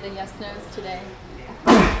said you did the yes no's today.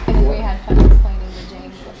 And then we had fun explaining to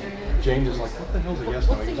James what we did. James is like, what the hell's a yes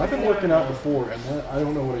no? Because I've been working out before, and I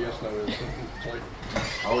don't know what a yes no is. It's like,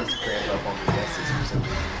 I always cramp up on the yeses for some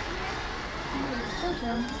reason.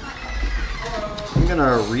 Children. I'm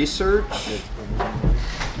gonna research.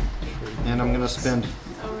 And I'm gonna spend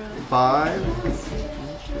 5. 1, 2,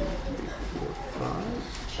 3, 4,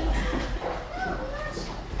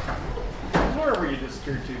 5. Where were you just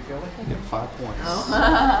through to, Kelly? I get 5 points.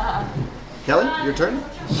 Oh. Kelly, your turn.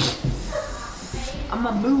 I'm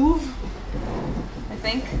gonna move. I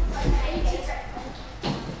think.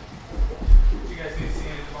 You guys need to see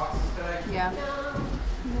any of the boxes today? Yeah.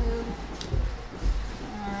 Move.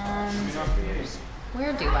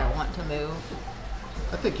 Where do I want to move?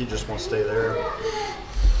 I think you just want to stay there.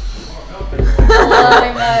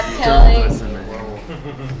 Line up, Kelly.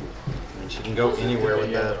 She can go anywhere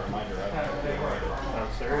with that.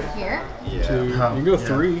 Here? Yeah. You can go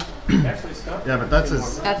 3. Yeah, but that's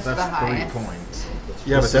his. That's the 3 highest. points.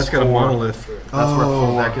 Yeah, but that's got a monolith. That's where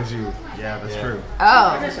full that gives you. Yeah, that's true.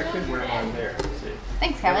 Oh. I could wear mine there.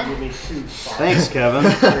 Thanks, Kevin. Thanks, Kevin.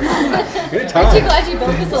 Good Aren't you time. glad you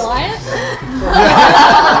built this alliance?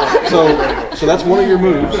 So that's one of your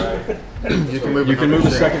moves. You can move. You can move a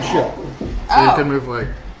ship. second ship. So you can move like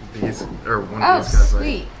these or one Oh, of these guys.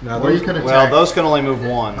 sweet. Now Like, or you can attack. Well, those can only move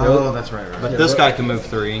 1. Oh, that's right. But this guy can move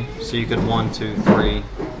 3. So you could 1, 2, 3.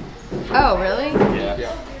 Oh, really?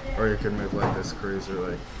 Yeah. Or you can move like this cruiser,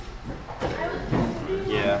 like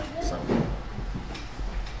Yeah. something.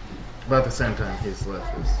 But at the same time, his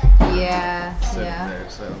left is Yeah. sitting Yeah. there.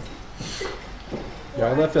 So Yeah,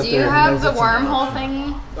 I left that Do there. you have the wormhole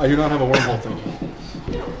thingy? I do not have a wormhole thing.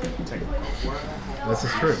 this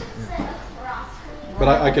is true. But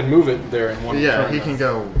I can move it there in one Yeah, turn. he can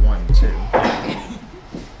go 1, 2.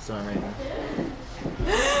 So I mean,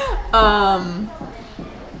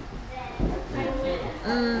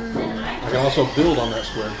 I can also build on that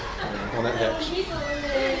square, on that hex.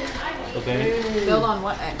 Okay. Build on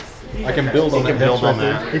what X? I can build on He that can build hex on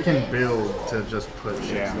right that. there. he can build to just put ships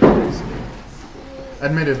there. Basically.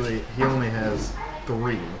 Admittedly, he only has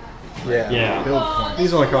 3 Yeah. build points.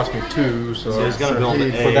 These only cost me 2, so So he's gonna build he-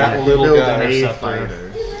 an for A. that little build guy. an A interceptor.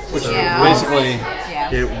 fighter. Which Yeah. basically,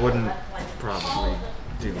 Yeah. It wouldn't probably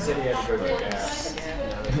do that.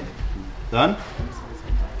 done?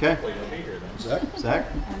 Okay. Zach? Zach?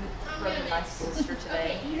 Rubbing my sister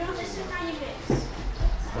today.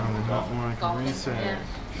 Research.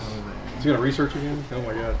 Is he gonna research again? Oh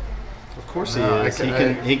my god. Of course he No, I is.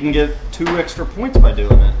 can- He can get 2 extra points by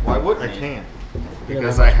doing it. Why wouldn't I he? can't.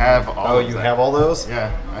 Because I have all Oh, of you that. have all those?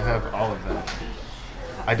 Yeah, I have all of that.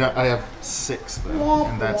 I don't. I have 6 though,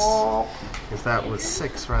 and that's if that was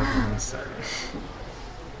 6 rather than 7.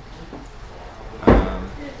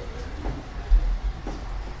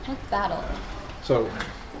 Let's battle. So,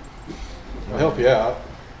 I'll help you out.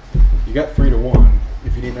 You got 3 to 1.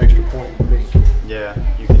 If you need an extra point, you think. Yeah.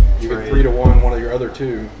 You can You get trade. 3 to 1, one of your other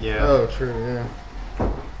 2, Yeah. Oh, true. Yeah.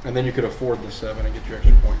 and then you could afford the 7 and get your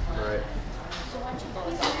extra point. Right. So why don't you blow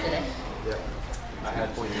us off today? Yep. I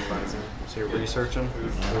had point advisor. So you're researching?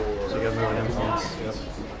 So you got moving influence. Yep.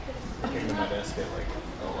 You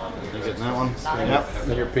getting that one? Yep.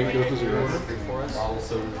 Then your pink goes to 0.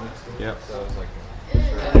 Yep.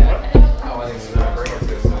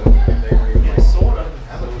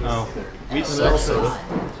 Oh, we sell soda.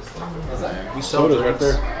 We sell Soda's right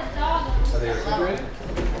there.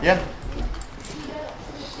 Yeah.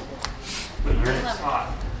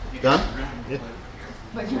 Done?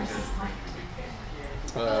 But yours is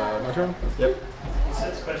My turn? Yep. He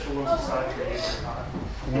said special rules aside for you.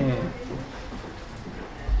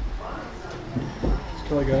 Let's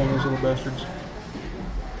kill a guy on those little bastards.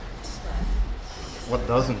 What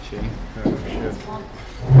doesn't she? Oh, shit.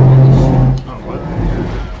 Oh, what?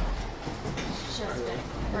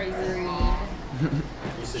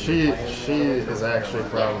 She is actually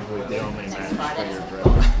probably the only match for your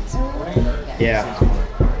brother. Yeah.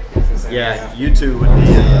 Yeah, you two would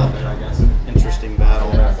be an interesting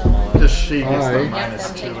battle. Because she gets the Alright.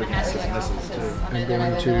 -2 against his missiles too. I'm going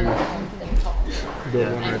to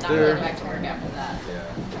build one right there.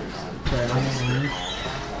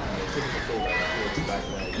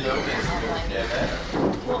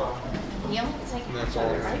 And that's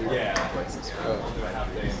all.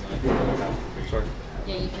 Sorry.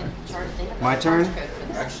 Yeah, you can charge. They have My turn?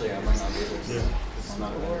 Actually, I might not be able to.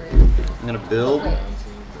 I'm gonna build.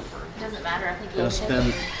 Doesn't matter. I think Gonna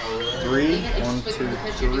spend 3. 1, 2,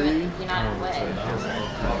 3. United Way.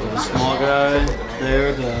 Small guy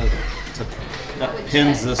there that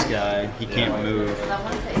pins this guy. He can't move.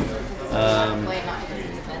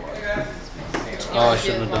 Oh, I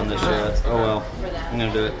shouldn't have done this yet. Oh well. I'm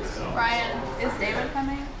gonna do it. Ryan, is David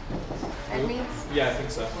coming? It means Yeah, I think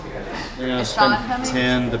so. They're gonna Is Sean spend coming?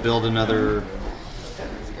 10 to build another.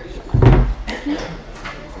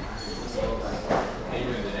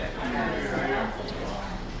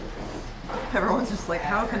 Everyone's just like,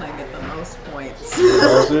 how can I get the most points?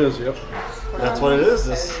 All it is, yep. That's what it is.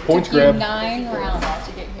 This Points Took you grab. 9 rounds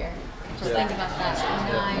to get here. Just think about that.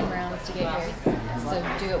 9 rounds to get here. So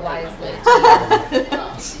do it wisely.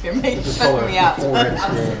 You're making Just call fun of it me out.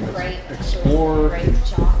 Great. Explore. Great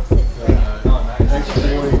job.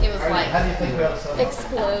 Exploit. It was like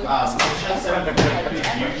explode.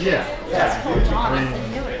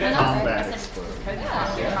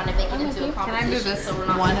 Can I move this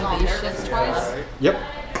one of these ships twice? Yep.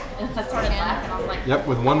 I started laughing. I was like, Yep,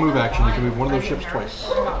 with one move action, you can move one of those ships twice.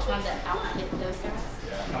 I'm not trying to out-hit those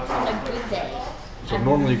guys. On a good day. So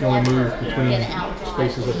normally you can only move between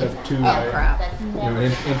spaces that have 2. Crap.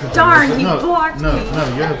 Entropy. Darn, you No, blocked no, me. no,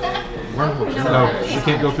 you have wormhole. No, she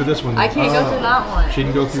can't go through this one. I can't go through that one. She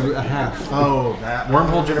can go through a half. Oh, that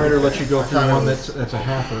Wormhole generator lets you go through thought it one was- that's a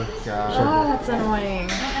halfer. Oh, that's annoying.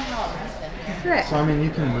 Frick. So I mean,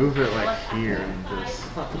 you can move it like here and just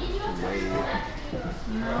wait.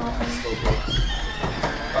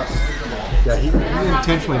 Yeah, he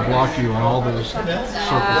intentionally blocked you on all those surfaces.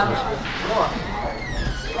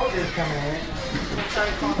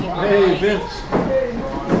 Hey, Vince.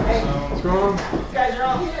 What's going on?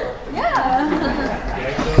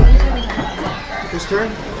 whose turn?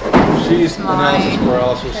 She's Mine. analysis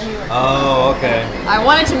paralysis. Oh, okay. I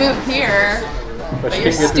wanted to move here, But but she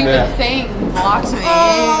your can't get through stupid that. thing blocked me.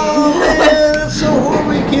 Man, that's so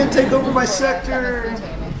horrible. You can't take over my sector.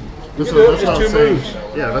 That's do it, what I just was 2 saying. moves.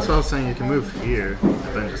 Yeah, that's what I was saying. You can move here, and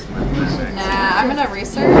then just move this next. Nah, I'm gonna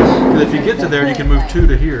research. But if you get to there, you can move 2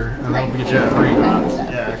 to here, and that'll get you a 3.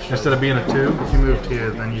 Yeah, actually, Instead of being a 2. if you moved here,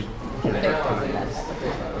 then you get it at 3.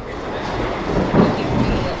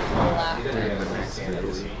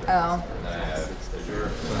 Oh.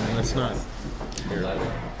 That's not.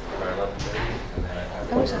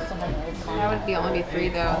 That would only be 3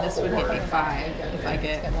 though, and this would get me 5 if I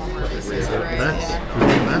get more pieces, right?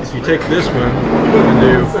 That's If you take this one, and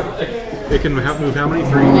do, it can move how many?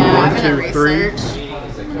 3? Yeah, I'm 1, gonna 2, 3. research.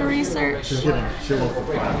 I'm gonna research. She's getting she'll look for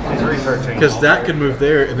 5. He's researching. Because that could move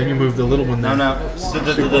there, and then you move the little one there. No. She's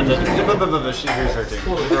researching.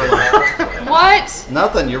 What?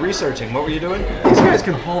 Nothing. You're researching. What were you doing? These guys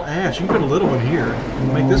can haul ass. You can put a little one here,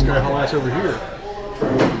 and make this guy haul ass over here.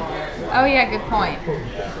 Oh yeah, good point.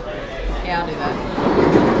 Yeah, I'll do that.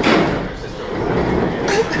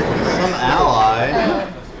 Some ally.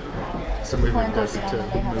 Somebody would go to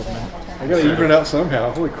movement. I gotta even it out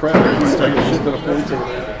somehow. Holy crap. I'm stuck a shit ton of points over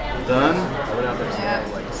there. Done. Yeah.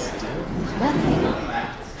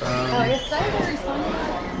 Oh, yes, I responded.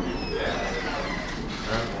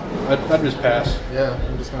 I'd just pass. Yeah,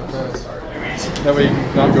 I'm just gonna pass. That way you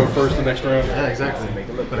can not go first the next round. Yeah, exactly.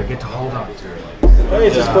 But I get to hold on to it. Hey,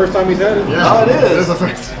 it's his first time he's had it. Yeah, Oh, it is. It is the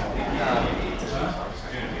first.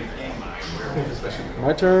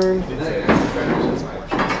 My turn.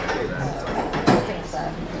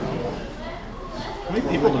 How many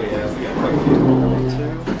people do we have? We got quite a few.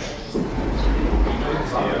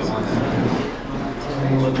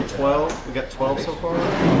 11, 12. We got 12 so far.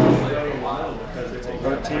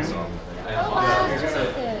 13.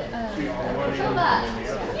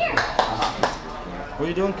 What are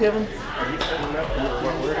you doing, Kevin?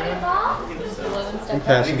 I'm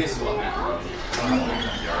passing.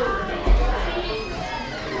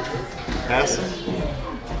 Passing?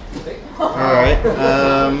 Alright,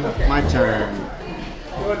 my turn.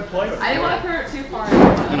 I didn't want to throw it too far.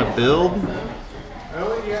 I'm gonna build.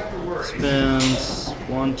 Spends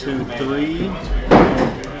 1, 2, 3.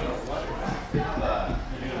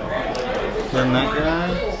 Then that guy.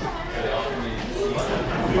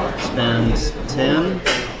 Spends 10.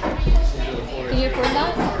 Can you afford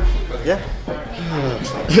that? Yeah.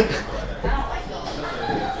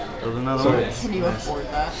 Build another one. Can you afford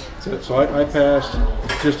that? That's it. So I passed.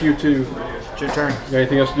 Just you two. It's your turn. You got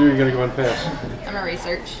anything else to do? You're gonna go and pass. I'm gonna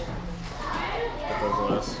research.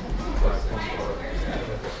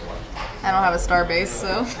 I don't have a star base,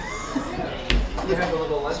 so.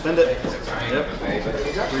 Spend it. Yep.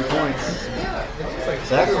 3 points.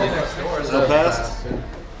 Exactly. Still passed.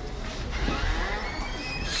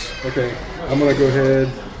 Okay. I'm gonna go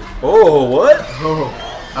ahead. Oh, what? Oh,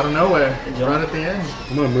 out of nowhere. Right at the end.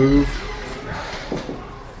 I'm gonna move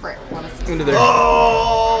Frick. into there.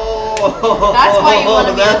 Oh! That's why you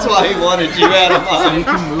wanted me to That's why he wanted you out of So you mine.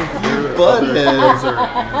 can move through Butthead.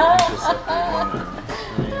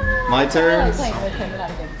 Or My turn.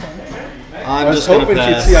 I I'm was just gonna hoping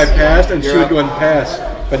she'd pass. see I passed and she You're would up. go and pass.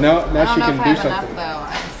 But now I don't she know can if I do have enough something. though. I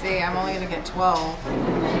see. I'm only gonna get 12.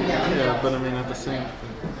 yeah, but I mean at the same.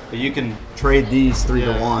 But you can trade these 3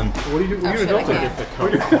 to 1. What do you do? Oh, You shit, don't I take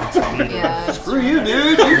can't. it. Yeah. Screw you,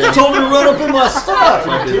 dude. You just told me to run up in my stuff.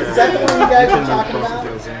 Is that the one you guys were talking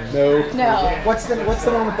about? No. No. What's the one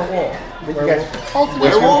with the wolf? That you guys, Ultimate.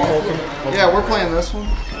 Werewolf? Yeah, we're playing this one.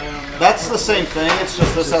 That's the same thing. It's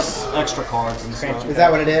just this has extra cards and stuff. is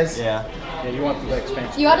that what it is? Yeah. Yeah, you want the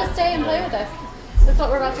expansion. You ought to stay and play with us. That's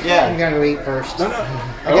what we're about to do. I'm Yeah. gonna go eat first. No, no.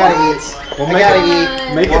 I gotta eat. Well, I make gotta it.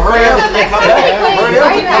 eat. Make it Well, hurry up. fair. Come back. Hurry up.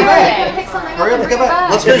 Come back. Pick something Hurry up and come back.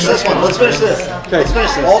 Let's finish this one. Let's finish this.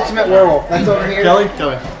 Okay. Ultimate werewolf. That's over here. Kelly,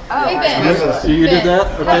 Hey, Ben. you did that?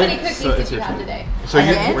 How many Okay. cookies did you have today? So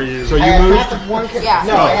you, did? so I you had moved. half of one cookie. Yeah.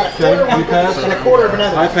 No, I had a Okay, quarter of one you passed. cookie and a quarter of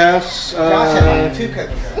another. I pass. Josh had 2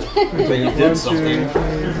 cookies. But you did something.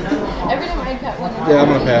 Every time I cut one. Yeah, I'm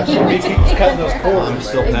gonna pass. He keeps cutting those cords. I'm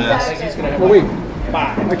still passed. Well, wait.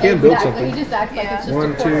 I can build Exactly. something. He just acts like it's just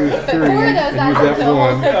 1, a 2, quarter. 3, But 4 of those and use adds up that to a whole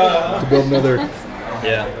 1 cookie. to build another.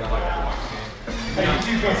 Yeah.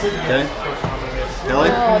 Okay. Kelly?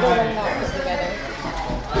 Oh, those are not put together.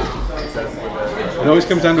 It always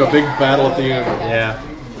comes down to a big battle at the end. Yeah.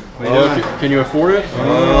 Can you afford it?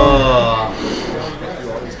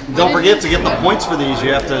 Don't forget to get the points for these.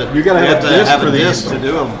 You have to. You gotta have a disc have for a these. disc to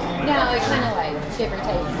do them. No, it kind of like give or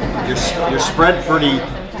take. You're spread pretty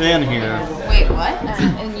thin here. Wait, what?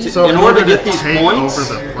 And you So in order to get these take points,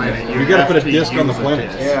 over the planet, You gotta put a have to disc on the use a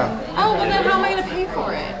planet. disc. Yeah. Oh, well then how am I going to pay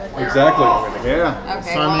for it? Exactly. Yeah.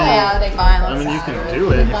 Okay, So, I well, mean- yeah, they fine. I mean, you can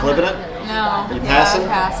do it. Flipping it. No. You passing? Yeah,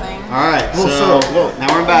 passing. All right. Well, So so-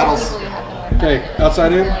 now we're in battles. Okay,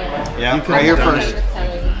 outside in. Yeah. You Right here could've done first.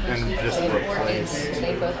 and just replace.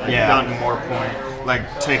 Like, Yeah. gotten more point,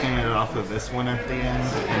 like taking it off of this one at the end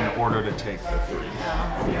in order to take the 3.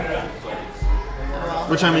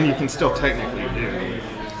 Which, I mean, you can still technically do.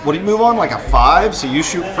 What do you move on? Like a 5? So you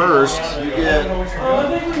shoot first. You get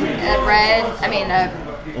Red, I mean,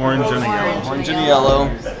 Orange and a yellow. orange and yellow,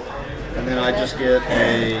 and then I just get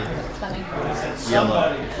a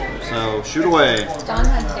yellow. So shoot away. John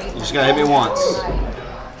had stage. You just gotta hit me once.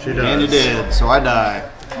 She does. And you did. So I die.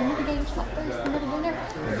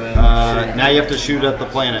 Now you have to shoot at the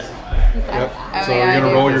planet. Yep. Oh, So yeah, you're I gonna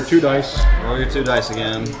do. roll your 2 dice. Roll your 2 dice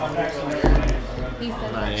again. He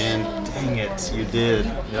said And dang it, you did.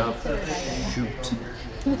 Yep. Shoot.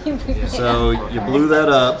 So you blew that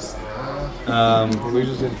up.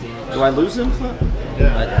 Loses influence. Do I lose influence?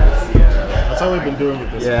 That's how we've been doing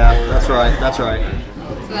with this. Yeah, that's right. That's right.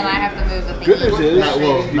 so then I have to move the Good news is,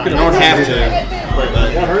 Well, you can You don't have to.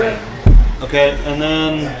 But Okay, and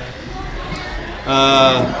then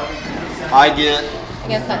I get I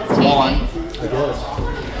guess that's 1. Tammy. I guess.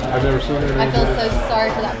 I've never seen it. I feel so sorry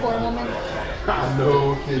for that poor woman.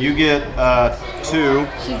 No. You get 2.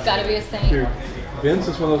 She's got to be a saint. Dude, Vince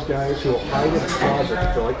is one of those guys who will hide in a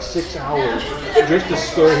closet for like 6 hours just to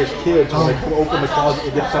scare his kids when they come open the closet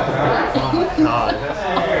and get something out.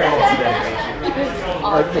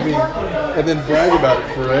 I mean, and then brag about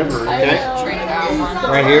it forever. Okay.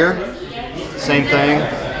 Right here. Same thing.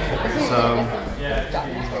 So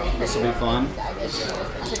this will be fun.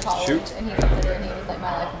 Shoot. And he considered it, and he was like,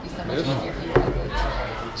 my life would be so much easier if you were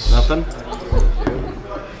Nothing.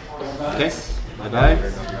 Okay. I die.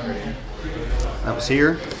 That was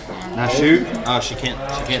here. Now shoot. Oh, she can't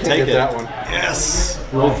take Get it. that one. Yes.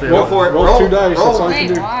 Roll, Go for it. Roll 2 dice. Roll. That's all you Wait,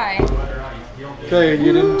 can do. why? Okay,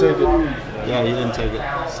 you didn't take it. Yeah, you didn't take it.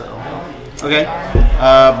 So okay.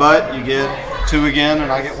 But you get 2 again,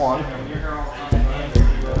 and I get 1.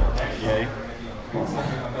 Yay.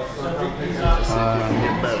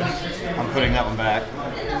 I'm putting that one back.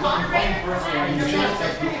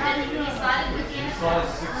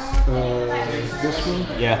 This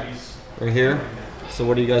one. Yeah. Right here. So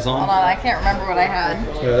what are you guys Hold on? on, I can't remember what I had.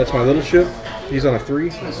 Yeah, that's my little ship. He's on a 3.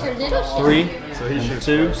 Sure did it. 3. So he shoots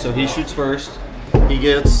 2. So he shoots first. He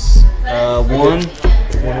gets 1. 1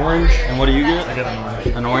 orange. And what do you get? I got an orange.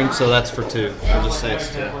 An orange. So that's for 2. I'll just say it's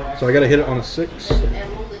 2. So I gotta hit it on a 6.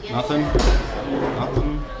 Nothing.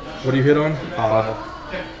 Nothing. What do you hit on? 5.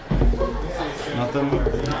 Nothing.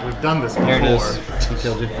 We've done this before. There it is. He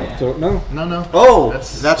killed you. So no, No. Oh,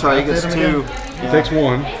 that's right. He gets hit him 2. it takes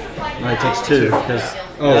 1. No, he takes 2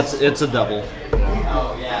 because it's a double.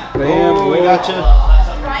 Bam. Oh, we got you.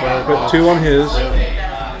 Put 2 on his.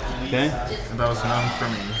 Okay. And that was none for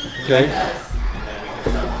me. Okay.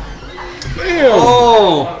 Bam.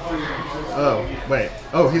 Oh. Oh, wait.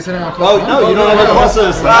 Oh, he's hitting on Oh no, you don't know what the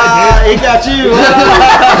pluses. He got you.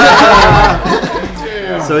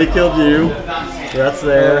 So he killed you. So that's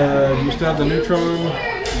there. You still have the neutron.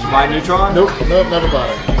 My neutron. Nope. Nope, never bought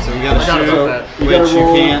it. So you gotta Forgot shoot, about that. You which gotta you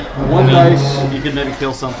roll can't. 1 dice. You can maybe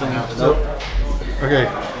kill something. Nope. Okay.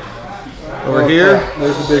 Over here.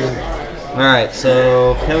 There's the big one. All right,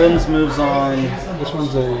 so Kevin's moves on This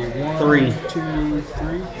one's a 1, 3. 2,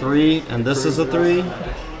 3. 3, and this is a 3,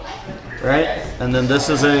 right? And then this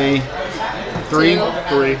is a 3,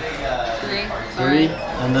 3. 3,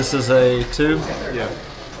 and this is a 2. Yeah.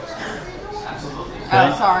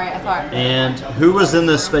 Oh, sorry. I thought. And who was in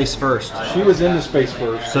this space first? She was in the space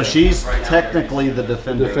first. So she's technically the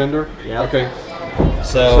defender. Defender? Yeah. Okay.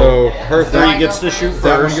 So her 3 gets to shoot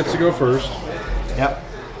That one first. gets to go first. Yep.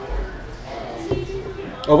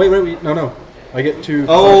 Oh, wait. No. I get 2.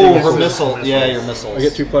 Oh, plasma her missile. Yeah, your missiles. I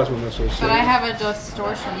get 2 plasma missiles. So, But I have a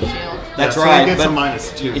distortion shield. That's so right. he gets but a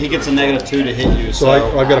 -2. He gets a -2 to hit you. so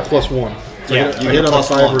I've got a +1. So Yeah, I you hit get on a plus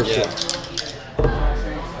 5 or one, a 6.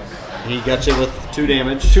 yeah. He got you with 2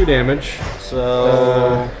 damage. 2 damage.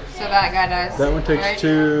 So So that guy dies. That one takes right?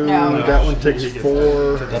 2. No. That one takes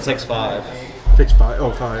 4. that takes 5. Takes 5.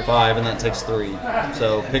 Oh, 5. 5, and that takes 3.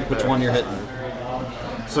 So pick which one you're hitting.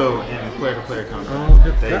 So in player-to-player combat, I'll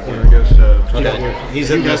hit they that get one, I guess. Okay. He's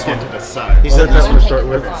you in guys this get one. to decide. He's in This this one one. to start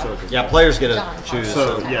with. Yeah, players get to choose.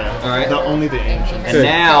 So yeah, All right. only the ancient. And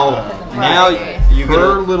now you get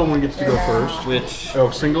Her a, little one gets to go first. which, Oh,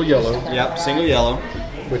 single yellow, yep, single yellow.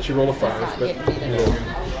 which you roll a 5. But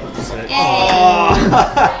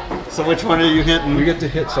So which one are you hitting? you get to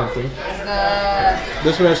hit something. The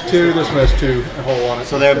This one has 2. This one has 2. A hole on it.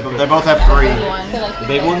 So they both have 3. So like The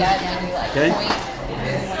big one? Okay. point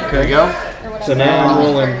There you go. So now I'm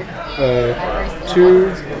rolling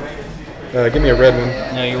 2. Give me a red one.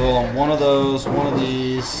 Now you're rolling one of those, one of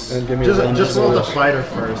these. And give me a red Just one. roll the fighter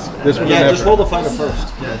first. This one. Yeah, just roll the fighter first.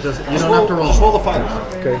 Yeah, you Just don't roll, have to roll. just roll the fighter.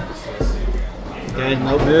 Okay. Okay,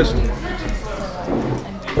 nope. This.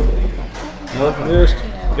 Nope. This.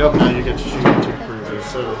 Go. Now you get to shoot 2 cruisers.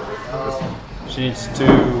 So She needs 2.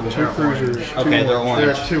 2 cruisers. Okay, they're there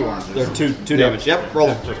orange. are 2 oranges. They're 2 damage. Yep,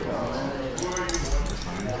 roll.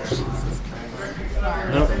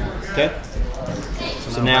 Nope. Okay.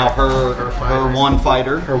 So now her 1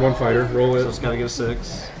 fighter. Her 1 fighter. Roll So it. it's got to get a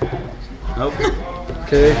 6. Nope.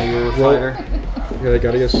 Okay. Now your Roll. fighter. Yeah, I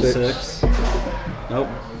gotta get 6. 6. Nope.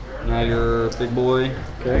 Now your big boy.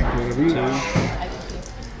 Okay. One of each.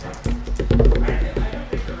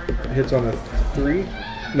 2. Hits on a 3.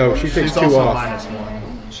 No, she takes She's 2 also off.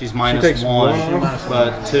 -1. She's minus takes 1, one off.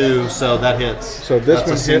 but 2, so that hits. So this That's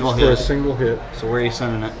one a single hits for a hit. single hit. So where are you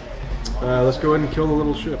sending it? Let's go ahead and kill the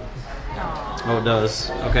little ship. Oh, it does.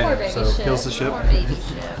 Okay, Poor baby so ship. kills the ship. poor baby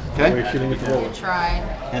ship. Okay, Wait, she didn't get to roll it. Tried.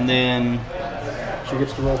 and then She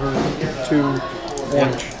gets to roll her 2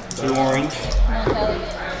 orange. 2 orange.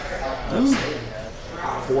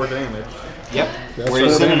 4 damage. Yep. That's Where are you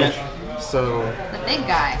 4 sending damage. it? So The big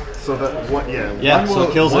guy. that one, Yeah, one so will,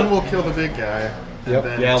 it kills one it. will kill the big guy. And Yep.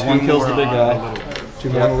 then Yeah, 2 one kills the more big on guy. the little guy. 2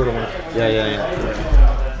 more on the little one. Yeah.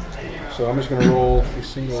 So I'm just gonna roll a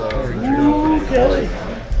single orange.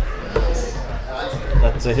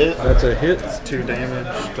 That's a hit. That's a hit. 2 damage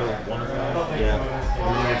to 1 of them. Yeah.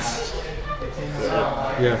 And it's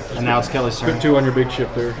Yeah. And now it's Kelly's turn. Put 2 on your big ship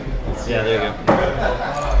there. Yeah, there you go.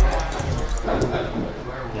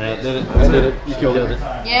 Yeah, it did it. That did it. You killed it.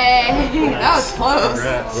 Yay! That was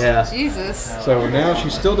close. Yeah. Jesus. So now she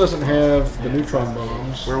still doesn't have the neutron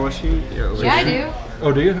bombs. Where was she? Yeah, I do.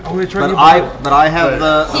 Oh, do you? Oh, it's right. But I have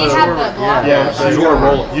the. He had the block. yeah, so you you gotta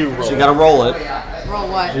roll it. You roll. So you gotta roll it. Roll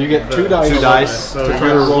what? So you get 2 dice. 2 dice. So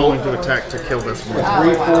you're rolling to attack to kill this one.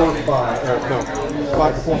 3, 4, 5. No.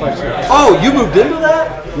 5, 4, 5, 6. Oh, you moved into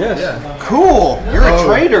that? Yes. Cool. You're a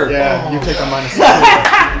traitor. Yeah, you take a -2.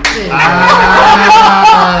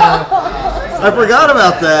 I forgot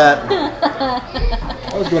about that.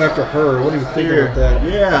 I was going after her. What do you think about that?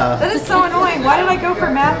 Yeah. That is so annoying. Why did I go for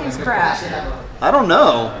Matthew's crap? I don't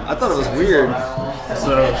know. I thought it was weird.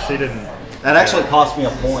 So she didn't. That actually cost me a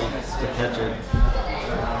point to catch it.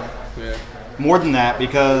 Yeah. More than that,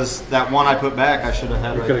 because that one I put back, I should have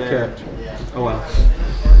had You right could have there. kept. Oh well.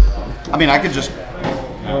 I mean, I could just.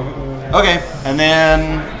 Uh, Okay, and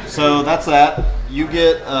then so that's that. You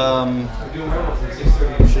get. She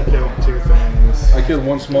killed 2 things. I killed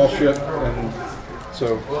 1 small ship, and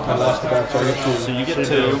so I lost the battle. So I get 2. So you get She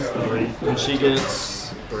 2, does 3. and she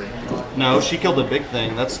gets. 3. No, she killed a big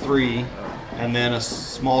thing. That's 3, and then a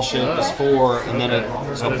small ship is 4, and then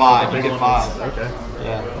so 5. You get 5. Okay.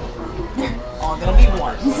 Yeah. All gonna be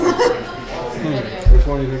ones. Which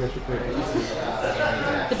one do you think I should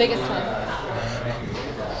pick? The biggest one.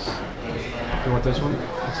 You want this one?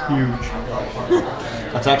 It's huge.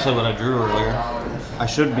 That's actually what I drew earlier. I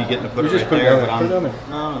should be getting to put You it just right put it there, down but there. I'm. Put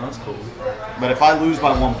it down No, that's cool. But if I lose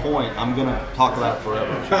by 1 point, I'm gonna talk about it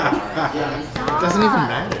forever. It doesn't even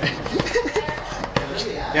matter.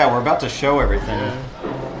 Yeah, we're about to show everything.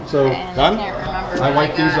 So And Done? I can't remember. I what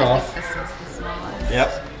wiped these got. I off. think this was the smallest.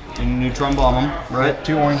 Yep. You neutron bomb them, right?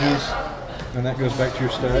 2 oranges, and that goes back to your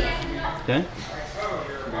stack. Okay.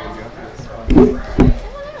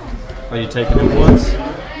 Are you taking influence?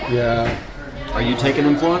 Yeah. Are you taking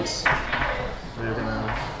influence?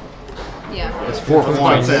 Yeah. It's 4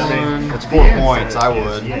 points. It's 4 points. I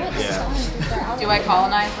would. Yeah. Do I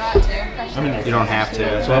colonize that too? I mean, You don't have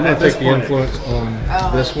to. So I'm going to take the influence on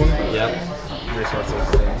this one, Yep.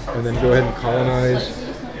 and then go ahead and colonize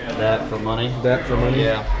That for money. that for money.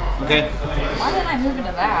 Yeah. Okay. Why didn't I move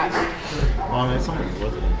into that? it's something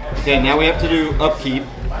with it. Okay. Now we have to do upkeep.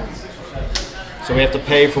 So we have to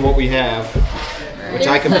pay for what we have, which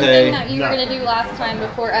I can something pay. that you were going to do last time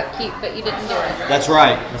before upkeep, but you didn't do it. That's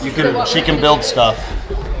right. You So can. what She we're can gonna build do-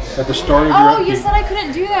 stuff. At the start of your Oh, upkeep, you said I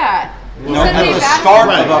couldn't do that. You No, said at pay the back. start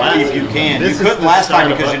Right, of upkeep you can. You this is couldn't the last start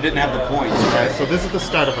time of because you upkeep. didn't have the points, Okay, right? so this is the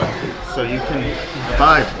start of upkeep. So you can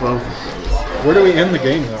buy both of those. where do we end the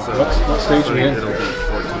game though? So, What stage so are we in? it'll be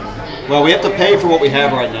 14. Well, we have to pay for what we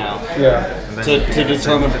have right now Yeah, And then to you can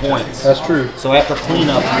determine save it. points. that's true. So after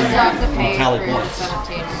cleanup, I still have to we pay tally for your points.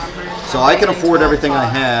 17 numbers. So I can afford everything I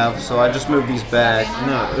have, so I just move these back.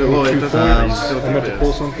 No, well, it doesn't matter. You still I'm do about to pull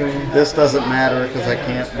this. something. This doesn't matter because I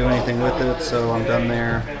can't do anything with it, so I'm done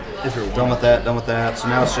there. If you're Done with that, done with that. So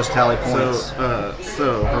now it's just tally points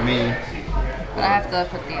So, for me. But I have to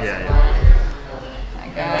put these yeah, on. yeah.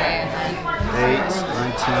 That guy, and then 8,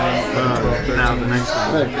 19, 12, Now the next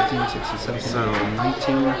one. 15, 16, 17, So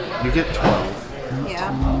 19. you get 12.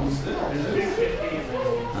 yeah.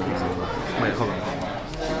 Wait, hold on.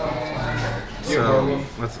 So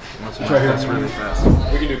let's make this really fast. So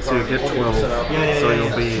you get 12. So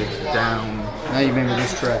you'll be down. Now you made me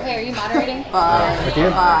lose track. Hey, are you moderating? Five,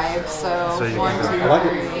 can. so So you 1, can 2, go- I like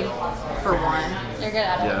it. 3 for 1. You're good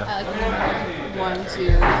at it. Yeah. I like it. 1, 2,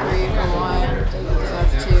 3 for 1. So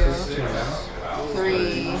that's 2,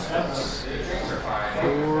 3,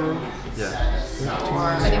 4, Yeah.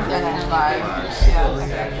 and then 5. Yeah.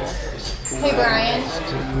 Okay. Hey, Brian.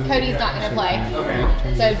 Cody's not going to play.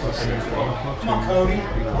 So, Come on, Cody.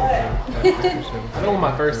 I don't want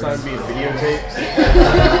my first time being videotaped.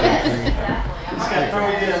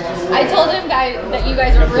 I told him that you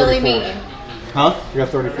guys were really mean. Huh? You got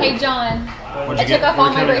 34. Hey, John. What'd I you took get? off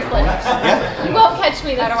all my bracelets. You won't catch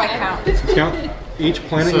me this How do I time. count? Count each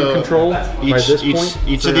planet you So, control by this point.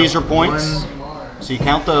 Each of these are points. So you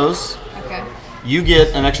count those. Okay. You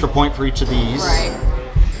get an extra point for each of these. Right.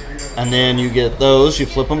 And then you get those, you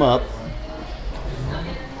flip them up.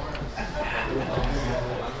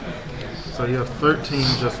 So you have 13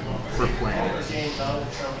 just for planets.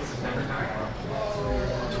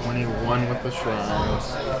 21 with the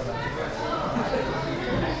shrines.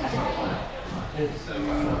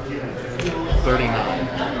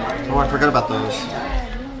 39. Oh, I forgot about those.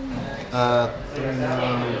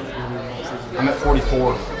 I'm at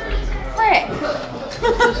 44. Frick.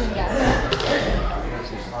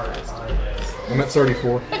 I'm at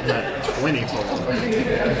 34. I'm at 24.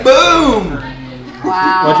 Boom!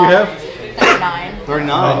 Wow. What'd you have? 39.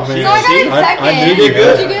 39. So So I got in second. I knew You did good.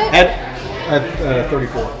 good. Did you get? At, At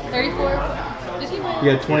 34. 34? Did he win? You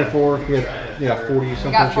had 24. You had 40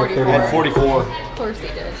 something. got She had 44. at 44. Of course he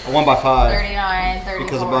did. I won by 5 39, 34.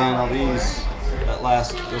 because of buying all these.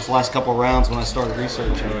 Those last couple rounds when I started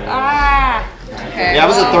researching. Ah. Okay. Yeah, I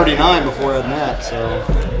was at well, 39 before Ed Net, so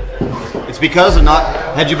it's because of not.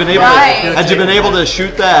 Had you been able Right. to, had you been able to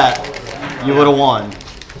shoot that, you would have won.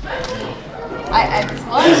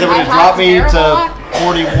 Because it would have dropped me to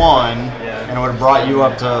 41, and it would have brought you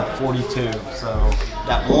up to 42. So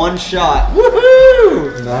that one shot,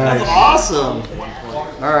 woohoo! That's Nice. awesome.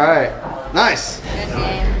 All right, nice. Good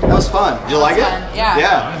game. That was fun. Did you like it? fun, yeah.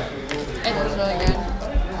 Yeah. It was really good.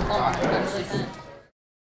 Oh, 100%.